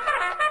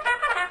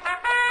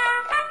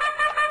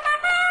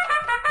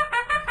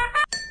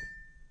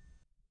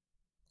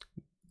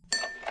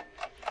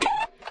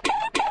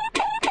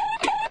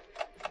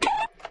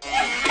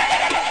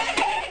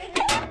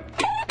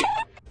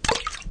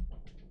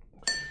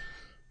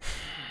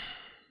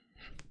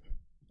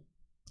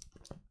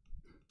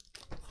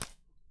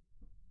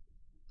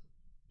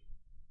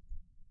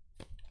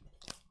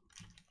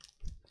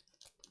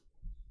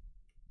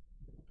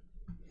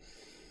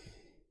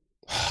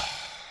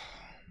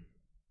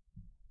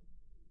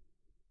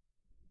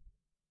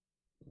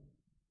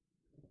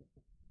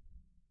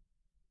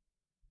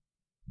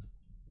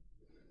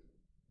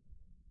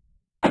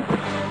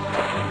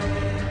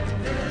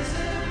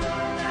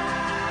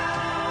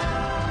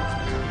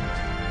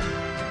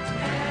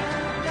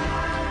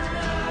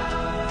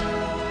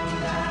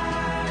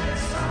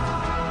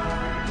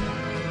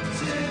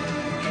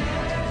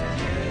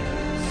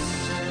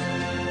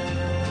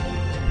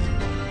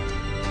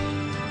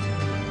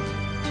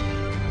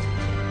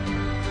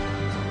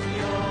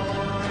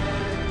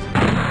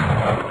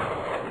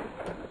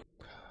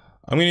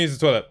 I'm gonna use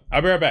the toilet.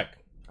 I'll be right back.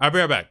 Don't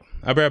worry about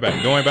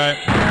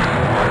it.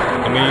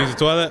 I'm gonna use the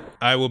toilet.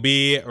 I will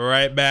be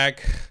right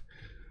back.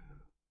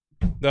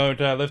 Don't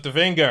lift a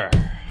finger.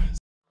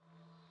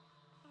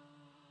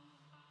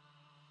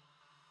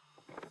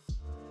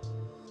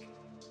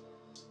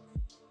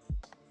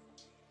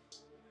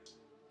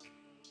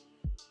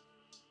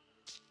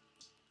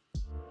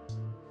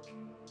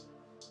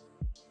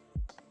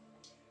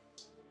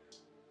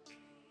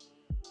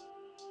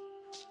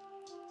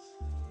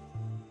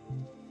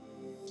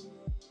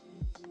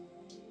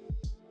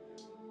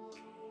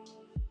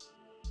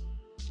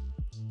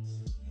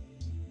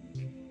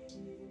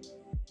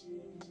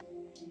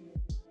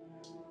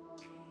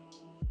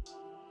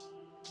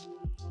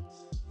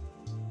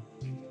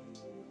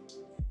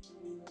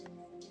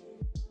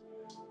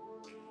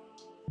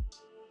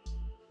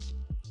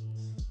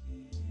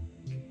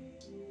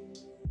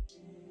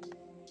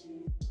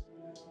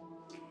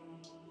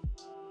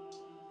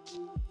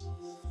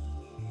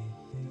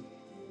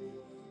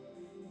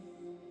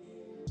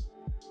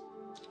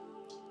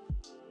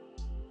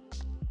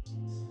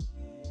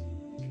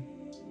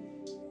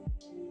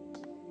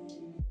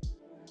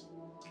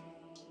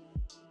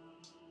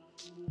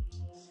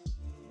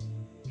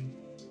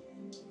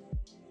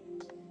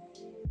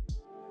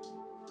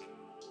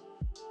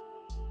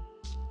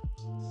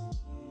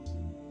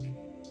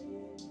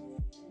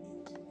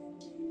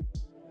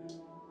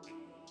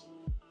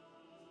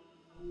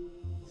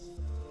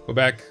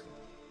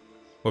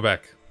 We're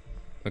back.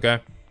 Okay?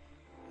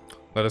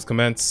 Let us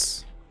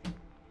commence.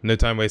 No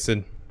time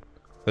wasted.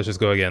 Let's just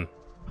go again.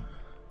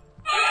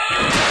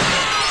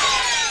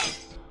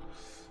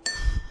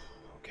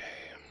 Okay.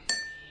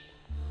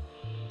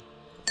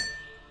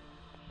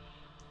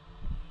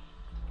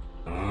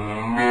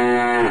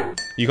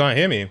 You can't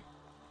hear me?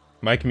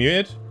 Mic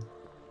muted?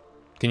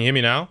 Can you hear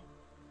me now?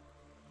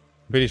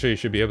 I'm pretty sure you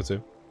should be able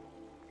to.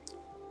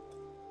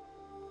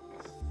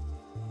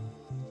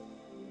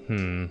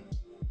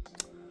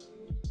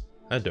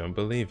 I don't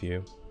believe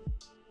you.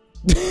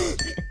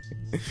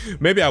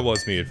 Maybe I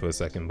was muted for a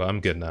second, but I'm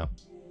good now.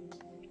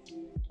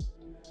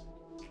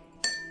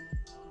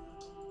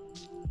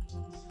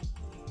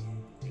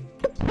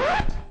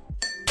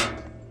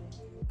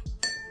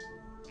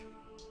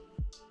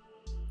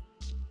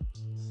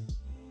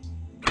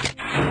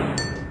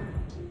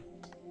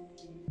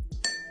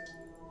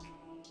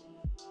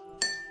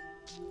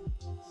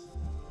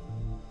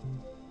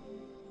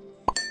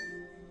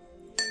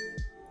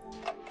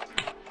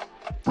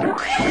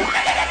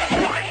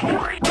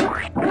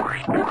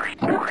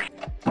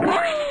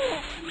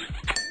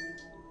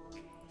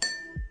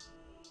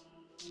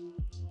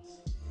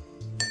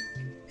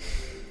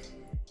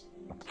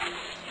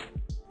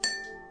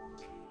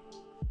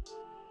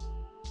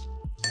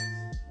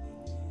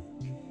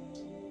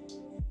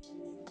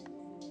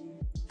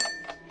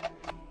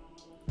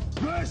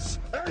 This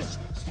is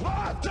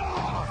Sparta!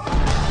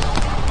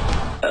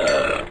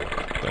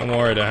 Don't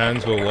worry, the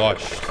hands were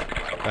washed.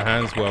 The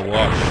hands were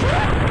washed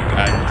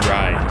and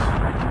dried.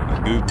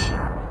 Gucci.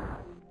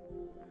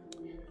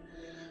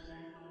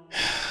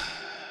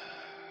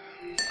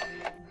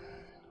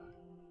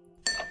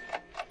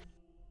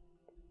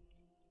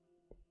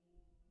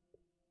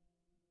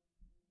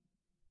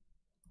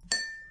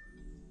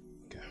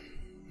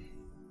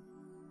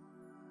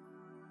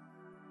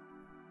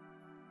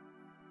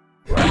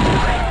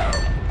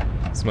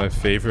 It's my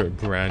favorite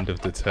brand of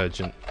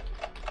detergent.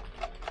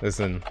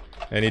 Listen,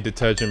 any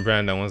detergent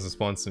brand that wants to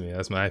sponsor me,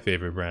 that's my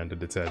favorite brand of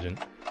detergent.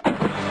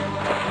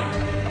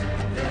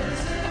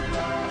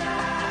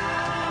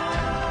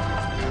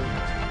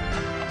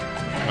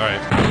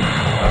 Alright.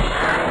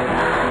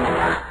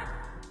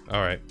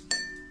 Alright.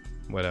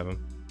 Whatever.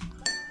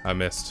 I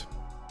missed.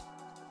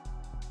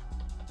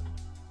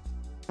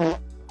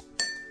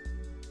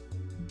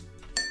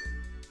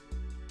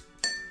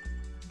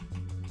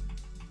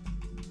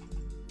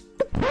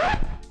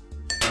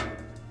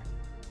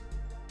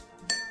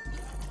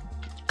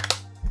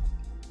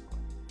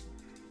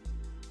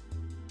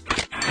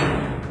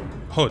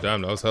 Oh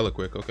damn, that was hella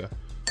quick. Okay,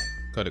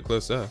 cut it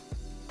close there.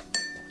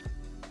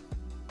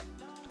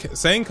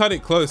 Saying cut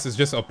it close is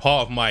just a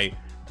part of my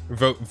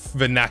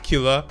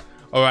vernacular.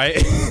 All right,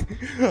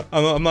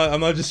 I'm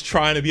not just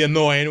trying to be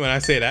annoying when I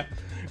say that.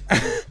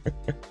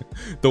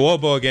 The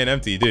water bottle getting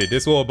empty, dude.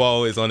 This water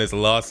bottle is on its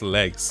last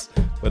legs,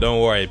 but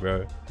don't worry,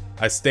 bro.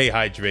 I stay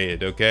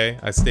hydrated. Okay,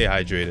 I stay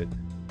hydrated.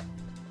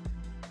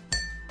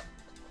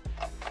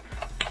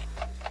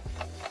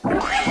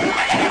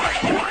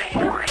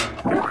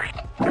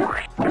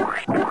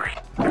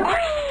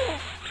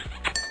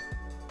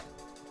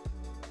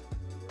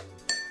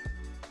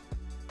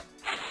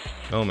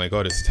 Oh my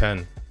god, it's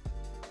 10.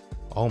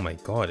 Oh my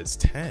god, it's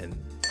 10.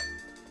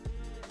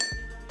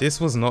 This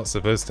was not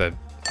supposed to...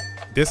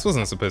 This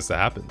wasn't supposed to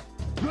happen.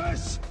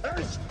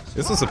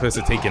 This was supposed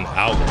to take an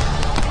hour.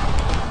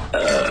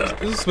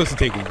 This was supposed to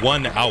take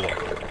 1 hour.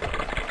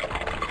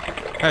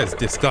 That is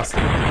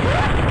disgusting.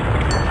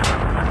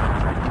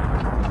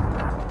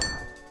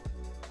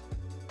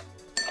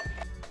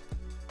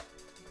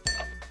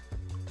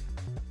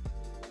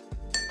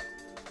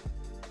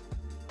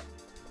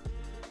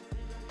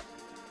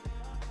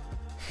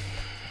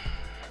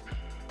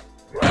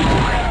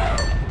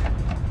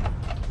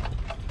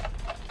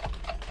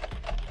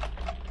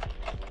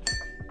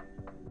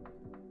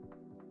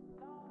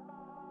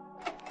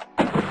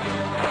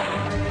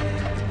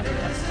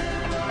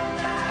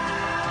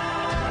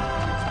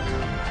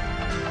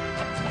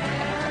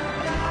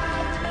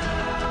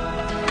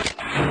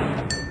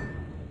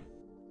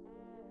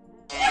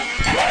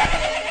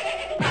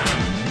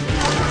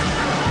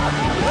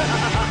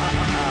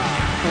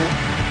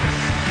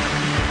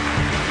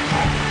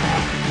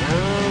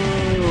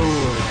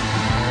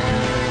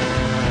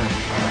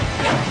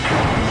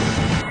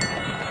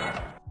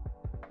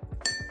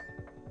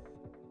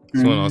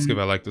 Someone asked if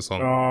I like the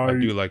song. I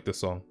do like the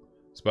song.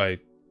 It's by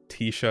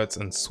T-Shirts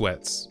and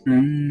Sweats.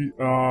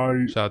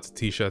 Shout out to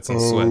T-Shirts and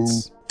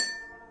Sweats.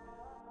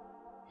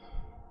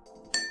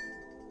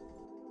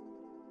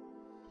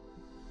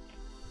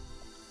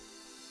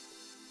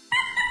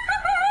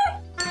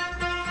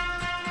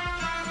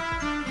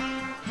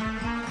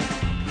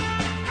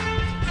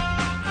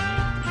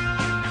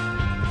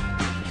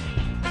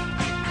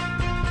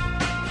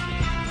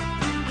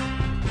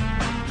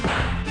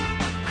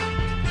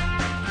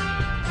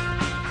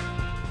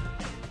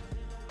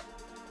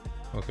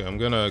 Okay, I'm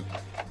gonna.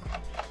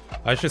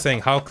 I was just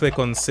saying how click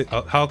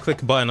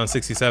button on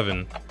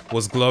 67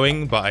 was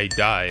glowing, but I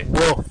die.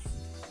 Whoa.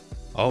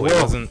 Oh, it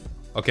wasn't.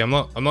 Okay, I'm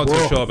not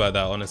too sure about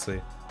that,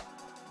 honestly.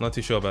 Not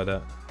too sure about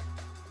that.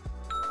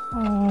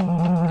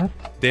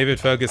 David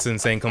Ferguson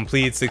saying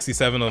complete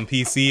 67 on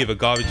PC. If a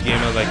garbage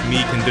gamer like me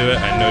can do it,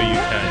 I know you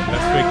can.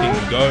 Let's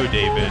freaking go,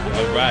 David.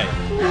 Alright,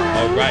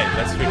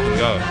 let's freaking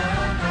go.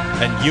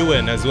 And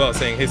Ewan as well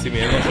saying, hey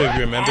Simi, I'm not sure if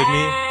you remembered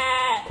me.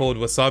 Called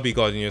Wasabi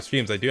God in your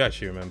streams. I do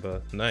actually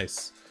remember.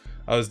 Nice.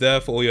 I was there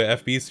for all your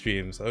FB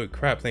streams. Oh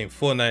crap, playing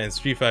Fortnite and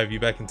Street Fighter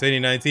back in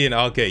 2019.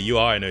 Okay, you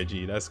are an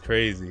OG. That's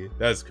crazy.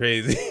 That's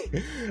crazy.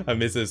 I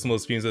miss those small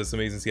streams. That's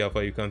amazing to see how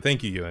far you come.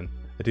 Thank you, Ewan.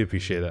 I do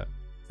appreciate that.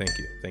 Thank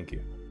you. Thank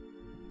you.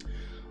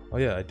 Oh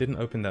yeah, I didn't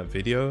open that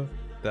video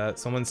that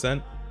someone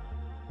sent.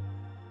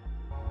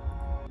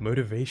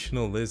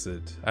 Motivational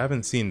Lizard. I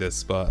haven't seen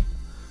this, but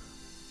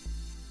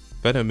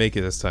better make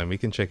it this time. We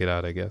can check it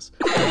out, I guess.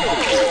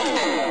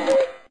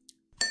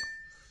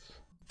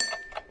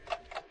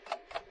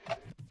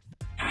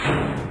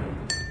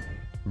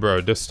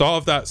 Bro, the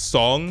start of that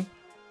song,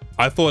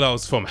 I thought that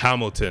was from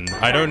Hamilton.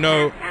 I don't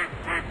know.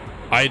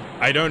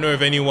 I don't know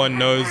if anyone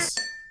knows.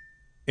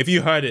 If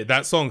you heard it,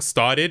 that song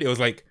started. It was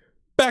like,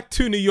 back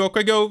to New York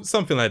I go,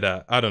 something like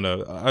that. I don't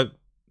know.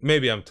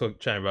 Maybe I'm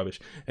chatting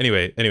rubbish.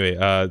 Anyway.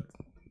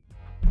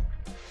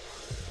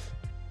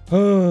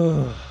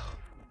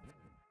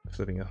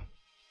 Flipping out.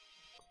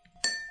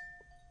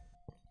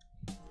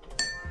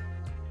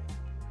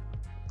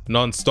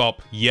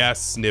 Non-stop,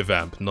 yes,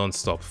 Nivamp.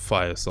 Non-stop,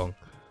 fire song.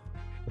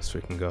 Let's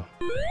freaking go.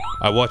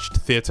 I watched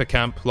Theater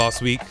Camp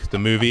last week, the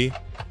movie.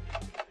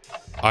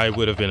 I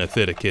would have been a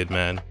theater kid,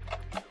 man.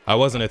 I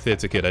wasn't a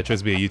theater kid. I chose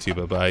to be a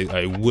YouTuber, but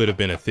I would have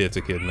been a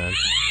theater kid, man.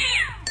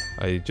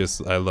 I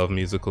love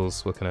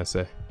musicals. What can I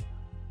say?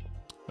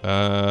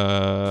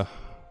 Okay.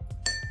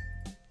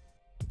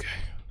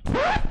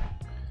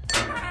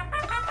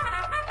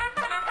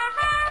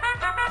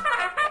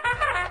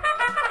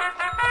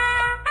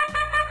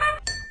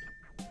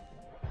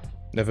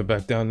 Never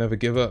back down, never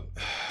give up.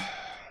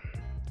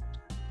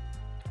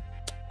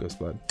 Ghost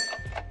Blood.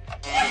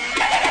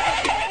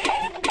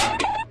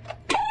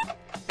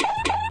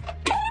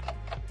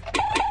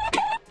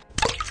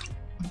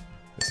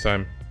 It's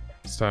time.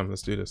 It's time.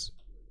 Let's do this.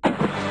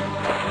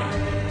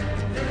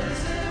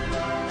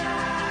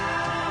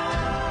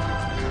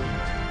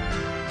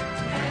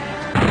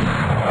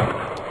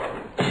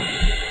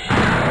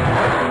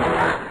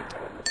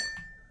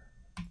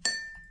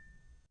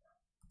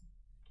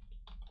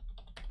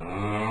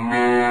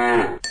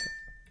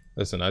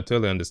 Listen, I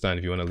totally understand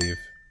if you want to leave.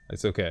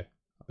 It's okay.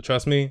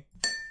 Trust me,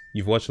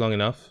 you've watched long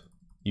enough.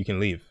 You can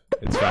leave.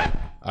 It's fine.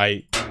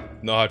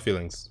 No hard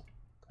feelings.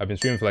 I've been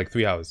streaming for like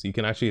 3 hours. You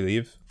can actually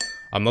leave.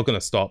 I'm not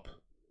gonna stop,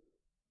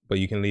 but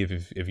you can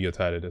leave if you're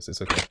tired of this.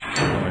 It's okay.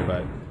 Don't worry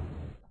about it.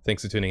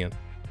 Thanks for tuning in.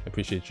 I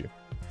appreciate you.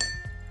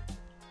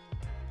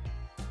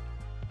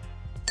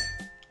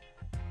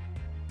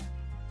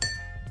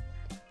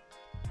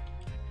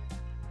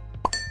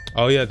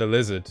 Oh yeah, the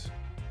lizard.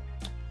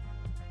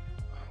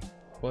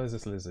 What is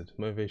this lizard?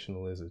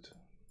 Motivational lizard.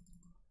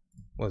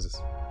 What is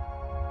this?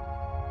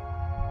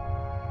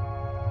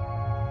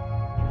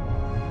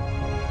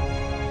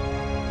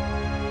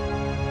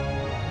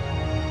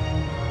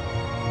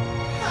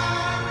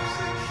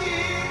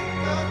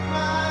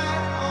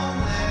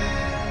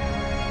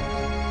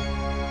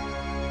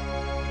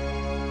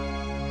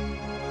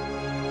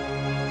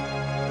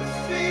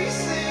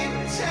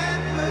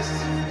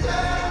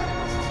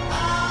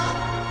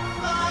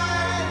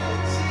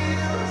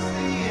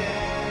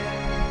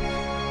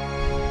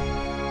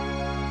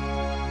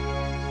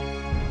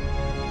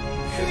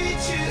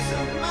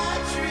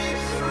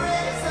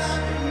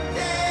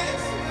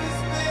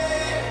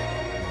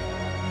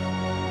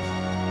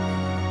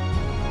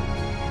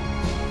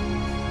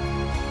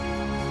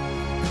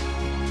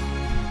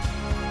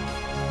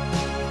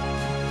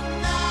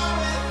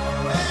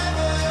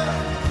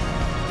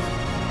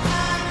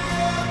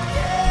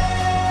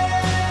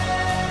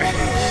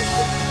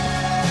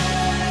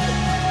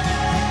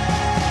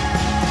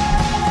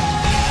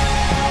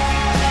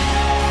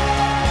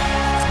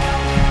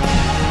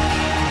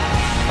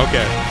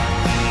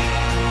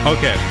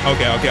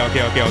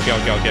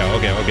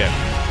 Okay.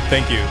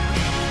 Thank you.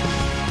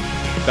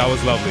 That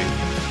was lovely.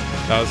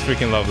 That was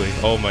freaking lovely.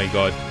 Oh my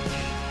god.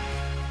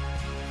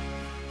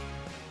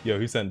 Yo,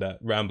 who sent that?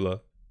 Rambler.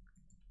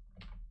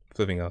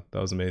 Flipping out.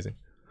 That was amazing.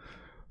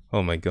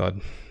 Oh my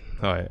god.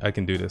 Alright, I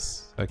can do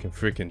this. I can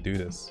freaking do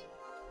this.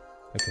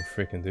 I can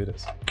freaking do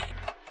this.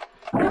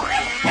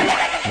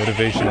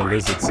 Motivational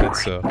Lizard said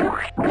so.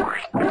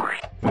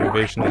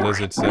 Motivational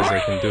Lizard says I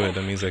can do it.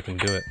 That means I can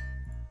do it.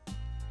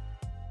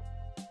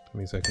 That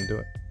means I can do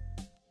it.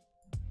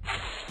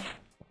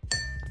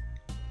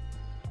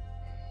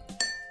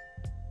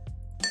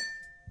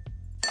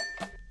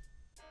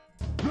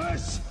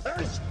 This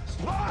is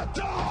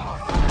Sparta!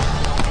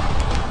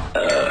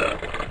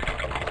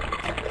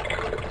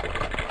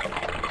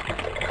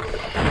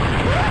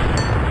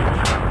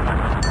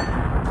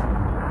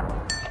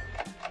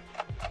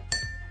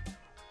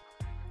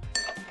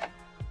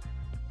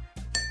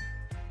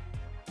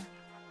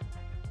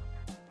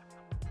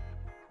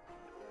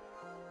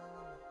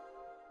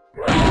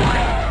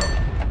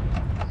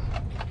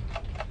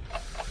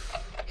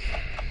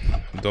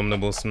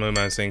 Abominable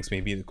Snowman saying to me,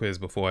 beat the quiz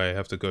before I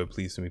have to go.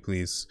 Please to me,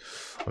 please.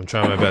 I'm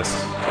trying my best.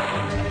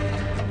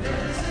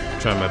 I'm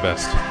trying my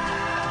best.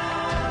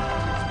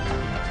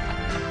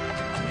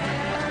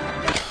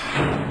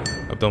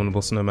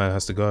 Abominable Snowman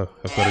has to go.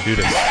 I've got to do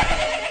this.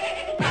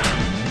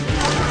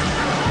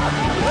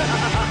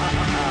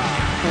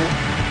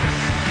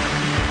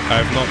 I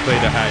have not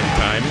played a hat in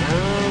time,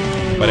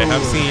 but I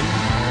have seen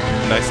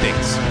nice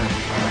things.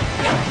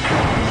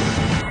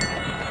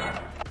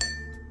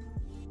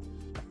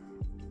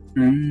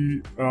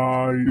 E-I-E-I-O.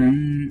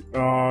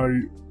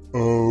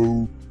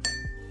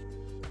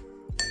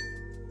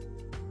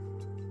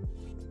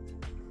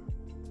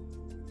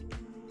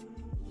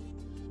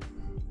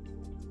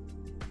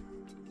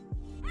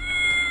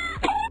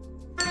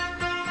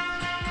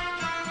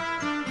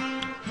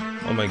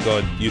 Oh my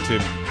god,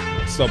 YouTube,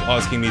 stop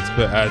asking me to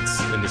put ads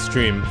in the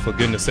stream, for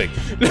goodness sake.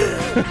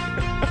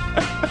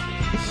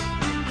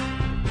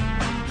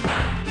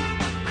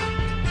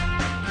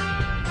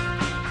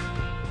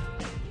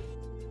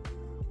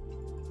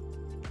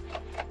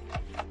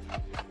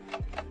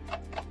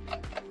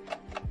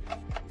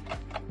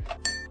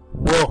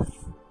 Woof.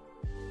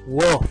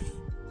 Woof.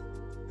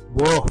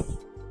 Woof.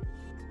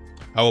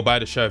 I will buy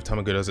the shirt if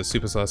Tamago does a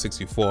Superstar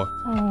 64.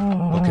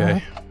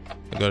 Okay,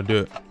 I gotta do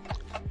it.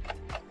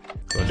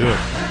 Gotta do it.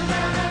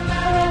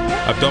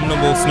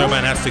 Abominable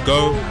Snowman has to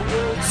go.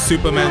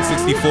 Superman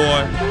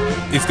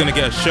 64 is gonna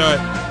get a shirt.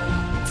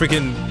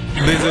 Freaking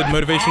Lizard,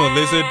 Motivational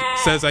Lizard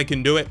says I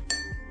can do it.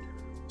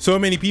 So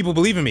many people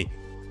believe in me.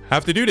 I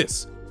have to do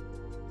this.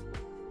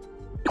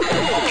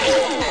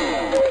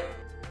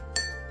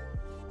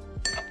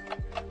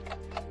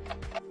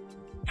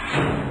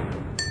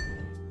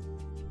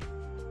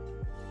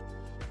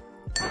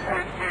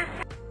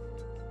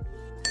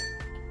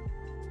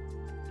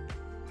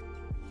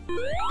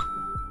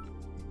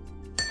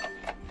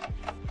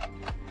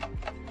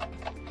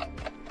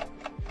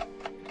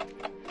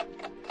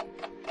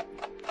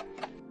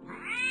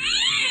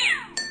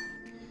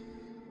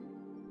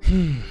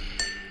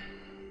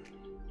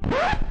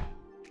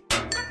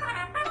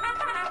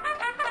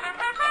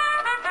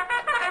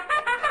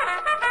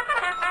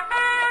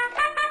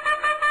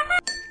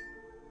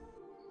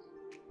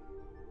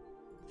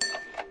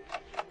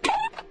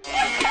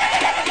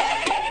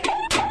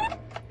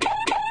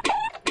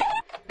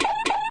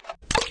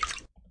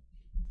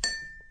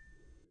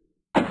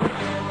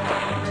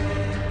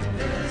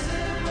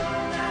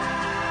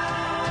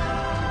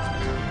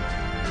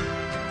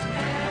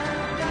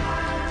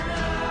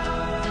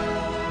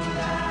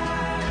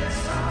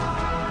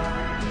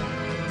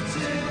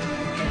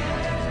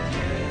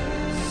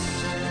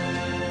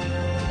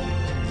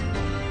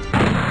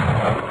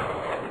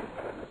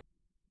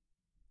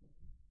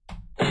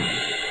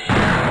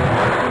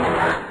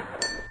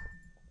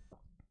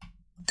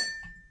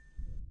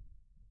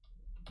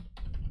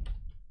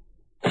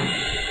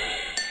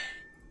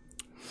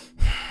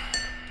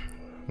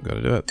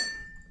 Gotta do it.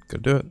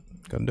 Gotta do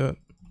it.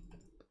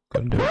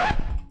 Gotta do it.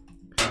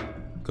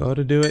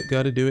 Gotta do it.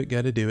 Gotta do it. Gotta do it.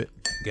 Gotta do it.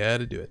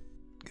 Gotta do it.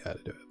 Gotta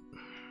do it.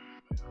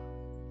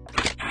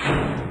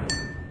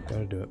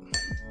 Gotta do it.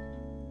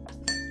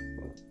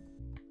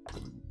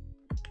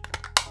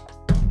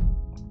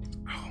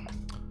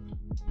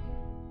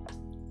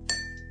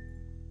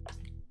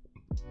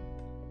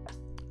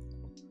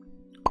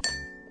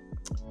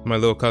 My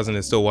little cousin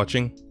is still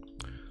watching.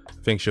 I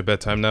think it's your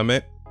bedtime now,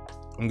 mate.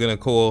 I'm gonna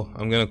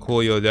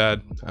call your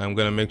dad. I'm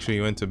gonna make sure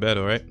you went to bed,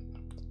 alright?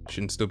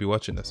 Shouldn't still be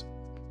watching this.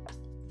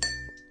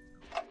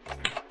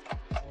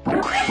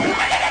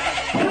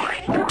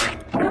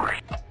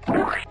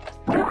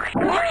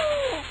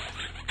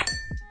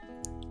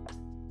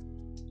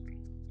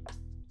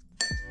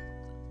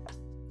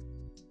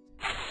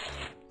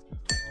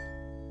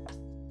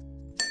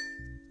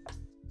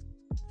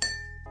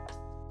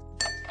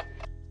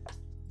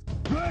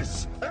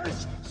 This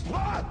is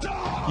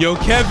Sparta! Yo,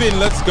 Kevin,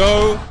 let's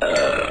go.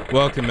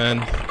 Welcome, man.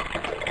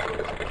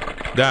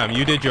 Damn,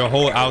 you did your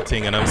whole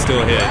outing and I'm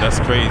still here. That's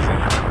crazy.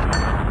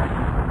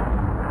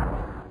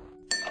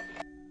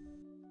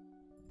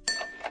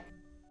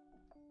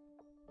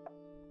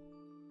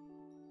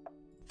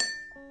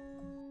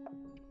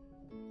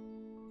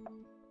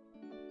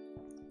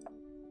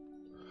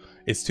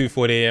 It's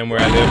 2:40 a.m. where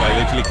I live. I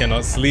literally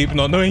cannot sleep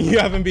not knowing you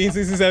haven't been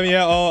 67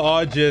 yet. Oh,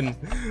 Arjun.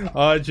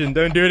 Arjun,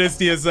 don't do this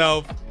to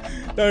yourself.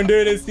 Don't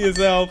do this to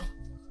yourself.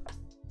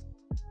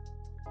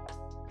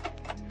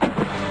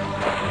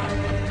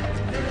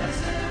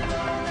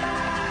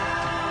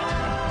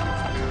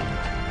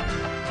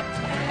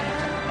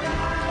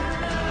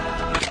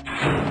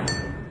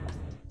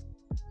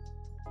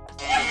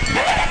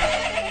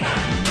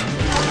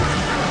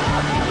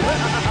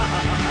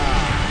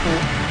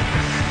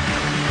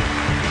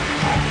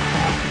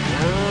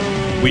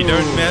 We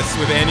don't mess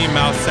with any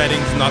mouse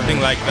settings,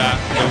 nothing like that.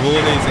 The rule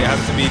is it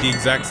has to be the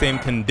exact same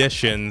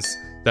conditions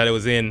that it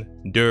was in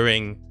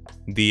during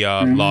the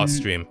last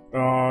stream.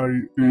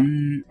 I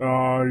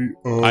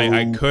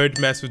could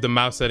mess with the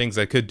mouse settings,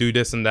 I could do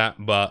this and that,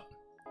 but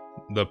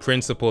the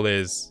principle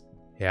is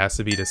it has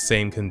to be the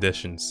same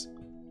conditions.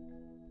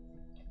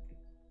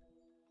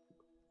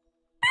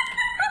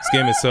 This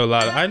game is so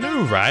loud. I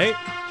know, right?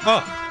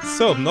 Oh,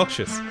 so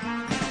obnoxious.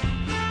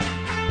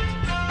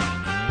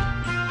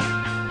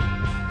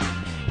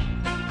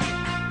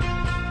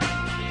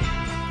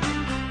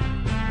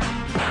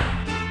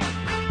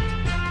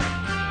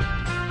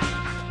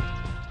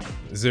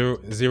 Zero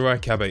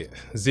Kabi?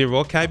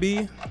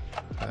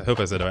 I hope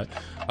I said it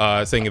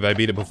right. Saying if I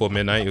beat it before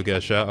midnight, you'll get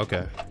a shot.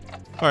 Okay.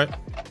 Alright.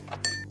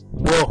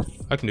 Woof.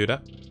 I can do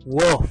that.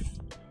 Woof.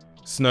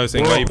 Snow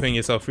saying, why are you putting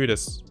yourself through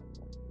this?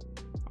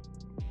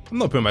 I'm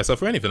not putting myself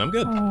through anything. I'm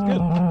good.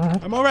 Good.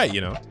 I'm alright,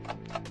 you know.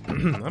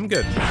 I'm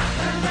good.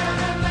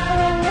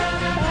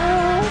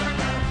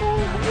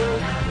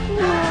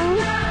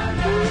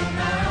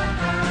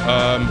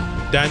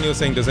 Daniel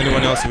saying, does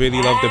anyone else really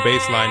love the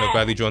bass line of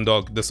Badly Drawn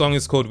Dog? The song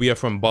is called We Are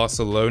From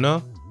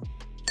Barcelona.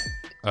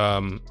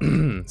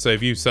 So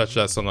if you search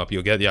that song up,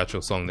 you'll get the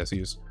actual song that's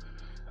used.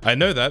 I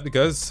know that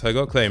because I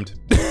got claimed.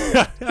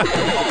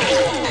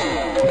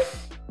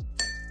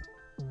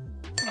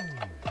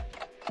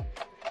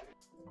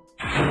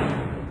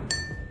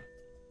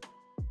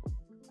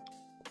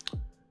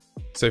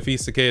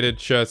 Sophisticated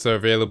shirts are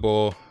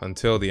available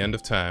until the end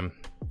of time.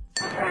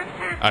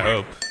 I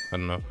hope. I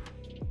don't know.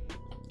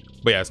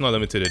 But yeah, it's not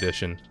limited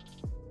edition.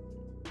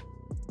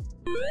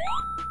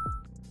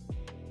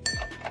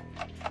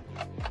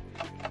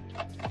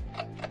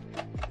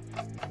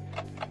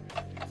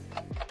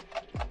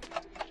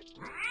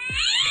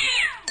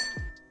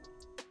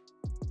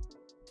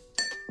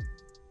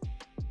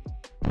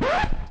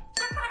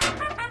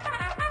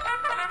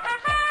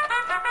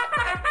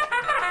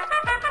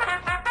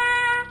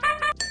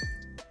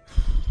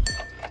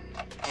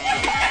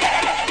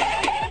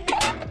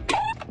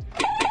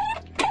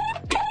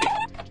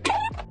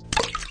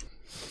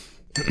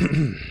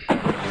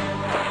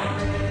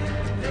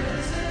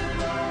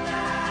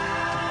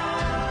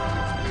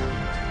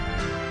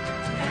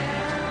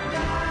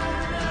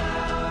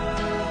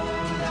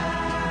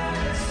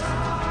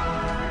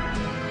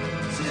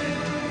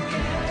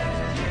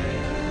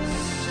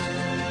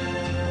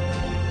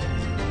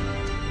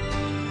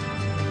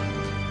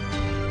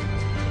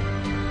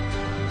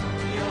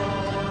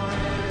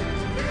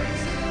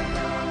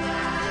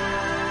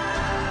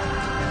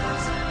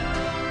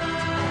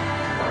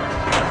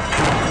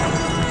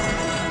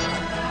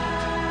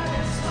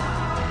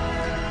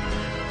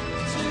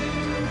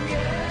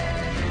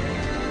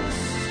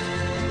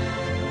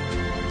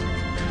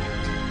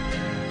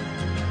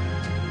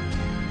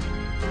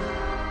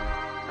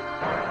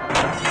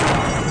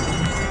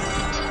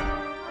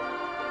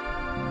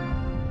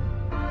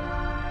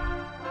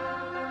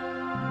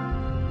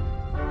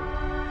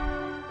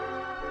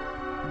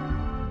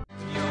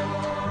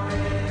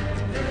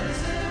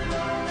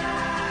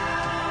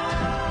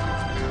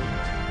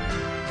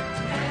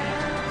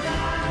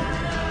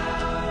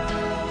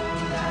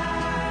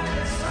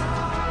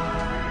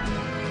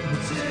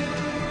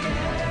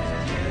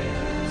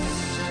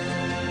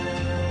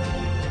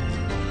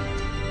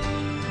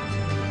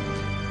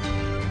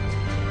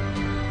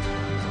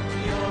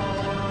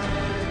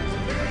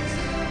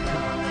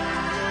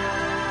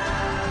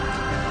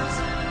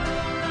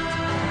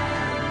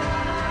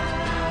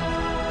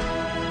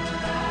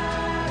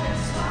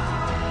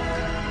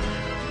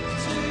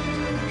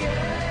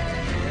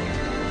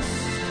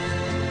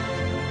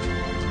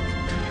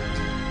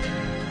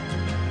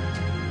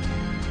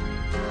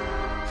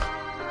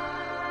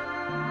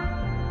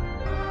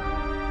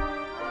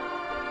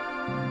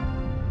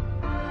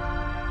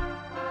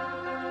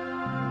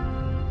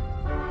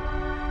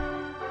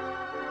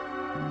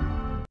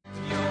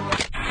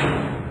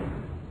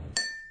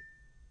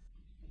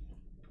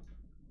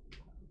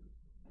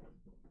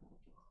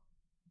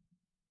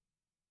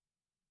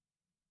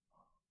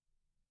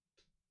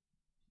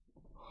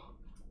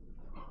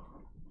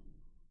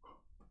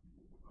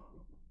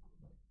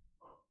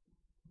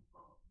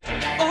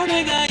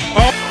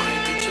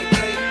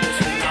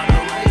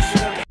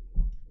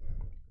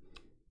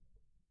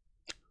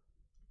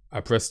 I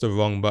pressed the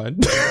wrong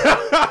button.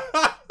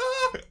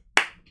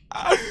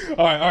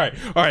 All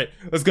right.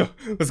 Let's go.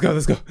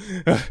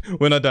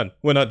 We're not done.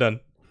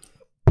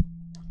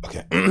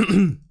 Okay.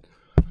 Can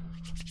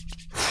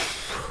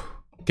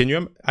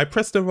you? I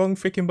pressed the wrong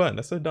freaking button.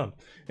 That's so dumb.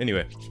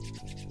 Anyway,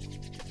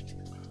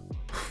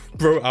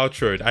 bro,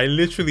 outroed. I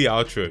literally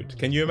outroed.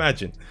 Can you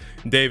imagine?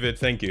 David,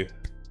 thank you.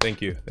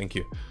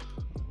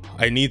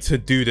 I need to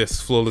do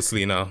this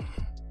flawlessly now.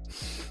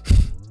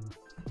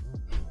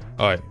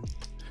 All right.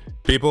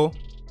 People,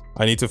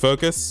 I need to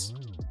focus.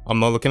 I'm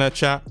not looking at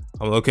chat.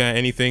 I'm looking at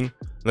anything.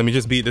 Let me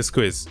just beat this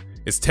quiz.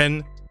 It's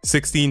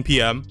 10:16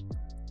 p.m.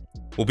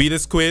 We'll beat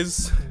this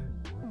quiz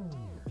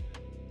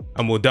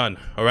and we're done.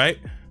 All right?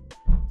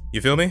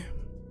 You feel me?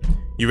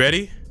 You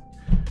ready?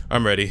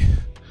 I'm ready.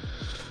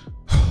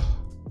 All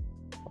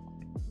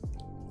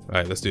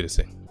right, let's do this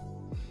thing.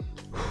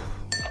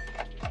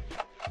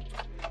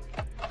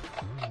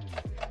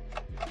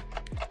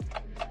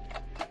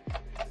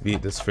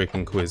 Beat this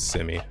freaking quiz,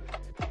 Simi.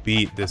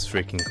 Beat this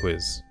freaking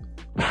quiz.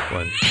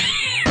 1,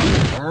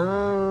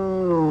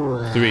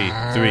 3.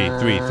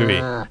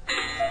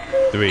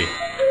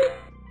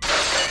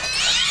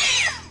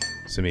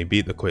 Simi,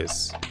 beat the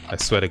quiz. I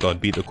swear to God,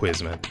 beat the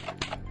quiz, man.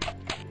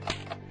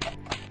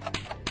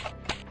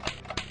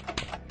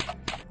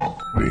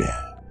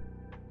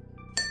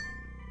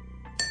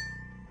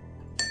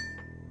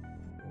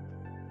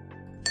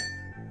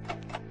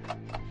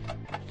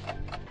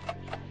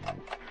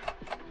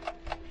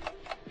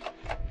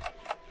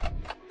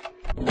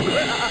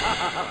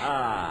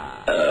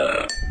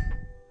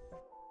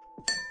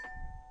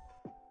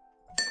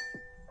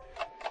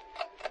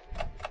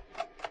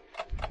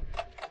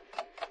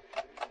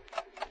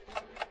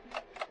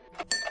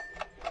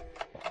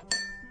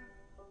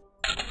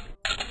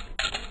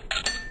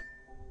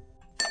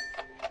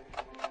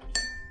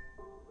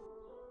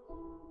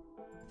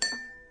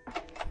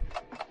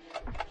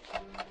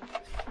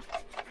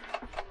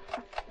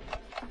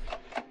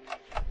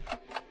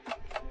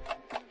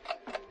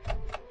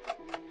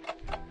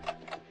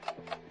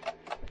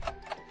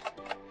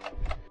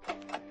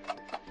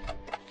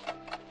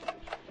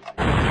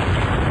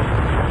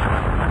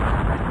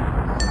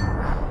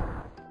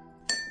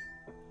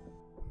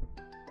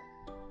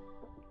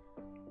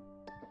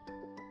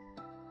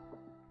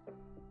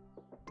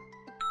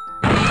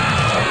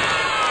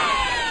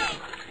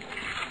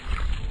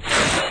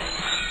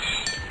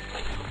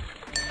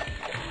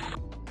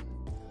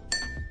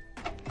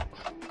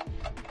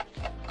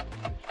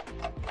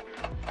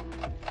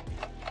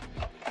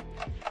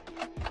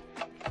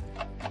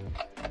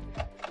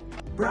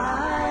 Come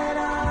on.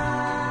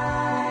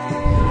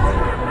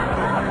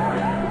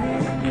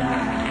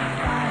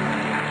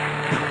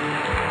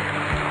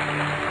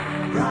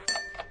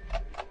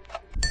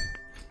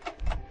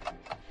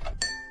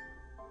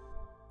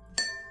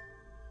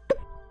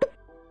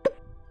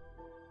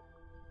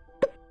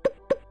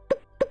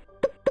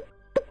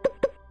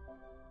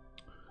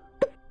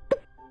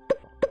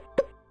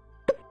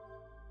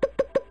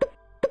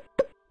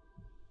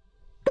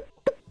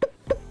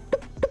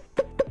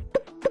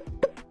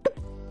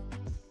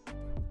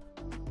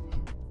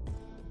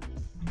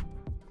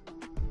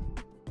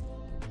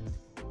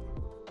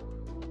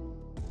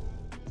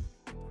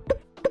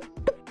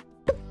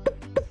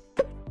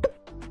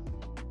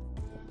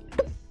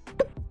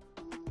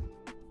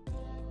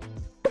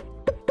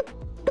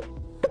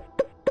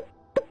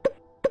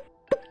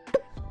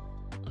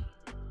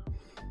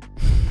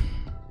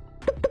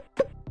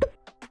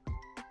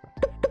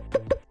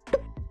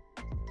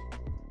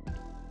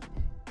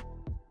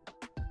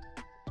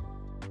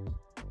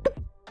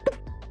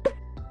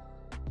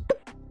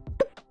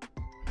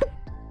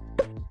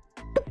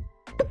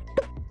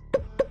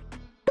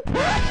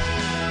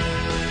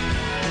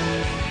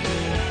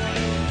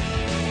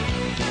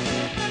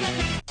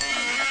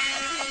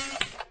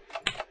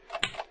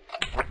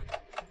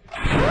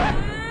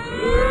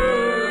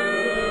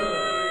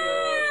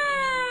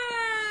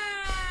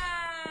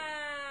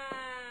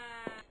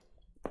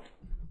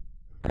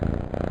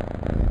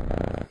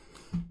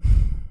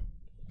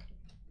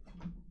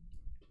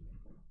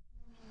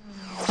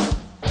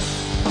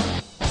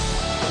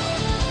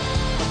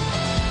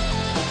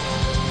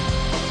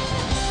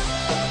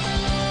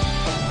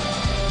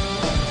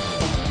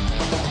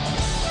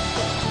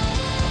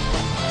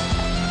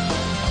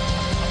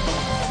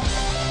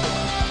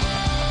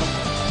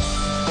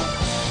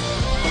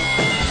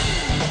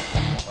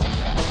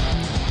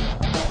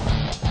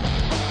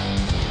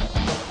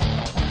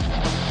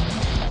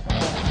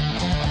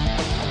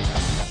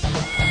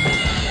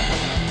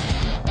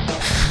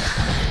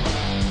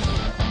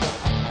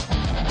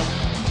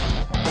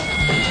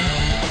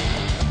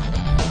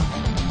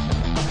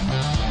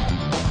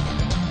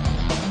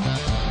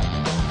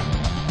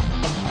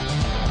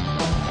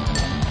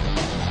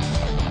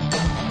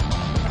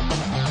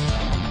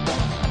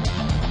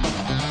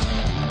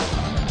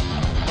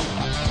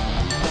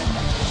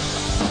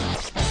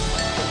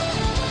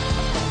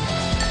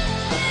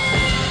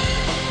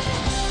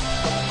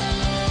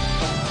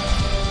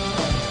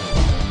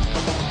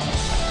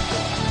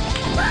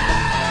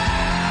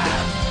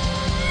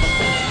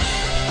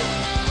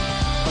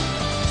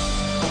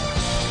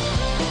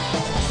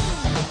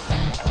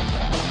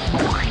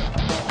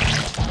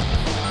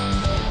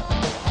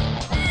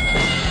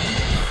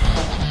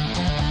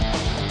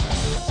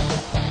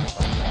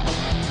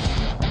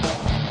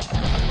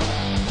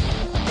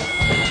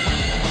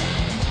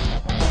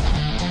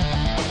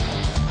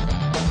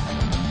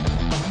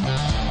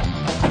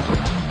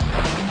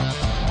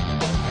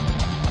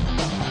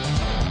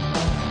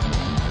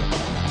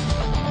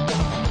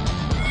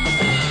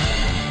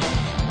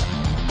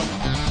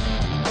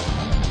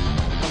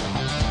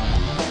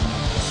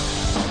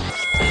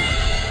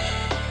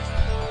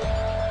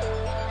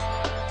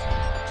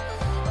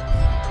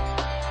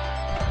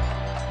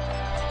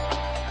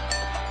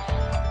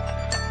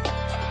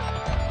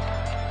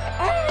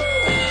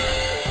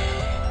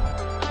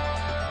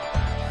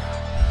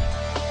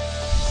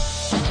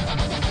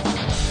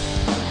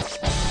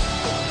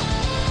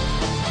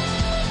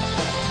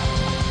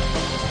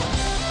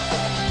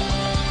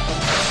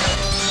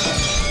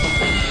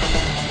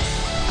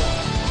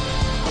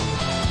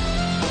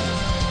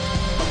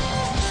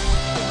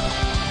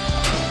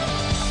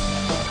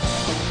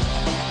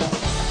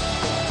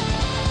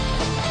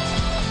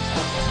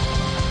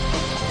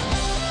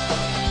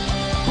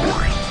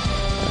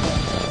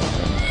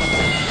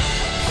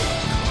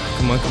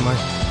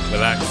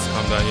 Relax,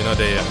 calm down. You're not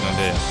there yet. Not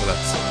there yet.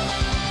 Relax.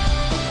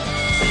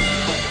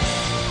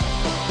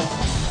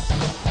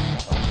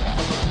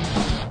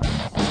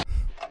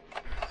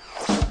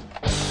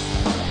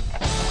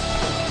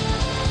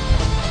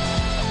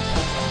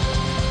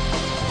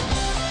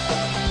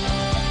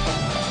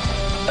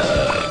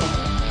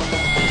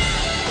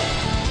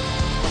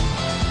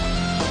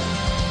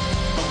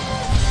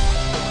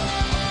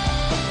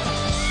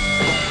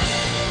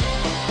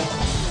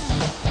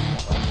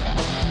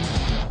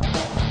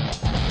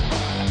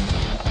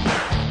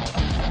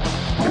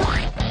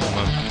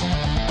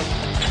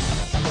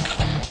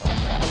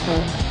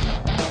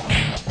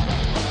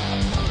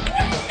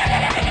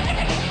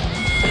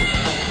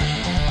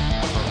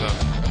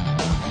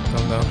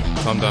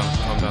 Calm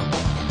down.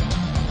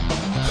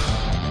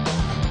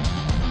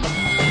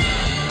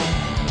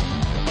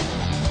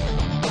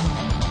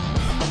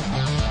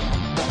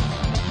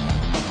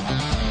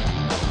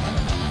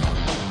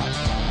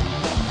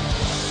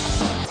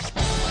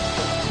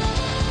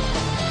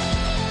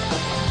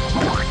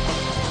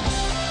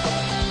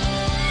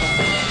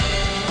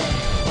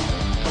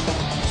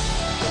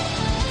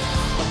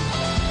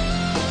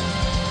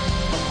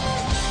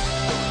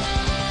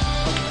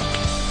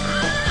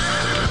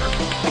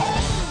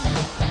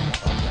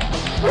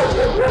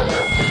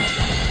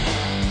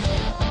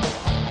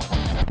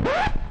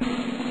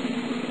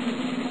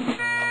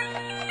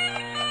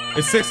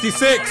 It's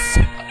 66.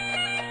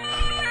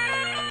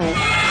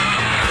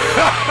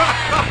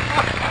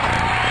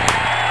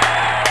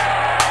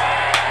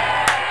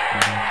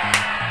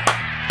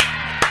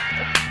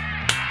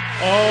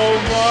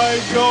 Oh my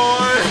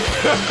god.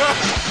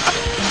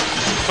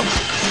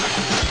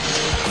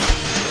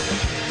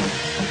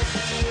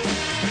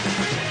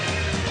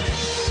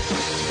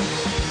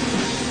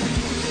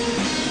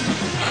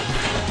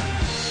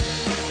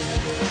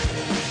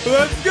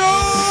 Let's go!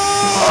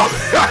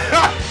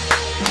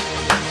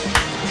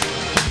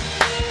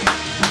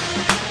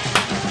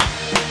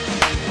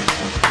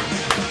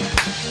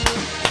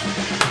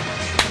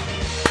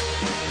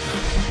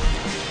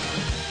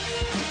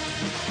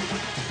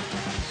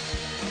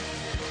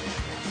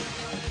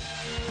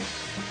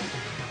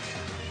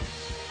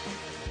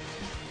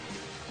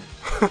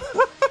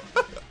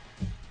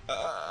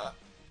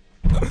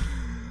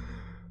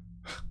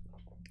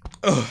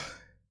 Ugh.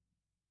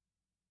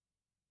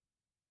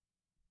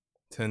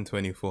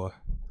 10:24.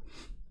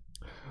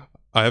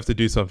 I have to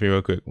do something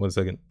real quick. 1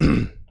 second.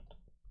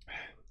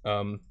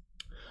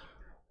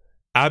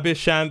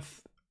 Abhishanth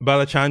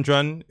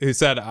Balachandran, who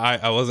said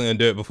I wasn't gonna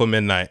do it before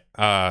midnight.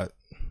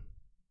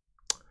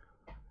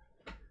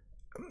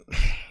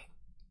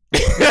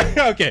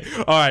 Okay,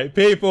 all right,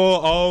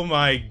 people. Oh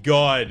my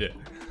god.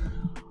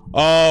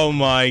 Oh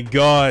my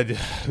god.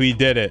 We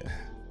did it.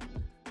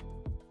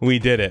 We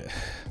did it.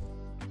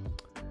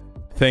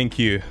 Thank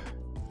you.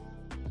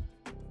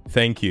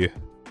 Thank you.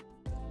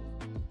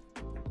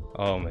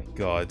 Oh my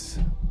god.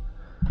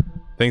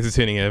 Thanks for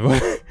tuning in,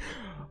 everyone.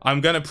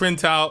 I'm gonna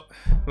print out,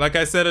 like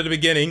I said at the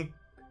beginning,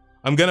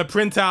 I'm gonna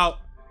print out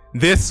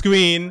this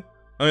screen.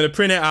 I'm gonna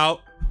print it out.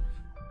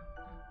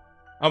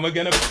 I'm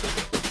gonna,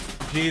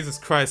 Jesus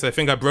Christ, I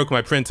think I broke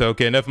my printer.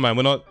 Okay, never mind.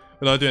 We're not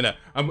doing that.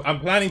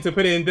 I'm planning to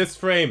put it in this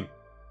frame.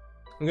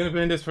 I'm gonna put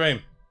it in this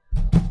frame.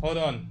 Hold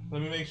on.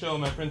 Let me make sure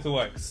my printer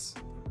works.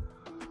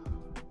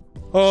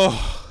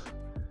 Oh,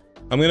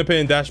 I'm gonna put it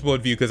in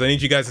dashboard view because I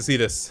need you guys to see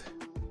this.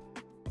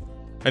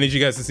 I need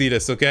you guys to see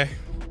this, okay?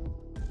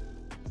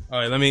 All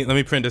right, let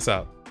me print this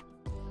out.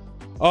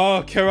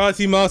 Oh,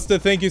 Karate Master,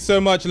 thank you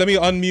so much. Let me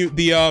unmute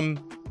the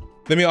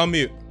let me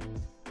unmute.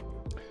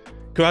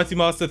 Karate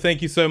Master,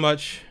 thank you so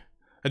much.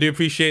 I do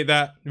appreciate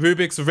that.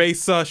 Rubik's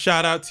Racer,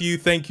 shout out to you.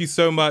 Thank you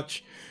so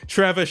much.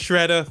 Trevor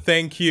Shredder,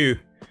 thank you.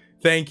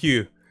 Thank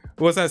you.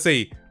 What's that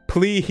say?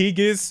 Plea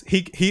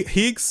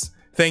Higgs,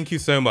 thank you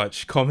so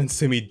much. Common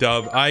Simi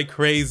Dub. I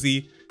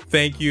Crazy,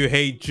 thank you.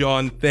 Hey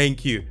John,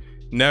 thank you.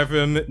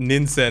 Nevim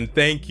Ninsen,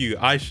 thank you.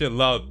 Aisha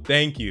Love,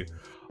 thank you.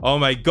 Oh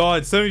my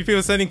god, so many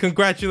people sending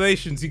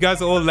congratulations. You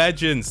guys are all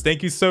legends.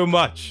 Thank you so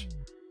much.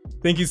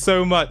 Thank you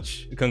so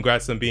much.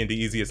 Congrats on being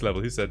the easiest level.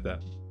 Who said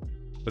that?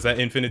 Was that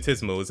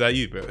Infinitesimal? Was that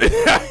you, bro?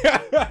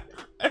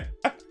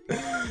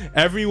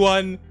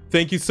 Everyone,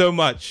 thank you so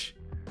much.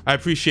 I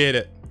appreciate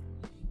it.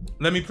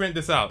 Let me print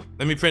this out.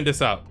 Let me print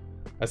this out.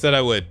 I said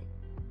I would.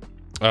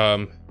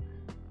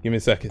 Give me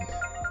a second.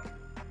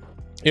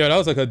 Yo, that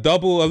was like a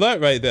double alert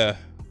right there.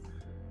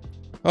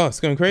 Oh,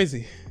 it's going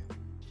crazy.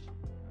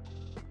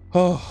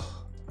 Oh.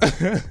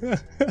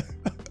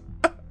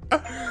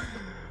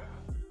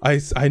 I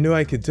knew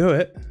I could do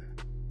it.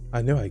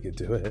 I knew I could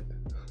do it.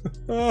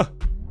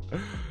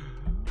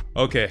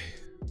 Okay.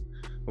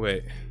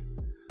 Wait.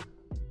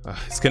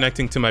 It's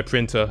connecting to my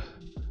printer.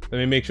 Let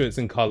me make sure it's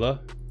in color.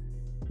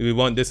 We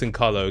want this in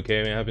color,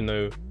 okay? We're having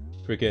no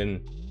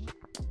freaking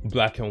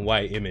black and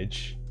white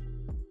image.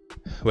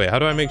 Wait, how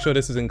do I make sure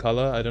this is in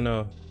color? I don't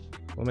know.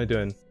 What am I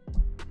doing?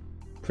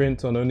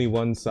 Print on only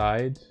one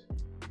side.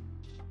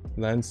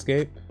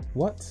 Landscape.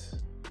 What?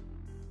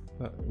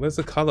 Where's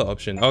the color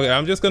option? Okay,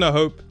 I'm just gonna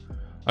hope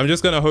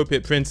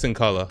it prints in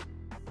color.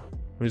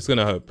 I'm just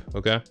gonna hope,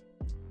 okay?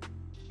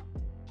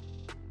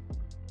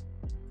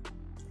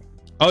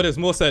 Oh, there's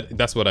more set.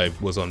 That's what I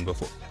was on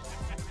before.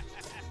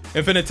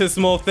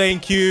 Infinitesimal,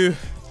 thank you.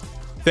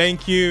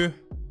 Thank you.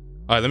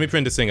 All right, let me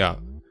print this thing out.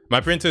 My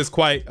printer is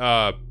quite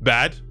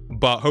bad,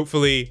 but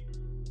hopefully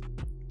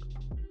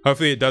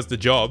it does the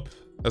job.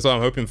 That's what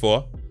I'm hoping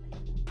for.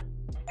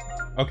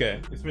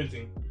 Okay, it's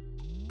printing.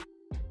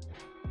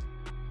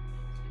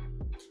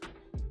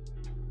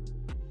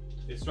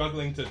 It's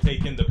struggling to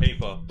take in the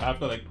paper. I have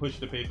to like push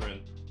the paper in.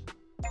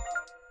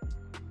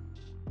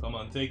 Come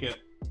on, take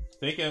it.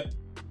 Take it.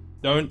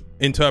 Don't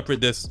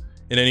interpret this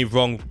in any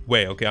wrong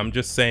way, okay? I'm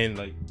just saying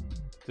like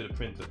to the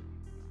printer.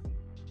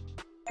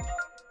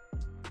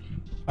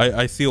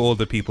 I see all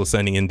the people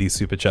sending in these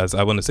super chats.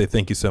 I want to say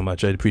thank you so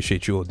much. I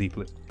appreciate you all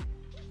deeply.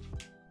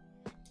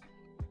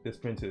 This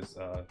print is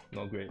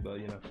not great, but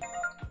you know,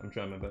 I'm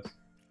trying my best.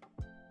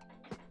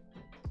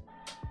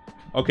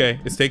 Okay,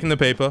 it's taking the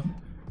paper.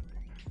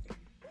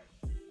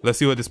 Let's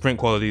see what this print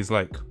quality is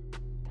like.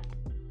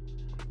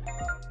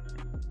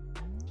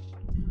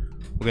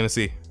 We're gonna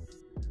see.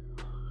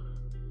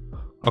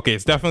 Okay,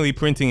 it's definitely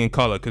printing in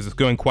color because it's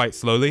going quite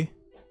slowly.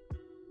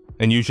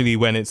 And usually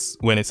when it's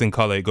in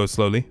color, it goes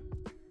slowly.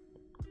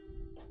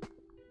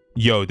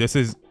 Yo,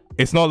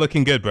 it's not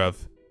looking good,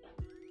 bruv.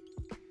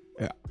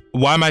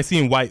 Why am I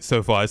seeing white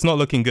so far? It's not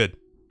looking good.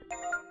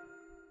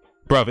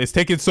 Bruv, it's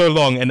taking so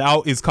long and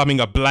out is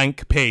coming a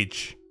blank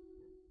page.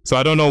 So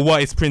I don't know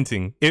what it's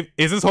printing.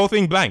 Is this whole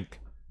thing blank?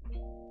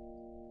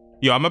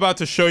 Yo, I'm about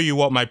to show you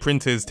what my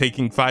printer is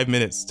taking 5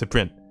 minutes to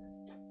print.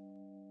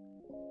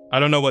 I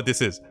don't know what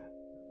this is.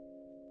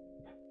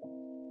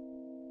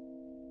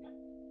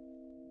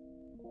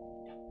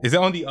 Is it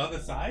on the other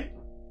side?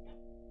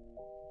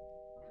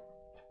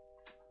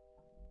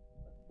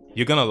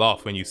 You're gonna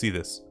laugh when you see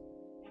this.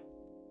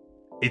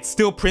 It's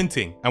still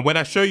printing, and when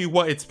I show you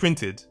what it's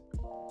printed,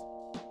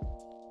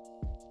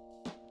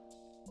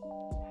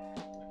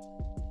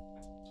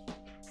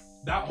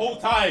 that whole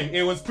time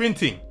it was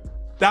printing.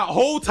 That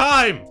whole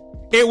time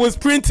it was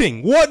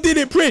printing. What did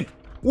it print?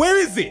 Where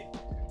is it?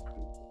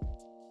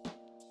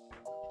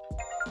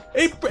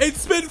 It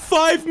spent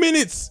 5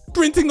 minutes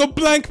printing a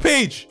blank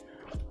page.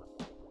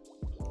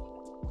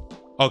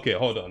 Okay,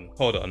 hold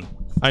on.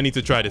 I need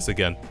to try this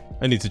again.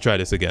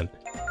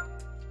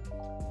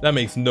 That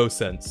makes no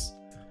sense.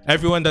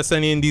 Everyone that's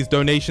sending in these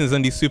donations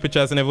and these super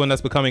chats and everyone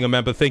that's becoming a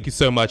member, thank you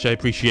so much. I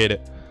appreciate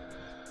it.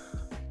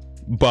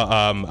 But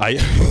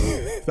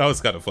that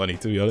was kind of funny,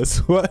 to be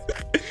honest. What?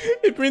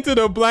 It printed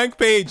a blank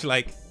page,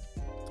 like,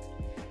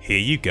 here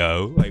you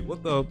go. Like,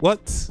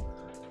 what?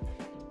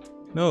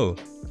 No.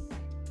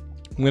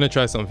 I'm gonna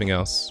try something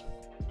else.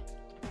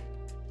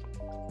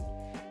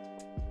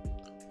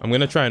 I'm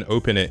gonna try and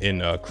open it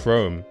in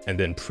Chrome and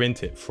then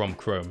print it from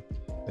Chrome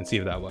and see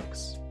if that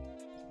works.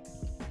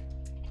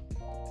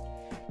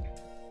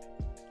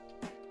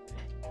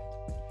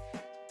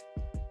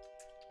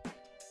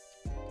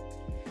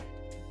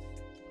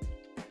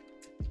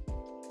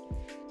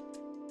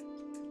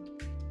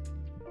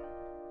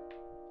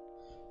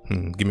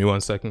 Give me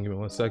 1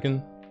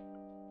 second.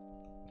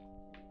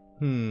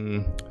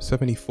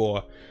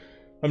 74.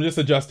 I'm just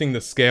adjusting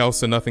the scale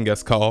so nothing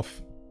gets cut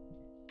off.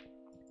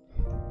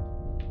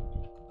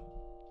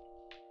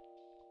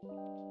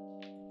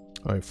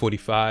 All right,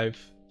 45.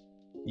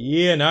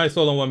 Yeah, now it's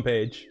all on one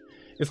page.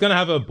 It's gonna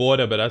have a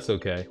border, but that's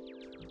okay.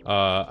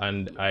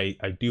 And I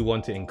do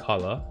want it in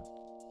color.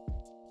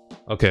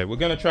 Okay, we're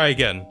gonna try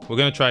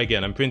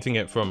again. I'm printing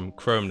it from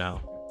Chrome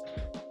now.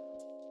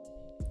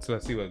 So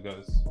let's see where it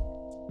goes.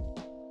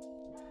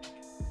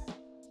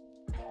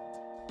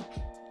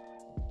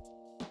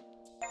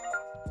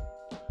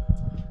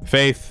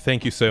 Faith,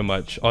 thank you so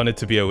much. Honored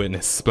to be a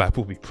witness. Splap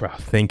will be proud.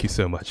 Thank you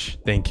so much.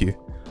 Thank you.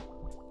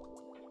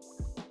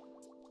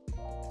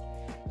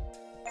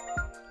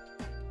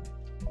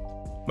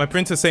 My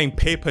printer's saying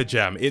paper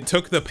jam. It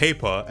took the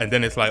paper and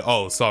then it's like,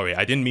 oh, sorry,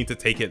 I didn't mean to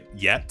take it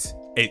yet.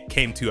 It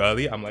came too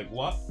early. I'm like,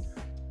 what?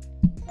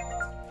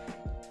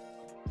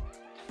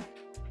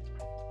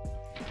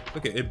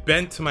 Okay, it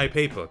bent to my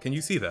paper. Can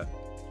you see that?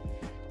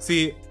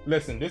 See,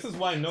 listen, this is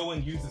why no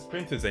one uses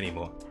printers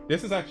anymore.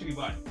 This is actually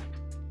why.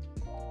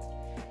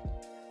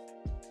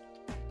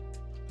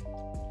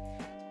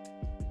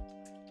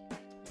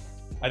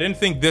 I didn't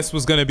think this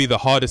was going to be the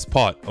hardest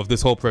part of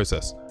this whole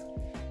process.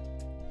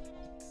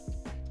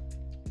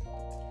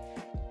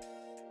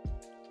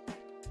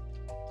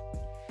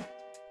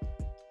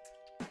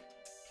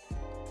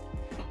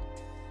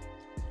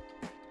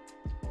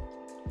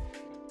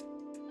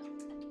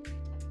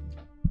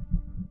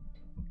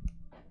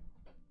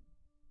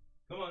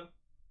 Come on.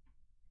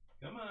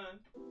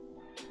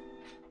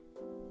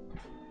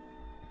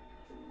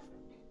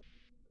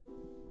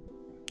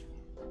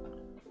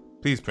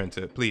 Please print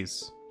it,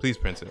 please. Please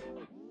print it.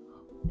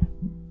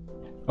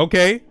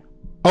 Okay.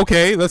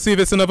 Okay, let's see if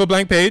it's another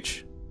blank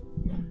page.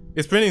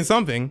 It's printing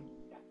something.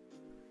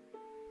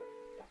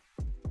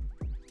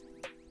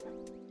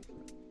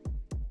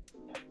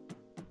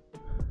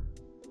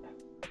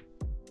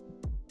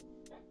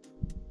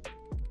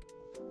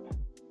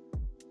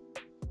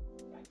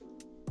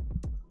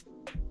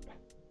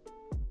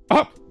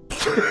 Oh!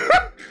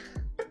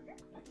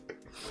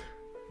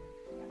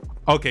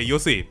 Okay, you'll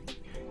see.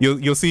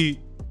 You'll see.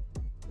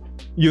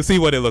 You'll see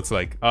what it looks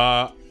like.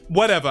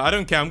 Whatever, I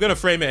don't care. I'm gonna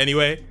frame it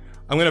anyway.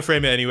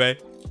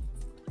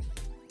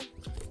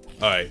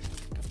 Alright,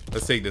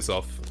 let's take this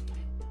off.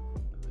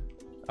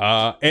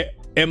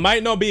 It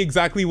might not be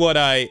exactly what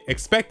I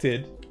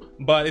expected,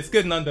 but it's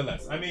good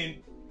nonetheless. I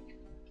mean,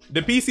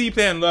 the PC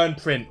Play and Learn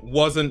print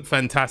wasn't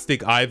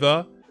fantastic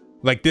either.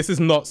 Like, this is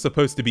not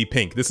supposed to be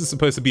pink. This is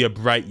supposed to be a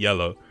bright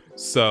yellow.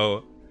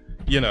 So,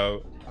 you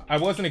know, I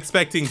wasn't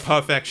expecting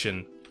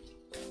perfection.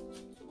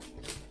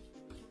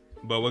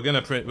 But we're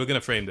gonna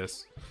frame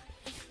this.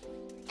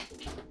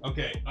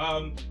 Okay,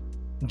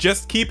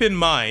 just keep in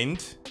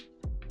mind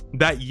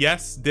that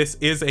yes, this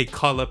is a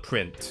color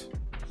print.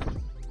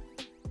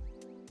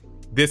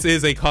 This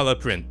is a color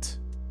print.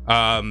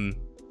 My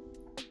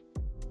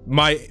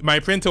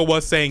printer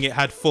was saying it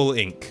had full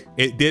ink.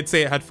 It did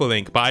say it had full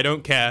ink, but I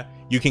don't care.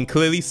 You can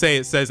clearly say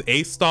it says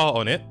A star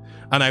on it,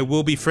 and I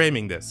will be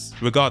framing this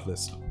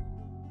regardless.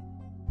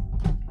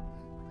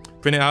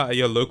 Print it out at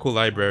your local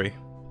library.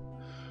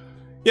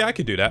 Yeah, I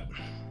could do that.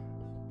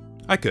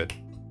 I could.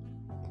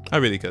 I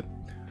really could.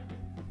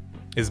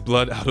 Is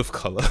blood out of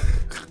color?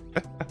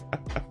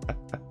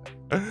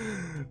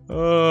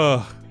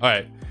 Oh, all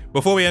right.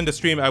 Before we end the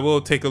stream, I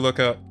will take a look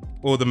at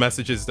all the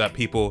messages that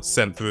people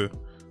sent through.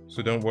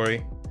 So don't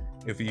worry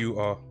if you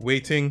are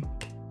waiting.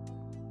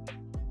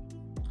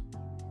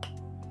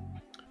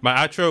 My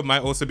outro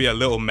might also be a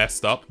little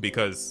messed up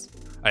because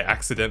I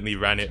accidentally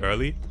ran it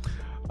early.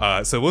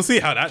 So we'll see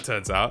how that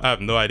turns out. I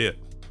have no idea.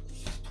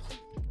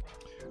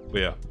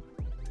 But yeah,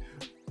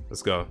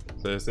 let's go.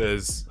 So this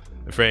is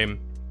the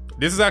frame.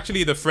 This is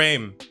actually the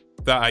frame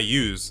that I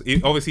use.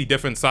 Obviously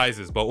different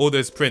sizes, but all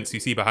those prints you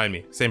see behind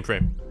me, same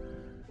frame.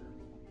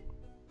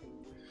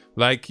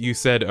 Like you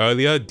said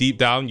earlier, deep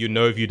down, you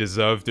know if you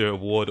deserve the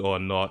award or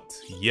not.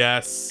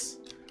 Yes.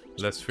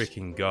 Let's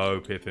freaking go,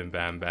 Pippin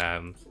Bam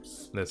Bam.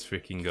 Let's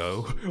freaking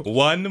go.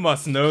 One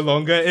must no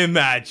longer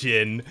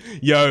imagine.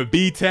 Yo,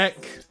 B-Tech,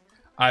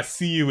 I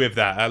see you with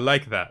that. I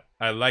like that.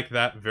 I like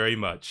that very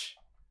much.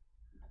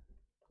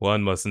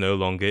 One must no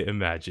longer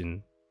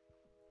imagine.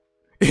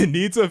 It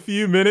needs a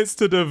few minutes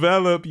to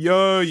develop.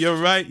 Yo, you're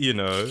right, you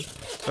know.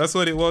 That's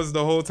what it was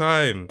the whole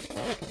time.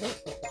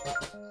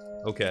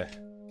 Okay.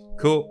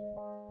 Cool.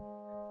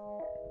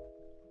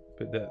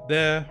 Put that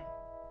there.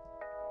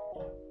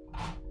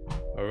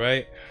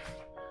 Alright.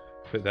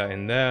 Put that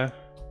in there.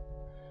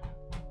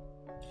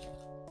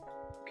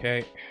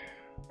 Okay.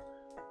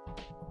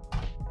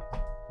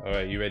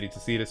 Alright, you ready to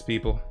see this,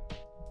 people?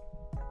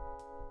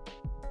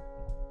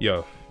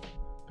 Yo,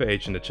 put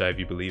H in the chat if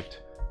you believed.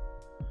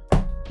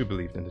 Who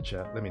believed in the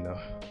chat? Let me know.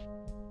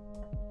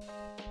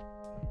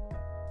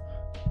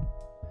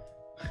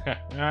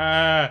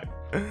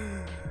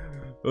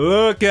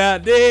 Look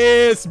at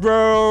this,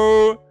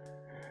 bro.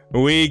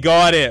 We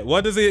got it.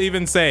 What does it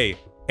even say?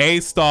 A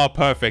star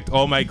perfect.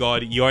 Oh my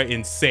god, you're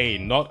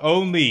insane.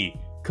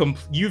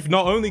 You've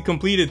not only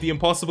completed the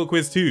Impossible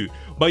Quiz 2,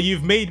 but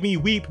you've made me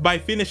weep by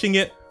finishing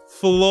it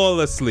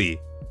flawlessly.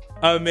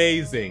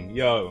 Amazing.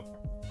 Yo.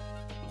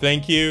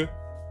 Thank you.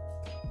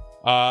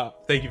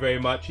 Thank you very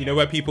much. You know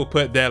where people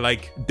put their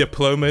like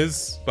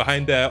diplomas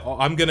behind their...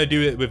 I'm gonna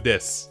do it with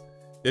this.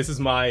 This is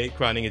my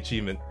crowning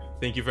achievement.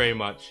 Thank you very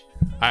much.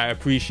 I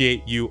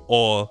appreciate you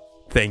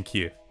all. Thank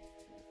you.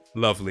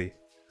 Lovely.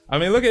 I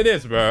mean, look at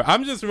this, bro.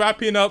 I'm just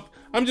wrapping up.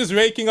 I'm just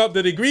raking up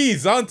the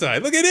degrees, aren't I?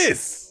 Look at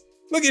this.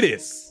 Look at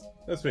this.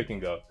 Let's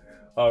freaking go.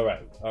 All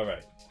right. All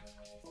right.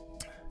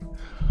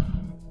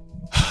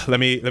 Let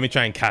me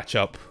try and catch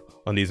up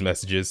on these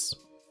messages.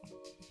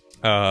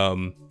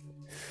 Yo,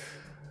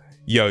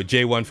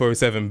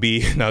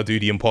 J1407B, now do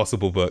the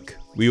Impossible book.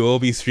 We will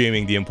be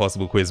streaming the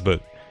Impossible Quiz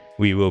book.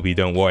 We will be,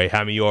 don't worry.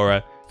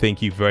 Hamiora,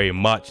 thank you very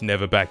much.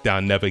 Never back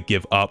down, never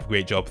give up.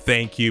 Great job.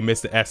 Thank you,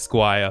 Mr.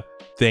 Esquire.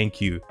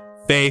 Thank you.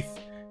 Faith,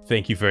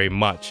 thank you very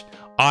much.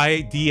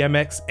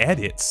 IDMX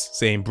Edits,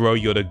 saying, bro,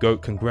 you're the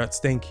GOAT. Congrats.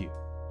 Thank you.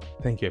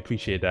 Thank you. I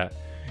appreciate that.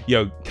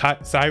 Yo,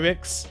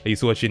 Cyrex, I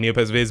used to watch your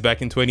Neopets vids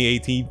back in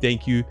 2018.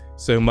 Thank you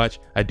so much.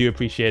 I do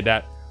appreciate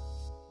that.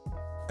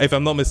 If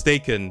I'm not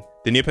mistaken,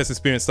 the Neopets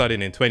experience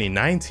started in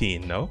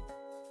 2019, no?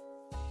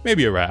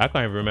 Maybe you're right. I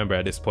can't even remember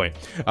at this point.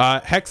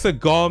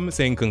 Hexagom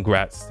saying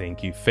congrats.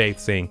 Thank you. Faith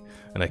saying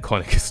an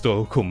iconic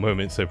historical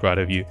moment. So proud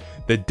of you.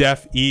 The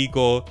Deaf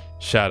Eagle,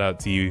 shout out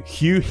to you.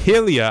 Hugh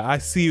Hillier, I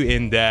see you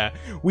in there.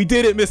 We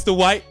did it, Mr.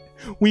 White.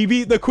 We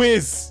beat the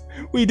quiz.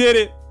 We did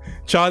it.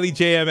 Charlie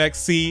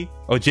JMXC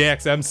or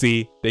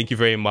JXMC, thank you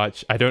very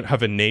much. I don't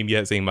have a name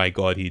yet, saying my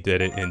god, he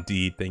did it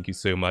indeed. Thank you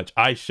so much.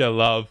 Aisha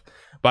Love,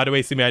 by the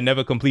way, Simi, I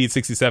never completed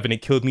 67.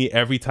 It killed me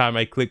every time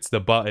I clicked the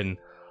button.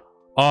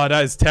 Oh,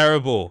 that is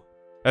terrible.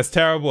 That's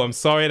terrible. I'm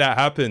sorry that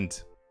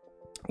happened.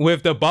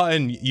 With the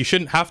button, you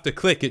shouldn't have to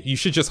click it. You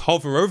should just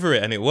hover over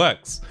it and it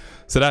works.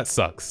 So that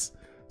sucks.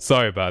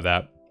 Sorry about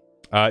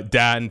that.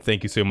 Dan,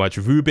 thank you so much.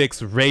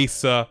 Rubik's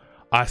Racer,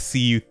 I see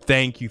you.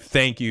 Thank you.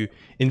 Thank you.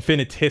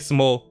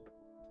 Infinitesimal,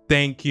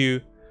 thank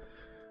you.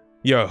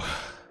 Yo,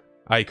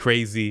 I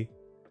Crazy.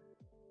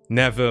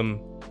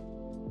 Nevim,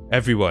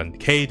 everyone.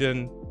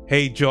 Caden,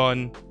 Hey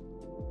John,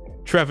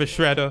 Trevor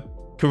Shredder,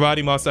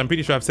 Karate Master, I'm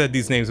pretty sure I've said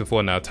these names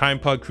before now. Time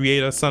Pug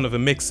Creator, Son of a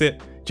Mixit,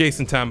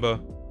 Jason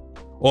Tamba,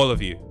 all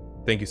of you.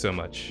 Thank you so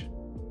much.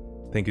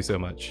 Thank you so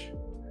much.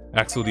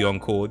 Axel the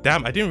Encore.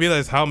 Damn, I didn't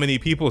realize how many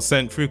people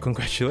sent through.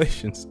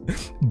 Congratulations.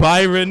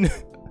 Byron,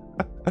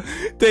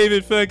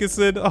 David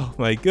Ferguson. Oh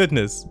my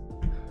goodness.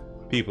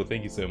 People,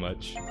 thank you so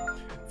much.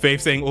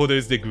 Faith saying all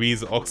those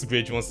degrees.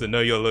 Oxbridge wants to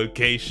know your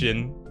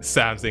location.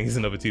 Sam saying it's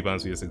another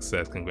 £2 for your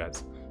success.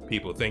 Congrats.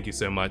 People, thank you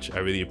so much. I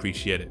really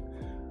appreciate it.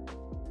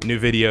 New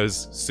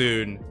videos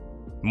soon,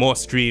 more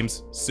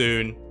streams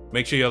soon.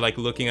 Make sure you're like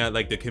looking at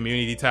like the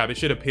community tab. It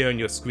should appear on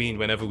your screen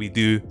whenever we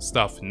do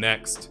stuff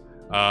next.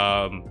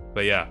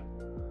 But yeah,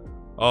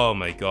 oh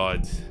my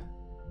god,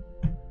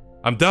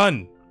 I'm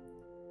done.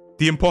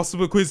 The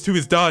Impossible Quiz 2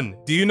 is done.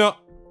 Do you know,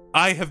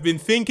 I have been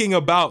thinking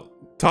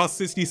about Task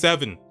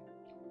 67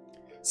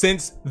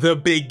 since the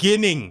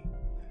beginning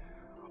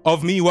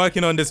of me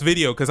working on this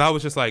video, because I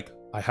was just like,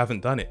 I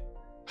haven't done it.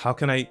 How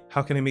can I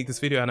make this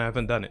video and I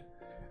haven't done it?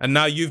 And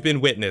now you've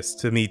been witness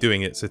to me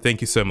doing it. So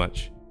thank you so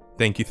much.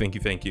 Thank you, thank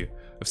you, thank you.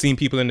 I've seen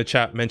people in the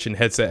chat mention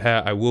headset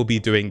hair. I will be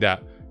doing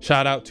that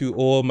Shout out to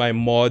all my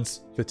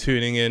mods for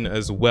tuning in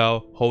as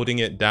well, holding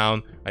it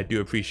down. I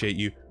do appreciate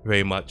you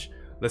very much.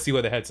 Let's see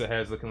what the headset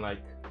hair is looking like.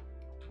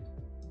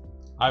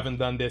 I haven't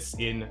done this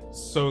in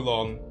so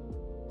long.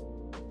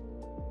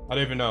 I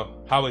don't even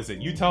know. How is it?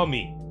 You tell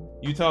me.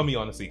 You tell me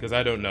honestly, because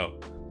I don't know.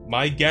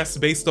 My guess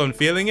based on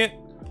feeling it,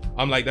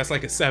 I'm like, that's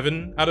like a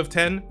 7 out of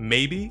 10,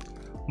 maybe.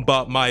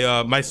 But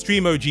my my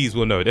stream OGs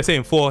will know. They're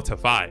saying 4 to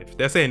 5.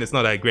 They're saying it's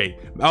not that great.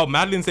 Oh,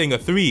 Madeline's saying a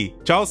 3.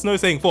 Charles Snow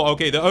saying 4.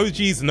 Okay, the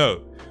OGs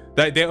know.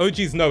 The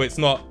OGs know it's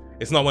not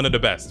one of the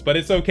best, but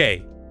it's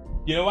okay.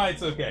 You know why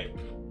it's okay?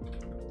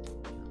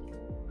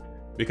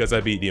 Because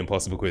I beat the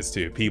Impossible Quiz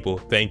 2. People,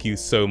 thank you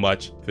so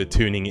much for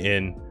tuning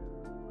in.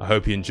 I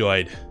hope you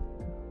enjoyed.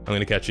 I'm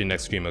gonna catch you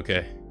next stream,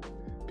 okay?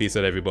 Peace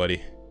out,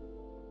 everybody.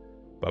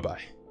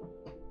 Bye-bye.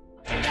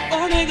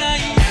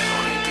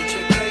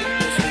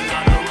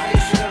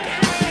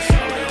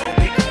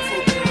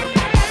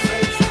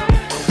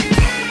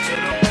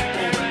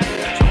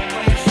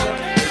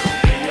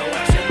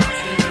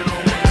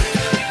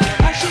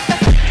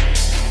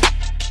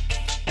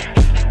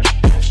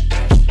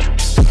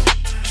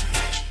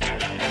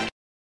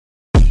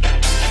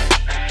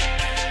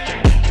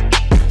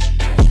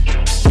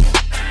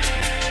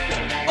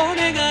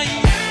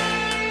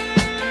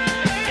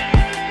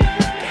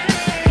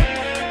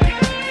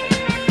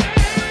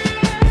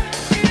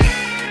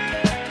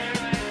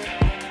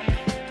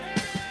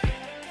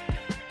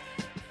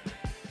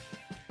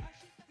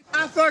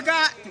 I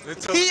forgot.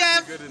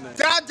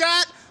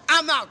 TF, ...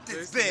 I'm out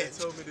this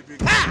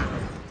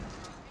bitch.